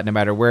Asgard is that no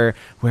matter where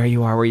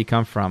you are, where you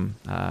come from,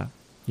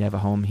 you have a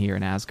home here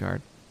in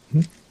Asgard.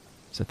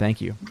 So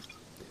thank you.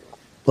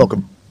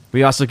 Welcome.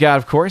 We also got,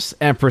 of course,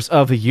 Empress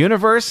of the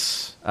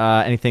Universe.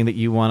 Anything that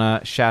you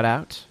want to shout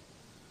out?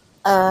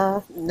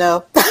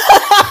 No.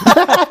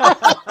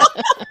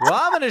 Well,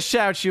 I'm going to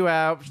shout you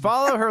out.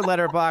 Follow her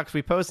letterbox.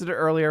 We posted it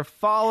earlier.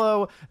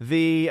 Follow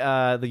the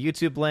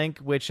YouTube link,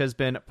 which has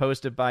been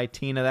posted by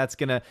Tina. That's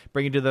going to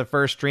bring you to the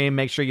first stream.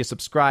 Make sure you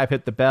subscribe,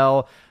 hit the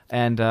bell,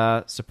 and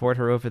support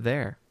her over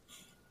there.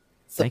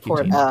 Thank you,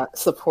 Tina.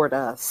 Support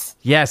us.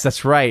 Yes,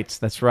 that's right.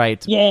 That's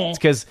right. Yeah. It's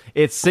because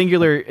it's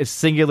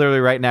singularly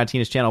right now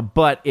Tina's channel,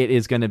 but it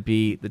is going to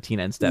be the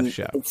Tina and Steph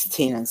show. It's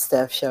Tina and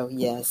Steph show.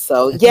 Yes.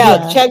 So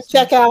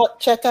check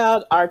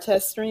out our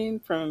test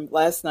stream from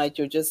last night.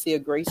 You'll just see a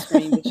great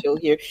screen, but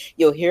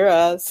you'll hear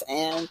us,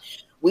 and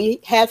we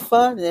had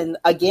fun. And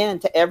again,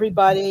 to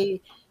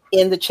everybody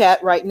in the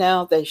chat right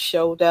now that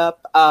showed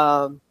up,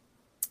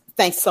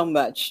 thanks so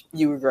much.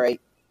 You were great.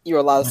 You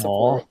were a lot of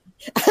support.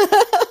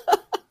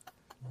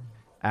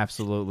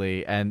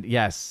 Absolutely. And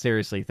yes,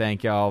 seriously,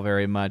 thank y'all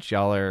very much.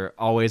 Y'all are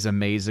always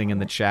amazing in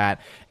the chat.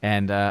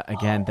 And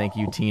again, thank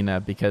you, Tina,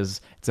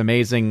 because it's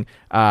amazing.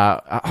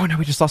 Oh no,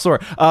 we just lost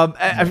Sora.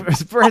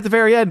 We're at the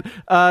very end.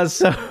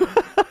 So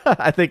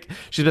I think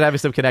she's been having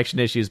some connection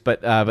issues,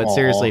 but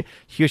seriously,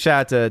 huge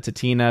shout out to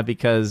Tina,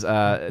 because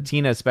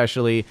Tina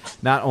especially,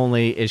 not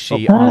only is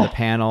she on the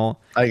panel,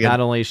 not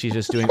only is she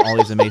just doing all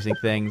these amazing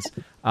things,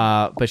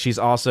 but she's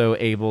also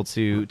able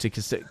to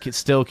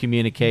still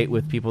communicate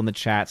with people in the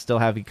chat, still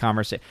have a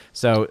conversation.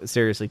 So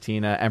seriously,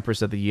 Tina,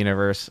 Empress of the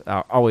Universe,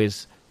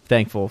 always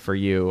thankful for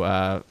you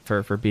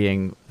for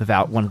being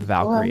one of the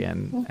Valkyrie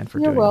and for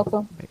doing. You're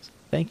welcome.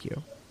 Thank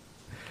you.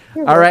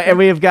 You're All right,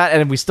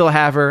 welcome. and we still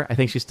have her. I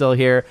think she's still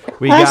here.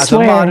 I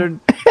swear.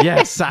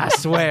 Yes, I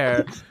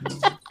swear.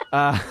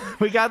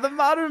 We got the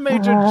modern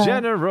Major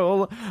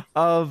General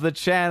of the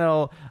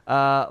channel,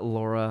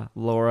 Laura.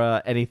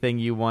 Laura, anything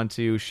you want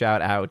to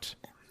shout out?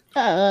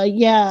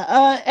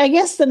 I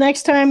guess the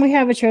next time we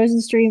have a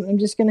Chosen stream, I'm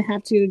just gonna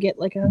have to get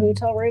like a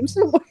hotel room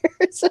somewhere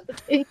or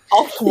something.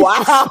 Oh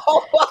wow!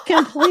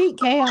 Complete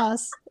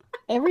chaos.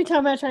 Every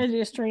time I try to do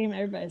a stream,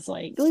 everybody's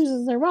like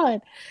loses their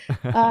mind.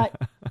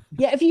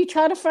 If you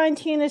try to find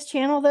Tina's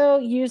channel though,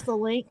 use the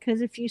link,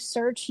 because if you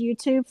search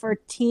YouTube for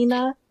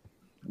Tina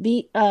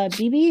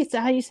BB, is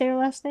that how you say her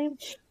last name?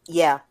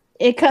 Yeah.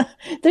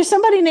 There's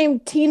somebody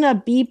named Tina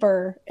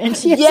Bieber, and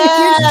she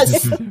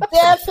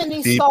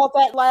Stephanie saw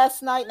that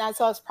last night, and I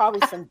saw it's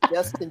probably some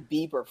Justin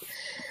Bieber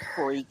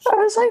freak. I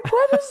was like,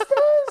 "What is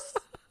this?"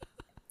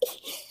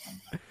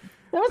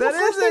 That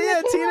is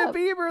it, Tina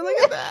Bieber. Look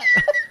at that.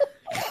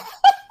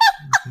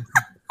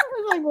 I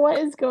was like, "What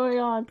is going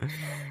on?"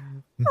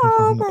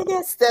 Oh my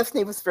God!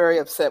 Stephanie was very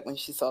upset when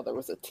she saw there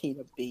was a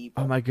Tina Bieber.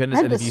 Oh my goodness!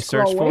 And if you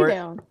search for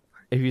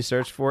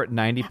it,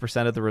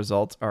 90% of the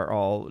results are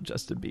all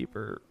Justin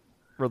Bieber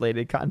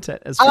related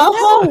content as well.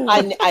 Oh,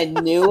 I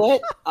knew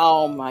it.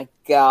 Oh my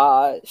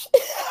gosh.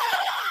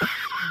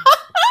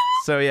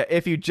 So yeah,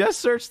 if you just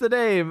search the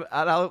name,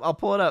 I'll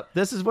pull it up.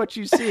 This is what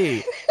you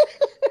see.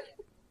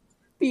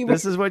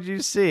 This is what you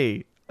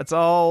see. It's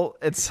all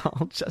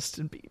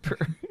Justin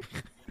Bieber.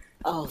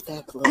 Oh,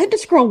 that. I had to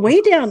scroll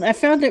way down. I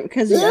found it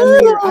because it's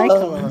under your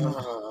icon.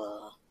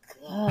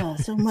 Oh,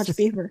 so much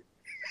Bieber.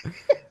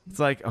 It's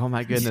like, oh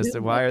my goodness,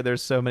 why are there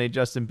so many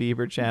Justin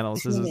Bieber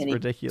channels? This is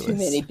ridiculous. Too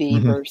many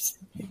Biebers.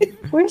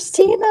 Where's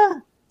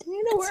Tina?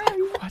 Tina, where are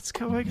you? What's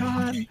going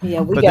on?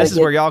 Yeah, but this is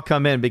where y'all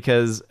come in,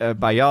 because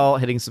by y'all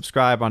hitting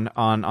subscribe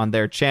on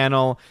their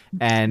channel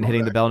and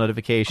hitting the bell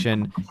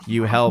notification,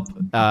 you help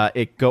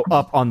it go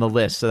up on the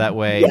list, so that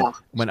way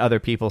when other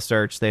people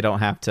search, they don't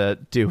have to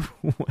do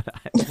what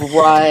I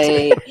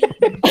right.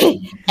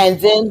 And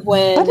then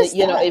when oh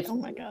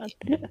my God.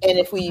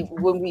 And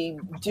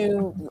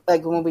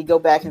when we go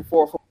back and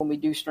forth when we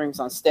do streams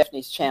on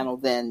Stephanie's channel,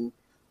 then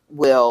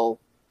we'll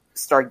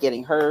start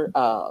getting her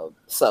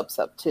subs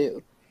up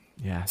too.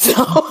 Yeah.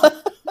 So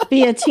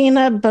be a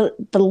Tina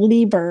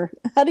believer.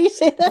 How do you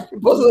say that?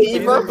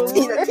 Believer.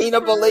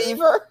 Tina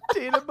believer.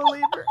 Tina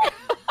believer.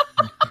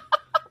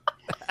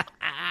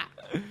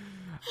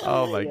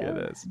 Oh my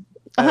goodness.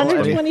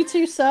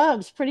 122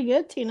 subs. Pretty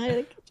good, Tina.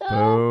 Good job.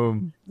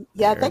 Boom.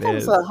 Yeah, I think it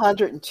was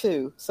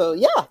 102. So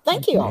yeah,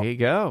 thank you. There you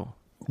go.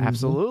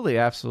 Absolutely,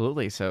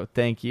 absolutely. So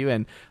thank you,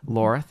 and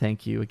Laura,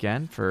 thank you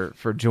again for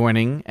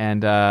joining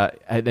and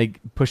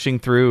pushing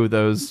through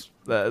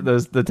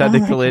the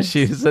technical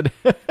issues.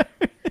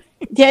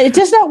 Yeah, it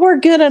does not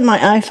work good on my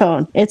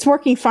iPhone. It's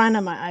working fine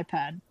on my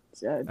iPad.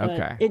 So, but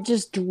okay. It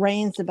just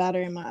drains the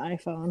battery in my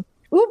iPhone.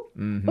 Oop!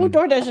 Oh,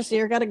 DoorDash is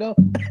here. Gotta go.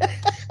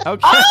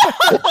 Okay.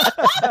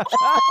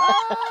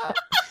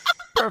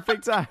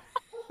 Perfect time.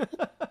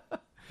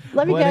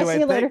 Love you guys. See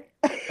you later.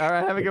 All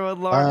right. Have a good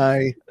one, Laura.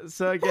 Bye.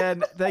 So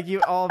again, thank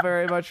you all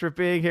very much for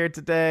being here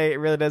today. It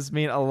really does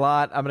mean a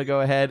lot. I'm going to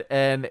go ahead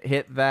and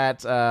hit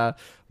that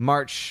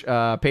March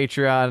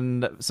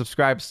Patreon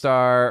subscribe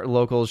star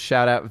locals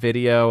shout out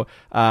video.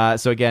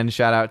 So again,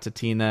 shout out to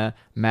Tina,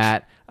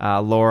 Matt,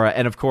 Laura,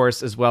 and of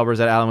course, as well,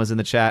 Rosette Allen was in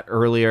the chat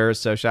earlier.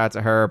 So shout out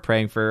to her,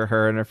 praying for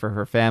her and for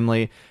her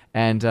family.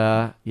 And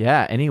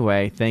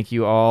anyway, thank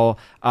you all.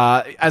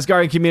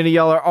 Asgardian community,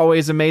 y'all are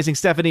always amazing.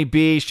 Stephanie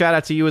B, shout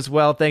out to you as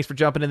well. Thanks for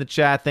jumping in the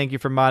chat. Thank you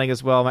for modding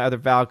as well. My other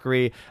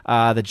Valkyrie,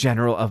 the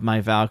general of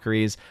my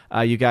Valkyries.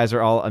 You guys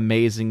are all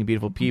amazing,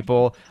 beautiful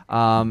people.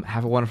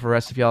 Have a wonderful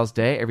rest of y'all's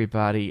day,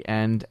 everybody.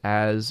 And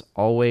as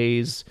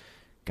always,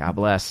 God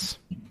bless.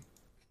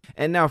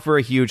 And now for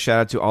a huge shout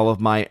out to all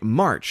of my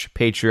March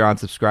Patreon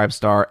Subscribe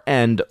Star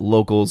and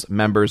Locals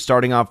members.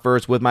 Starting off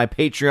first with my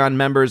Patreon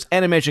members,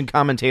 animation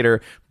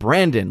commentator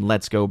Brandon,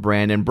 let's go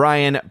Brandon,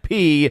 Brian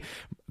P.,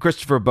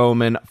 Christopher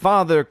Bowman,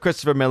 Father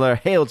Christopher Miller,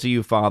 hail to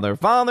you, Father,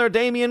 Father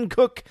Damian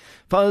Cook,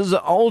 Fuzz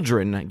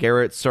Aldrin,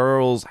 Garrett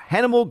Searles,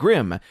 Hannibal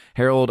Grimm,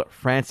 Harold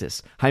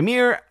Francis,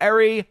 Hymir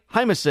Ari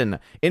Hymason,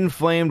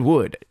 Inflamed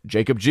Wood,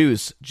 Jacob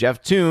Juice,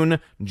 Jeff Toon,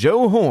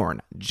 Joe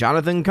Horn,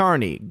 Jonathan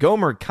Carney,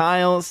 Gomer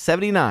Kyle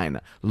 79,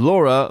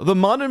 Laura the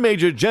Modern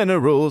Major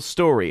General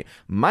Story,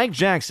 Mike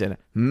Jackson,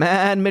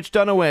 Mad Mitch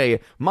Dunaway,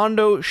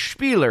 Mondo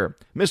Spieler,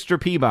 Mr.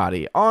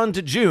 Peabody, On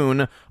to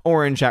June,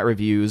 Orange Chat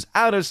Reviews,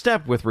 Out of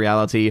Step with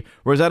Reality,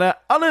 Rosetta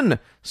Allen,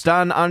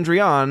 Stan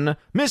Andrian,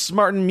 Miss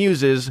Martin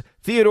Muses,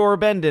 Theodore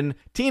Bendon,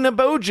 Tina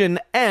Bojan,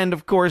 and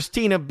of course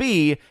Tina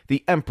B,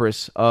 the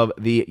Empress of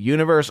the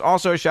Universe.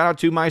 Also, a shout out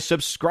to my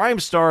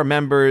Subscribestar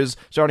members,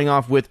 starting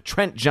off with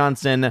Trent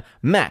Johnson,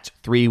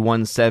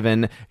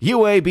 Matt317,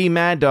 UAB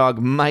Mad Dog,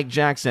 Mike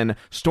Jackson,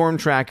 Storm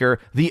Tracker,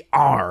 The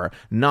R,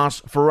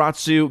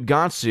 Nosferatu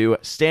Gatsu,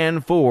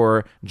 Stan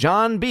 4,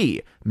 John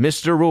B,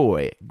 Mr.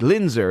 Roy,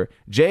 Glinzer,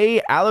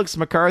 J. Alex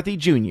McCarthy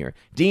Jr.,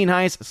 Dean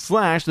Heiss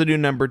 / the new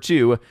number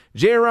 2,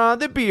 J-Rod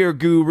the Beer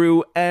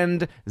Guru,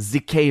 and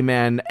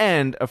ZK-Man.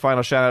 And a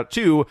final shout out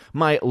to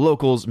my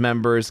locals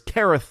members,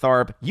 Kara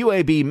Tharp,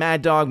 UAB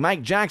Mad Dog,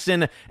 Mike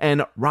Jackson,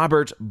 and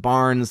Robert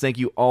Barnes. Thank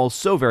you all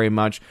so very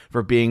much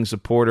for being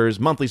supporters,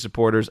 monthly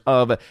supporters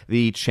of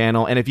the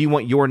channel. And if you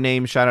want your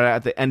name shouted out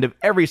at the end of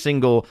every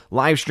single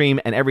live stream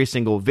and every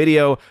single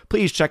video,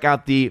 please check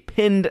out the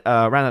pinned,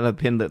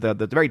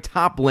 the very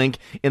top link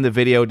in the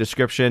video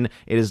description.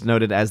 It is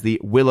noted as the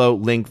Willow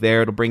link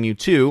there. It'll bring you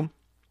to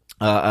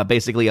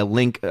basically a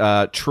link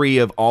tree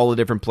of all the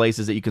different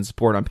places that you can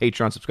support on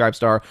Patreon,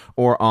 Subscribestar,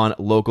 or on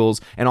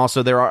Locals. And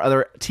also there are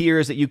other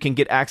tiers that you can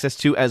get access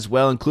to as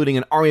well, including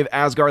an Army of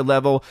Asgard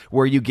level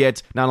where you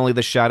get not only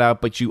the shout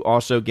out, but you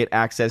also get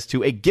access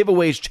to a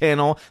giveaways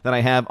channel that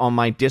I have on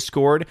my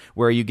Discord,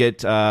 where you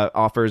get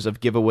offers of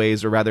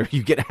giveaways, or rather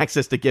you get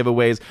access to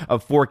giveaways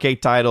of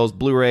 4K titles,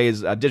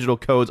 Blu-rays, digital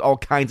codes, all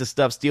kinds of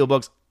stuff,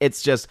 steelbooks.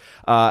 It's just,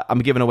 I'm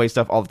giving away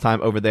stuff all the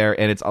time over there,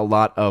 and it's a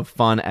lot of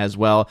fun as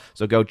well.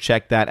 So go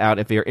check that out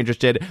if you're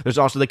interested. There's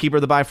also the Keeper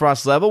of the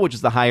Bifrost level, which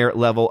is the higher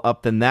level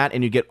up than that,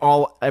 and you get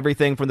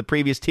everything from the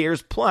previous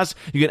tiers. Plus,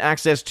 you get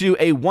access to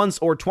a once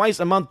or twice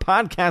a month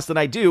podcast that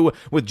I do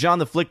with John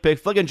the Flick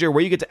Pick Flickinger,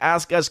 where you get to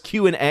ask us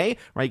Q&A,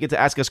 right? You get to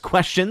ask us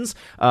questions,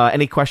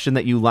 any question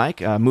that you like,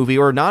 movie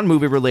or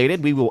non-movie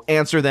related. We will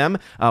answer them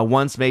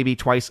once, maybe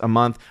twice a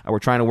month. We're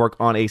trying to work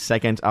on a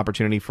second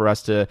opportunity for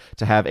us to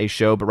have a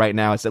show, but right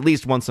now it's at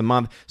least once a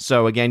month.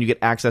 So again, you get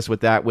access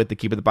with that with the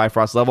Keep of the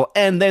Bifrost level.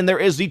 And then there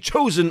is the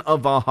Chosen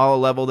of Valhalla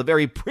level, the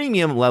very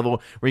premium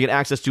level, where you get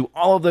access to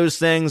all of those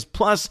things.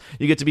 Plus,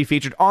 you get to be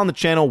featured on the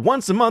channel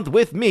once a month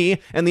with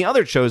me and the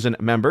other Chosen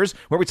members,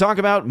 where we talk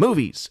about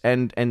movies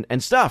and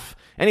stuff.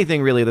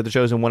 Anything really that the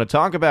Chosen want to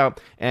talk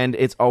about. And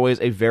it's always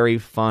a very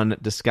fun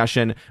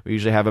discussion. We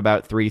usually have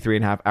about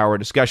 3.5 hour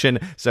discussion.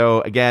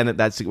 So again,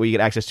 that's what you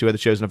get access to at the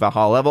Chosen of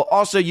Valhalla level.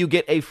 Also, you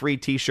get a free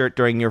t-shirt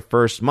during your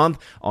first month.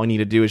 All you need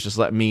to do is just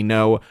let me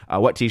know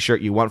what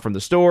t-shirt you want from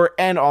the store,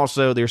 and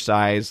also their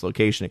size,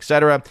 location,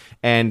 etc.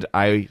 And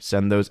I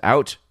send those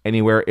out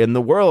anywhere in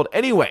the world.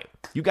 Anyway,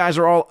 you guys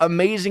are all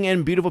amazing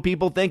and beautiful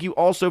people. Thank you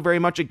all so very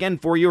much again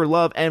for your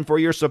love and for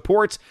your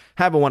support.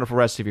 Have a wonderful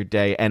rest of your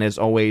day. And as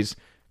always,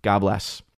 God bless.